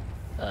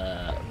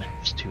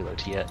 It's too low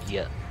tier.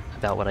 Yeah,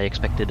 about what I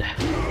expected.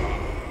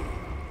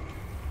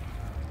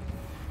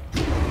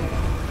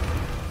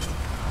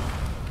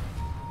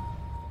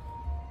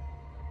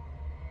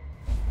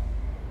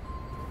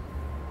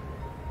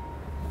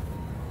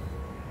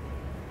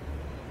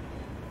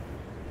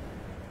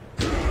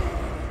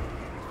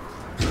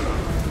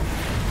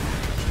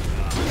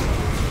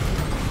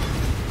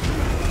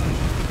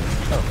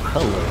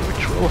 Hello,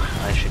 ritual.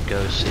 I should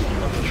go sit in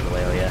the ritual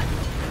area.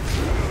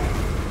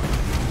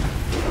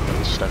 Put a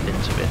little stuff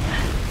into it.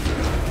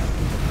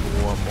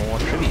 For more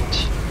tribute.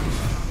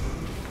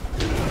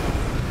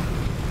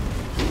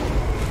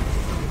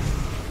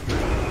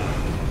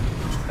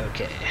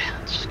 Okay,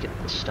 let's get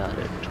this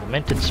started.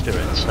 Tormented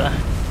spirits, huh?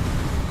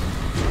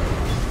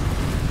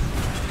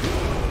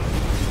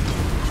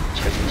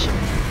 Let's open some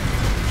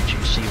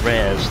juicy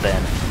rares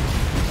then.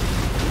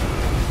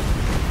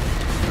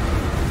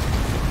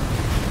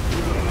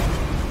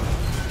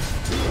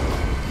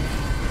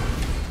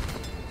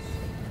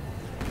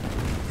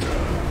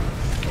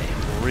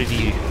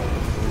 Review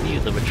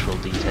the ritual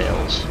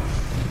details.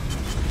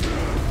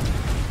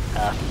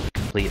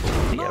 Complete all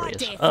of the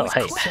areas. Oh,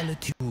 hey.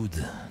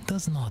 Solitude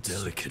does not.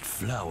 Delicate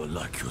flower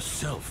like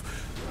yourself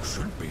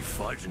shouldn't be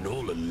fighting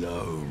all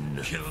alone.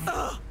 Kill him.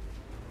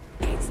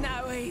 It's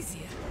no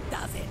easier,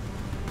 does it?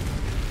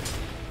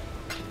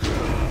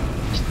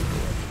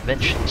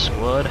 Convention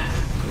squad.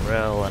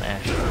 Corel and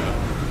Ashley.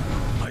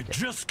 I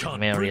just can't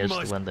Mary is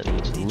the one that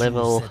needs a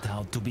level. Set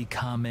out to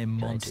become a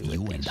monster,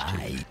 you and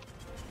I.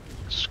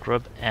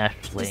 Scrub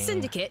Ashling. The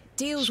Syndicate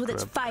deals with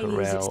its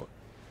failures. Corel.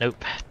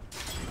 Nope.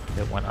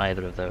 Don't want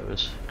either of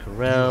those.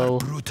 Corel.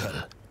 Brutal.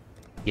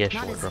 Yeah, Not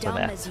sure, as drop a dumb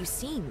map. as you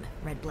seem,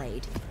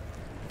 Redblade.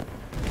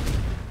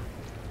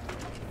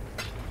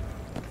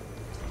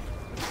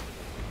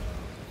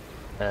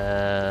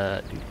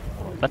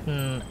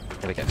 Button.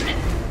 There we go.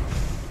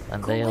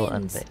 Unveil,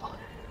 unveil.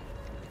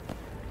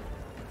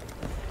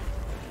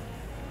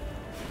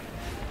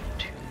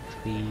 2,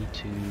 3,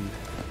 2.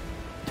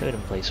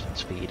 Totem placement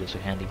speed is a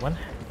handy one.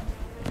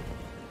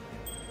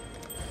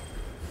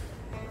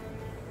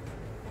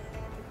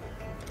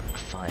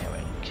 Fire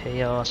and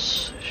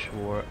chaos,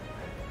 sure.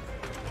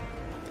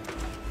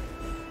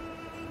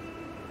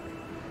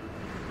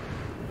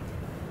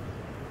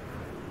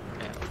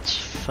 That's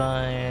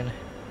fine.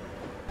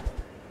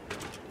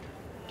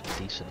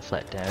 Decent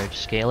flat damage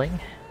scaling.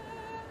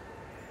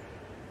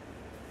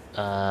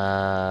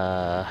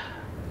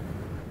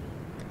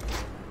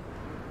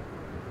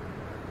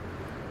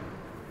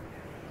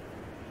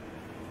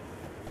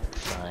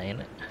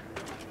 Fine.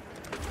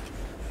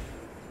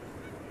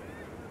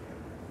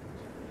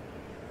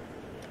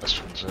 This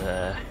one's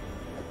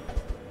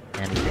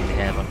anything to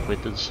have on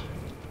Quitters.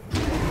 The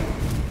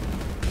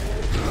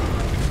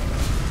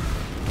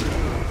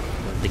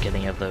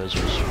beginning of those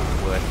was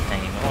worth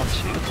hanging on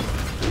to.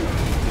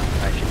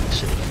 I should be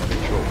sitting in the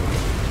ritual,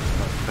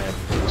 not grab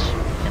those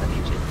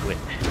enemies into it.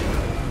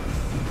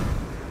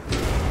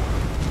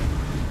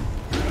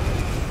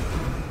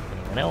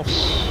 Anyone else?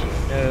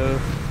 No.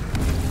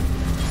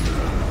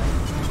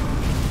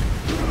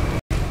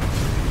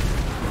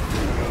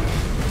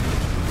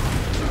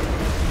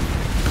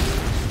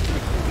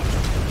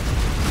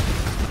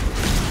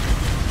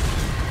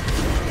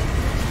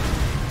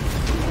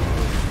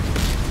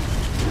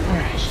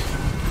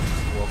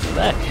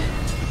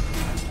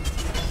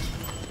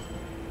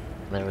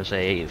 There is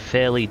a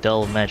fairly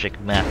dull magic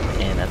map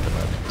in at the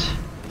moment.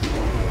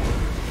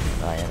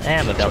 I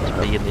am about to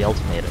be in the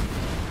Ultimatum.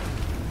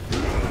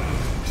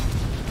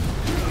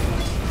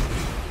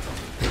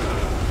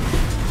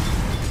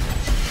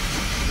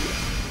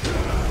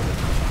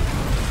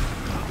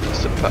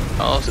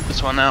 I'll sit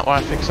this one out while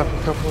I fix up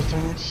a couple of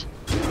things.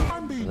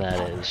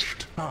 That is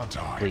aren't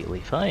I? completely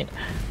fine.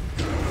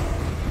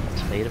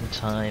 Ultimatum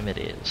time it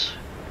is.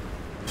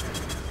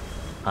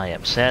 I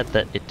am sad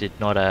that it did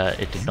not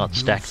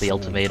stack the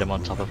ultimatum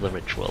on top of the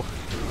ritual.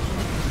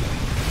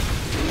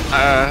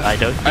 I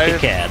don't think it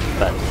can,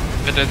 but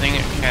I don't think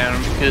it can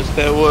because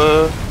there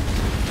were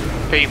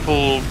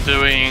people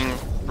doing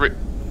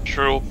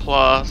ritual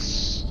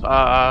plus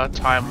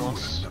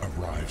timeless.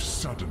 Arrives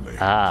suddenly.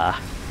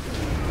 ah.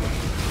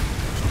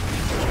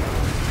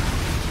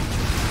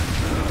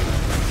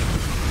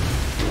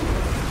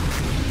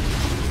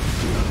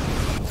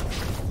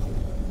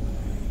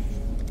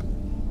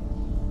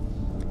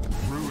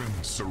 Ruin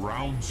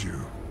surrounds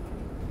you.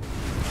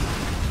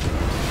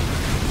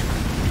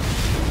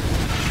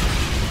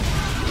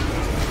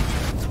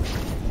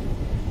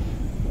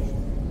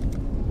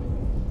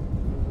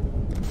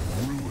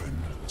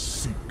 Ruin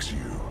seeks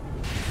you.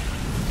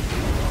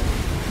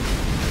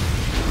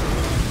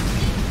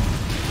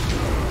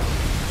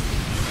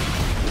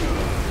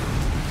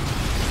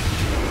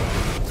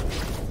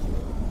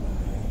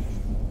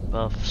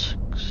 Buffs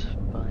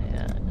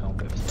expire. I'll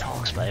go for the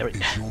expiring.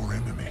 Is your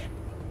enemy.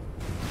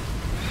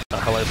 Oh,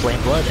 hello,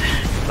 Flame Blood.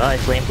 Bye,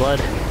 Flame Blood.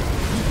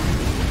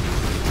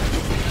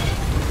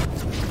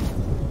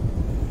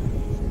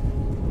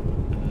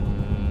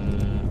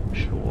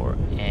 Sure,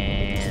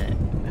 and...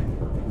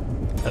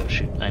 oh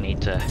shoot, I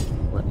need to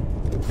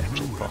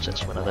actually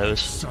process one of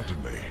those.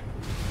 Suddenly.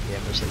 Yeah,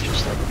 because they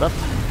just leveled up.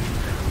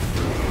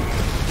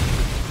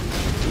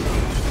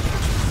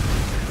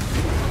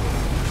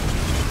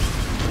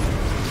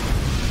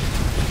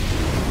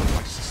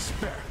 I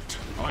suspect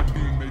I'm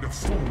being made a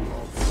fool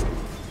of.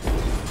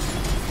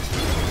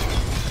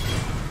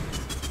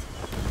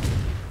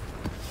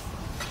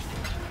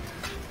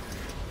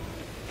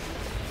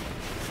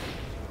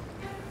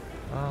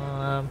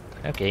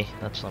 Okay,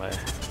 that's not a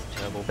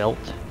terrible belt.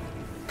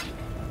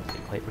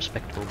 Quite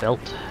respectable belt.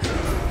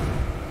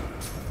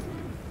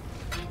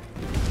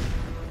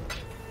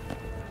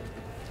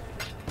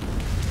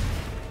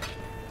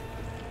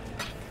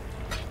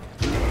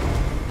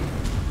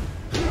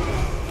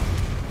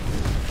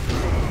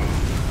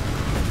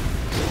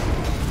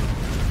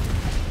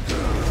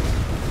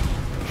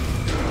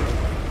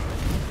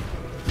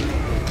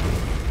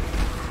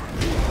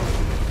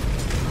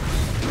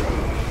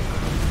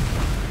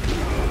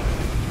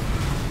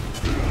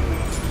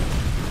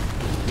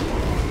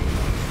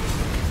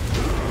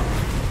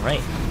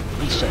 Right,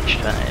 research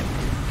time.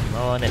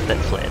 Come on, if that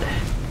fled.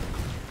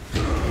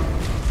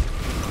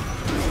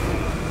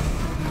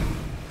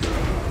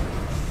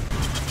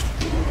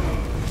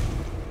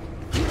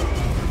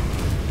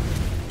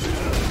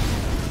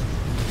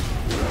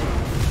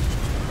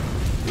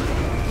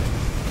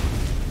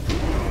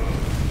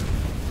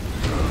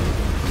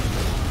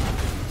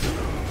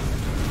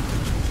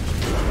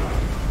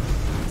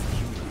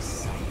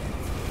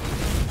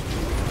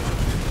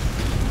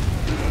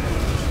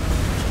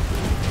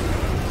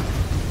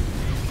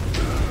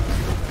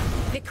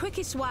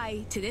 Quickest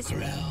way to this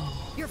room.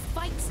 Your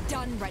fight's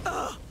done, right?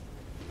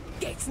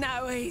 Gets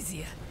no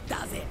easier,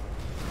 does it?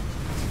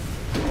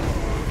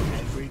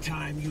 Every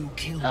time you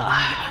kill me,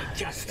 I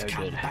just so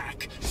come good.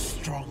 back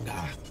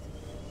stronger.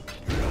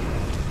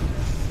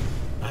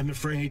 I'm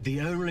afraid the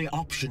only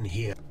option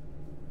here.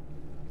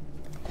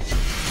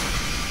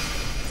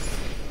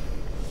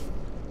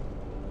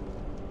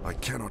 I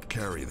cannot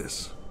carry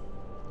this.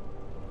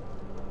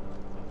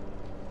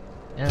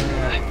 We'll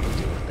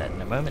deal with that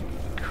in a moment.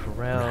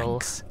 Corral.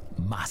 Ranks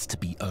must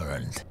be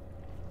earned.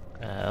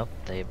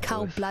 They both...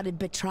 Cold-blooded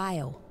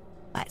betrayal.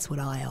 That's what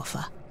I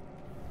offer.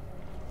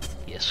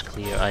 Yes,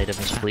 clear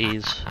items,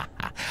 please. I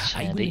will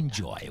Sandy.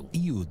 enjoy.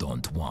 You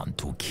don't want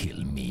to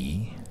kill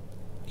me.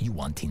 You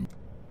want in...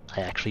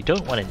 I actually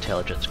don't want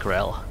intelligence,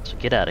 Corral, so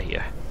get out of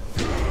here.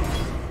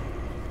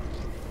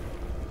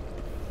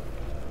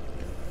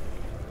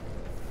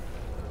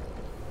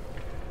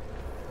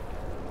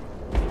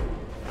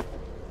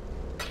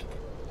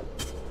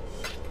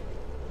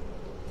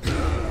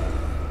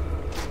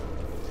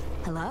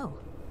 Hello.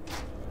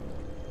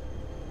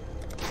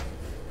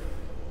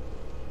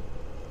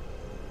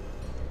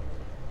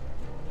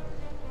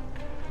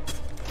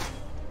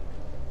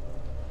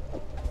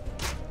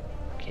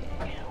 Okay,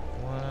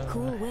 one.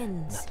 Cool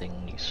winds.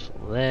 Nothing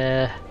useful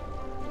there.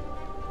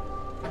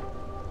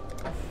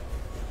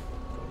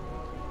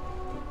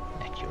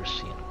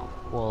 Accuracy and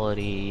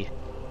quality.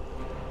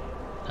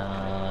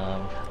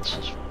 This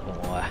is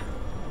more...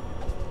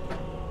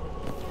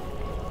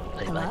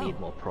 I need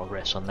more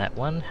progress on that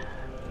one.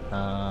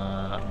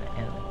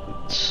 And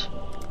boots.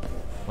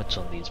 What's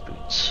on these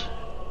boots?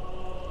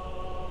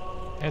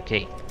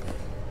 Okay.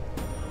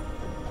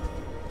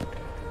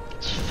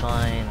 It's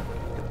fine.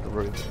 Give the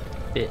rope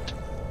a bit.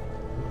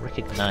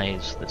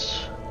 Recognize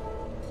this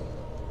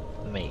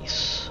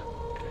mace.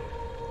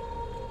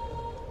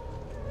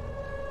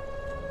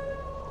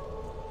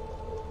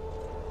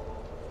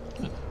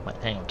 Might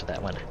hang on to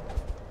that one.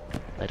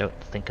 I don't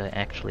think I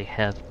actually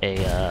have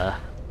a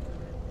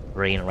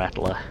rain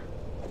rattler.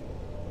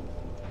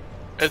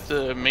 It's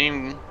a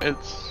meme.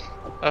 It's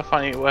a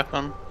funny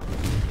weapon.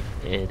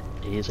 It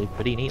is a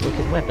pretty neat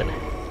looking weapon.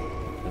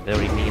 A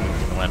very mean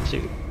looking one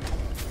too.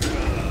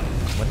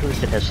 I wonder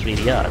if it has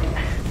 3D art.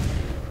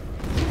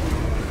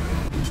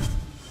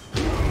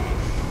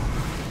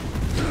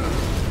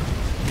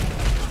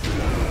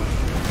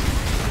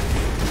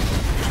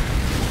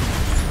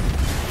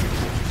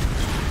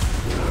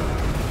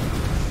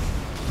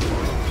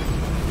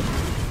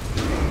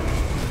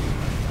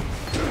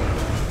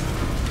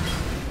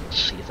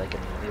 See if I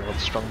can reveal all the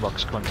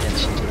strongbox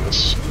contents into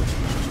this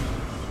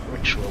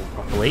ritual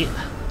properly.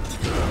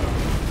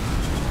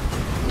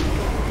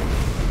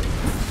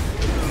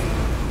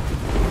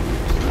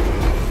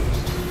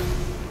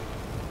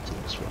 So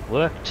this one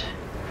worked.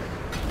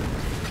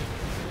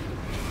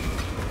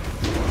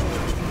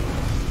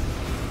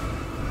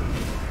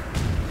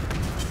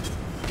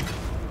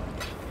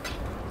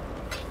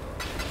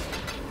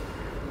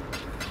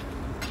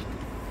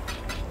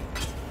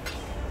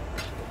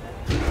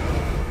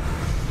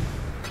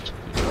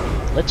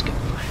 Let's go.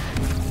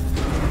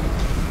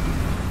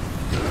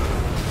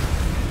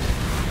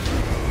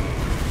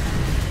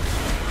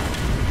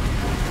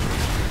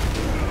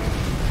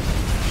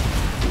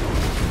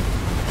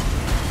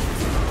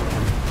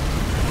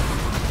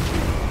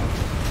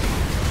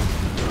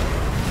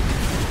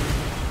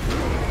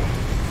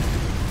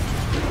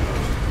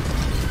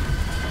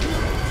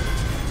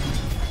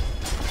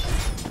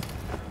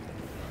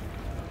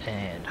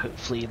 And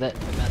hopefully that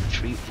amount of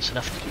tree is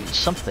enough to do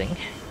something.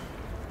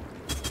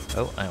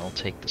 Oh, I'll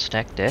take the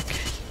stack deck.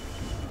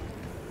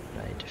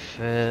 I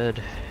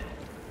deferred.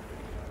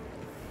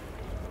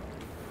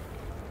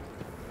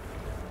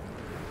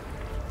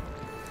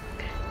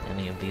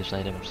 Any of these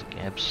items look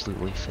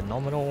absolutely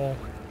phenomenal?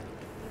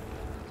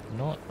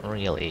 Not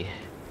really.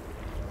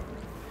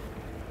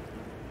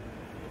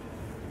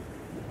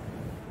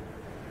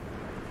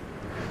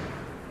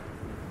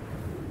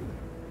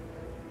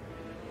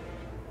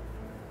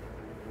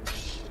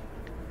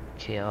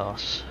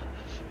 Chaos.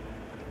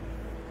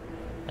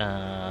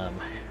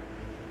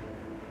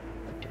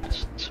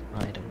 Yes, some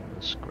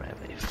items, grab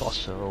a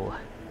fossil,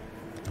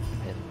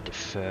 and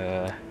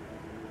defer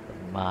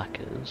the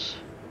markers,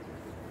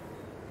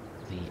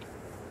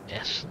 the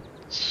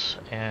essence,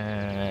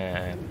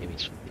 and maybe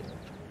some.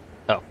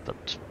 Oh,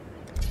 but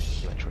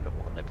you went through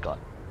what I've got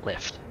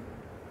left.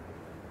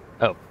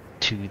 Oh,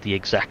 to the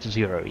exact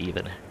 0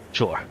 even.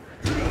 Sure.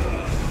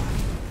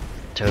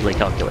 Totally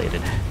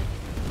calculated.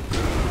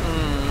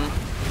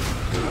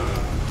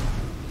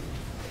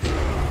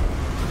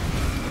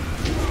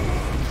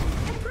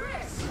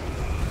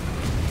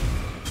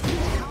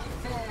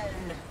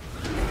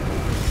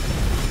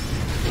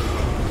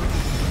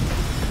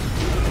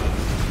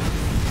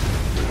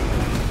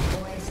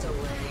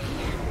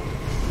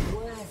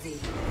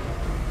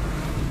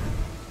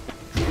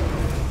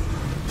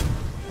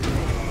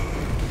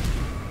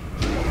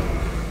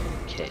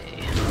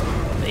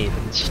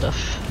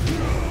 Stuff.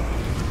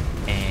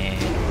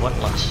 And one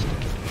last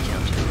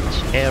encounter in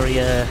this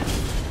area,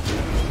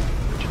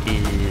 which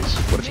is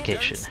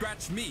fortification.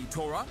 Scratch me,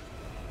 Tora.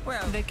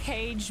 Well, the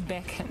cage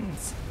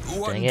beckons.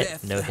 Dang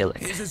it, no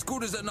healing. Is as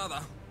good as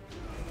another.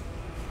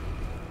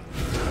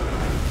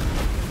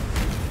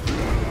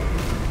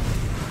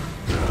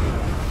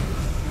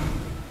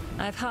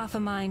 I've half a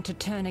mind to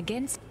turn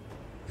against.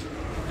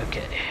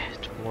 Okay,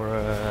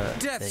 Tora.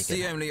 Death's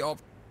the only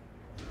option.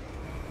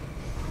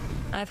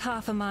 I've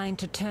half a mind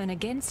to turn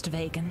against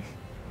Vegan.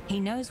 He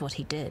knows what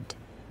he did.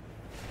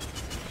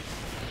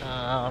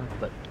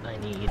 But I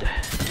need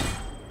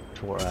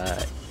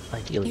Tora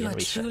ideally you in are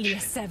research. Truly a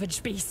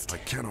savage beast. I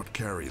cannot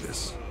carry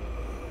this.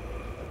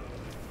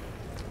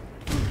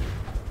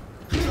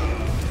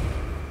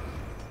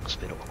 It's a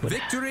bit awkward.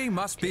 Victory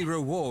must be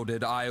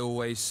rewarded, I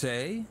always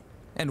say.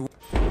 And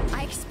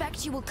I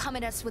expect you will come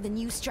at us with a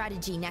new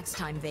strategy next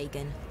time,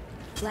 Vegan.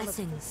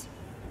 Blessings.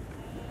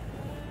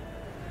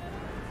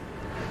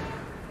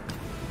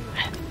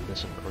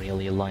 Doesn't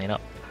really line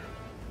up.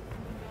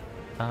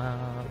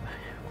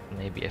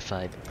 Maybe if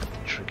I put the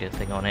trigger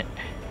thing on it.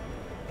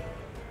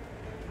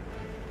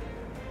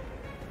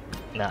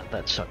 Nah,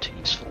 that's not too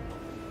useful.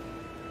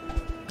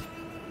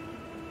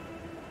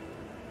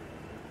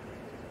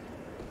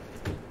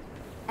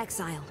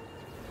 Exile.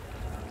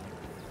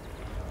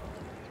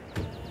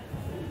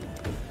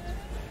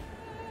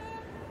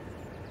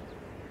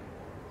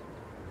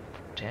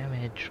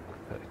 Damage,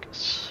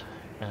 focus.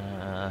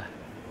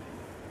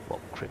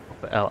 Well, crit.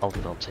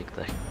 I'll take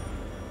the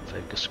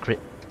focus crit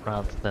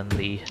rather than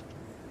the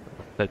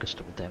focus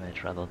double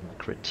damage rather than the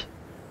crit.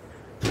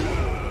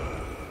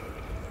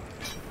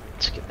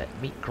 Let's get that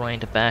meat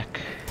grinder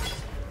back.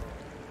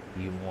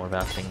 View more of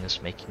our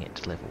things, making it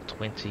to level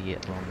 20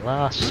 at long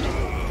last.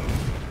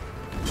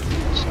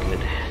 That's good.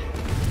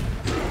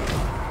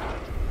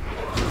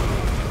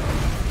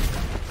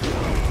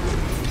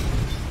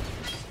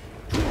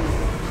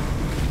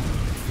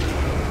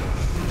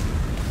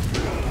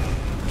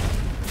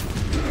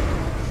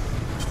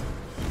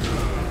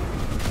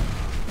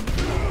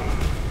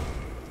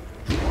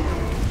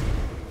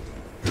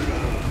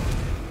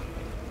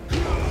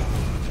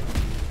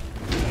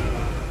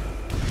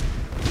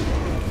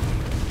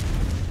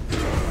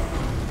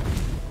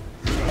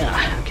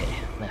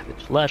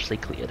 largely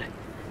cleared.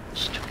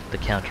 Just took the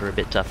counter a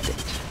bit to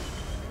update.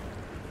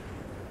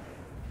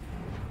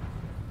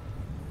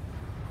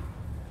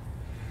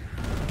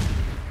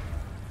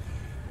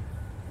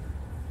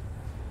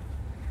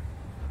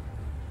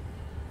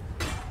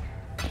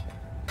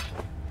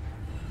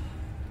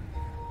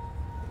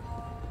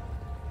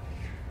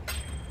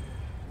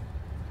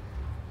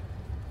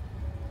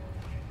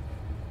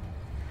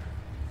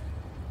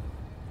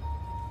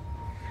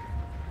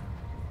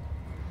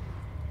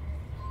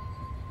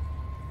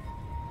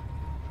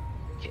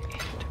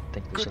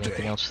 Don't think there's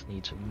anything else that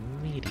needs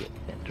immediate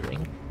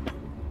vending.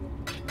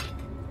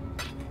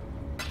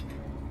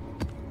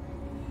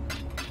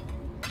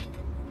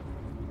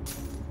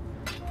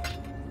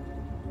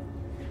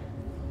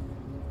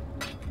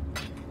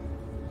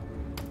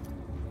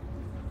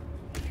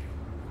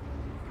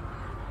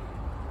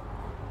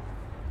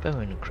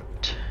 Bone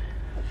Crypt.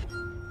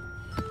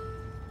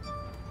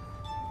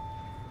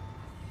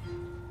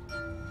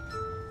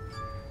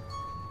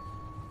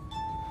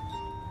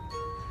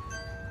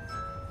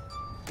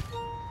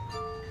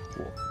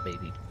 Or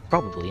maybe,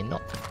 probably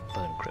not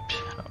Bone Crypt,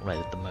 not right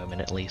at the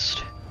moment at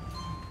least.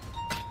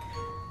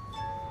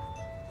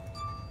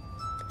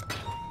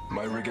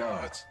 My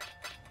regards.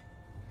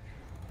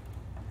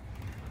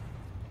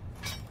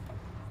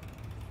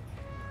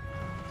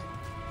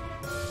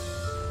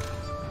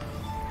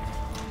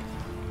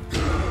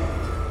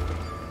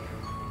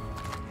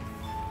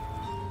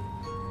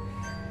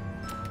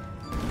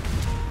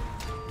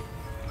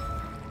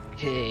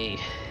 Okay,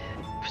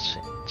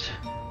 percent.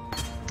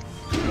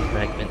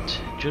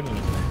 Fragment. Jun,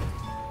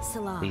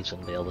 please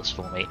unveil this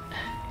for me.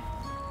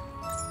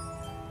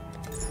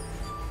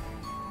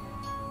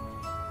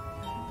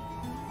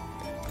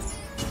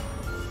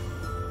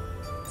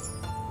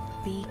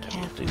 Be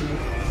careful.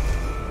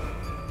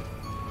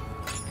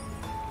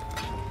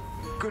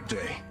 Good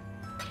day.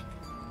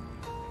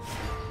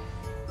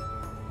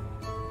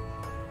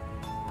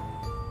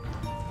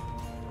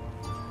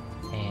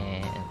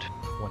 And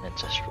one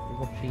ancestral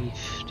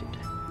warchief. Did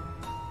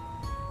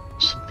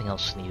something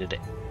else needed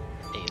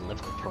a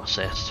level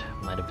processed?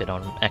 Might have been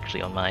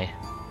actually on my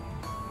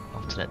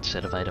alternate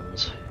set of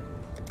items.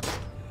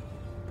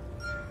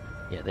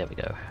 Yeah, there we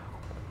go.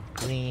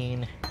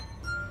 Green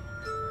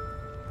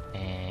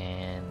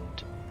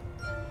and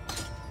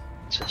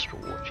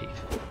ancestral warchief.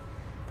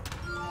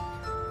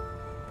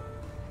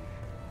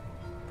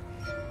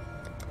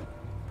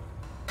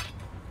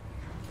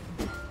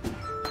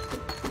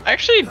 I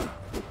actually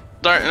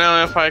don't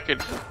know if I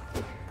could.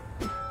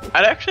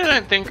 I actually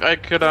don't think I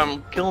could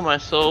kill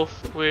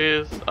myself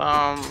with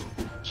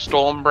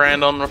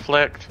Stormbrand on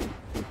Reflect.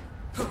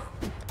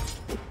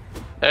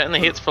 It only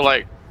hits for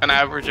like an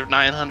average of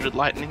 900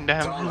 lightning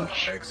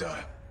damage.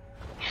 Exile.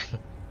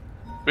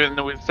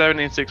 With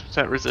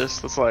 76%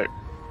 resist, that's like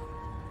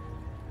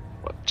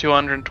what,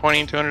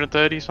 220,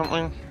 230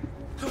 something.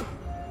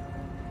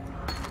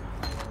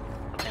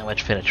 How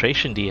much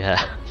penetration do you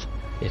have,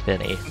 if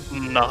any?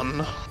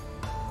 None.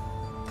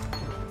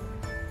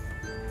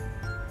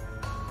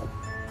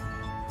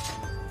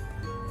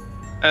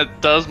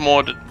 It does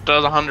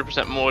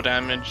 100% more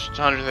damage,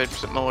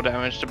 130% more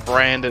damage to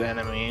branded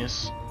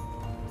enemies.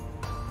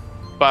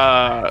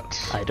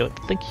 But I don't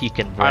think you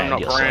can brand I'm not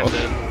yourself.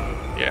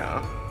 branded.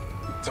 Yeah.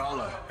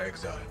 Tala,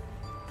 Exile.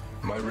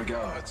 My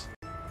regards.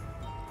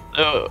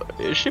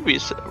 It should be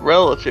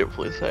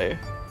relatively safe.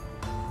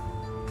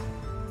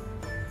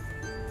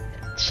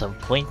 At some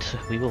point,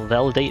 we will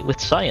validate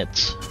with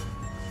science.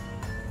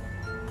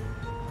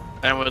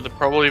 And with a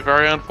probably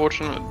very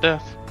unfortunate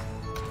death.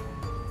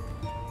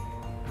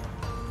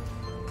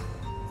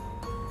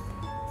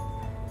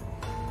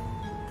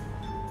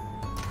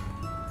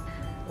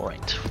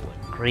 Alright,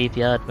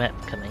 graveyard map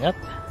coming up.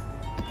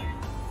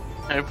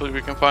 Hopefully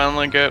we can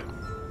finally get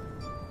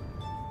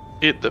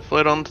the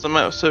fled onto the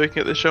map so we can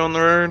get the show on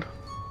the road.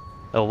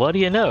 Oh, what do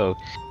you know?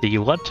 Do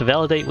you want to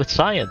validate with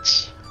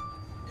science?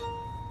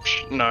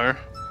 No.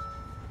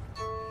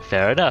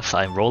 Fair enough,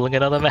 I'm rolling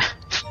another map.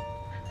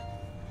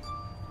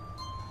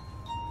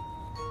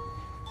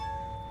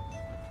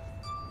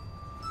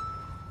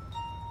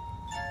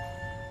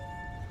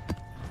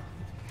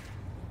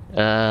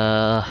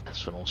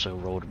 This one also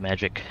rolled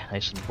magic,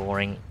 nice and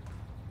boring.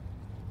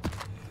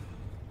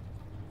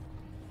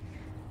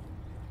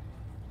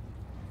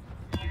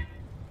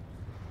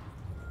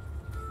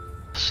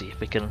 See if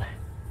we can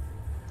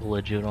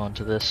legit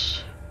onto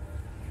this.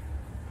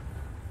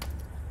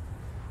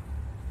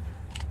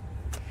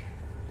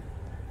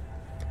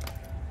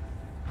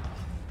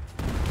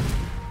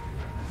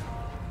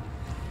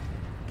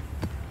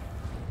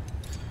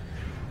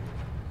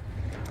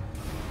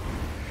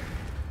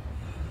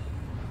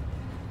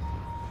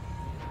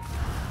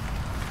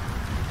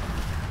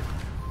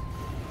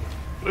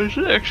 Is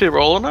it actually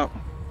rolling up?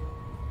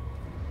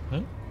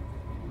 Hmm?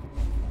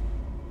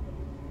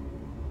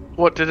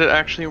 What did it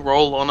actually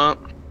roll on up?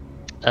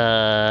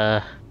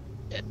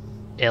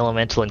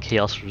 Elemental and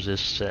chaos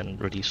resist and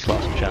reduce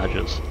class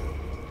charges.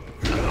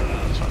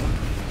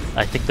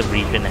 I think the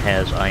region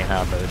has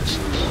INR bonuses.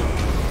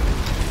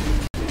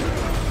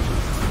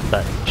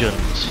 But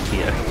Jun's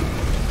here.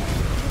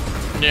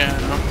 Yeah.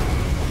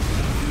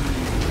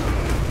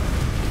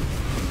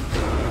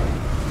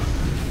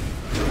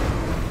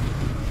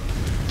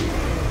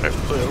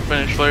 Hopefully it'll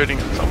finish loading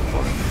at some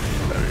point.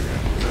 There we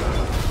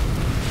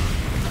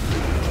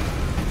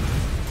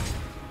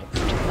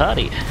go.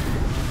 Party.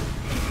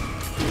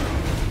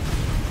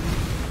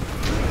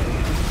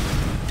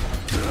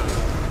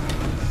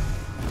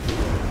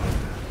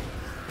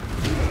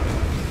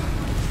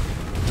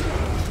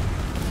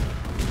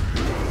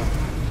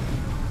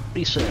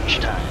 Research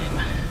time.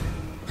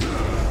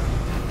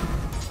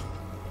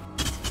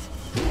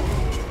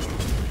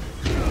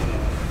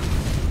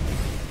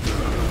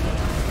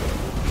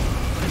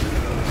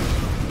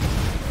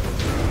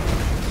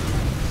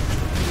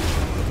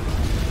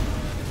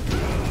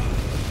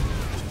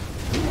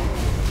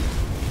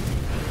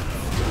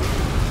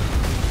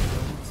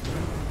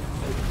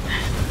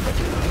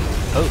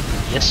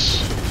 Oh,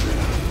 yes.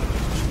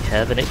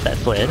 Have an it that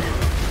fled.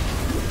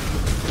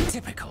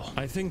 Typical.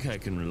 I think I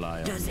can rely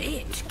on. Does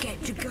it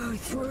get to go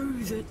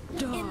through the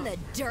dark? In the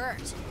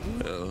dirt.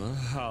 Oh,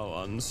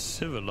 how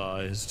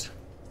uncivilized.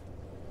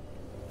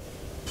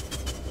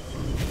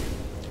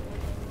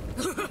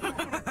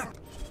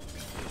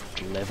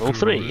 Level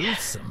 3.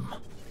 Gruesome.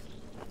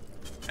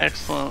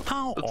 Excellent.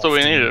 How That's all we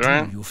often needed,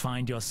 right? do you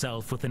find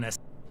yourself with an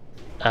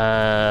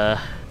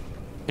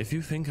If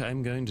you think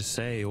I'm going to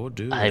say or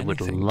do I would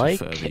anything like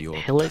to further your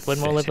Hillick one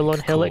more level on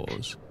Hillick,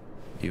 cause,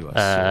 you are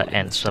sorely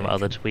and some mistaken.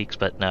 other tweaks,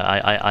 but no,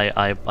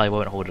 I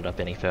won't hold it up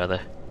any further.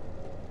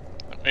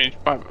 I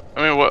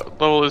mean, what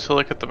level is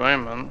Hillick at the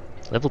moment?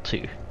 Level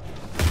 2.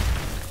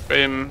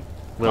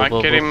 Might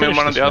get him in finish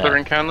one of this the other map.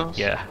 encounters?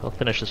 Yeah, I'll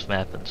finish this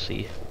map and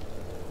see.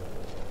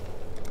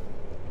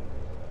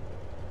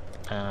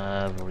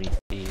 Reveal,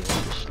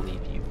 just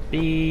leave you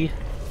be.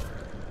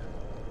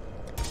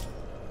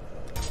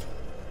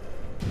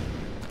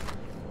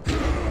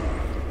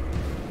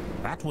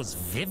 That was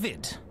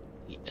vivid.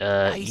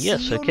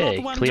 Yes, see you're okay,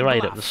 not one clear to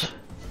items. bluff.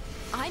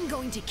 I'm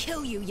going to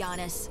kill you,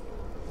 Giannis.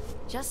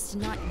 Just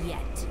not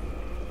yet.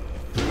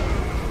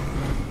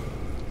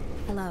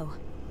 Hello.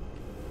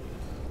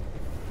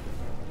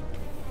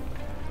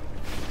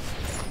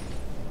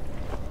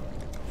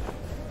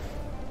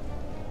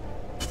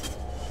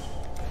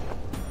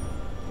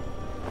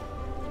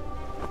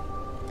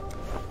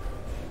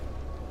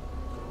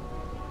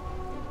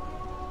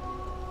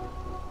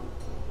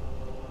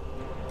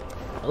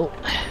 Oh,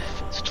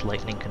 fixed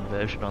lightning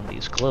conversion on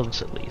these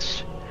gloves at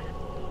least.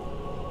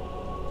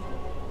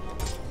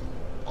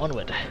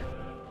 Onward.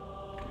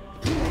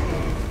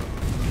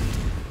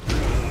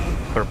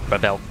 For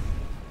about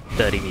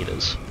 30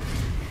 meters.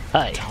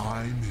 Hi.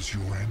 Time is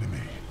your enemy.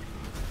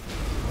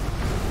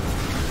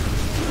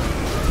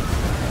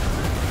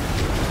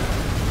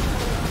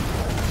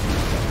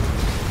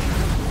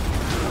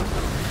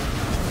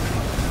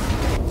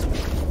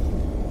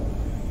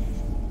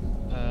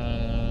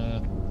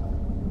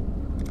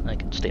 I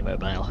can stay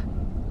mobile.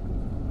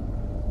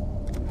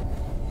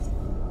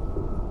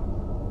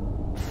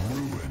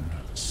 Ruin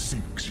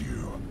sinks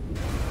you.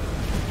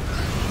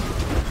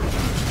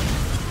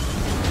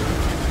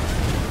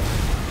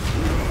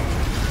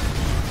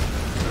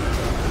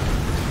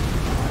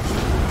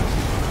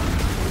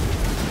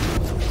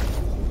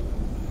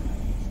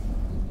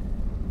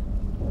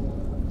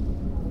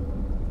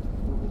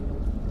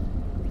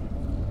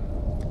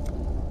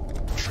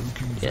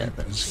 Choking Yeah, vapors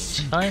that seems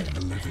seek fine.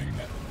 the living.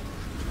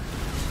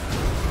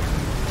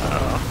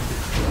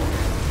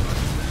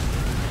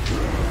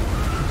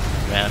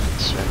 Round in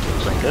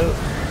circles I go.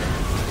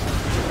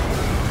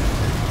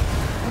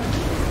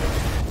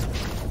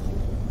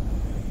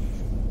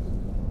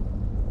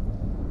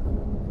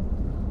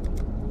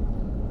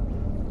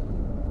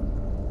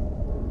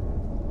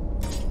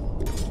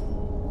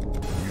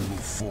 You will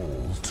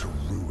fall to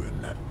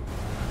ruin.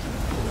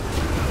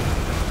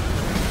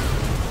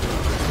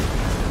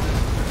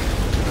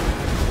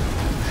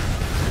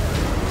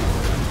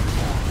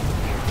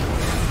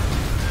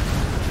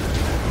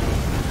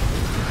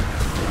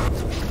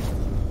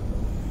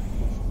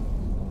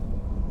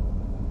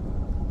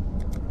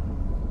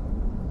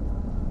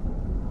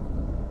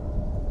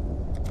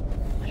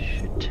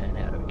 Should turn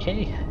out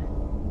okay.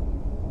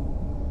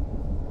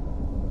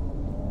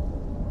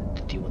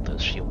 To deal with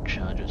those shield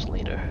charges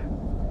later.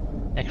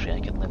 Actually, I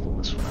can level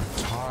this one up.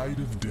 Tide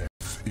of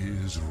death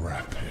is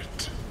rapid.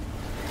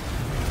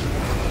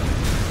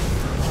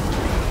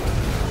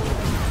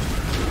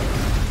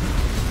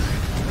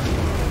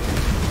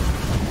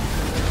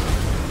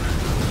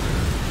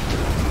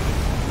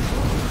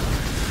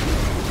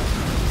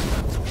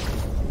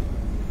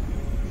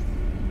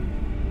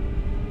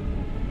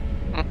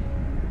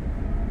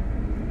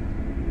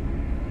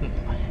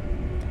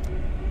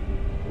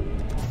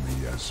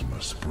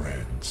 Miasma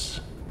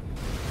spreads.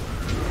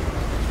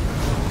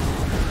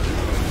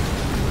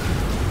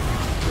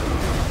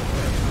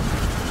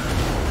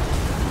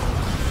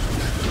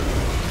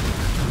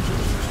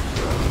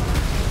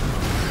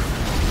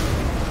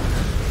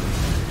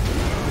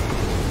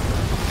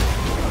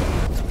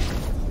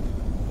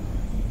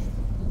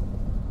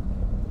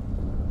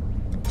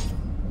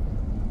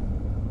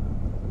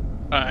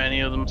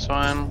 Any of them's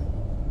fine.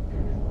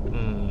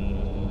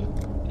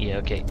 Yeah,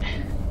 okay.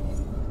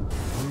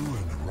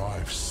 Ruin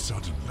arrives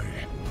suddenly.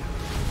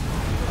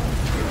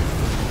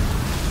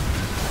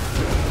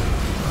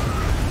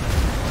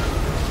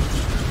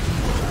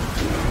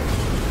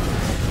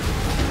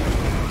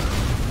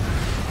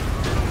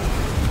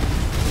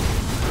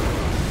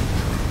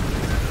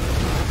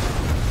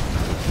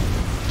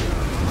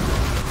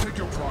 Take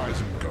your prize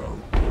and go.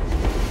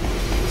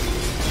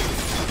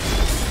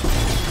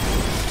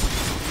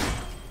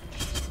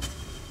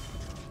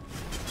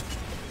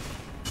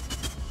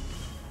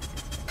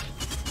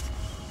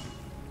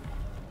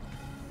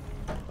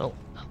 Well,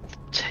 I'll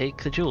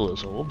take the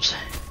jeweler's orbs.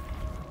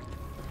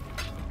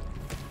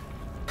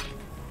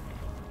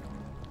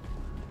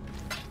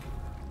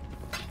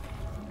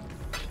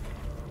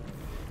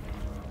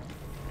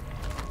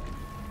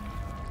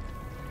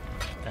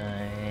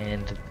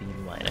 And the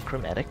minor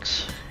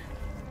chromatics.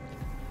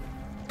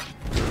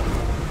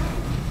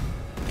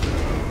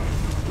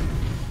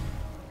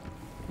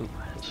 Ooh,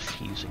 there's a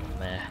fusing in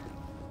there.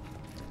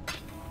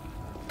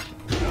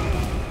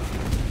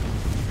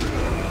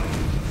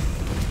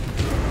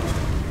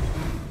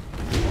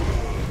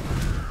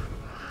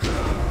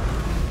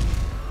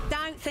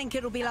 Don't think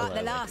it'll be like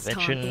the last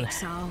time,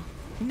 Exile.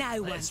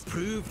 No one. Let's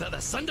prove that the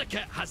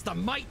Syndicate has the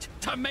might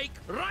to make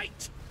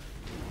right.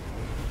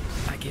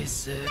 I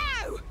guess.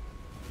 No!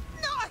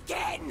 Not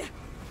again!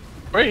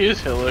 Where is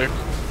Hillick?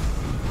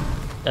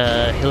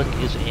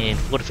 Hillick is in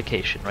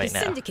fortification right The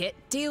now. Syndicate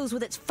deals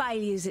with its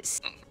failures.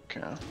 It's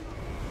Okay.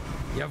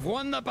 You've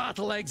won the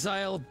battle,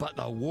 Exile, but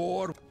the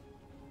war.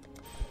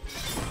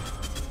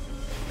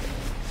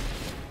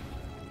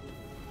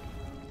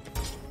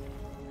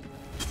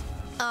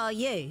 Are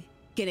you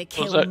gonna Was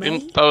kill that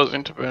me? that was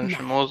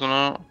intervention, wasn't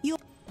it?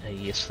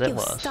 Yes, that You're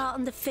was.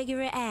 starting to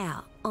figure it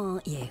out,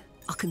 aren't you?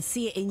 I can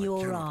see it in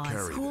your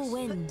eyes. Cool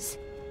wins.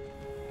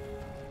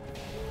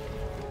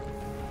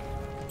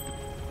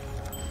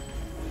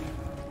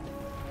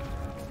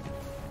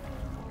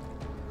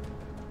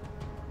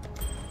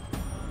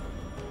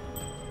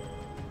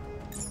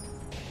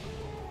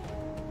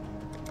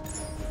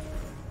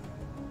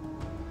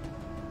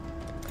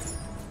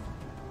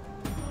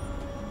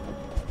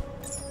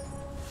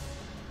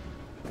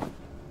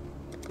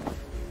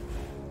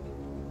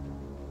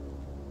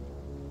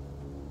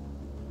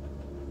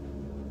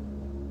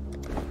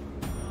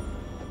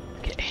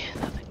 Okay,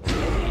 nothing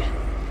really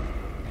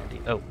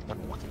handy. Oh,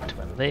 one more thing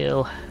to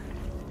unveil.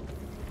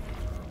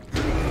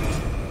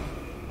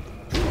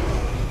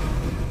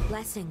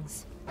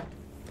 Blessings.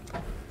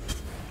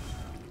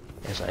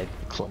 As I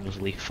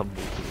clumsily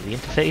fumbled through the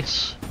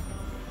interface.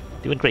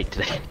 Doing great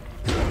today.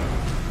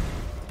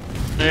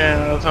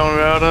 Yeah, tell me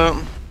about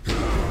it.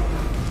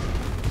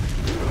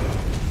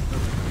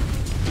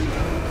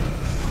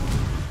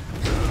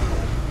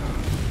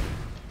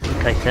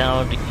 I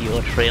found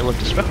your trail of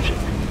destruction.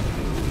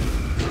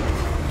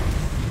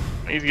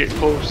 I need to get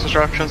close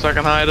destruction so I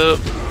can hide it.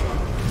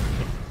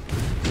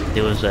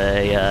 There was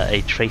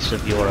a trace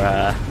of your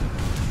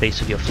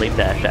flame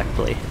dash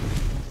actually.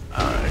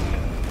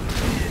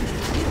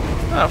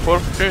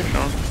 Fortification.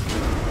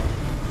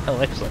 Oh,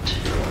 excellent.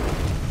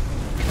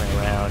 Coming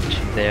around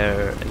to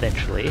there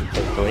eventually,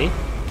 hopefully.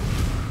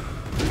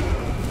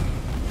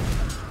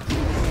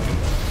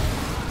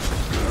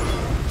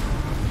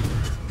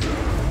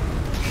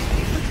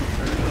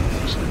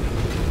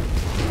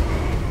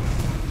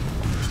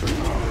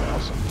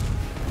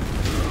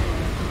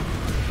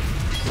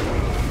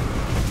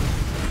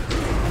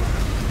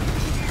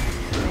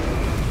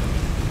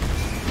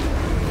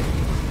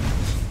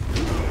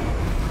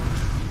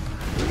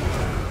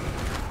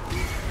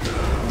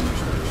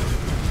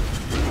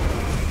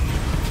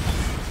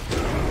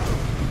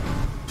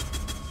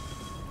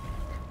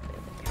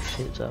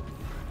 Fizz up.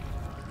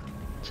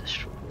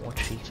 Ancestral War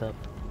Chief up.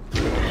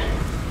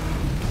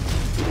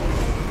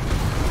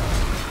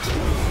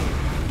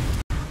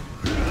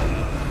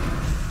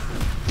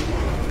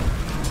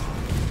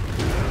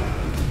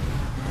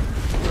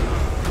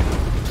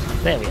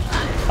 There we are.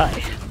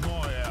 Hi.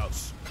 My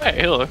house.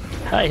 Hey, Hillick.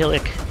 Hi,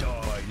 Hillick.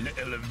 Die,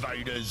 little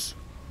invaders.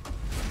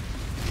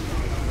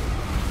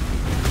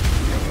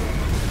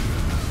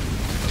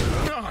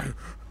 No!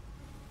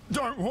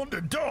 Don't want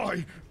to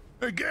die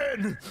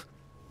again.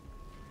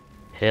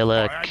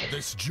 Hillick. I hate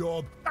this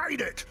job.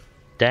 Hate it.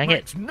 Dang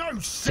Makes it. no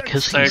sense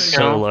Because to he's me.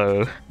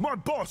 solo. My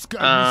boss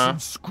gave me some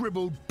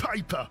scribbled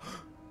paper.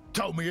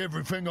 Told me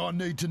everything I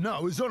need to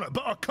know is on it,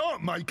 but I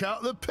can't make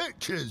out the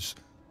pictures.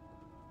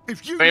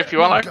 If you, If you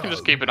let want, me I can go,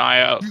 just keep an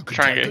eye out, you can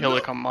try and take get a Hillick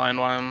look. on mine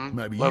while I'm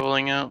Maybe you-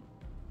 leveling up.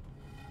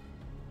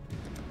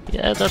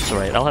 Yeah, that's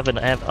alright.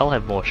 I'll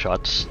have more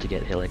shots to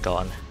get Hillick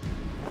on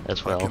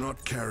as well. I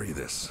cannot carry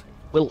this.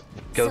 We'll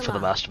go for the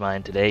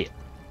mastermind today,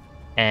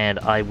 and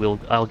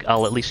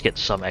I'll at least get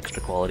some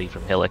extra quality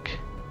from Hillick.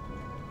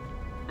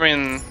 I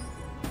mean,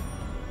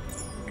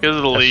 because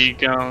of the league,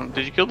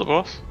 did you kill the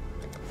boss?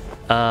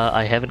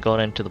 I haven't gone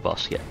into the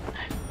boss yet.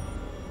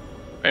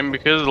 And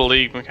because of the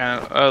league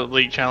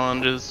league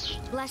challenges,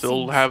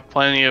 still have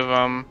plenty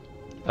of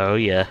Oh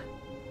yeah.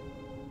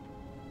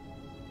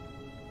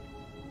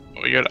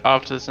 We got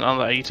after this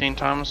another 18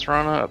 times to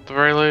run it at the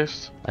very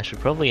least. I should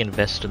probably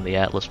invest in the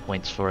Atlas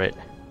points for it.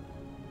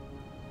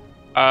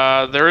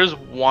 There is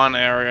one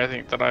area I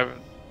think that I've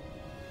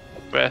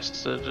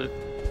invested.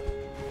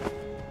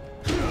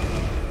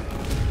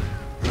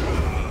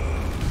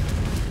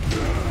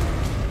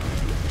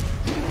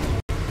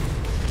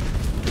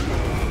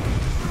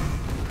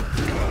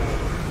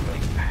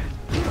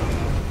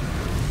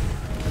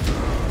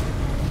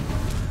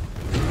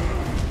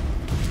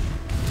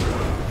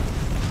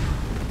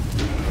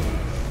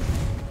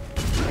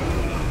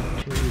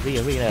 To the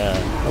arena.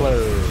 Hello.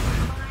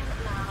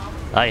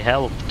 I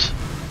helped.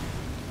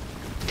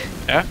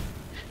 Yeah?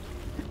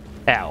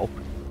 Ow.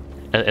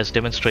 As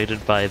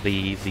demonstrated by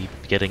the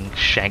getting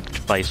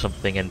shanked by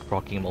something and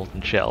proccing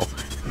Molten Shell.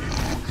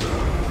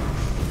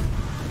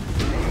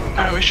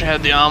 I wish I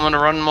had the armor to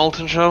run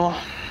Molten Shell.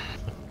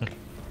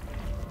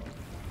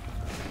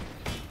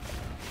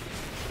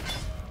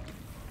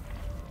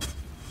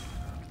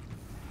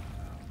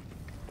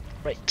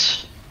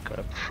 Right.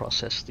 Gotta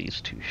process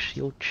these 2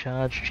 shield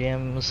charge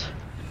gems.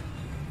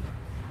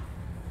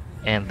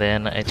 And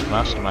then it's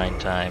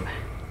mastermind time.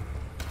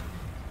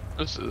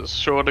 This is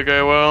sure to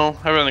go well.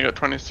 I've only got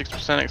 26%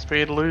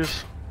 XP to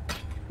lose.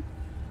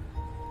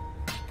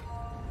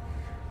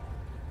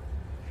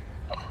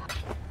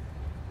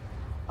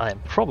 I am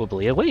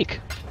probably awake.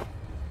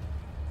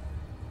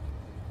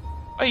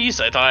 Why are you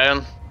so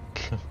tired?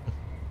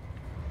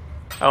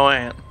 Oh,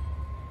 I ain't.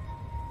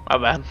 My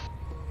bad.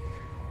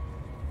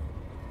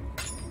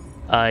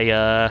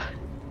 I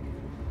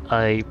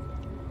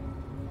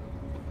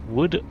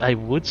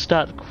would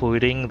start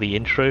quoting the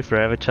intro for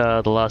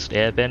Avatar: The Last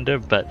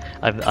Airbender, but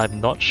I'm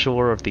not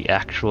sure of the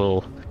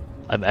actual.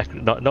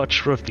 Not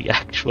sure of the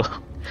actual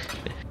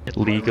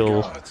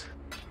legal things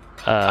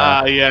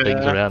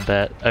around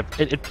that.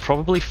 It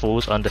probably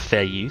falls under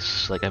fair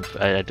use. Like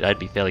I'd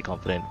be fairly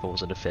confident it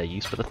falls under fair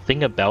use. But the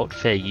thing about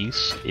fair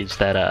use is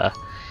that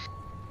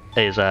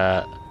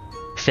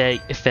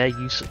fair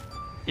use.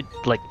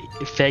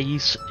 Fair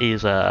use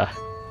is a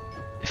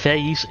fair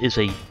use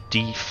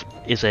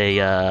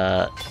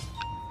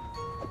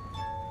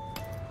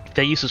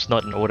is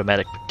not an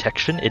automatic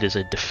protection, it is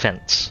a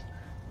defense.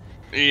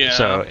 Yeah.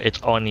 So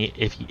it's on you,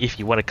 if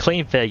you want to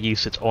claim fair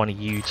use, it's on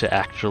you to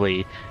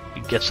actually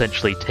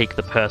essentially take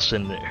the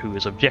person who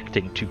is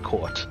objecting to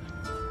court.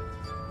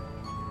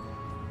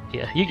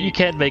 Yeah, you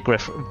can make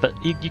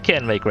you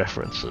can make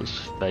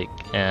references, like,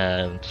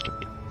 and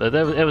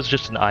that was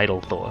just an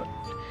idle thought.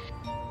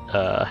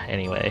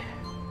 Anyway.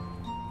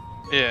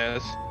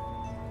 Yes.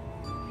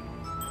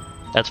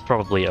 That's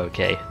probably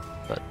okay,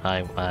 but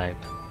I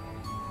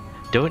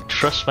don't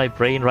trust my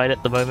brain right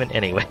at the moment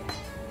anyway.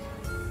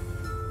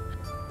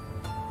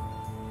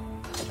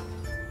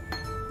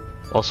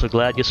 Also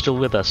glad you're still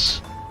with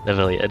us,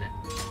 Neviliad.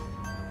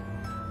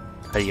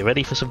 Are you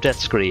ready for some death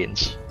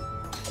screens?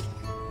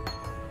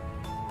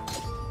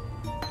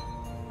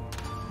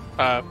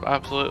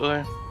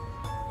 Absolutely.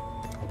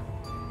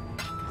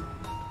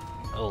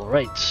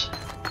 Alright,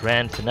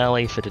 grand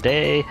finale for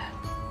today.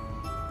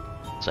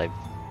 So I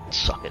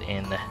suck it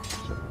in.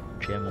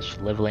 Gems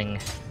for leveling.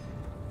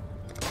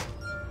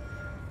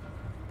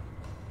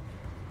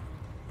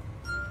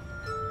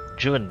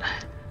 Jun.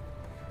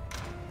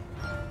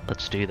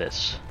 Let's do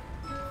this.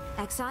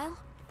 Exile?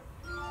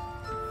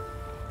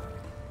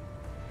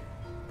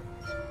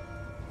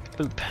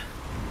 Boop.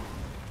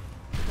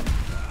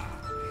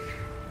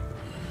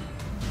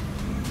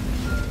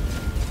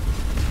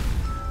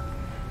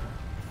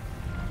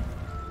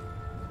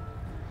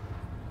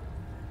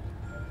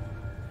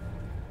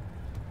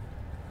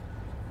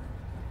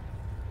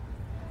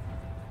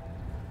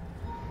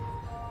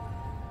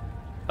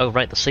 Oh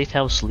right, the safe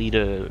house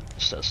leader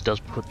does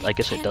put. I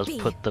guess it does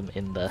put them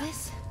in the.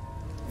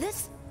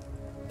 This,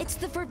 it's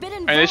the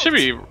forbidden. I mean, it should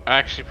be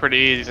actually pretty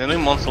easy. I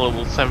think monster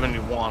level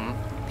 71.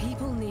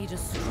 People need a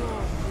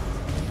strong.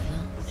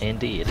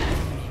 Indeed.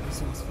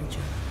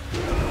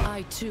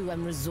 I too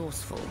am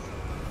resourceful.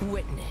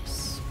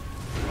 Witness.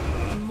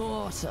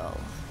 Mortal.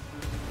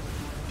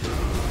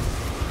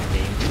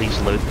 Game,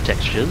 please load the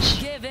textures.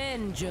 Give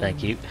in, Jun.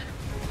 Thank you.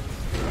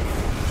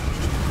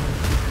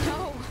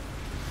 No.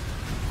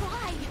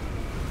 Why?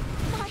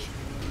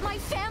 My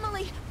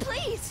family,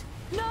 please,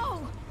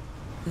 no.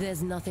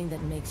 There's nothing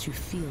that makes you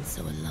feel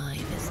so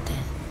alive as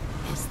death,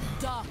 is there?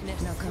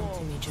 Darkness. Now come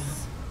to me, Jun.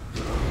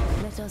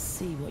 Let us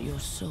see what your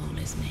soul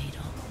is made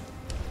of.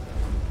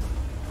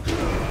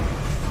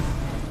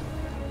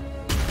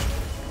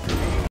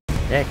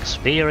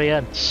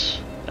 Experience.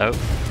 Oh,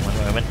 one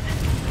moment.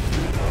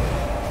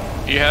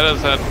 You had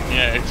us at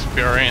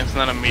experience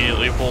and then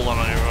immediately fallen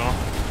over.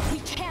 We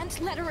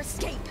can't let her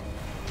escape.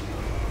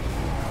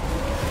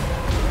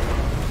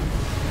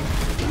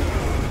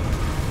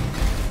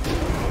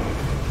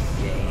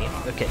 Game.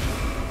 Okay.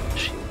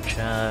 Shield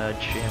charge,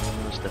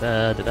 gems,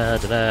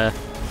 da-da.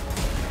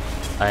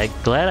 I'm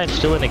glad I'm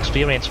still in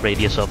experience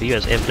radius of you,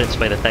 as evidenced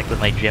by the fact that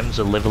my gems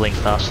are leveling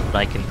faster than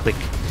I can click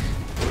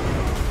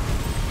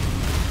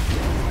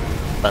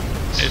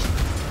buttons.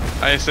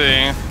 I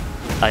see.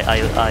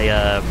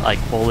 I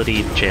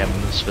quality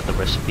gems with the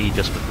recipe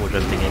just before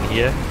jumping in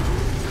here.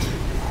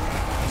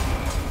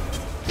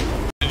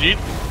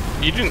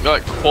 You didn't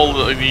like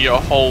quality your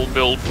whole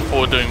build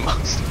before doing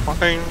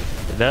mastermind?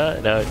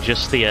 No,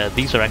 just the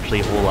these are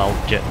actually all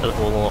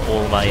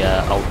all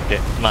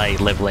my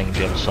leveling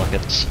gem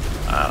sockets.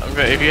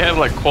 Okay, if you had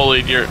like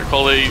quality your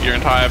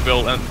entire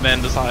build and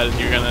then decided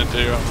you're gonna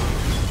do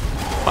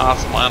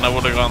mastermind, I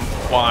would have gone,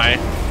 why?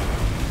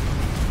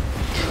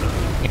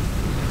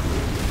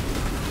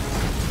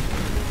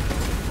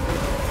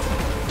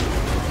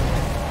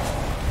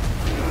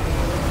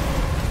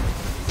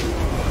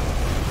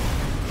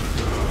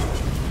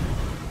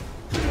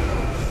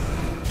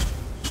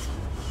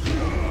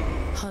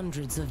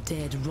 Hundreds of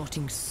dead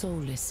rotting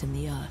soulless in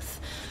the earth.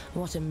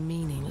 What a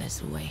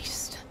meaningless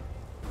waste.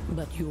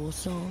 But your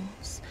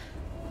souls,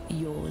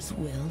 yours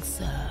will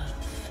serve.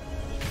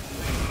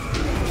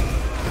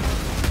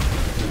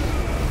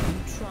 You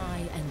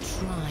try and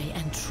try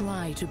and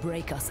try to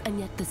break us, and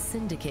yet the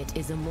Syndicate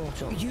is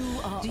immortal. Do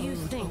you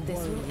think this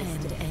will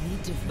end any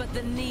different? But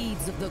the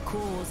needs of the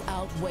cause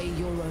outweigh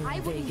your own. I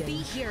wouldn't Vegan. be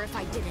here if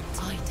I didn't.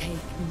 I take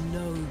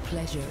no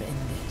pleasure in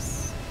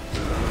this.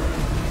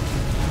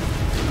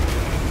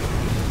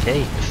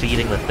 Okay,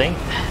 feeding the thing.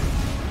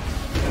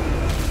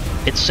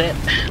 It's set.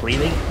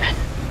 Leaving.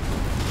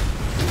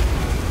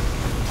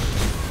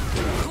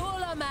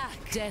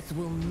 Death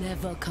will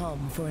never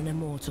come for an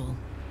immortal.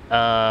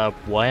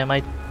 Why am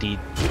I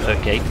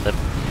okay, that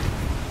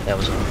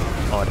was an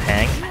odd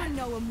hang. You're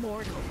no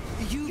immortal.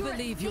 You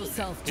believe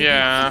yourself to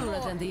Yeah. be purer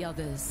than the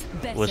others.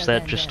 Was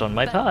that just on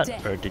my part,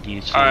 or did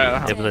you see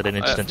it was an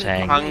instant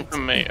hang? Hung for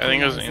me. I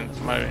think it was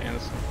my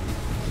instant.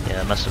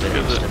 Yeah, it must have been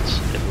an instance.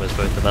 It was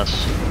both of us.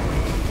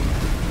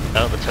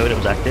 Oh, the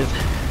totem's active.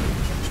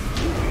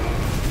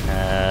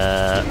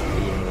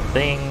 Beating the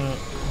thing.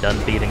 Done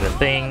beating the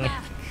thing.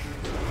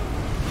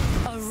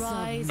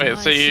 Wait,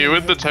 so you,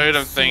 with the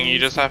totem thing, you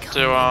just have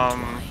to,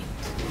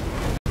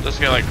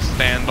 just go, like,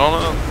 stand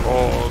on it,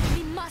 or...?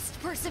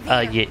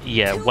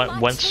 Yeah,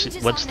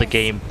 once the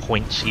game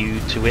points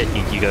you to it,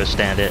 you go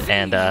stand it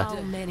and,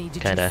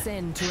 kinda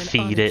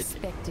feed it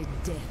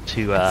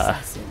to,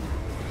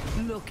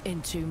 Look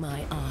into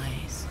my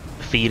eyes.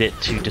 feed it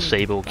to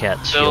disable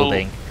Cat's Still,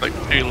 shielding. like,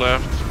 2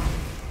 left.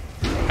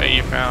 That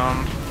you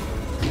found.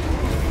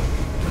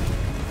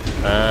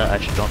 I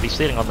should not be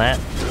sitting on that.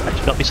 I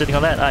should not be sitting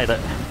on that either.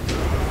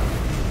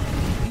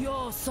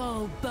 Your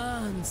soul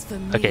burns for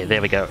me. Okay,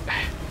 there we go.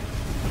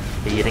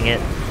 Eating it.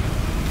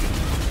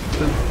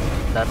 Boom.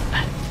 Done.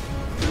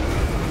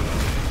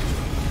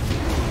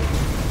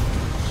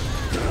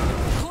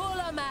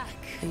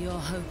 Your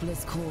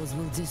hopeless cause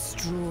will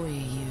destroy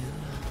you.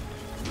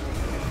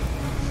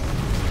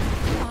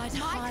 I'd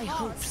high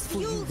hopes for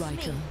you,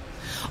 Riker.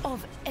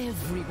 Of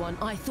everyone,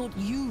 I thought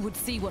you would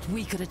see what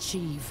we could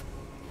achieve.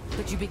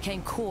 But you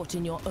became caught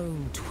in your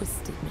own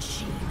twisted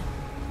machine.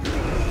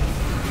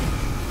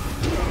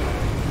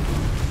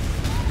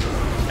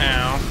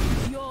 Ow.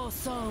 Your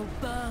soul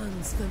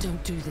burns for...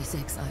 Don't do this,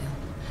 Exile.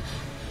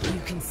 You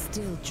can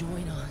still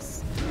join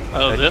us.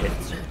 Oh, okay.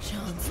 It's your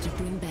chance to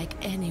bring back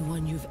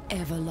anyone you've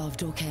ever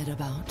loved or cared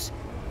about.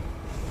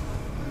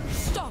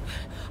 Stop!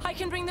 I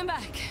can bring them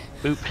back.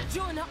 Boop.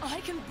 Jonah,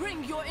 I can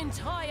bring your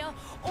entire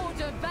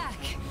order back.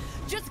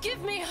 Just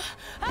give me...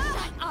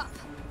 up!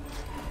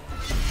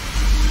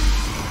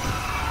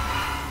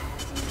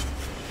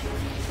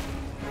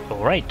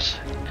 Alright,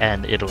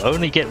 and it'll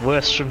only get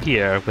worse from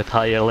here with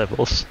higher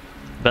levels.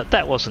 But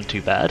that wasn't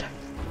too bad.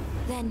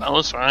 Then That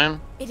was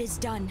fine. it is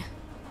done.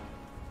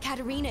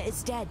 Katarina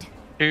is dead.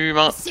 2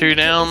 The 2 Syndicate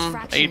down, is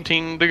fractured.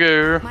 18 to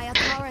go. My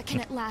Akara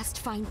can at last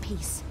find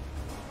peace.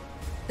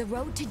 The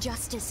road to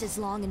justice is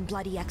long and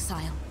bloody,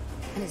 Exile,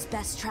 and is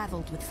best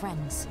traveled with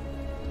friends.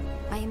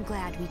 I am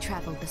glad we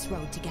traveled this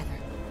road together.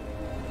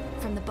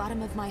 From the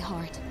bottom of my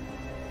heart,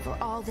 for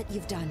all that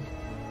you've done,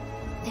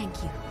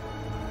 thank you.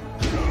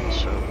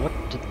 So what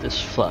did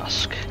this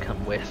flask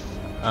come with?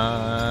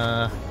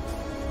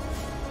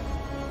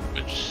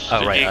 Which Oh,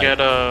 did right, you I- get,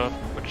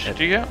 which did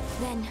you get?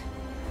 Then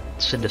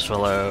Cinder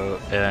Swallow,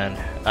 and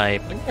I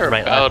think you're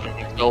right, about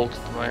gold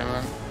at the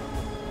moment.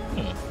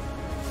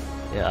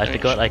 Yeah, I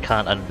forgot I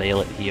can't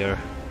unveil it here.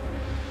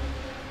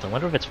 So I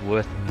wonder if it's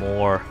worth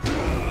more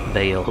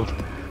veiled,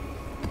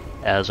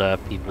 as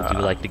people do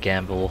like to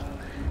gamble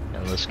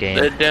in this game.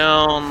 They're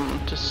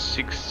down to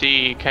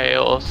 60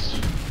 chaos,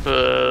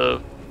 but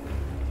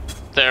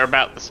they're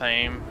about the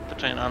same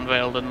between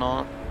unveiled and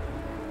not.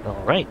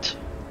 Alright.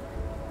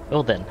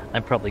 Well then,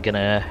 I'm probably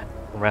gonna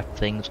wrap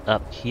things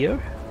up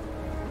here.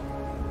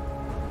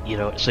 You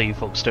know, so you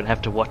folks don't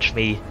have to watch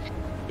me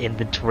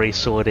inventory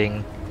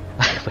sorting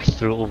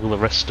through all the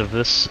rest of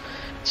this.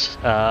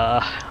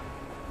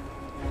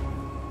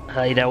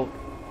 Hideout.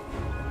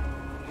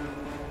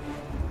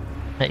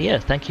 But yeah,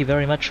 thank you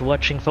very much for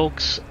watching,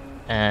 folks,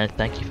 and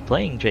thank you for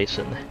playing,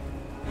 Jason.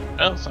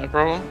 Oh, that's no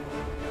problem.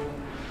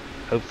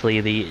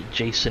 Hopefully the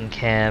Jason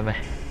cam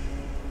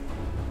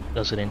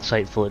does an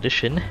insightful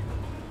addition.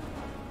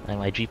 And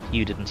my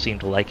GPU didn't seem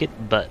to like it,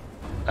 but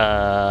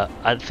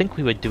I think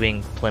we were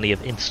doing plenty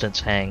of instance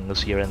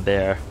hangs here and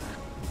there.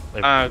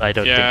 I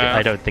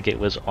don't think it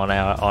was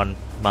on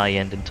my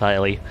end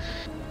entirely.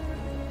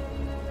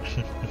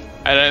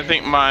 I don't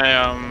think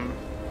my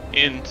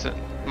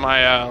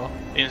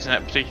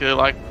internet particularly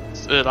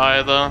likes it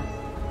either.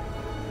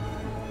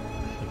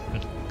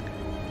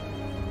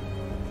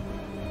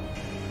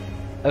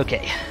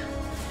 Okay,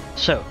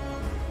 so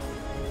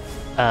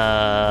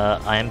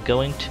I am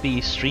going to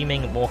be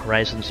streaming more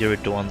Horizon Zero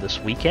Dawn this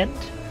weekend.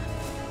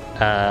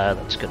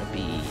 That's going to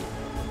be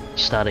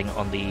starting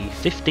on the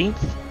 15th,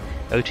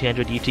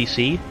 0200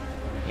 UTC.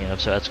 You know,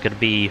 so that's going to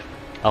be.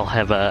 I'll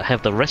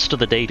have the rest of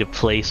the day to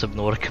play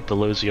Subnautica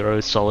Below Zero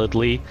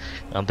solidly,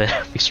 and then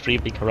I'll be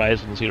streaming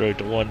Horizon Zero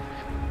Dawn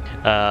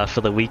for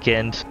the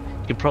weekend.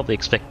 You can probably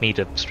expect me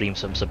to stream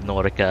some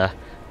Subnautica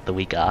the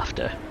week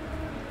after.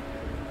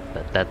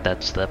 But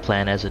that's the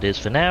plan as it is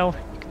for now.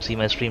 You can see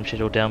my stream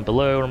schedule down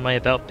below on my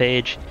About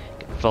page.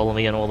 You can follow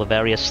me on all the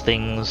various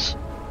things,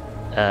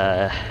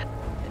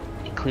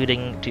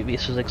 including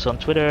Dubious Physics on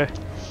Twitter.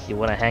 If you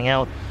want to hang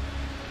out,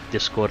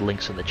 Discord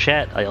links in the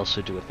chat. I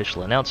also do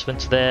official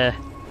announcements there.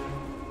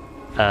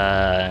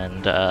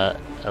 And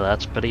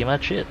that's pretty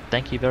much it.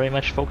 Thank you very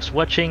much, folks, for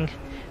watching.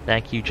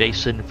 Thank you,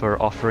 Jason, for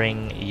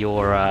offering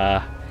your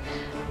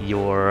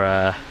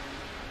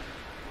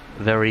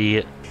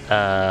very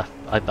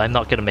I'm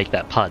not gonna make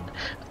that pun.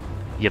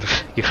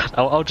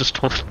 I'll just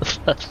talk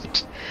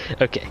first.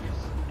 Okay.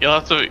 You'll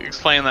have to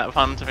explain that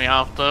pun to me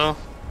after.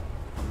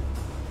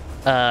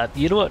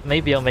 You know what?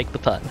 Maybe I'll make the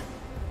pun.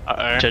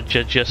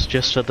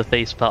 Just for the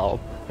face palm.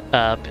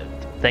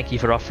 Thank you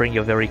for offering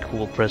your very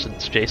cool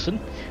presents, Jason.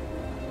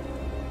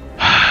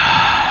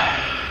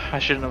 I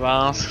shouldn't have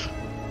asked.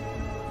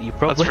 You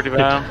probably. That's pretty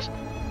bad.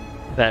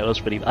 That was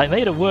pretty. I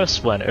made a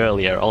worse one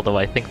earlier, although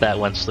I think that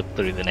one slipped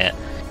through the net.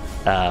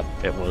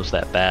 It was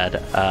that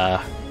bad.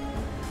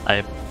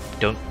 I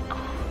don't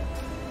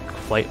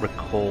quite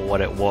recall what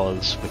it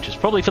was, which is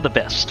probably for the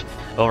best.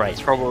 Alright.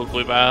 It's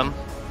probably bad.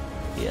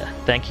 Yeah.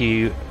 Thank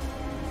you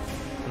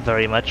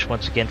very much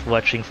once again for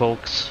watching,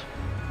 folks.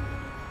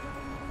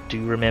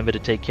 Do remember to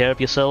take care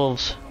of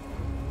yourselves.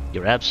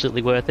 You're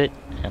absolutely worth it,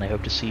 and I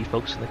hope to see you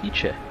folks in the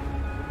future.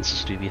 This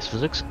is Dubious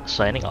Physics,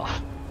 signing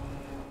off.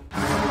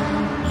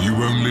 You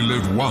only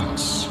live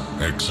once,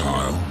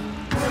 Exile.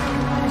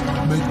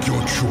 Make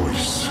your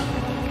choice.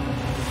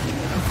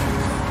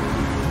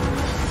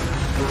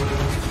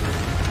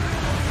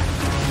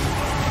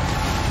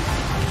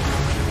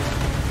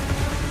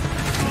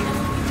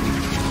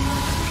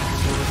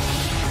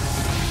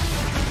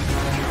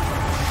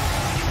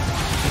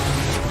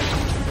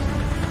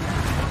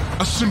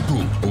 A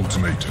simple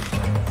ultimatum.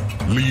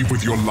 Leave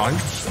with your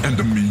life and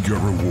a meager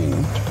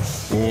reward,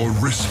 or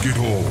risk it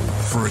all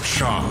for a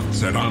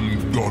chance at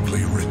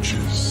ungodly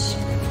riches.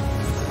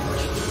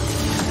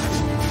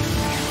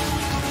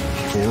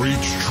 For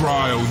each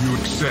trial you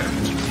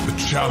accept, the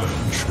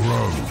challenge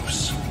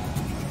grows.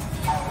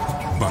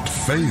 But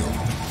fail,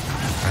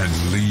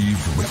 and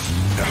leave with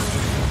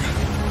nothing.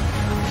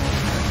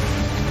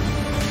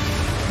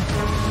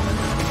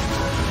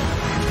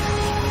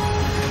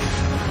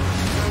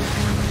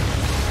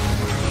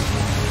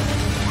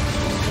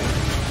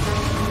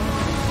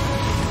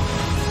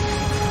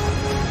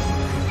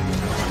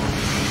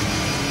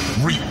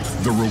 Reap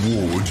the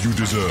reward you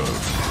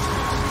deserve.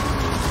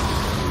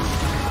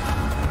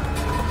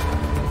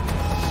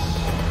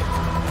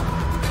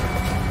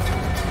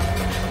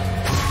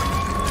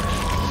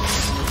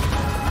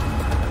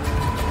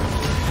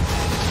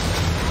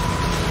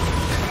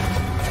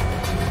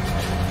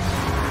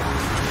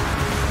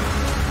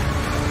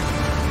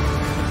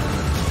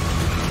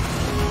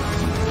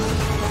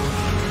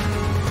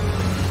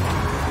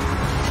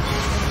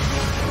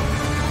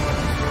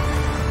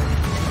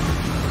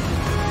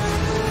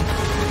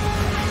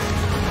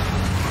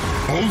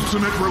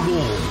 Ultimate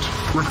reward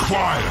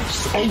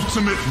requires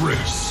ultimate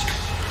risk.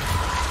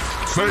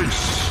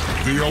 Face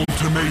the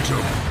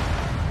ultimatum.